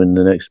between now and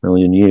the next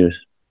million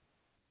years.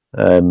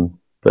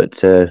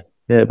 But yeah,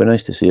 it'd be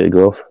nice to see it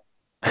go off.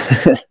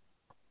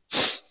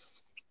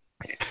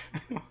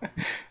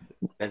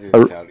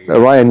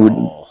 Orion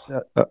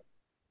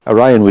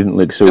wouldn't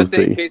look so Just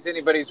pretty. in case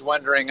anybody's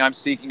wondering, I'm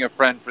seeking a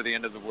friend for the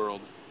end of the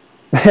world.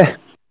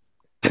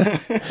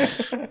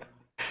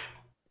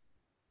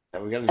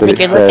 You're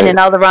looking in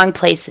all the wrong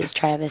places,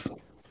 Travis.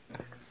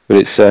 But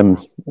it's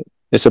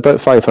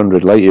about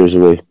 500 light years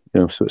away,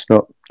 so it's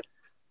not,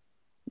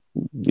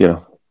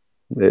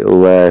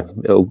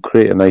 it'll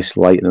create a nice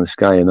light in the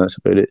sky, and that's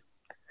about it.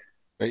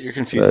 But you're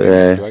confused.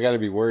 Do I got to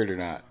be worried or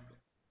not?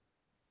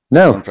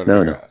 No.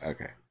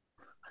 Okay.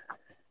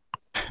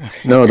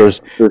 No,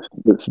 there's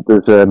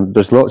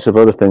lots of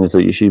other things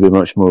that you should be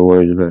much more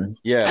worried about.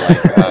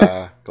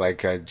 Yeah,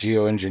 like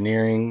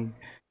geoengineering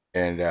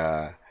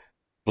and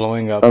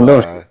blowing up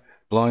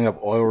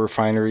oil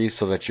refineries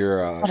so that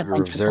your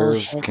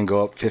reserves can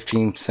go up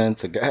 15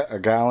 cents a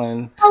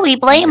gallon. Oh, we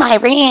blame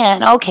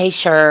Iran. Okay,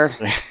 sure.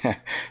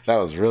 That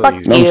was really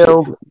easy.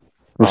 You.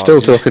 We're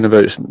still talking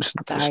about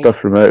stuff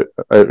from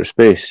outer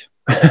space.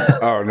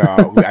 Oh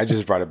no, I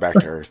just brought it back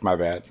to Earth. My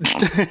bad.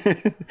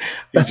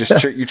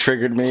 You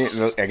triggered me.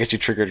 I guess you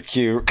triggered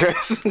Q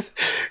because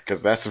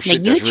that's some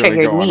shit that's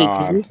really going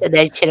on. You said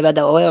that shit about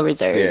the oil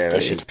reserves. Yeah, that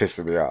dude. shit's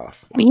pissing me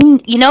off.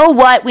 You know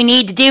what we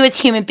need to do as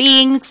human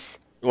beings?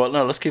 Well,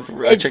 no, let's keep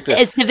check this.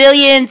 As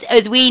civilians,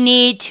 as we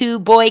need to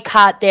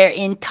boycott their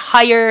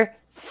entire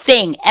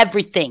thing,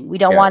 everything. We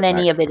don't want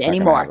any of it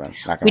anymore.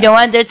 We don't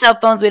want their cell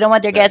phones. We don't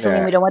want their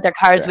gasoline. We don't want their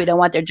cars. We don't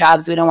want their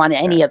jobs. We don't want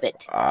any of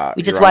it.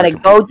 We just want to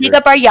go dig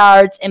up our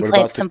yards and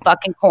plant some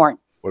fucking corn.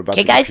 What about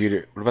the guys?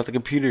 Computer? What about the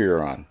computer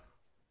you're on?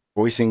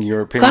 Voicing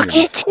your opinion. Fuck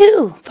it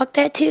too. Fuck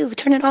that too.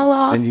 Turn it all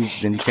off. Then you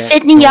can't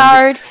sit in the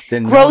yard,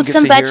 grow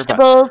some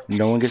vegetables,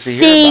 no one gets to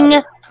hear about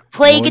it.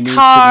 Play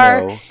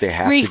guitar, they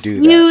have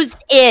refuse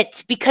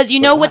it because you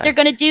know what they're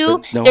gonna do?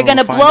 They're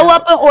gonna blow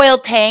up an oil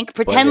tank,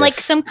 pretend like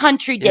some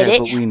country did it,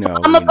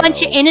 bomb a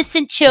bunch of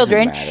innocent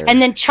children, and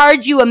then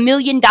charge you $1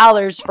 million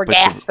for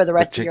gas for the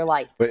rest of your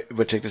life.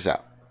 But check this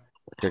out.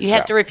 You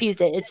have to refuse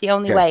it. It's the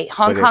only way.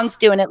 Hong Kong's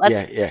doing it.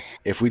 Let's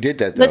If we did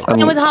that, though, let's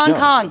go with Hong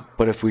Kong.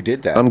 But if we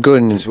did that, I'm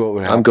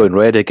going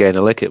red again.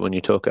 I like it when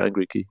you talk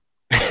angry, Key.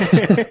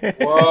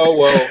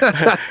 Whoa.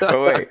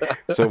 But wait.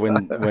 So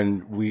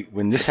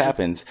when this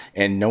happens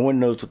and no one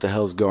knows what the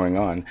hell's going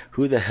on,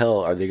 who the hell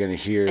are they going to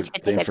hear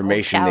the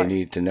information they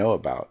need to know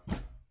about?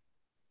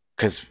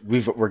 Because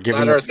we're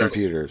giving up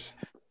computers.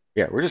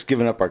 Yeah, we're just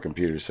giving up our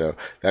computers, so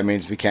that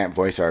means we can't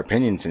voice our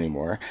opinions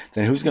anymore.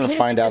 Then who's going to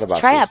find out about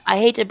trap? this? I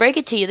hate to break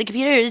it to you. The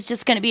computer is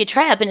just going to be a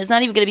trap, and it's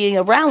not even going to be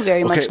around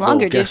very much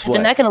longer, dude, because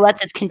they're not going to let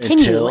this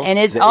continue.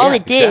 All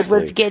it did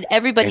was get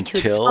everybody to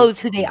expose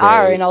who they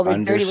are and all their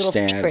dirty little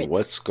secrets.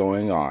 What's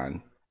going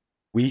on?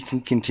 We can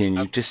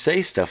continue to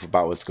say stuff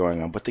about what's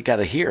going on, but they got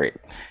to hear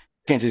it.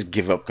 You can't just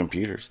give up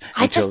computers.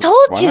 I just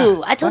told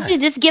you. I told you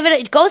just give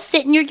it. Go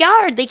sit in your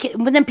yard.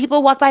 When then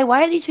people walk by,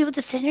 why are these people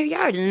just sitting in your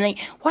yard? And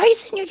why are you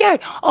sitting in your yard?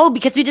 Oh,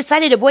 because we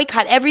decided to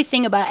boycott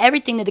everything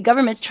that the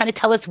government's trying to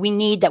tell us we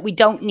need that we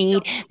don't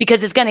need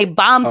because it's going to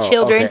bomb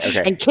children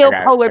and kill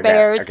polar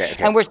bears.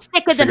 And we're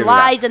sick of the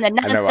lies and the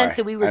nonsense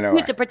that we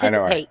refuse to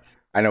participate.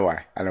 I know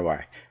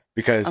why.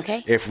 Because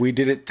if we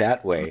did it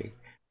that way,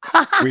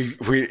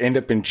 we end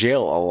up in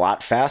jail a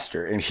lot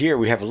faster. And here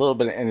we have a little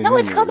bit of anonymity. No,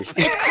 it's called a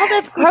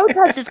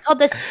protest. It's called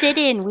a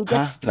sit-in.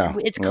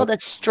 It's called a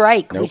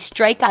strike. We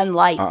strike on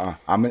life.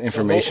 I'm an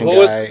information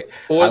guy.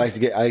 I like to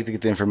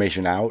get the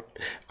information out.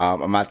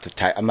 I'm not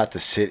the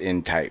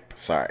sit-in type.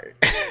 Sorry,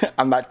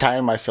 I'm not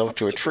tying myself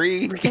to a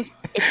tree.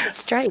 It's a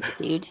strike,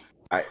 dude.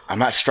 I'm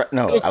not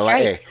No,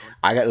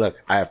 I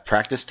have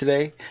practice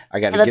today.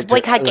 Let's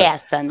boycott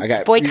gas then.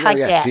 Let's boycott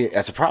gas. See,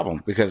 that's a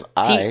problem because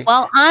I'm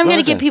going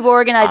to get people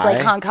organized like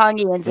Hong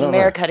Kongians in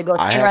America to go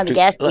stand around the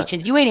gas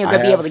stations. You ain't even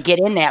going to be able to get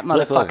in that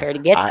motherfucker to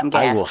get some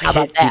gas. How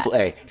about that?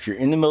 Hey, if you're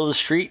in the middle of the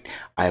street,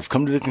 I have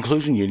come to the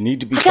conclusion you need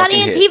to be. I got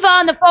Antifa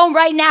on the phone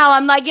right now.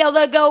 I'm like, yo,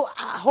 let's go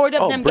hoard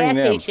up them gas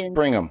stations.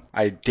 Bring them.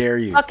 I dare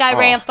you. Fuck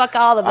Iran. Fuck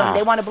all of them.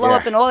 They want to blow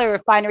up an oil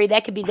refinery.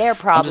 That could be their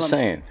problem. I'm just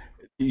saying.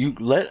 You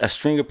let a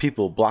string of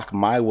people block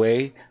my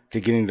way to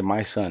getting to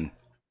my son.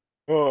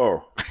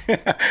 Oh,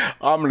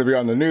 I'm going to be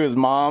on the news,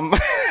 Mom.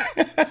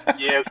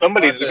 Yeah,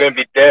 somebody's going to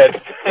be dead.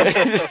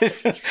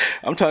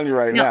 I'm telling you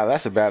right now,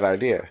 that's a bad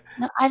idea.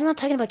 No, I'm not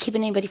talking about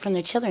keeping anybody from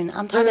their children.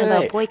 I'm talking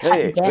about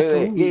boycotting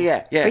gasoline.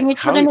 Yeah. Bring your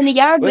children in the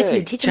yard with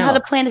you. Teach them how to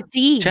plant a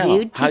seed,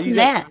 dude. Teach them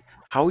that.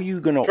 How are you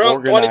going to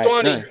organize?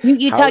 2020.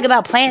 You talk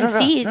about planting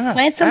seeds.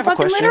 Plant some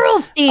fucking literal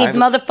seeds,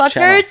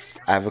 motherfuckers.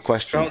 I have a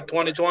question. Trump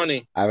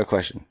 2020. I have a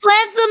question.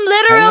 Plant some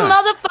literal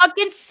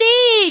motherfucking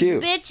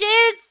seeds,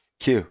 bitches.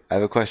 Q, I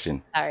have a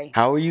question. Sorry.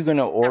 How are you going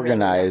to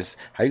organize?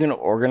 How are you going to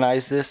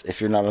organize this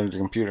if you're not on your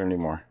computer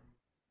anymore?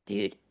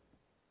 Dude.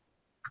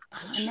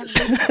 I'll just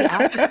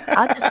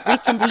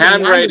reach into your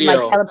mind with my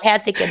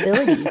telepathic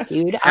ability,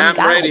 dude. I'm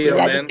God. Radio,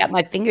 I just got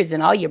my fingers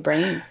in all your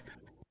brains.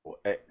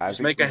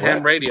 Just make a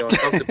ham radio and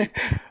talk to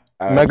people.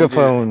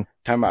 Megaphone.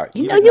 Time out.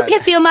 You know you can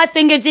feel my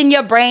fingers in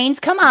your brains.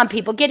 Come on,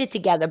 people, get it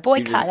together.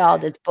 Boycott all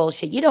this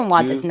bullshit. You don't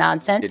want this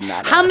nonsense.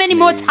 How many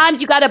more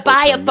times you got to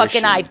buy a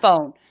fucking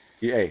iPhone?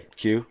 Hey,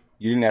 Q,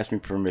 you didn't ask me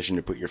permission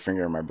to put your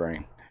finger in my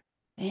brain.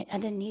 I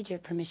didn't need your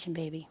permission,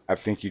 baby. I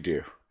think you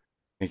do.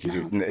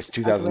 Do. It's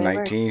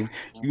 2019.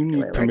 You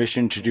need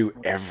permission to do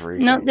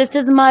everything. No, this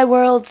is my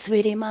world,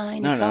 sweetie.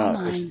 Mine. It's all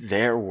mine. It's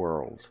their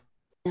world.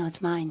 No,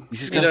 it's mine.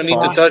 You don't need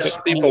to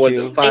touch people with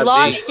the 5G. They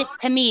lost it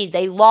to me.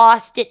 They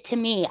lost it to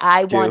me.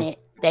 I won it.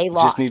 They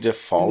lost. You just need to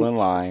fall in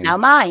line. Now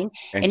mine,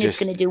 and it's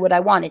going to do what I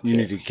want it to. You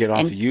need to get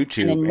off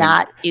YouTube and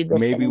not do this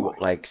maybe anymore.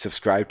 Like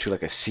subscribe to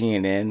like a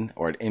CNN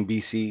or an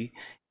NBC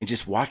and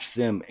just watch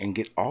them and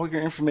get all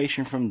your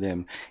information from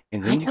them,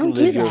 and then you can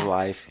live your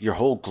life, your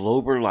whole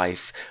global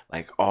life,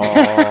 like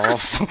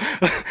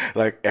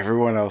like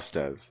everyone else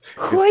does.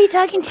 Who are you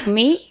talking to?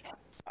 Me?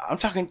 I'm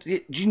talking.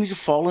 You need to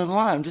fall in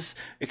line. I'm just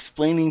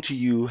explaining to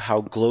you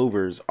how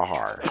Globers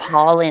are.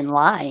 Fall in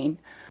line.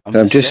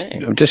 I'm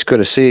just going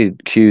to say,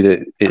 Q,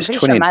 that it's I'm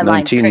pretty sure my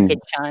line's 2019.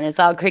 crooked, Sean. It's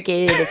all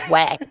crooked. It's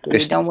whack.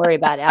 Dude. Don't worry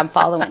about it. I'm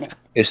following it.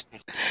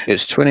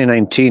 It's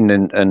 2019,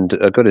 and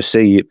I got to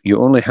say, you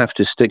only have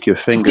to stick your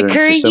It's finger the into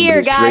current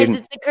year, somebody's guys. brain.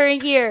 It's the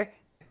current year.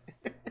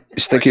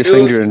 Stick your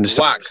finger into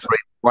somebody's brain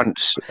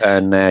once,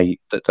 and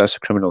that's a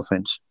criminal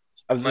offence.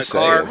 My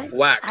car,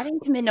 whack. I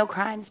didn't commit no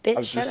crimes, bitch. I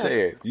was Shut just up.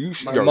 saying,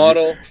 My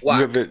model, you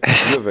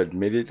have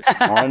admitted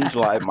on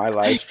my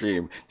live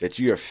stream that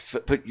you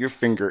have put your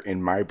finger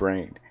in my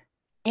brain.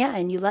 Yeah,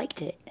 and you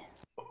liked it.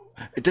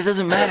 It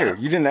doesn't matter.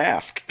 You didn't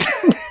ask.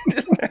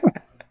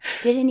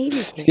 Didn't need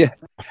me to. Yeah.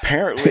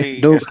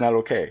 Apparently, No. it's not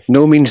okay.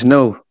 No means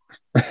no.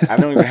 I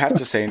don't even have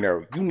to say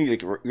no. You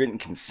need a written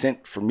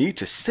consent for me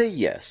to say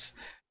yes.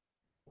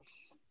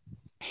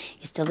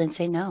 You still didn't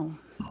say no.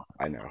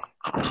 I know.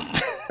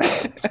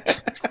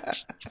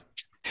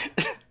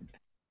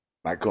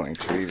 Not going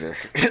to either.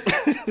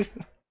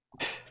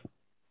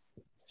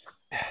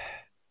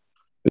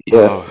 But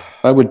yeah,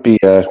 I would be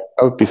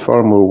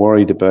far more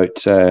worried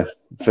about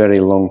very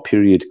long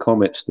period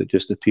comets that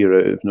just appear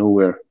out of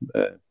nowhere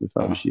if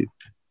I was you.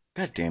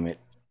 God damn it!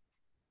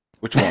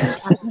 Which one? What are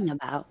you talking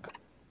about?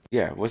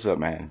 Yeah, what's up,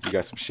 man? You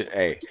got some shit?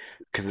 Hey,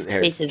 because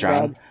face is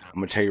John, red. I'm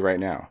gonna tell you right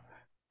now.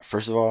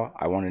 First of all,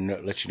 I want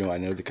to let you know I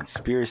know the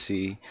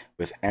conspiracy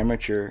with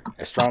amateur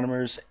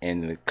astronomers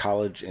and the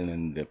college and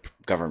then the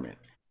government.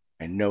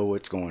 I know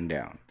what's going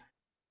down.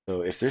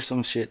 So if there's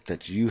some shit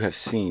that you have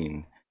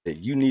seen that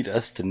you need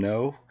us to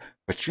know,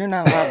 but you're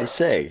not allowed to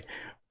say,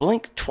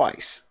 blink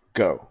twice.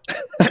 Go.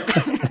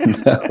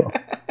 No.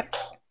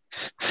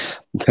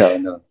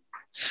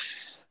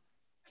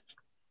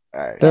 All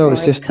right. No,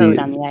 it's just code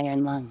on the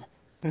iron lung.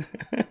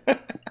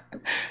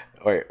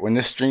 Wait, when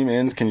this stream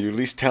ends, can you at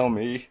least tell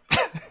me?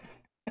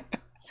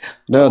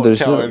 No, Don't there's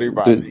tell no,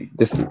 anybody.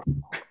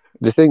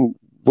 the thing.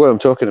 What I'm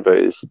talking about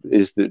is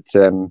that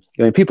I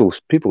mean people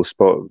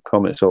spot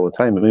comets all the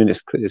time. I mean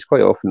it's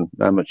quite often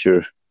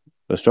amateur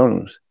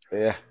astronomers.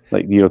 Yeah.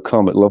 Like your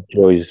comet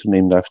Lovejoy is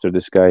named after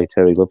this guy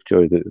Terry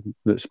Lovejoy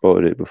that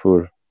spotted it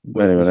before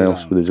anyone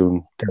else with his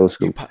own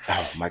telescope.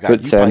 Oh my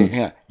God!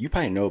 But, you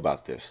probably know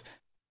about this.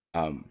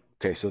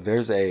 Okay, so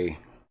there's a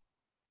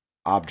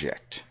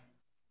object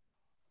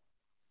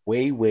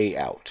way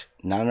out,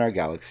 not in our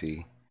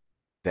galaxy,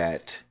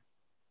 that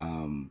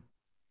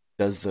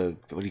does the,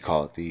 what do you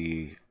call it,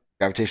 the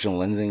gravitational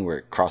lensing where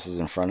it crosses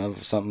in front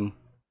of something.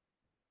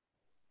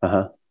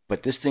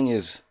 But this thing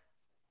is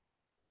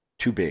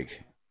too big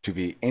to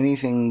be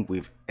anything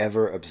we've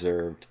ever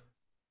observed,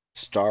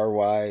 star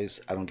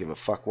wise. I don't give a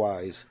fuck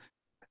wise,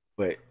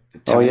 but the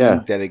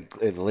timing that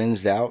it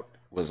lensed out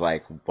was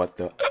like, what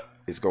the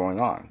is going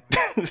on?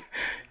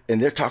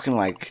 And they're talking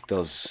like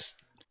those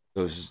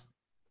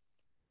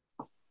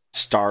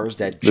stars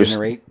that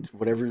generate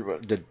whatever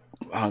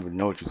I don't even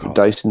know what you call it.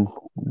 Dyson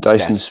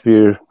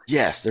sphere.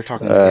 Yes, they're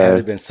talking about it had to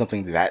have been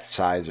something that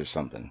size or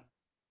something.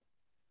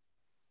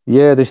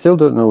 Yeah, they still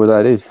don't know what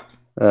that is.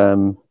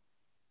 But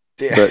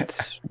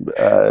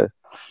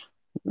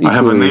I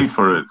have a name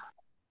for it.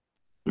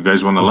 You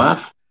guys want to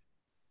laugh?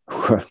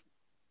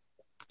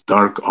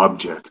 Dark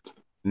object.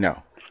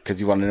 No, because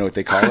you want to know what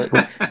they call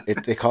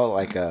it. They call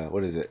it like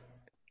what is it?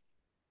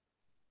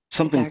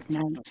 Something.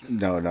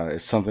 No,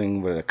 it's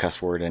something with a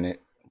cuss word in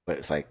it, but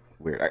it's like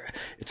weird.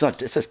 It's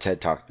not. It's a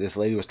TED talk. This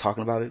lady was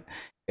talking about it,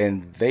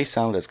 and they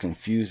sound as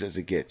confused as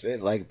it gets.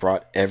 It like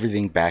brought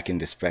everything back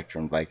into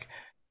spectrum. Like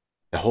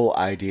the whole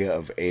idea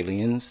of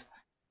aliens,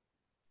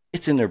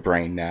 it's in their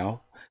brain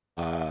now.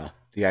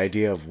 The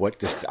idea of what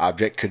this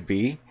object could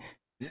be,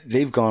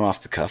 they've gone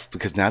off the cuff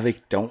because now they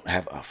don't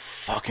have a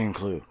fucking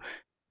clue.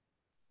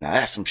 Now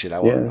that's some shit I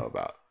want to know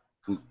about.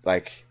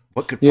 Like,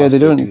 what could possibly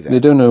do that? They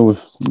don't know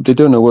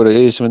what it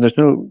is. I mean,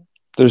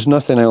 there's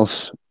nothing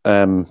else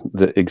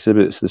that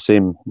exhibits the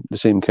same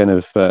kind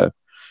of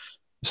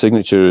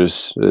signature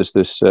as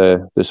this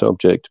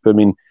object. But I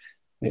mean,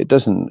 it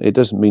doesn't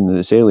mean that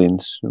it's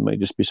aliens. It might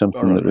just be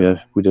something that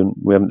we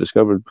haven't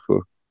discovered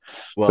before.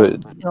 Well,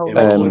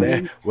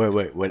 but,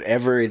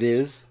 whatever it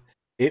is,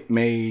 it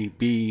may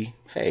be.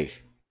 Hey,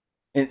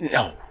 and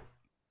no.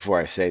 Before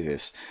I say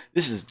this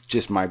is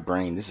just my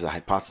brain. This is a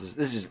hypothesis.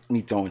 This is me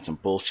throwing some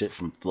bullshit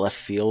from left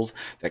field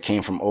that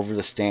came from over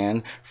the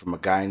stand from a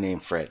guy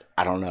named Fred.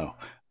 I don't know.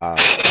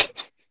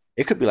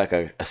 It could be like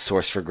a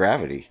source for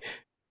gravity,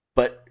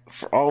 but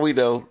for all we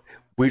know,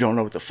 we don't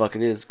know what the fuck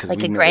it is.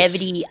 Like a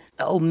gravity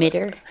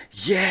emitter.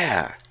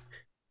 Yeah.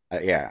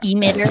 Yeah.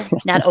 Emitter,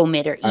 not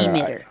omitter.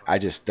 Emitter.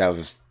 That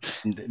was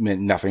meant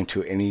nothing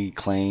to any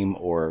claim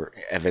or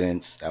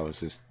evidence. That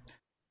was just,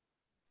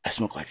 I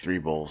smoked like 3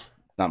 bowls.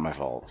 Not my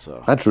fault.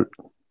 So I'd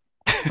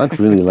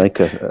really like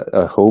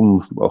a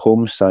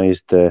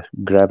home-sized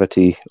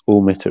gravity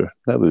omitter.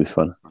 That would be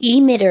fun.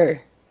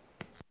 Emitter.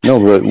 No,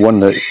 but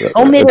one that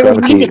omitter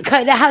would mean to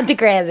cut out the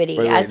gravity.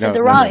 I said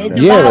the wrong.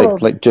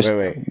 Just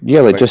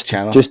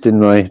in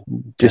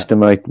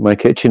my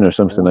kitchen or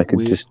something. I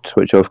could just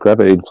switch off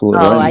gravity and float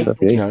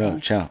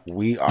around. No,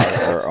 we are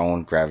our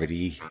own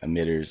gravity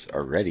emitters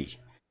already.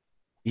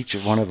 Each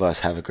one of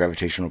us have a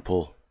gravitational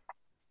pull.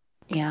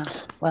 Yeah.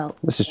 Well,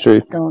 This is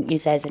true. Don't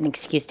use that as an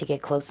excuse to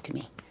get close to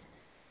me.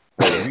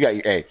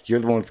 Hey, you're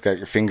the one that's got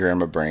your finger in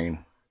my brain.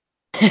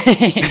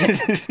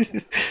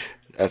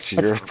 That's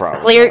your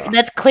problem.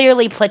 That's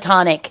clearly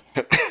platonic.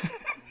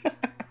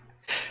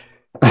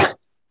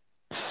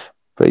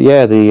 But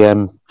yeah,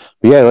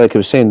 like I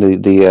was saying,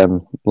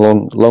 the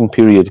long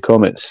period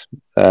comets.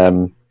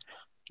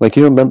 Like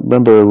you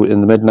remember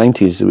in the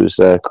mid-90s, there was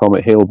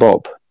comet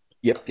Hale-Bopp.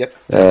 Yep.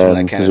 That's when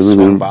that kind of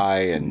swung by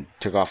and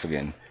took off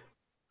again.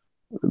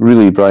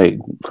 Really bright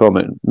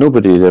comet.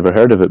 Nobody had ever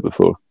heard of it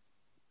before.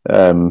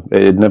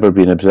 It had never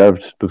been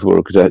observed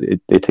before because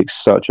it takes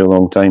such a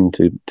long time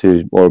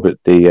to orbit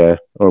the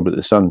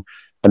sun,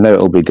 and now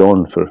it'll be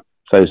gone for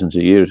thousands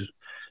of years.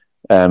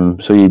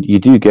 So you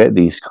do get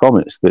these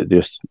comets that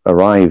just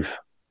arrive,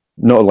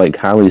 not like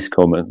Halley's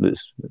comet.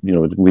 That's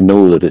we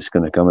know that it's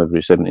going to come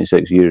every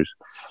 76 years.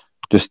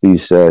 Just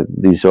these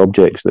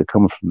objects that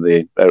come from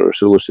the outer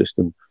solar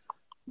system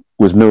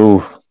with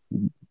no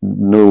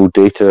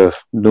data.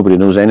 Nobody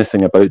knows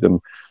anything about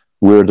them,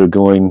 where they're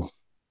going,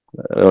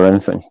 or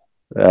anything.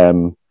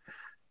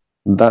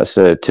 That's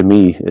to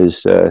me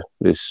is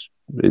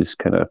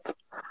kind of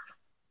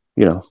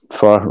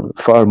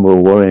far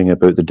more worrying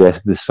about the death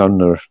of the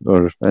sun or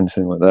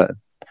anything like that.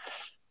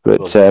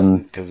 But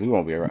because we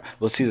won't be around.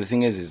 Well, see, the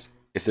thing is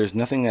if there's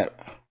nothing that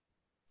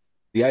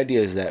the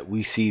idea is that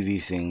we see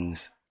these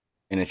things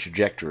in a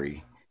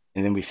trajectory,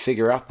 and then we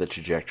figure out the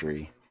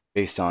trajectory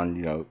based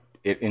on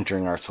it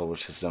entering our solar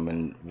system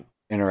and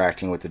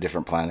interacting with the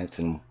different planets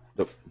and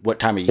what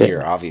time of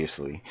year,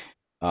 obviously.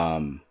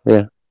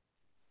 Yeah.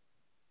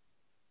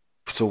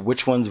 So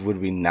which ones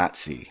would we not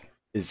see?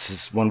 Is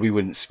this one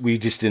we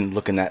just didn't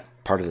look in that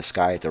part of the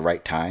sky at the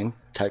right time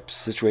type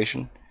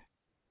situation?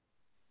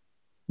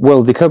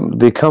 Well, they come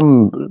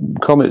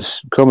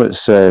comets.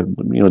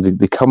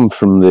 They come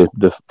from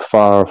the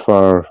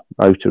far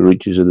outer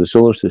reaches of the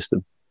solar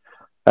system,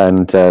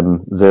 and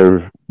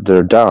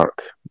they're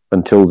dark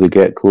until they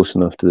get close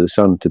enough to the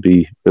sun to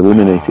be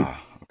illuminated.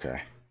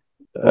 Okay.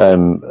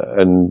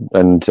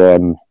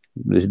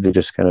 They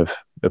just kind of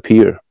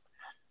appear.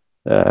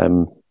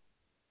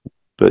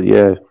 But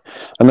yeah,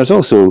 and there's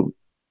also,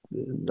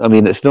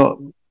 it's not.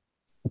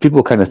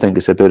 People kind of think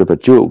it's a bit of a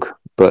joke,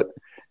 but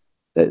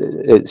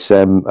it's.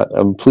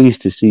 I'm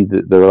pleased to see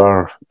that there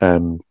are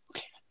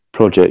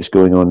projects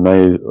going on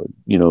now.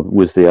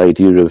 With the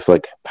idea of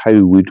like, how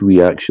would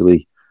we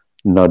actually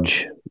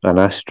nudge an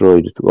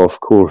asteroid off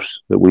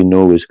course that we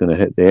know is going to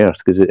hit the Earth,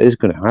 because it is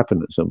going to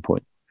happen at some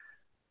point.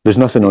 There's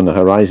nothing on the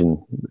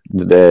horizon.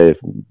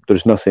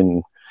 There's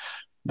nothing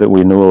that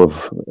we know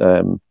of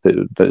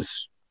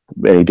that's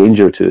any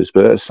danger to us,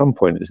 but at some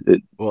point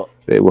it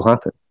will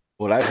happen.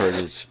 What I've heard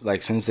is,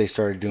 like, since they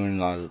started doing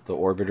a lot of the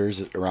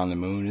orbiters around the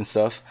moon and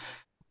stuff,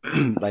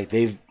 like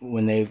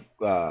when they've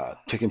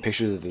taken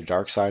pictures of the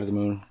dark side of the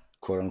moon,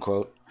 quote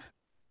unquote,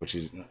 which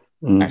is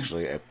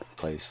actually a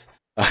place.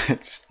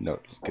 Just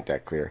get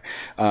that clear.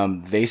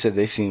 They said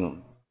they've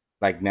seen,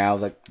 like, now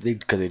that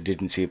because they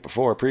didn't see it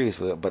before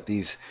previously, but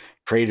these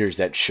craters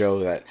that show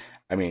that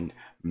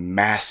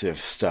massive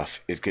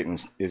stuff is getting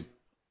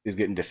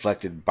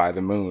deflected by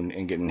the moon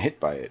and getting hit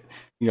by it.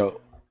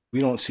 We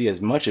don't see as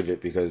much of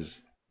it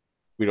because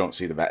we don't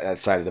see that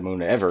side of the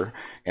moon ever,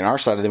 and our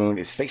side of the moon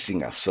is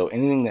facing us. So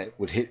anything that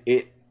would hit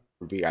it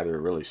would be either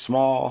really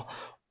small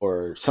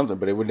or something,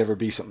 but it would never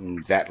be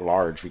something that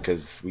large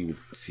because we would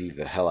see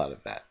the hell out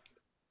of that.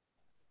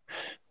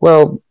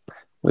 Well,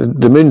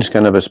 the moon's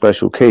kind of a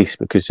special case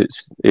because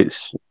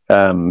it's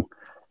a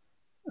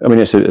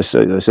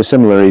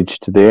similar age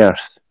to the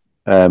Earth,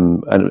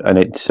 and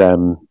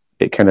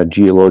it kind of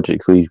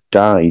geologically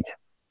died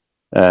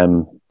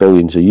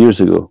billions of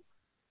years ago,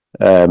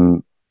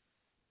 and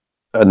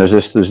there's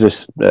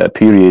this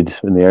period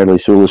in the early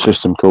solar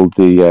system called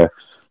the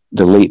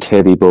late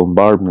heavy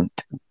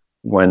bombardment,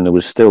 when there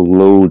was still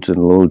loads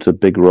and loads of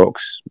big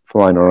rocks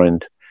flying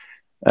around,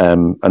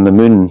 and the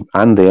moon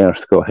and the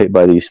Earth got hit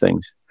by these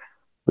things.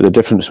 But the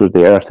difference with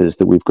the Earth is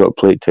that we've got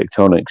plate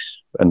tectonics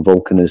and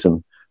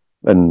volcanism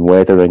and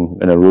weathering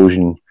and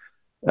erosion,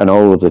 and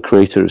all of the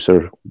craters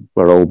are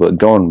all but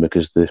gone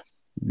because the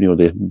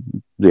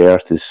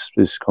Earth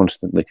is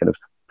constantly kind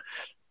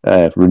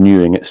of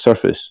renewing its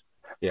surface.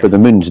 Yeah. But the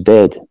moon's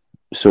dead,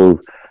 so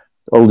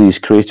all these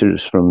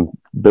craters from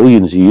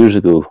billions of years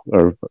ago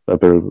are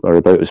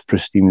about as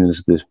pristine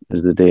as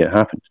the day it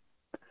happened.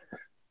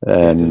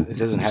 It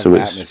doesn't have an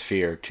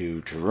atmosphere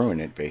to ruin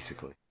it,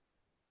 basically.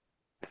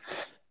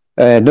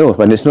 No,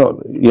 and it's not.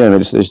 Yeah,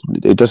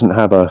 it doesn't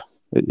have a.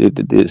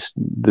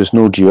 There's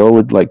no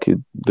geology,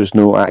 there's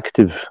no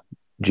active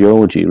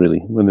geology really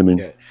on the moon.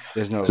 Yeah,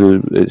 there's no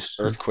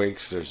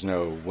earthquakes. There's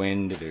no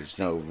wind. There's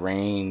no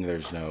rain.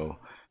 There's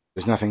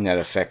nothing that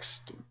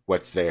affects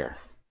what's there.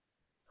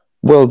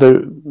 Well,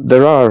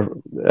 there are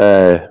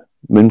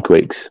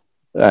moonquakes,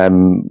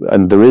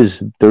 and there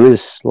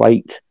is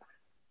slight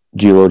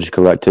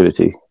geological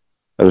activity.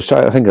 I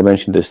think I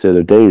mentioned this the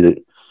other day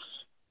that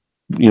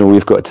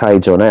we've got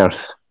tides on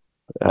Earth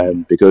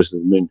because of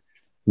the moon.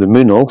 The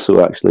moon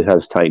also actually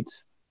has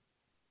tides.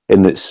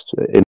 in its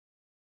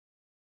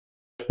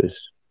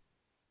surface.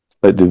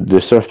 Like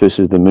the surface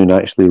of the moon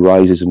actually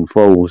rises and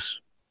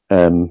falls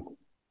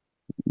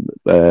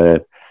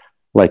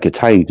like a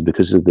tide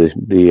because of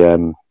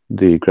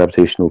the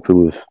gravitational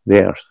pull of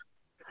the Earth,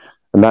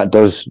 and that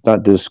does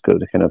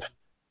kind of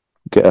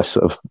get a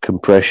sort of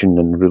compression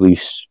and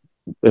release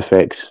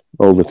effect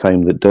all the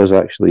time that does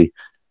actually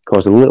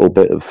cause a little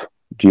bit of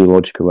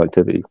geological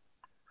activity.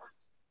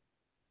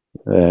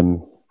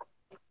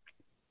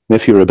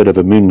 If you're a bit of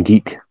a moon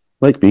geek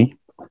like me,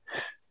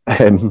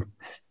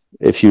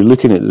 if you're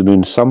looking at the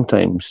moon,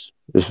 sometimes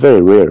it's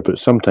very rare, but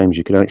sometimes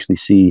you can actually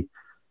see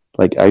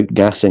like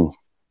outgassing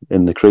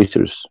in the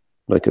craters,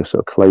 like a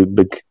sort of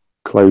big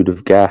cloud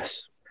of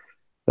gas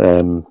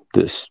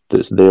that's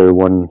there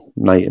one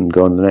night and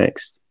gone the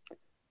next.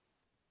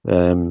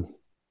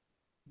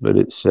 But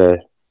it's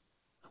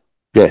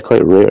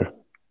quite rare.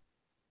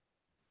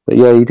 But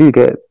yeah, you do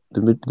get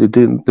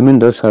the moon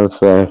does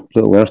have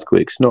little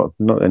earthquakes. Not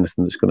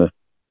anything that's going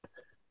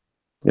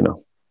to,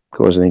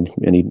 cause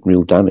any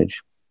real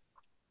damage.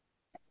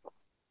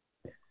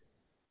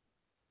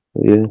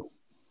 But yeah,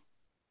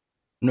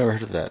 Never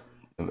heard of that.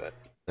 That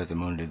the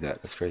moon did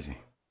that. That's crazy.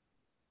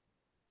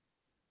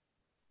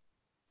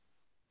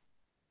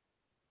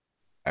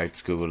 I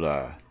just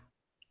googled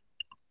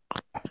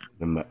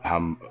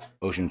how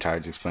ocean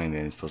tides explained,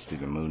 and it's supposed to be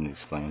the moon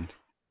explained.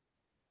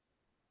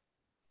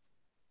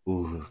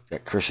 Ooh,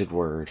 that cursed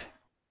word.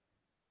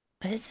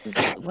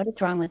 What is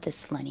wrong with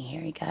this Lenny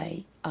hairy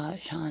guy,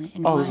 Sean?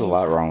 And there's a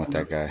lot wrong with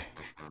that guy.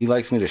 He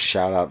likes me to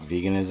shout out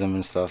veganism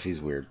and stuff. He's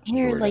weird.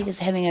 You're like just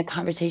having a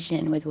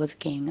conversation with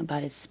Wolfgang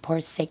about his poor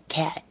sick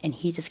cat, and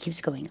he just keeps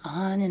going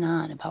on and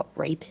on about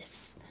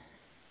rapists.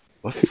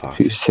 What the fuck?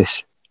 Who's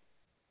this?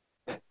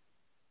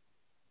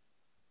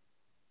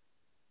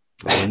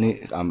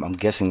 Lenny, I'm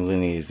guessing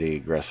Lenny is the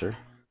aggressor.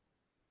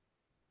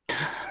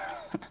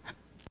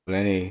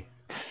 Lenny,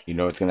 you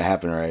know what's gonna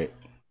happen, right?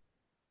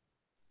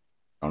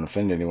 Don't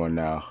offend anyone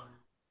now,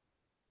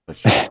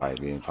 which would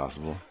probably be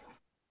impossible.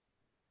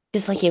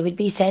 Just like it would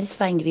be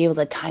satisfying to be able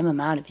to time him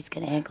out if he's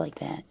going to act like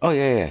that. Oh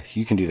yeah,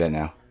 you can do that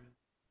now.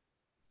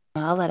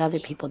 Well, I'll let other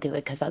people do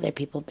it because other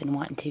people have been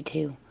wanting to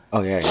too.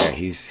 Oh yeah.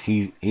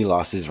 He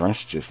lost his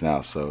wrench just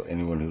now, so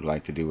anyone who'd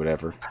like to do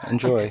whatever,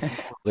 enjoy.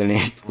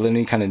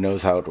 Lenny kind of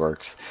knows how it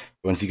works.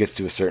 Once he gets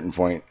to a certain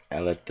point, I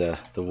let the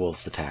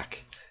wolves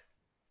attack.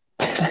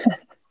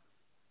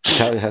 That's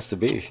how it has to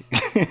be.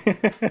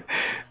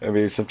 I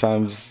mean,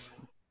 sometimes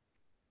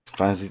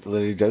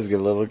Lenny does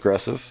get a little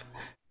aggressive.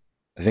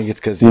 I think it's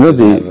because he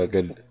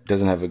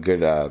doesn't have a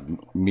good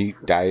meat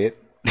diet.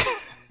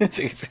 I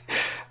think it's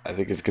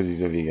because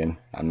he's a vegan.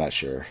 I'm not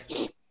sure.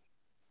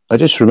 I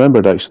just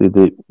remembered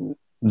actually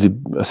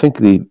I think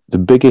the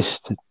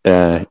biggest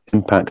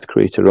impact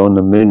crater on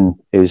the moon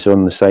is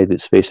on the side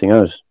that's facing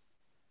us.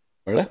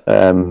 Really?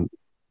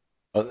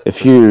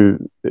 If you're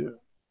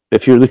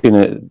looking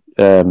at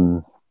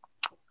the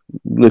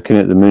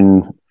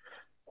moon,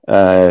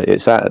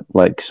 it's at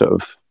like sort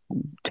of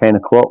 10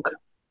 o'clock.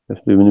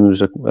 If the moon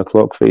was a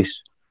clock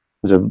face,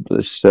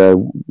 it's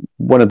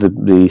one of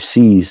the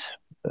C's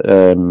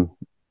of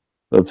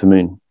the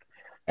moon.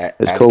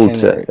 It's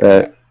called.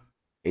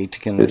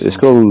 It's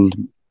called.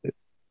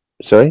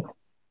 Sorry.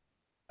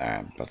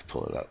 I'm about to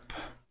pull it up.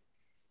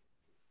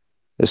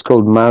 It's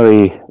called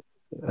Mare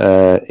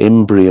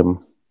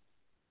Imbrium,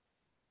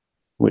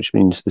 which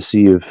means the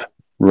Sea of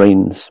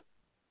Rains.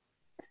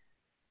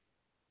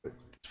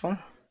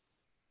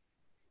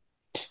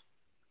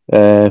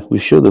 We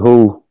show the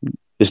whole.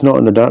 It's not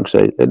on the dark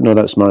side. No,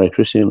 that's Mare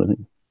Crisium, I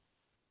think.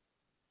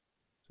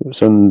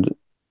 It's on.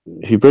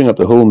 If you bring up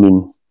the whole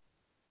moon,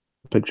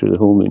 picture of the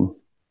whole moon.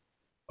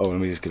 Oh, let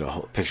me just get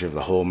a picture of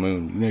the whole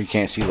moon. You know, you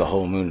can't see the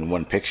whole moon in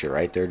one picture,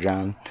 right there,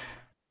 John?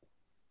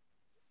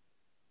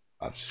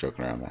 I'm just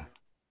joking around,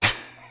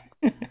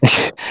 man.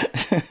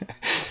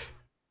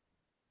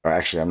 Or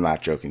actually, I'm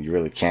not joking. You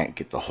really can't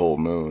get the whole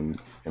moon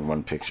in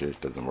one picture.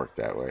 It doesn't work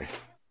that way.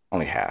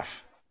 Only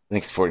half. I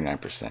think it's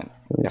 49%.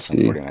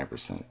 Definitely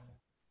 49%.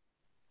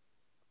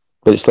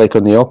 But it's like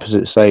on the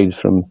opposite side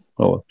from.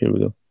 Oh, here we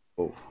go.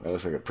 Oh, that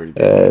looks like a pretty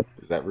big one.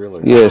 Is that real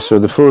or not? Yeah, so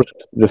the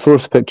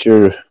fourth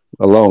picture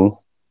along,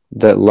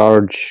 that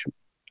large,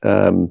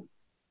 so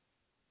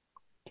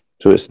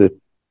it's the.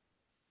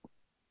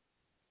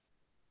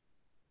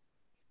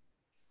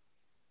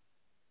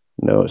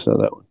 No, it's not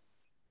that one.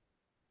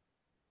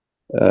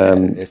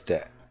 It's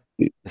that.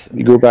 You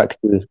go back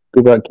to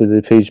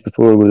the page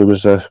before where there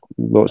was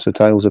lots of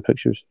tiles of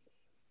pictures.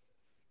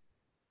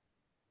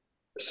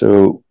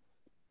 So,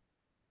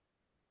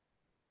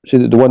 see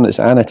the one that's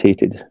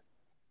annotated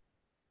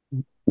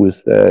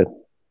with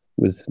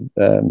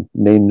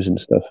names and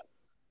stuff.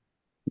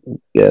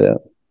 Yeah,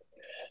 that.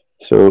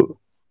 So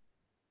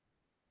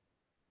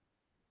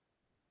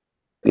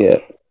yeah,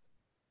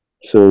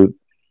 so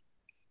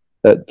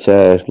at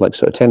like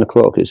sort of 10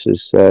 o'clock, it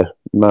says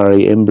Mare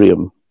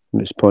Imbrium,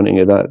 and it's pointing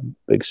at that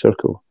big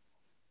circle.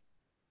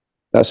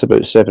 That's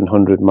about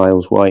 700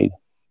 miles wide.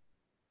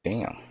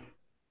 Damn.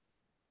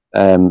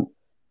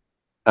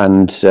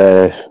 And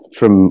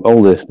from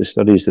all the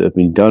studies that have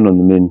been done on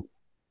the moon,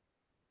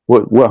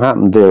 what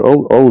happened there?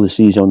 All the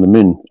seas on the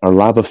moon are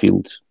lava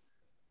fields.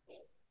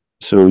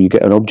 So you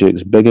get an object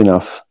that's big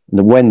enough.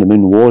 And when the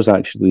moon was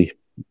actually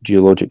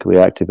geologically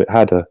active, it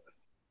had a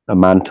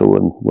mantle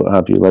and what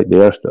have you, like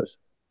the Earth does.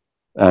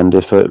 And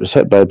if it was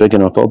hit by a big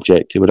enough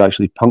object, it would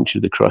actually puncture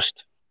the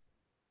crust,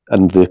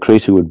 and the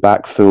crater would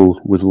backfill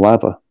with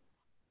lava.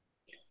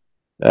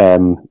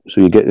 So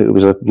it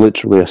was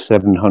literally a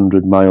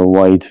 700-mile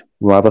wide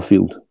lava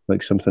field,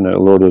 like something out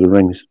of Lord of the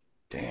Rings.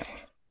 Damn.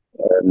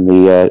 And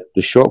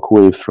the shock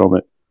wave from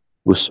it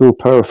was so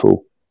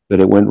powerful that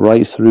it went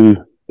right through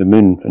the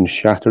moon and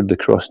shattered the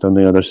crust on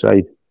the other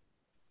side.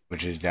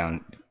 Which is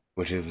going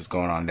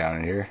on down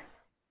in here?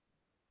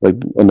 Like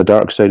on the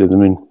dark side of the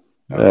moon.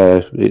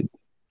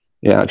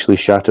 It actually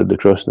shattered the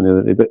crust on the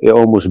other. It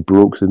almost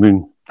broke the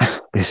moon,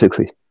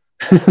 basically.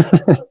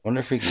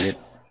 Wonder if we can get.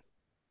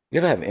 You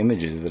gotta have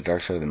images of the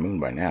dark side of the moon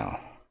by now.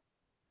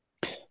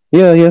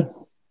 Yeah.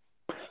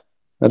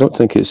 I don't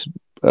know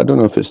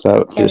if it's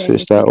that. Yeah,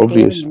 it's that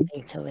obvious.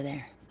 Over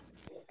there.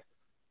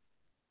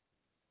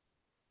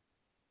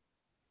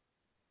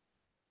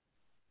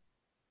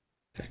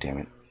 God damn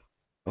it!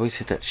 I always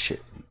hit that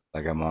shit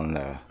like I'm on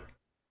the.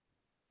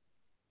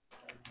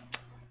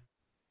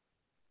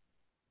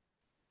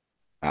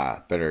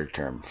 Better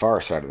term, far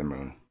side of the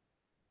moon.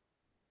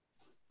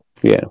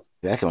 Yeah.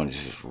 That one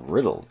is just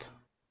riddled.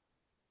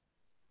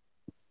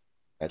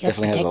 That Just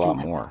definitely has a lot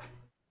protecting more.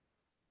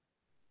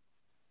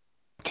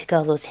 Took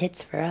all those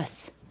hits for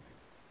us.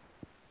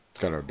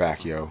 It's got our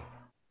back, yo.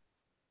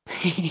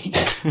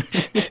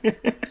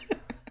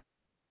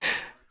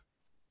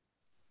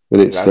 But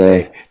it's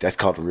that's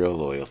called real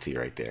loyalty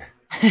right there.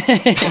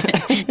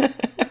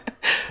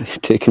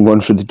 Taking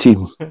one for the team.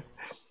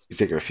 You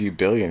take a few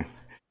billion.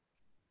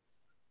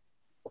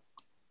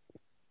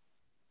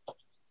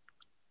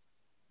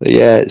 But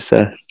yeah, it's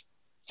I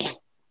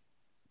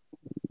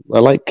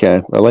like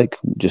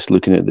just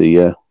looking at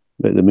the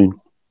moon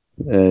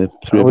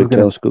through a big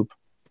telescope.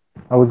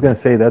 I was gonna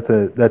say that's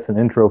an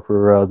intro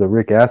for the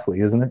Rick Astley,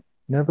 isn't it?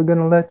 Never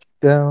gonna let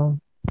you down.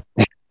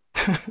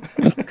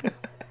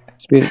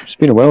 It's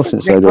been a while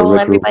since I did Rickroll, Rickroll.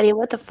 everybody.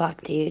 What the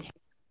fuck, dude?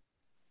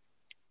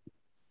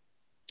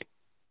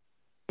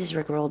 Just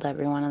Rickrolled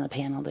everyone on the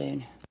panel,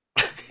 dude.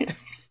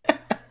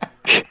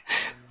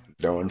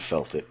 No one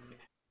felt it.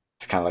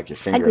 It's kind of like your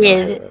finger. I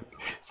did.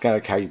 It's kind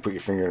of like how you put your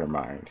finger in your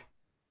mind.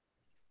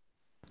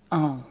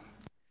 Oh.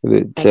 But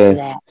it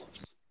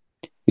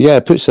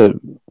puts a.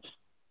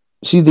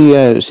 See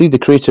the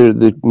crater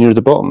near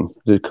the bottom,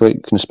 the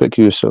quite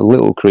conspicuous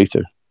little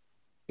crater.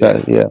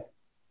 Yeah.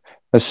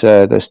 That's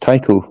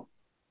Tycho.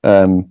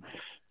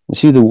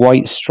 See the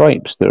white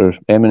stripes that are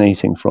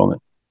emanating from it.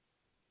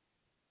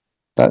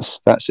 That's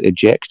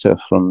ejecta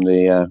from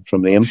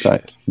the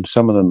impact. And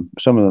some of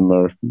them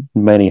are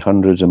many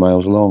hundreds of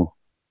miles long.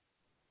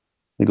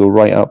 They go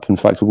right up. In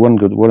fact,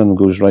 one of them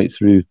goes right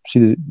through.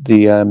 See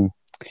the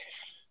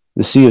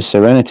Sea of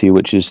Serenity,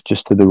 which is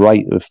just to the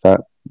right of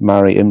that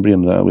Mare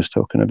Imbrium that I was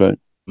talking about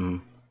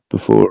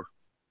before.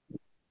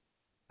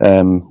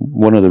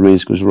 One of the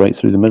rays goes right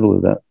through the middle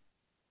of that.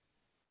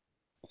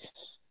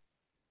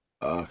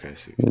 Oh, okay,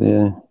 see.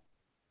 Yeah.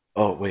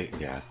 Oh wait,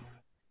 yeah.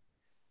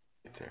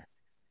 Get there.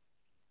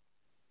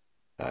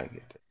 I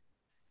get there.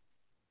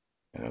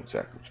 I know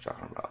exactly what you're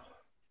talking about.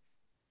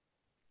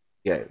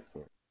 Yeah.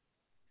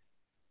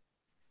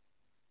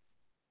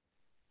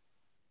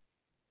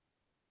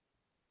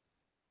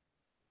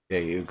 Yeah,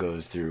 it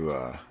goes through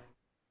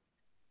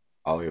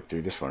all the way up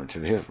through this one to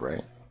the hip,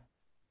 right?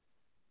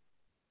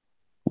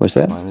 What's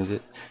that? Is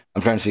it?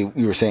 I'm trying to see.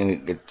 You were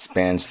saying it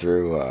spans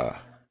through.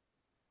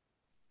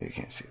 You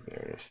can't see.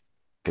 There it is.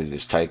 Because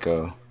there's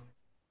Tycho,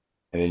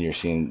 and then you're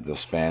seeing the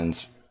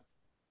spans.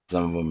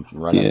 Some of them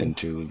run up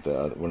into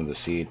the one of the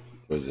seed.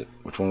 Was it?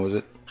 Which one was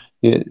it?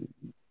 Yeah,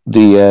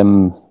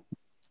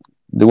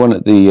 the one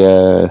at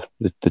the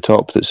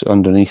top that's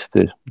underneath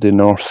the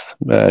north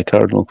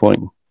cardinal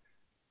point.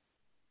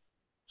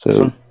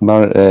 So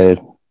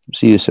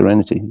Sea of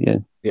Serenity, yeah.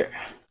 Yeah.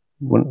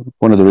 One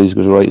of the rays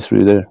goes right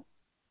through there.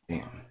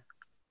 Damn.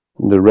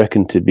 They're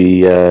reckoned to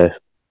be the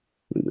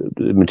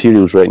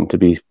material's reckoned to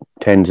be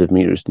tens of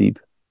meters deep.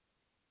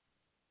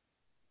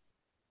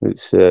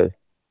 It's when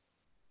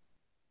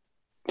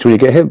you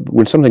get hit,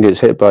 when something gets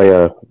hit by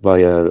an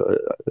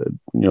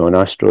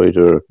asteroid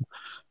or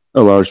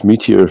a large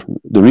meteor,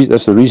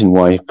 that's the reason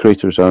why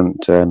craters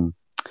aren't.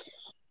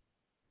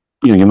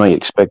 You might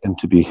expect them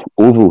to be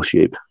oval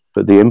shaped,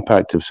 but the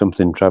impact of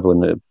something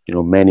traveling at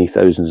many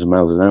thousands of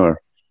miles an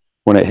hour,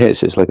 when it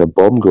hits, it's like a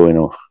bomb going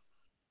off.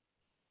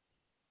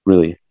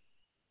 Really,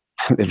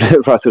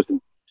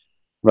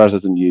 rather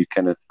than you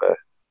kind of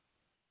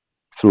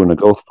throwing a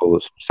golf ball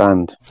at some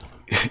sand.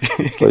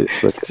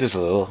 It's like just a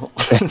little,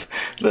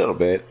 little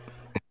bit.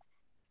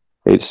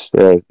 It's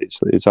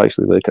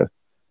actually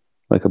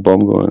like a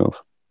bomb going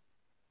off.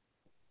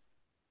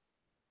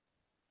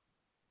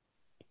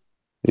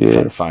 I'm Yeah.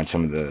 trying to find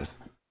some of the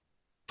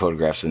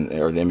photographs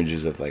or the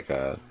images of like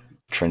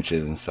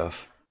trenches and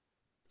stuff.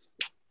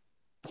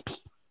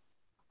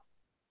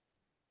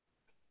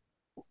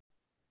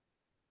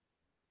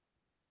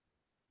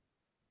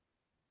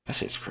 That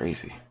shit's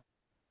crazy.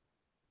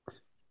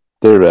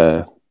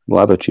 They're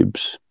lava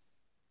tubes.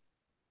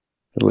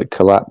 They're like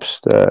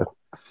collapsed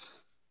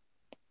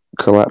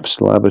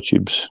lava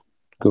tubes.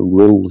 Got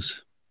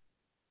rolls.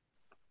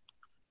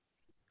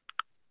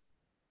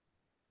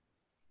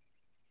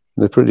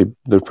 They're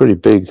pretty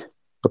big.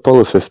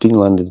 Apollo 15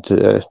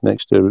 landed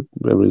next to a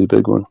really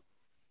big one.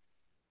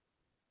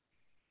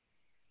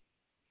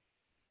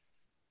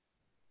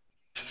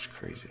 It's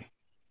crazy.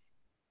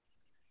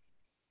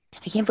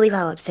 I can't believe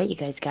how upset you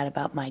guys got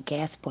about my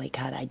gas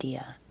boycott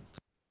idea.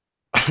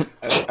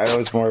 I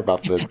was more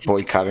about the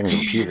boycotting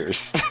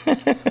computers.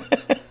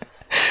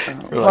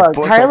 Well,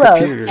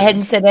 Carlos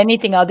hadn't said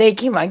anything all day. He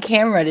came on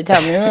camera to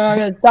tell me, I'm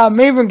going to stop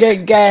me from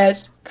getting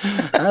gas.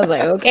 I was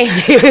like, okay,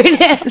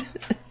 dude.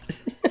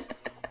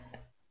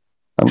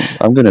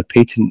 I'm going to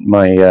patent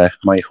my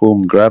my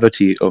home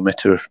gravity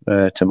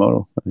emitter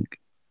tomorrow, I think.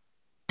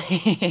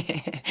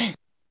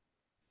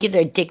 Kids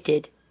are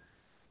addicted.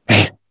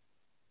 It's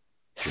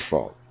your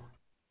fault.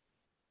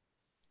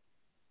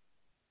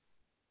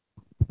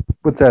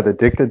 What's that?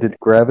 Addicted to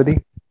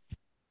gravity?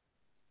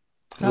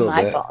 It's not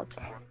my fault.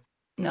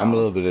 No, I'm a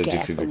little bit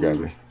addicted to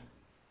gravity.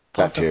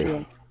 That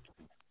too.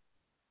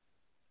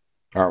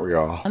 Aren't we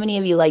all? How many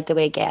of you like the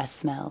way gas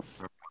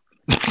smells?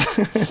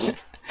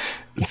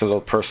 It's a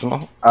little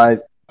personal. I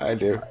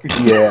do.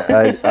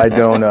 Yeah, I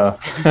don't.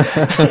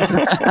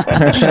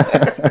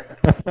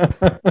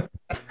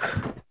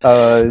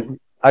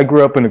 I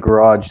grew up in a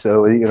garage,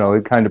 so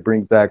it kind of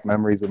brings back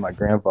memories of my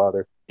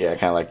grandfather. Yeah, I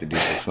kind of like the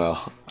diesel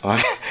smell.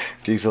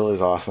 Diesel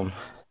is awesome.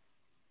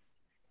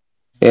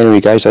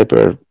 Anyway, guys, I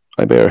better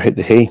hit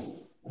the hay.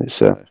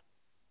 It's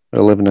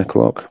 11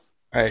 o'clock.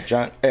 All right,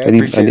 John. Hey, I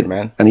appreciate it,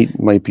 man. I need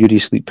my beauty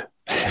sleep.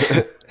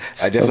 I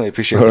definitely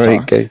appreciate it. All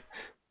right, guys.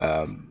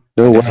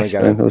 No worries,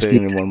 got a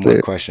billion and one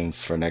more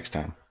questions for next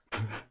time.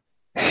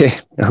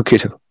 Okay.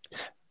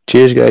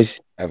 Cheers, guys.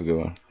 Have a good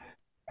one.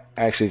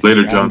 Actually,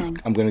 Later, John.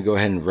 I'm going to go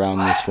ahead and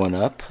round this one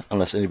up,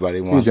 unless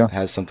anybody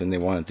has something they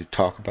wanted to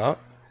talk about.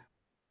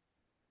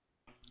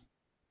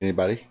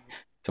 Anybody?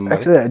 Somebody?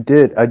 Actually,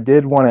 I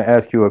did want to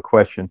ask you a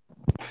question,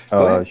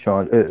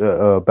 Sean,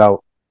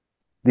 about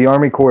the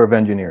Army Corps of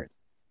Engineers.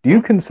 Do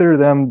you consider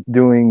them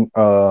doing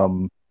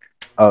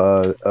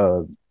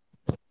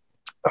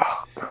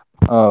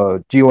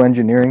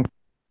geoengineering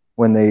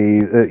when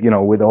they,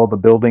 with all the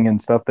building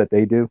and stuff that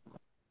they do?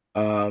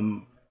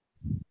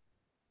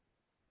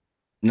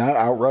 Not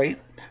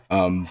outright.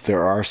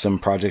 There are some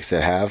projects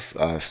that have,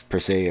 per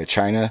se,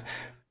 China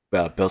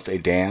built a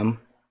dam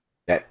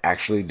that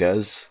actually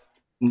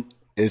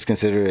is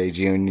considered a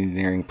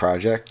geoengineering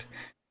project.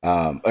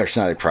 Or it's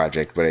not a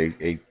project, but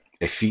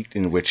a feat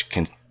in which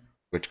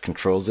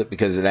controls it,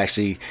 because it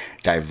actually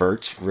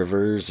diverts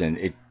rivers and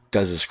it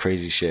does this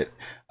crazy shit.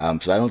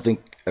 So I don't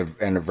think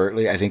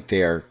inadvertently, I think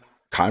they are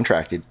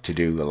contracted to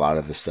do a lot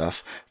of this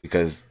stuff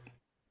because,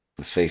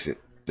 let's face it,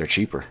 they're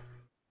cheaper.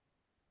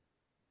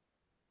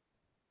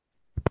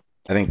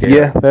 I think they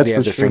definitely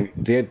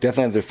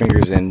have their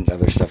fingers in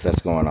other stuff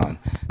that's going on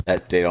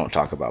that they don't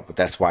talk about, but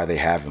that's why they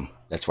have them.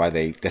 That's why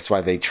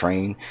they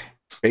train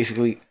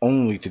basically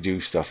only to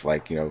do stuff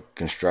like,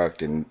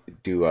 construct and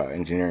do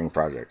engineering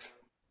projects.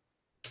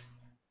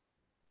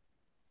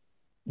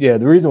 Yeah,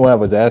 the reason why I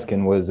was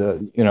asking was, I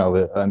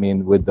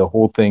mean, with the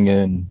whole thing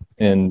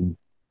in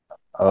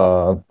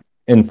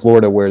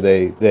Florida where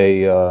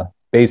they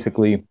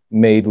basically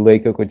made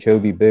Lake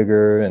Okeechobee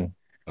bigger and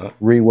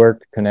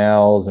reworked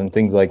canals and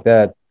things like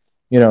that.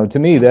 To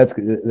me,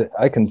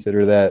 I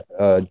consider that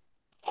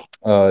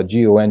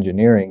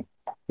geoengineering,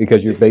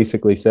 because you're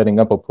basically setting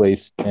up a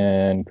place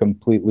and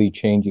completely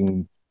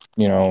changing,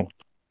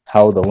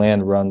 how the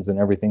land runs and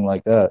everything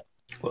like that.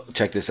 Well,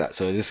 check this out.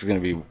 So it's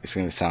going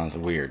to sound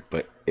weird,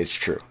 but it's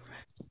true.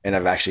 And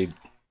I've actually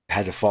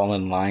had to fall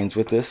in lines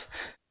with this.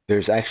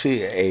 There's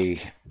actually a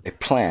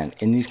plan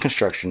in these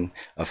construction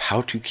of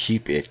how to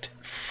keep it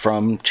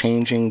from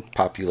changing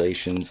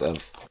populations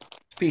of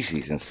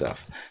species and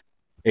stuff.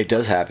 It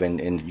does happen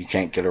and you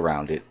can't get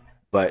around it,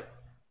 but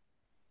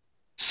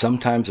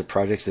sometimes the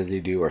projects that they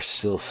do are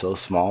still so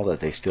small that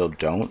they still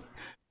don't.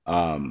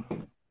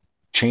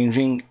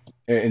 Changing,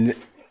 and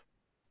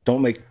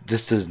don't make,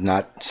 this is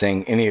not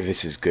saying any of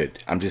this is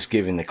good. I'm just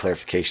giving the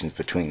clarifications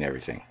between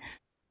everything.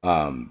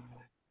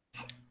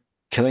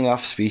 Killing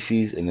off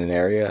species in an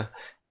area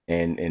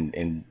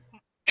and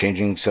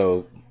changing,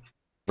 so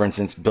for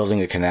instance,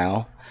 building a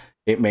canal,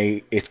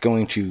 it's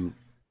going to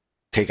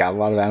take out a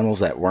lot of animals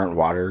that weren't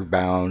water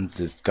bound.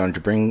 It's going to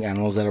bring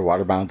animals that are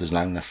water bound. There's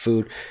not enough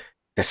food.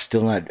 That's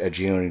still not a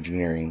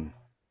geoengineering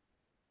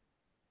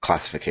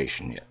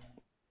classification yet.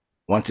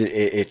 Once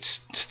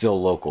it's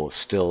still local, it's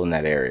still in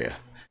that area.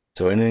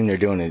 So anything they're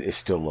doing is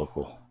still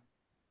local.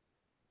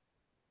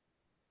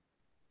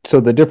 So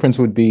the difference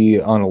would be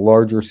on a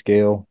larger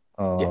scale,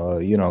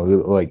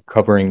 like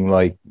covering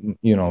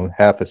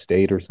half a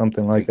state or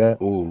something like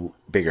that. Ooh,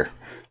 bigger.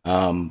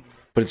 Put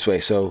it this way.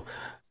 So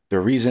the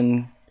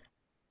reason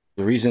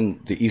The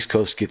reason the East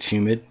Coast gets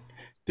humid,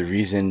 the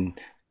reason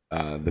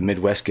the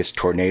Midwest gets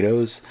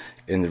tornadoes,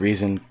 and the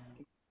reason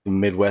the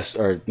Midwest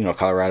or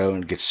Colorado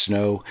and gets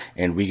snow,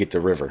 and we get the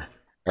river,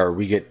 or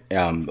we get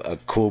a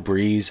cool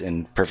breeze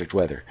and perfect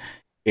weather.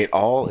 It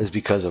all is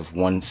because of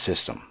one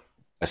system.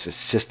 That's a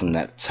system.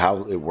 That's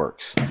how it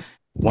works.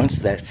 Once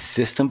that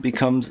system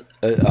becomes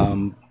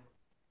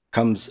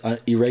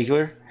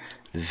irregular,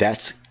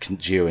 that's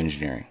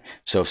geoengineering.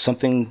 So if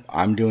something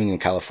I'm doing in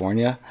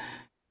California,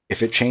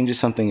 if it changes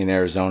something in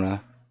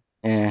Arizona,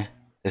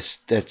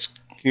 that's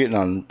getting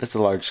on. That's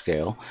a large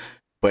scale,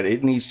 but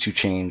it needs to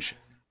change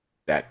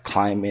that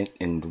climate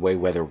and the way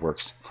weather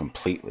works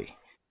completely.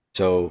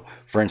 So,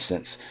 for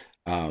instance,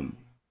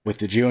 with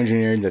the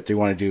geoengineering that they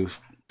want to do,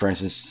 for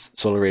instance,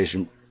 solar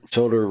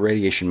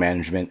radiation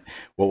management,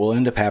 what will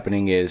end up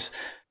happening is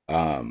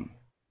what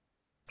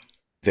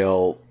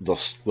they'll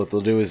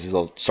do is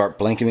they'll start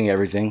blanketing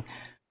everything.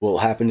 What will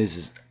happen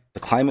is the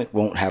climate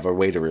won't have a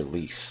way to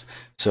release,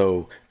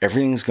 so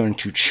everything's going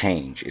to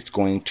change. It's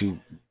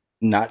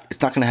not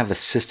going to have a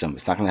system.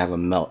 It's not going to have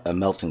a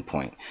melting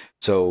point.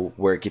 So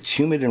where it gets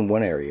humid in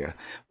one area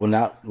will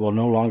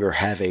no longer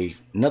have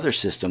another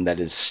system that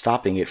is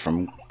stopping it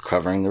from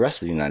covering the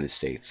rest of the United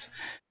States,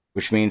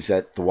 which means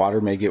that the water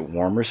may get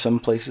warmer some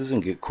places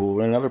and get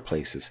cooler in other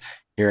places.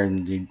 Here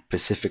in the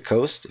Pacific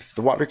Coast, if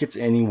the water gets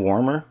any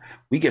warmer,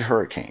 we get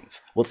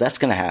hurricanes. Well, that's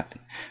going to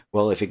happen.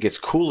 Well, if it gets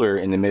cooler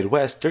in the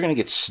Midwest, they're going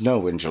to get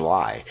snow in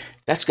July.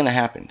 That's going to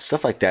happen.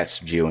 Stuff like that's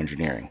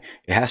geoengineering.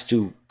 It has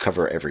to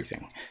cover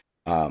everything.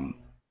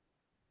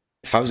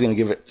 If I was going to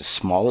give it the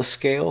smallest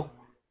scale,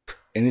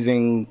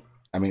 the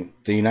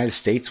United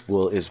States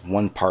is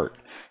one part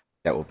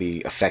that will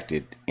be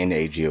affected in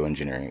a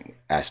geoengineering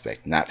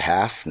aspect. Not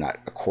half, not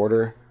a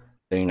quarter,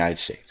 the United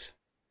States.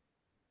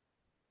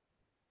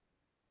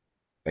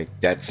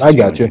 Like that's I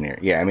got you.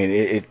 Yeah,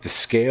 the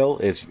scale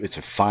it's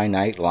a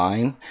finite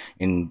line,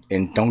 and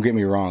don't get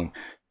me wrong,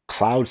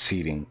 cloud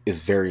seeding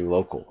is very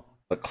local,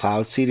 but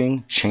cloud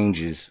seeding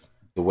changes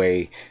the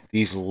way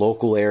these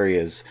local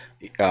areas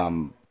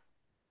the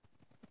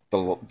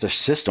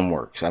system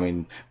works.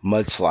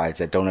 Mudslides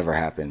that don't ever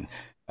happen,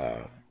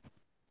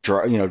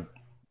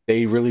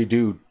 they really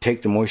do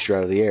take the moisture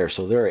out of the air.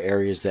 So there are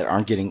areas that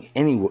aren't getting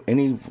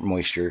any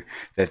moisture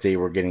that they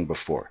were getting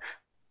before.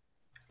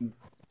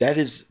 That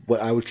is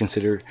what I would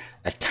consider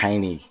a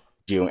tiny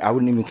I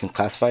wouldn't even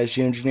classify as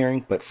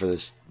geoengineering, but for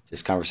this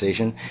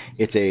conversation,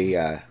 it's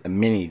a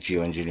mini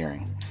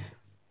geoengineering.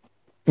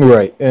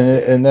 Right,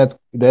 and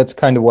that's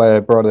kind of why I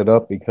brought it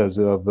up, because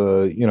of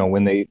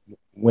when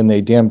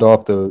they dammed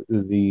off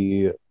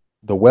the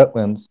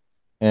wetlands,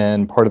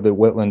 and part of the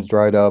wetlands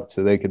dried up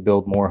so they could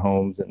build more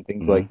homes and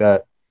things like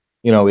that.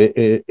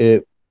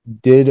 It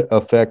did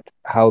affect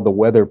how the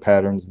weather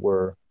patterns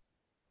were,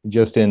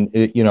 just in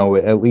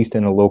at least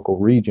in a local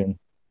region,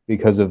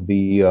 because of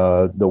the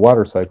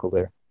water cycle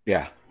there.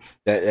 Yeah,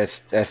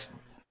 that's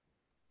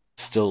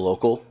still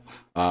local.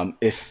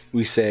 If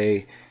we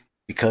say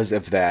because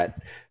of that,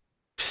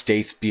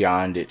 states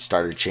beyond it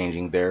started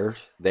changing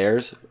theirs,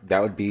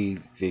 that would be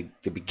the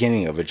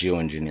beginning of a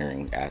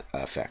geoengineering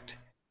effect.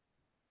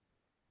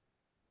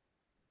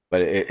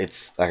 But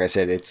it's like I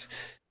said, it's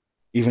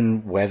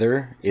even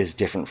weather is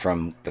different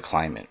from the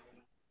climate.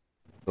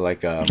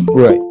 Like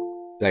right.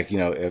 Like,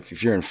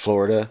 if you're in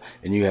Florida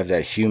and you have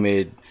that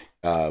humid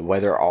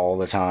weather all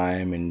the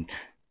time and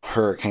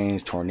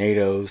hurricanes,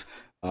 tornadoes,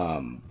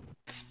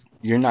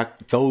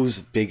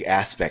 those big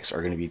aspects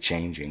are going to be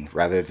changing,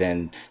 rather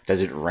than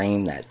does it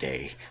rain that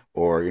day,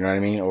 or you know what I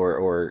mean,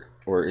 or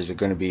is it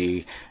going to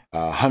be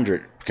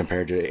 100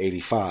 compared to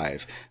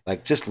 85?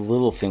 Like, just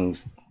little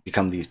things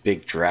become these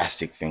big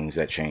drastic things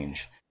that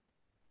change.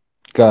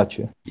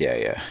 Gotcha.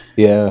 Yeah.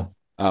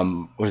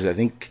 What is it? I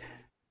think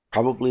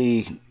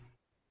probably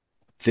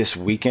this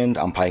weekend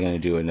I'm probably going to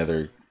do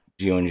another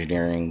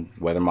geoengineering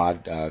weather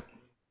mod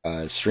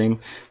stream,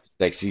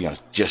 like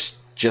just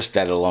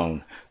that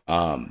alone,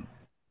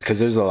 because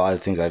there's a lot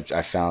of things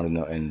I've found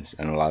in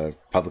a lot of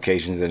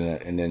publications,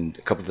 and then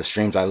a couple of the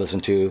streams I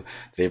listened to,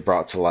 they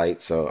brought to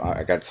light. So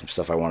I got some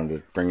stuff I wanted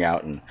to bring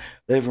out and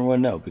let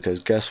everyone know, because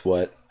guess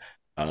what,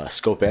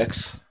 Scope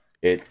X,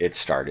 it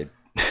started.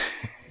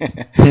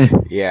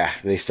 Yeah,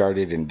 they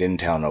started and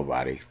didn't tell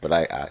nobody, but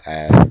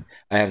I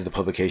have the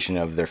publication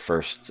of their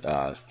first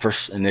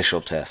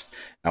initial test.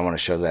 I want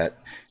to show that,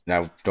 and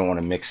I don't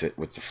want to mix it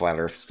with the flat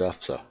Earth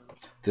stuff. So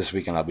this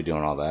weekend I'll be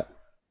doing all that.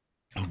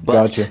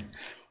 Gotcha.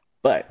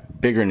 But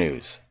bigger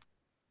news: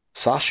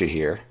 Sasha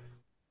here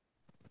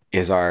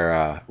is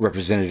our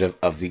representative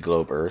of the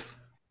Globe Earth.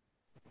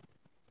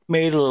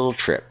 Made a little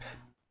trip,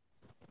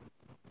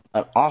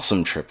 an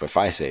awesome trip, if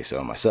I say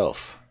so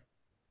myself.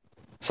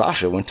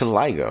 Sasha went to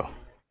LIGO.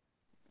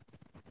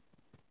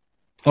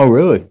 Oh,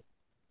 really?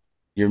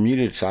 You're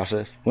muted,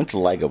 Sasha. Went to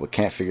LIGO, but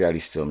can't figure out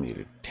he's still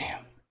muted. Damn.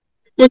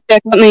 Okay,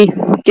 let me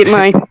get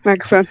my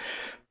microphone.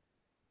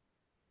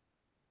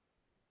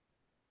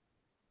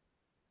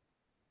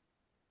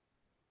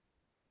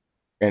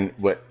 And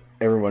what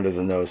everyone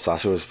doesn't know is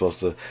Sasha was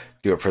supposed to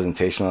do a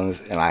presentation on this,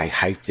 and I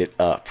hyped it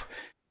up.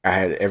 I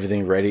had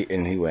everything ready,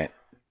 and he went,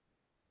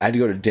 I had to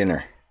go to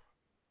dinner.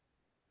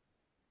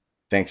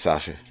 Thanks,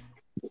 Sasha.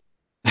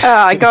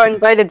 I got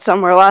invited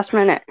somewhere last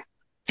minute.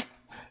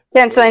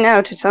 Can't say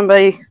no to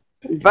somebody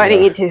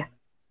inviting you to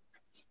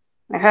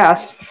my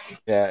house.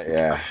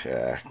 Yeah.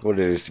 What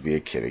it is to be a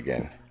kid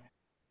again.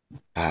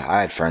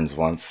 I had friends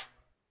once.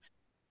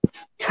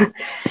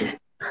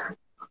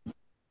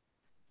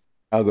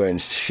 I'll go ahead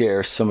and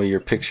share some of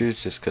your pictures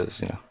just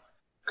because,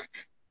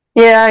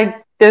 Yeah,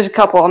 there's a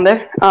couple on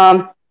there.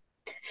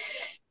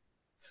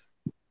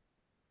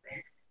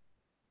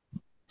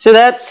 So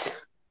that's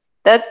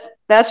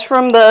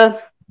from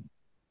the,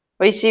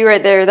 what you see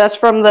right there, that's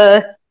from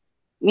the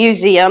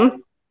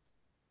museum.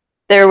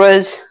 There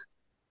was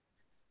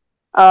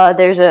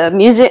there's a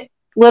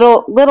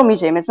little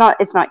museum. It's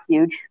not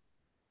huge.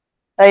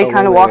 They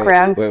kind of walk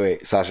around.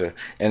 Wait, Sasha,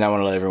 and I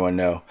want to let everyone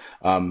know.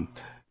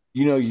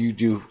 You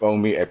do owe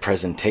me a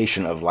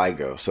presentation of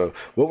LIGO. So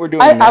what we're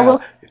doing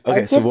now.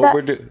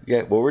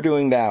 What we're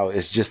doing now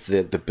is just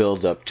the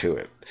build up to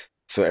it,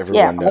 so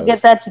everyone knows. I'll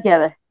get that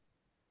together.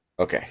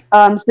 Okay.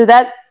 So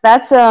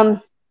that's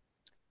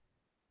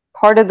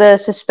part of the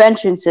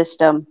suspension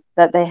system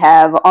that they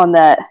have on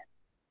that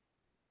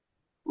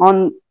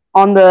on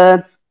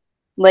the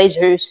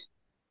lasers,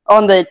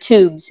 on the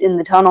tubes in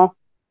the tunnel,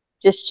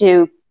 just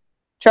to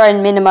try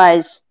and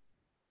minimize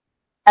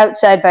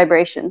outside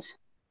vibrations.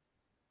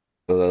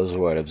 So those are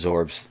what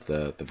absorbs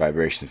the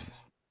vibrations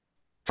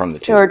from the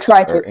tube. Or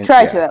try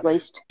to at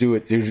least. Do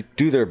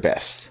their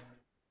best.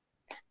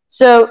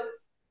 So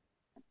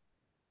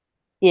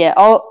yeah,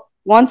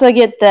 once I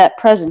get that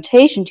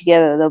presentation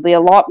together, there'll be a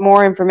lot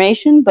more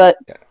information, but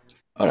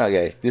Oh no,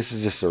 okay. This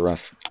is just a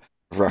rough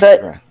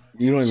run.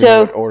 You don't even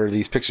know what order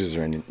these pictures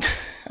are in.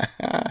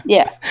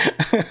 Yeah.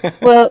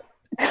 Well,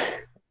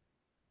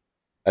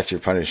 that's your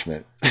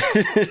punishment.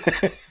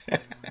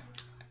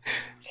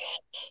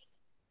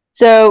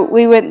 So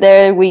we went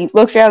there. We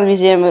looked around the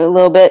museum a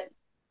little bit.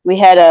 We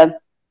had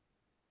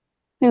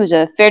it was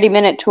a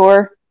 30-minute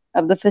tour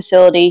of the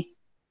facility,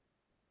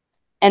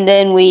 and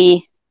then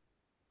we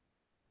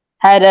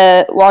had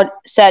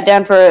sat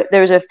down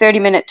there was a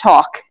 30-minute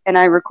talk, and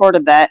I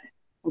recorded that.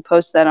 We'll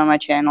post that on my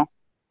channel.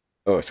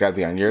 Oh, it's got to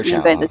be on your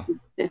channel.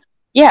 Huh?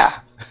 Yeah,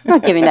 I'm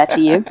not giving that to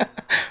you.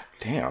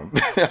 Damn,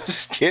 I was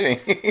just kidding.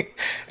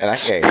 And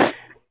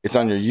it's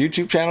on your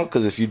YouTube channel,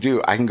 because if you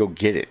do, I can go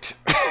get it.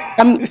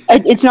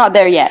 It's not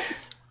there yet.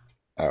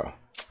 Oh,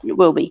 it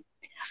will be.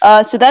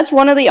 So that's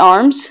one of the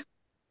arms.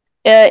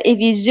 If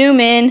you zoom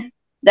in,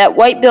 that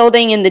white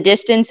building in the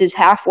distance is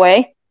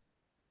halfway.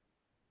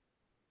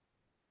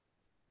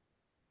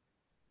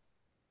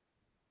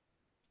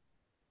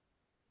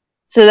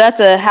 So that's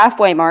a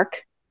halfway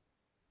mark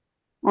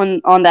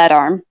on that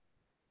arm.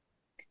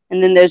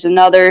 And then there's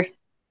another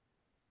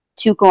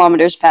 2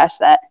 kilometers past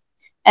that.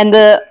 And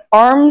the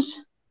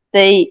arms,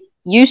 they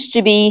used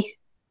to be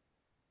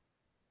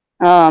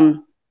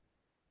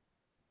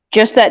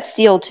just that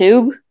steel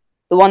tube,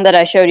 the one that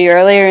I showed you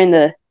earlier in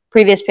the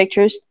previous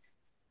pictures.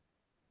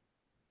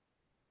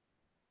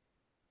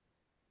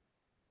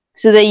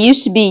 So they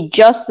used to be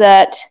just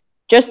that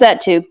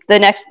tube. The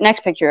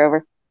next picture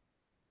over.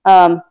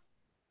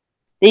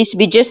 They used to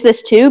be just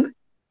this tube,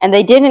 and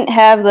they didn't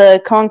have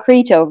the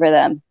concrete over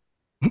them.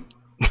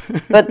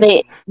 But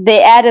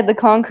they added the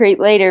concrete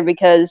later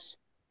because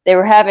they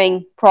were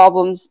having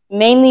problems,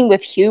 mainly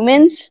with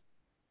humans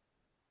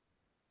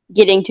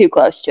getting too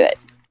close to it.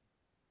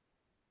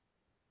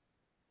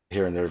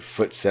 Hearing their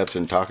footsteps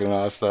and talking and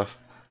all that stuff.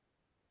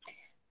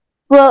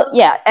 Well,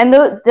 yeah, and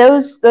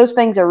those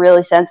things are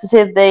really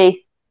sensitive.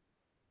 They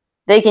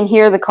can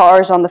hear the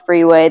cars on the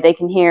freeway. They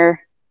can hear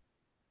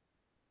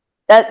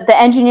that the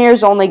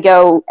engineers only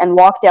go and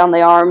walk down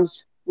the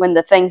arms when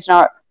the thing's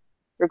not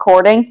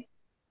recording.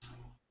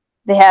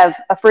 They have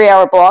a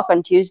 3-hour block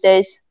on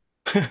Tuesdays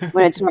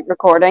when it's not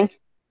recording,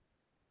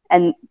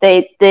 and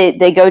they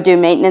go do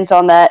maintenance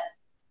on that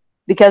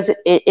because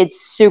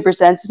it's super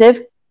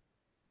sensitive.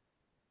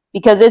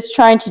 Because it's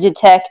trying to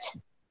detect.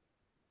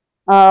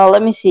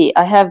 Let me see.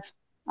 I have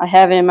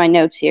it in my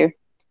notes here.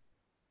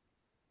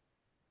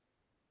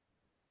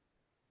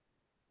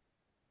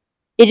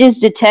 It is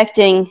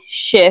detecting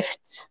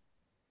shifts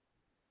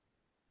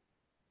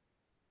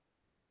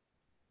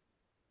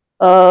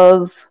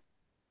of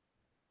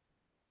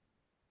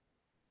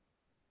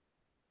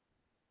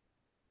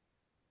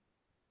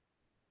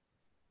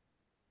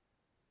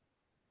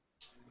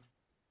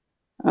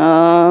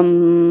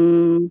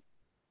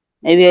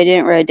maybe I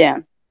didn't write it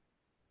down.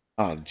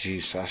 Oh,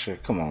 geez, Sasha,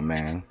 come on,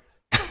 man.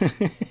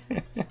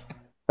 That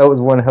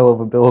was one hell of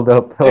a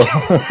build-up, though.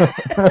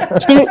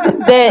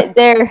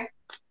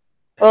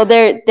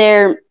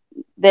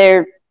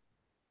 They're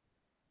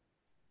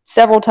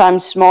several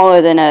times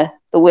smaller than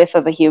the width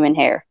of a human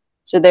hair.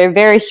 So they're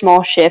very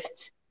small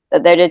shifts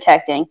that they're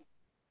detecting,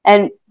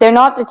 and they're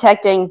not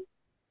detecting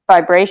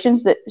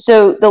vibrations.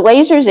 So the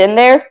lasers in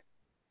there,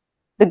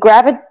 the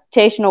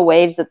gravitational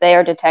waves that they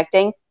are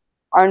detecting,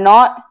 are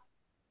not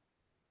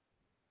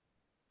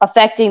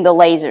affecting the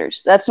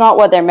lasers. That's not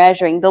what they're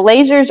measuring. The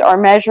lasers are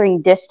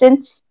measuring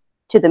distance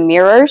to the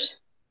mirrors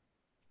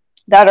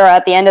that are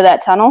at the end of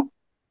that tunnel.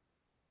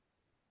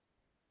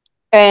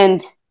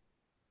 And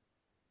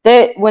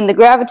when the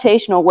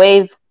gravitational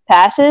wave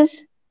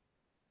passes,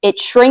 it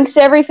shrinks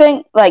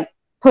everything, like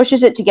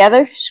pushes it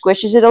together,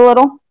 squishes it a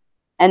little,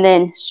 and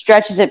then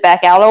stretches it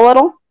back out a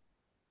little.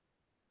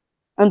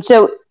 And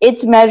so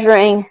it's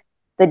measuring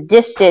the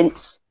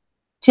distance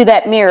to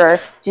that mirror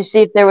to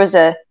see if there was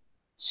a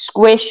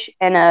squish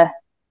and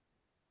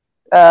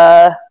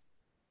a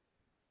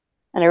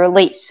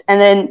release.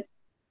 And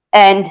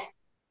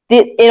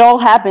it all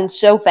happened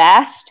so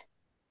fast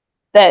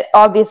that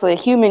obviously a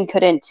human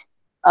couldn't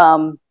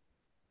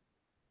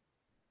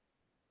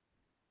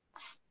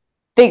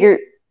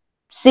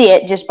see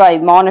it just by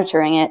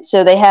monitoring it.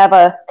 So they have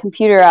a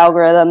computer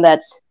algorithm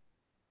that's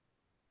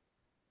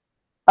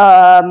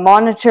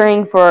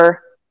monitoring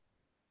for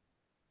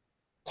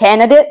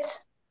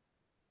candidates,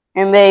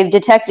 and they've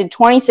detected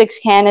 26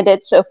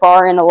 candidates so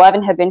far, and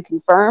 11 have been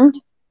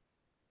confirmed.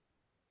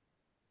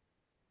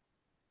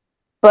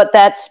 But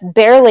that's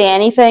barely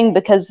anything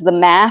because the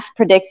math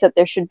predicts that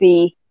there should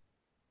be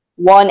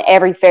one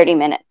every 30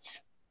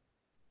 minutes.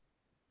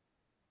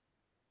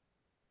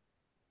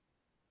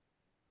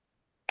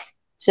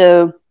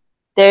 So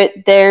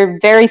they're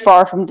very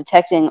far from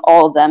detecting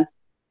all of them.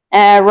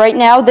 Right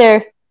now,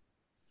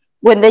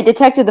 when they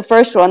detected the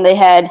first one, they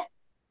had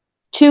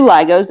 2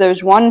 LIGOs. There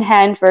was one in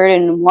Hanford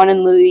and one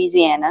in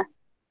Louisiana.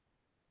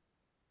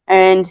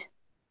 And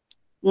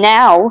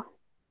now,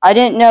 I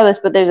didn't know this,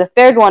 but there's a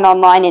third one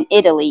online in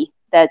Italy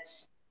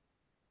that's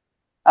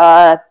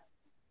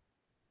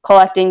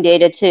collecting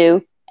data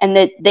too, and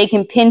that they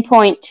can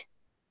pinpoint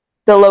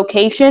the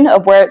location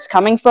of where it's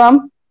coming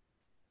from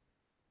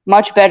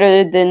much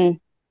better than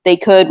they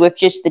could with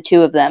just the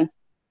 2 of them.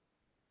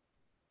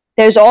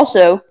 There's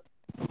also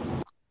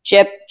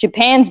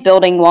Japan's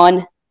building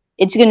one.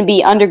 It's going to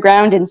be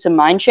underground in some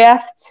mine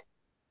shafts,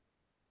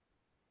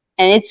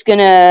 and it's going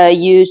to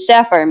use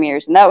sapphire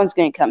mirrors, and that one's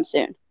going to come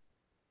soon.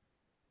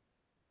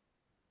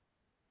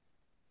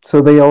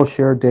 So they all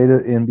share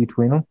data in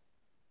between them?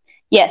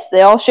 Yes,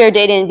 they all share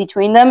data in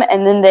between them,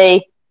 and then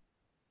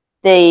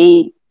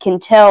they can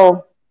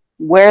tell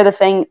where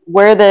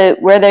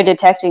they're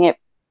detecting it,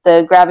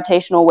 the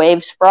gravitational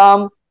waves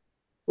from,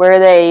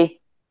 or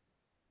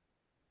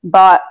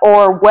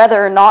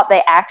whether or not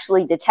they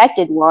actually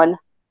detected one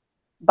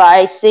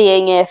by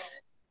seeing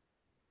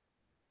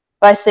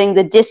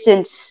the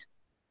distance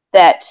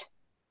that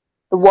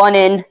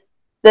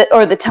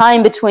the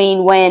time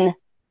between when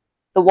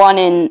the one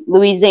in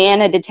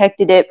Louisiana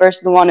detected it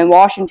versus the one in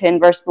Washington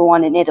versus the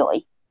one in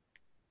Italy.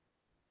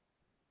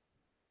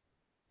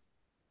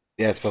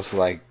 Yeah, it's supposed to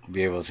like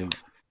be able to.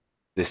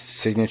 The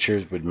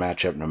signatures would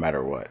match up no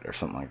matter what, or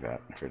something like that.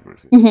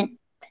 Mm-hmm.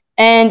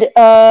 And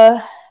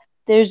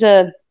there's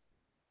a.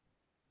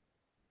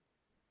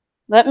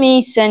 Let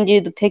me send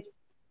you the pic.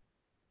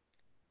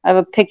 I have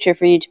a picture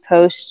for you to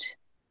post.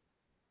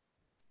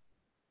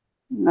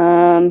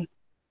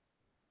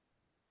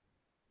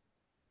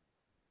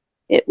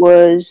 It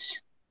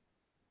was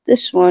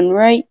this one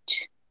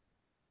right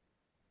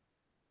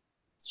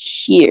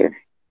here.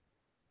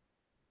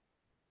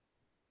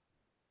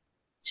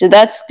 So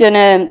that's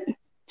gonna.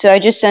 So I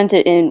just sent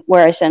it in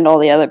where I send all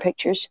the other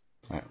pictures.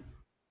 Right.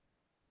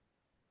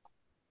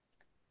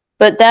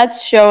 But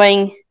that's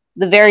showing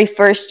the very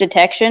first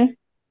detection.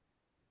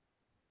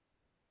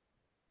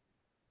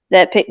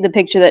 The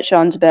picture that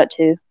Sean's about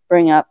to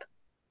bring up.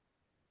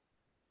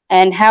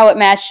 And how it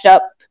matched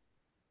up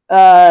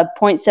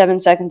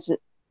 0.7 seconds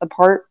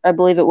apart, I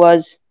believe it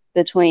was,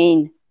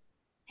 between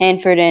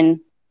Hanford and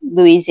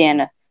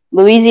Louisiana.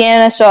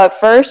 Louisiana saw it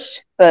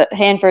first, but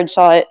Hanford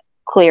saw it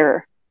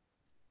clearer.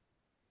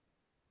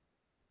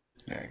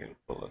 Yeah, I gotta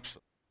pull up.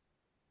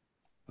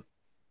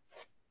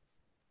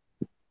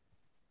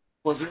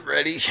 Wasn't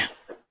ready.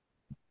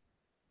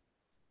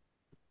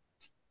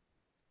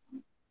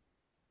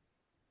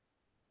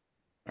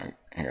 All right,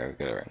 here, I've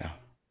got it right now.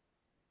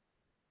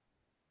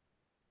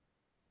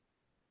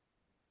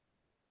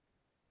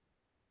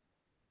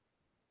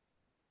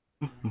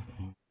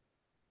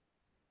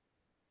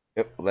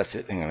 Yep, well, that's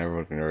it. Hang on,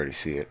 everyone can already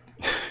see it.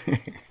 I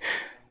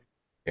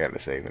gotta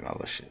save it all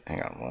this shit.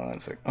 Hang on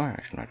one sec. Oh,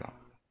 actually, no, I don't.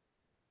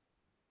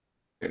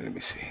 Okay, let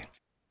me see.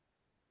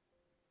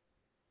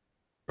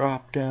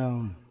 Drop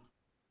down.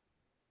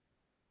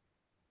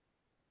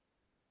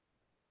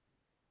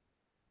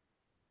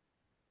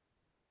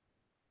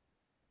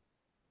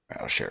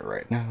 I'll share it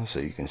right now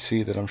so you can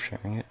see that I'm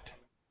sharing it.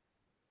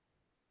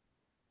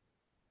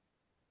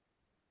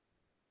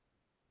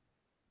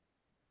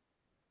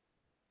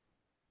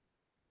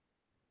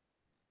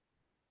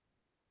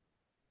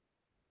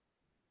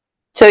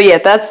 So yeah,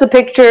 that's the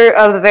picture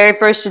of the very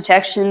first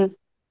detection.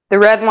 The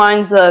red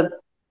line's the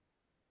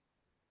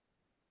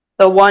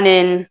one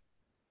in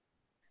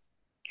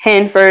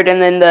Hanford,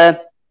 and then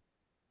the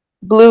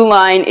blue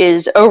line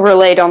is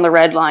overlaid on the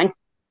red line.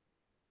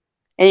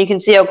 And you can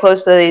see how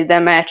close they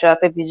match up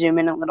if you zoom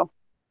in a little.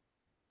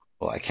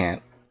 Well, I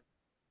can't.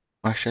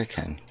 Actually, I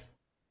can.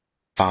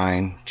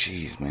 Fine.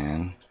 Jeez,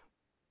 man.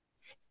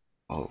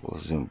 Oh, we'll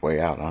zoom way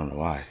out. I don't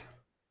know why.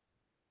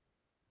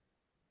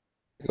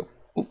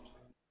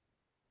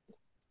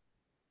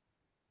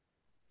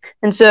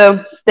 And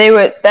so they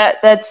were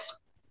that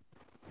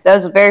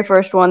was the very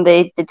first one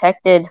they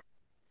detected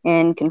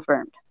and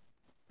confirmed.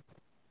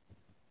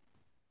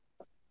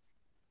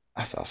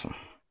 That's awesome.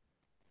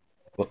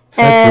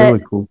 That's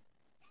really cool.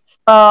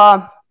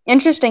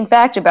 Interesting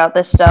fact about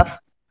this stuff.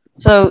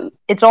 So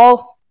it's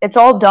all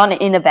done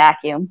in a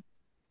vacuum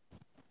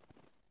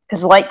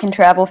because light can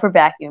travel for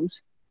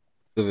vacuums.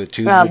 So the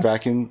tubes are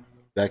vacuum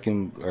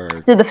or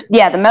so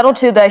the metal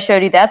tube that I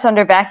showed you, that's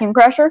under vacuum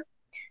pressure,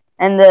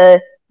 and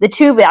the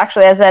tube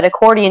actually has that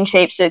accordion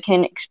shape, so it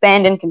can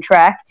expand and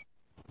contract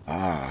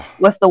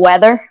with the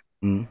weather.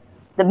 Mm.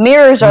 The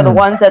mirrors are the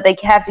ones that they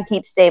have to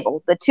keep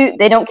stable. The tube,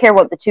 they don't care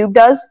what the tube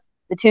does.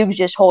 The tube's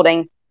just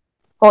holding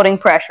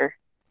pressure.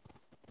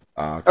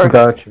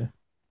 Gotcha.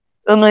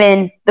 And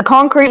then the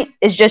concrete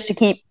is just to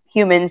keep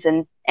humans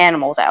and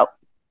animals out.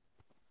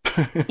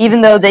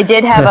 Even though they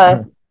did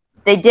have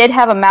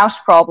a mouse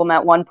problem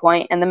at one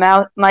point, and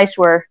the mice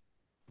were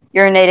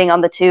urinating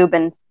on the tube,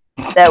 and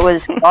that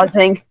was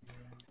causing.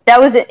 That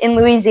was in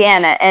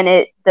Louisiana,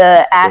 and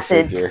the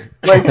acid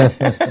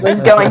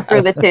was going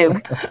through the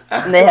tube,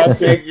 and they had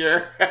to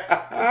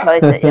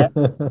replace it.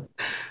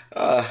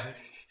 Yeah,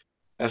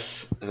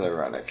 that's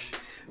ironic.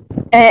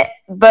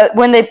 But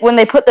when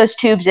they put those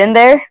tubes in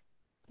there,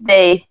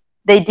 they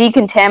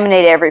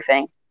decontaminate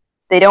everything.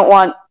 They don't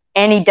want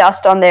any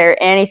dust on there,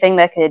 anything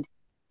that could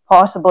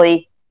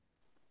possibly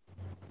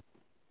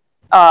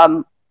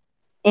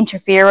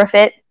interfere with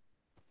it.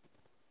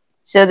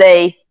 So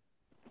they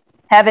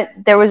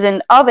haven't. There was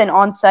an oven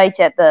on site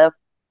at the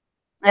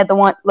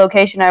one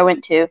location I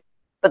went to,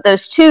 but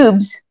those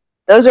tubes,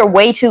 those are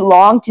way too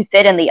long to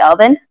fit in the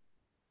oven.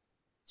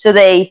 So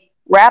they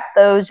wrap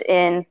those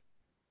in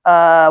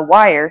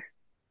wire,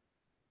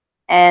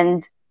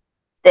 and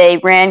they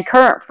ran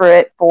current for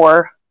it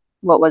for,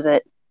 what was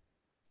it?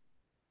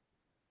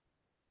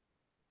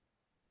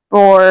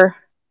 For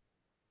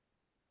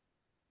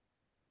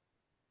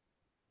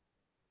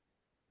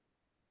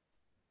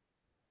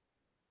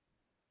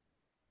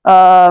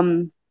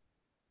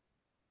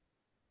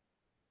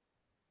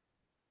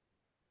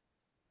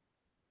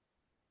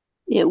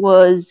it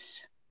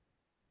was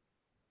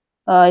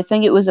I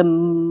think it was a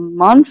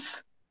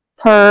month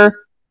per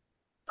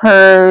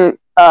 1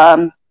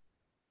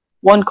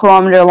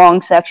 kilometer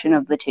long section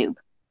of the tube.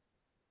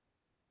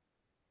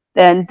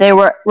 Then they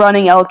were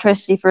running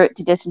electricity for it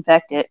to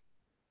disinfect it.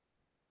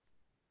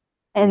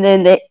 And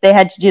then they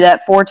had to do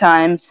that 4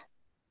 times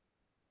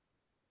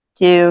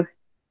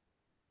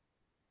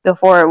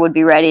before it would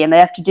be ready, and they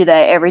have to do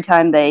that every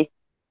time they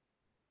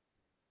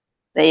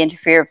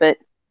interfere with it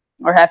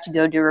or have to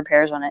go do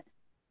repairs on it.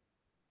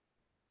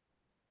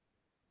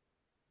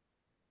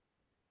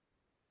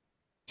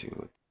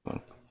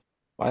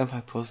 Why am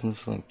I posting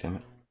this link, damn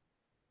it?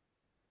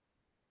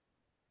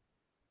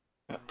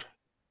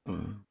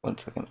 1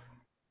 second.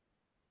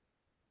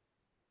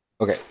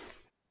 Okay.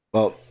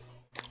 Well,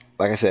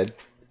 like I said,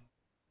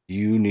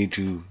 you need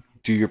to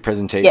do your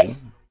presentation.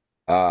 Yes.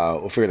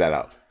 We'll figure that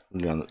out.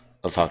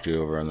 I'll talk to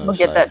you over on the We'll other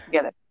get side. that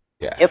together.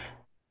 Yeah. Yep.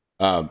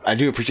 I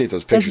do appreciate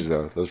those pictures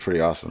though. That was pretty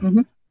awesome.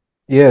 Mm-hmm.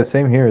 Yeah,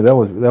 same here. That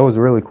was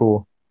really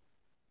cool.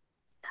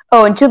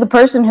 Oh, and to the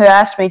person who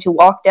asked me to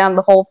walk down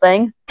the whole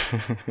thing,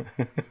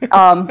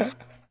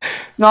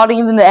 not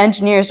even the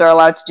engineers are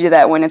allowed to do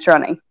that when it's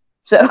running.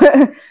 So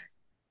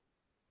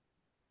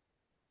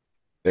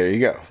there you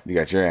go. You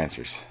got your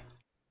answers.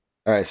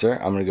 All right, sir.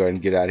 I'm gonna go ahead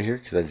and get out of here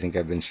because I think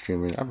I've been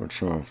streaming. I've been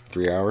streaming for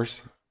 3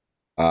 hours.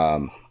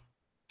 Let's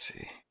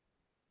see.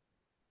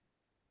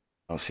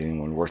 I don't see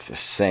anyone worth the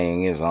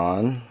saying is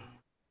on.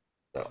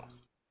 So,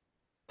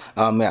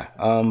 yeah.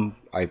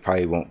 I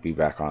probably won't be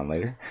back on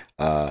later.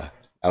 I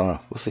don't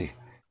know. We'll see.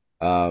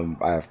 I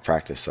have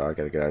practice, so I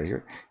gotta get out of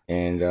here.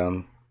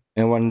 And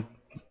anyone,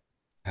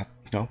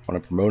 want to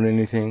promote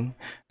anything?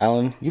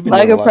 Alan, you've been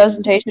Lego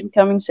presentation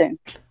coming soon.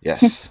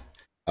 Yes.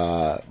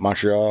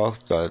 Montreal.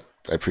 I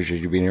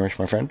appreciate you being here,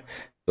 my friend.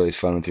 It's always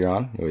fun with you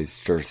on. You always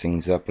stir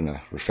things up in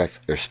a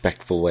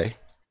respectful way.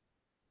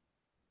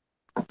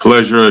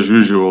 Pleasure as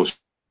usual,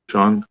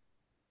 Sean.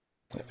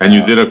 And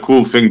you did a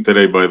cool thing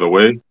today, by the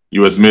way.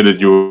 You admitted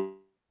you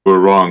were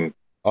wrong.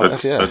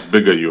 That's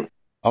big of you.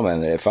 Oh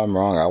man, if I'm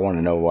wrong, I want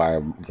to know why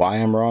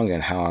I'm wrong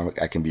and how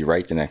I can be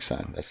right the next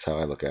time. That's how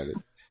I look at it.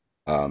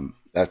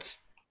 That's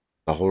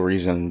the whole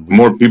reason.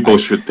 More people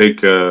should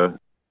take.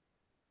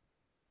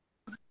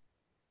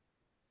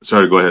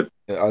 Sorry, go ahead.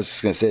 I was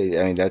just gonna say.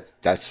 I mean,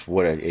 that's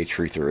what a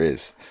truther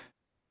is.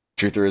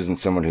 Truther isn't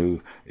someone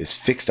who is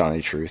fixed on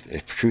a truth. A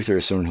truther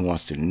is someone who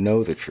wants to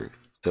know the truth.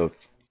 So if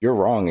you're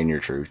wrong in your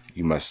truth,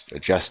 you must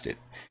adjust it.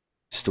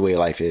 It's the way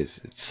life is.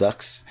 It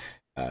sucks.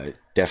 It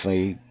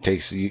definitely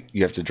takes you.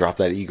 You have to drop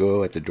that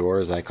ego at the door,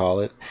 as I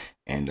call it,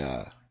 and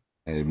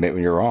admit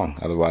when you're wrong.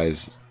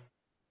 Otherwise,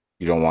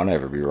 you don't want to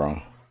ever be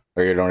wrong,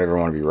 or you don't ever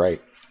want to be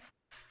right.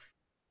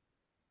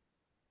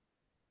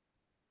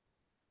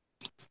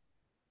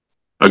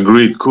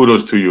 Agreed.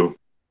 Kudos to you.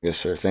 Yes,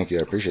 sir. Thank you.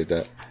 I appreciate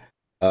that.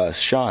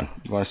 Sean,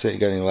 you want to say, you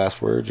got any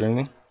last words or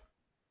anything?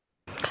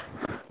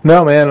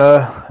 No, man.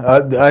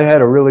 I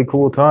had a really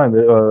cool time.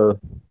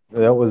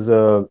 That was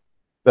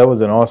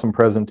an awesome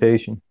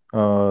presentation.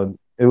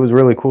 It was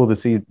really cool to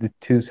see the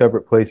two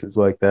separate places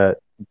like that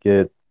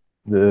get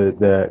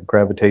that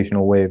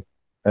gravitational wave.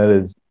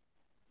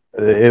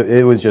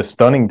 It was just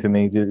stunning to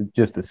me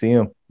just to see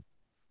them.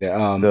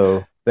 Yeah.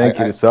 So thank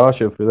you to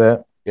Sasha for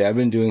that. Yeah, I've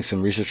been doing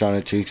some research on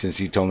it too since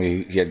he told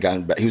me he had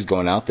gotten back. He was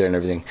going out there and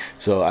everything.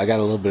 So I got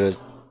a little bit of.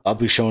 I'll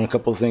be showing a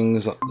couple of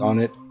things on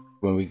it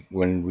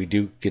when we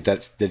do get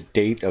the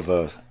date of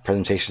a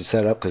presentation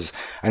set up, because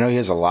I know he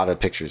has a lot of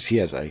pictures. He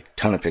has a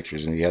ton of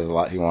pictures, and he has a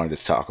lot he wanted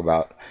to talk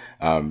about.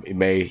 It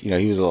may, he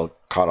was a little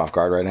caught off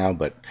guard right now,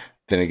 but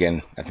then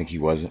again, I think he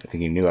wasn't. I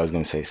think he knew I was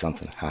going to say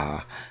something.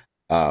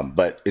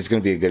 But it's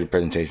going to be a good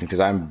presentation because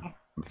I'm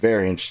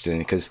very interested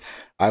in it, because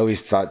I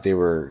always thought they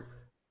were.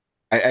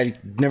 I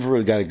never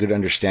really got a good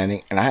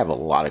understanding, and I have a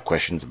lot of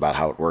questions about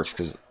how it works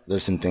because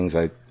there's some things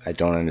I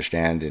don't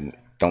understand and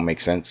don't make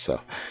sense. So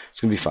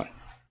it's gonna be fun.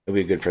 It'll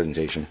be a good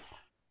presentation.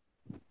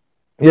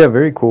 Yeah,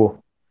 very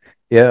cool.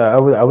 Yeah, I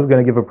was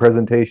gonna give a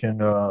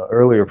presentation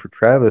earlier for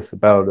Travis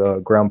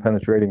about ground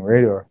penetrating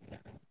radar,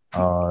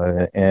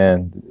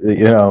 and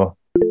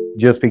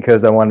just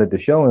because I wanted to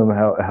show him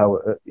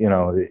how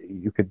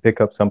you could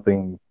pick up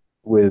something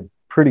with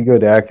pretty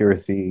good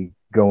accuracy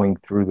going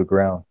through the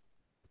ground.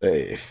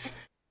 Hey, if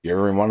you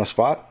ever want a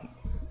spot,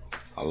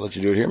 I'll let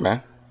you do it here,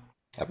 man.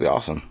 That'd be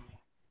awesome.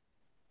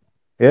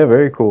 Yeah,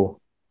 very cool.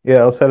 Yeah,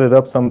 I'll set it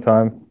up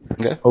sometime.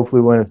 Okay.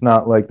 Hopefully when it's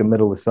not like the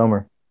middle of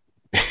summer.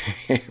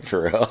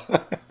 For real.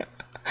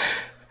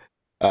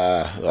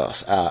 Who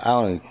else?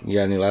 Alan, you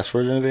got any last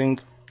words or anything?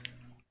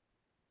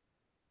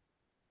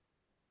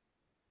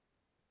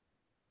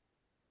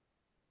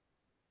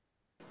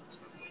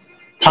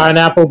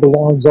 Pineapple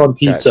belongs on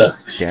pizza.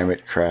 God damn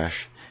it,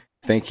 Crash.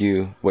 Thank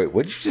you. Wait,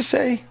 what did you just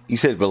say? You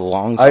said it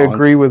belongs I on...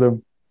 agree with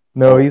him.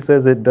 No, he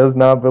says it does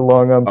not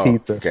belong on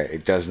pizza. Okay,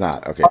 it does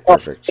not. Okay,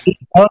 perfect. It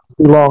does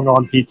belong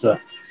on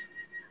pizza.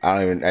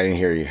 I didn't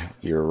hear you.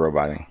 You were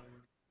roboting.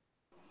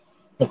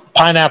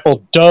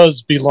 Pineapple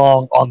does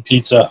belong on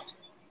pizza.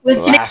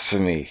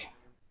 Blasphemy.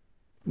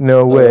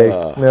 No way.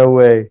 No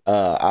way.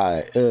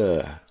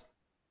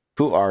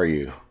 Who are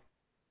you?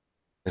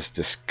 That's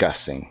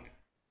disgusting.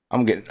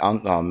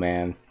 Oh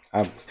man.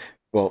 I'm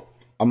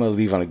gonna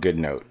leave on a good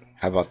note.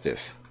 How about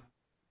this?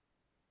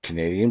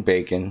 Canadian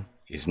bacon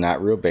is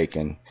not real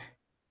bacon.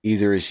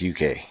 Either is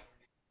UK.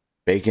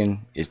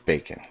 Bacon is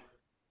bacon.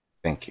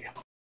 Thank you.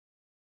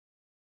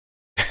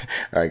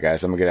 All right,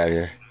 guys, I'm gonna get out of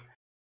here.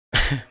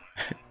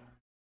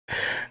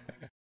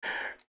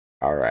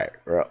 All right,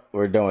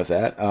 we're done with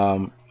that.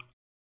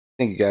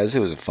 Thank you, guys.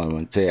 It was a fun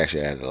one today.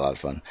 Actually, I had a lot of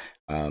fun.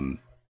 A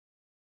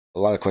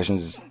lot of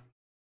questions.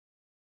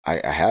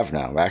 I have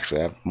now. Actually,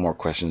 I have more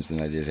questions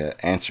than I did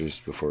answers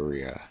before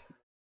we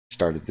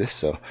started this.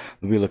 So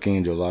we'll be looking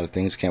into a lot of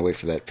things. Can't wait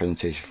for that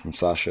presentation from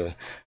Sasha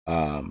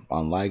on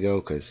LIGO,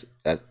 because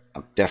that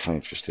I'm definitely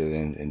interested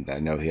in, and I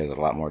know he has a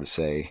lot more to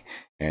say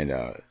and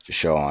to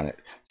show on it.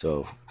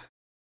 So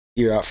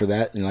you're out for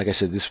that. And like I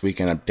said, this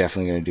weekend I'm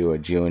definitely going to do a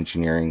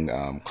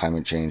geoengineering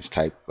climate change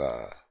type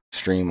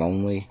stream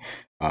only.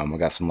 I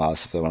got a lot of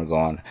stuff that I want to go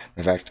on.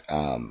 In fact,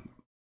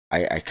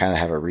 I kind of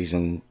have a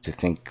reason to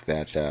think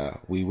that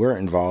we were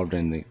involved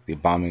in the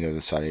bombing of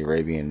the Saudi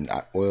Arabian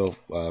oil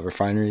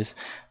refineries,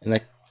 and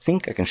I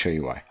think I can show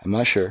you why. I'm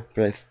not sure,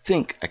 but I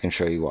think I can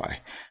show you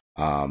why,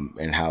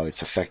 and how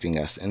it's affecting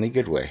us in a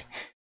good way.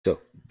 So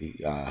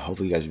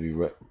hopefully you guys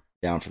will be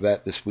down for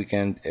that this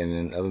weekend, and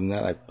then other than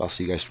that, I'll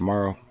see you guys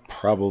tomorrow,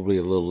 probably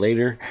a little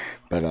later,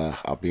 but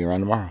I'll be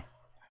around tomorrow.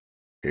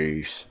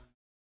 Peace.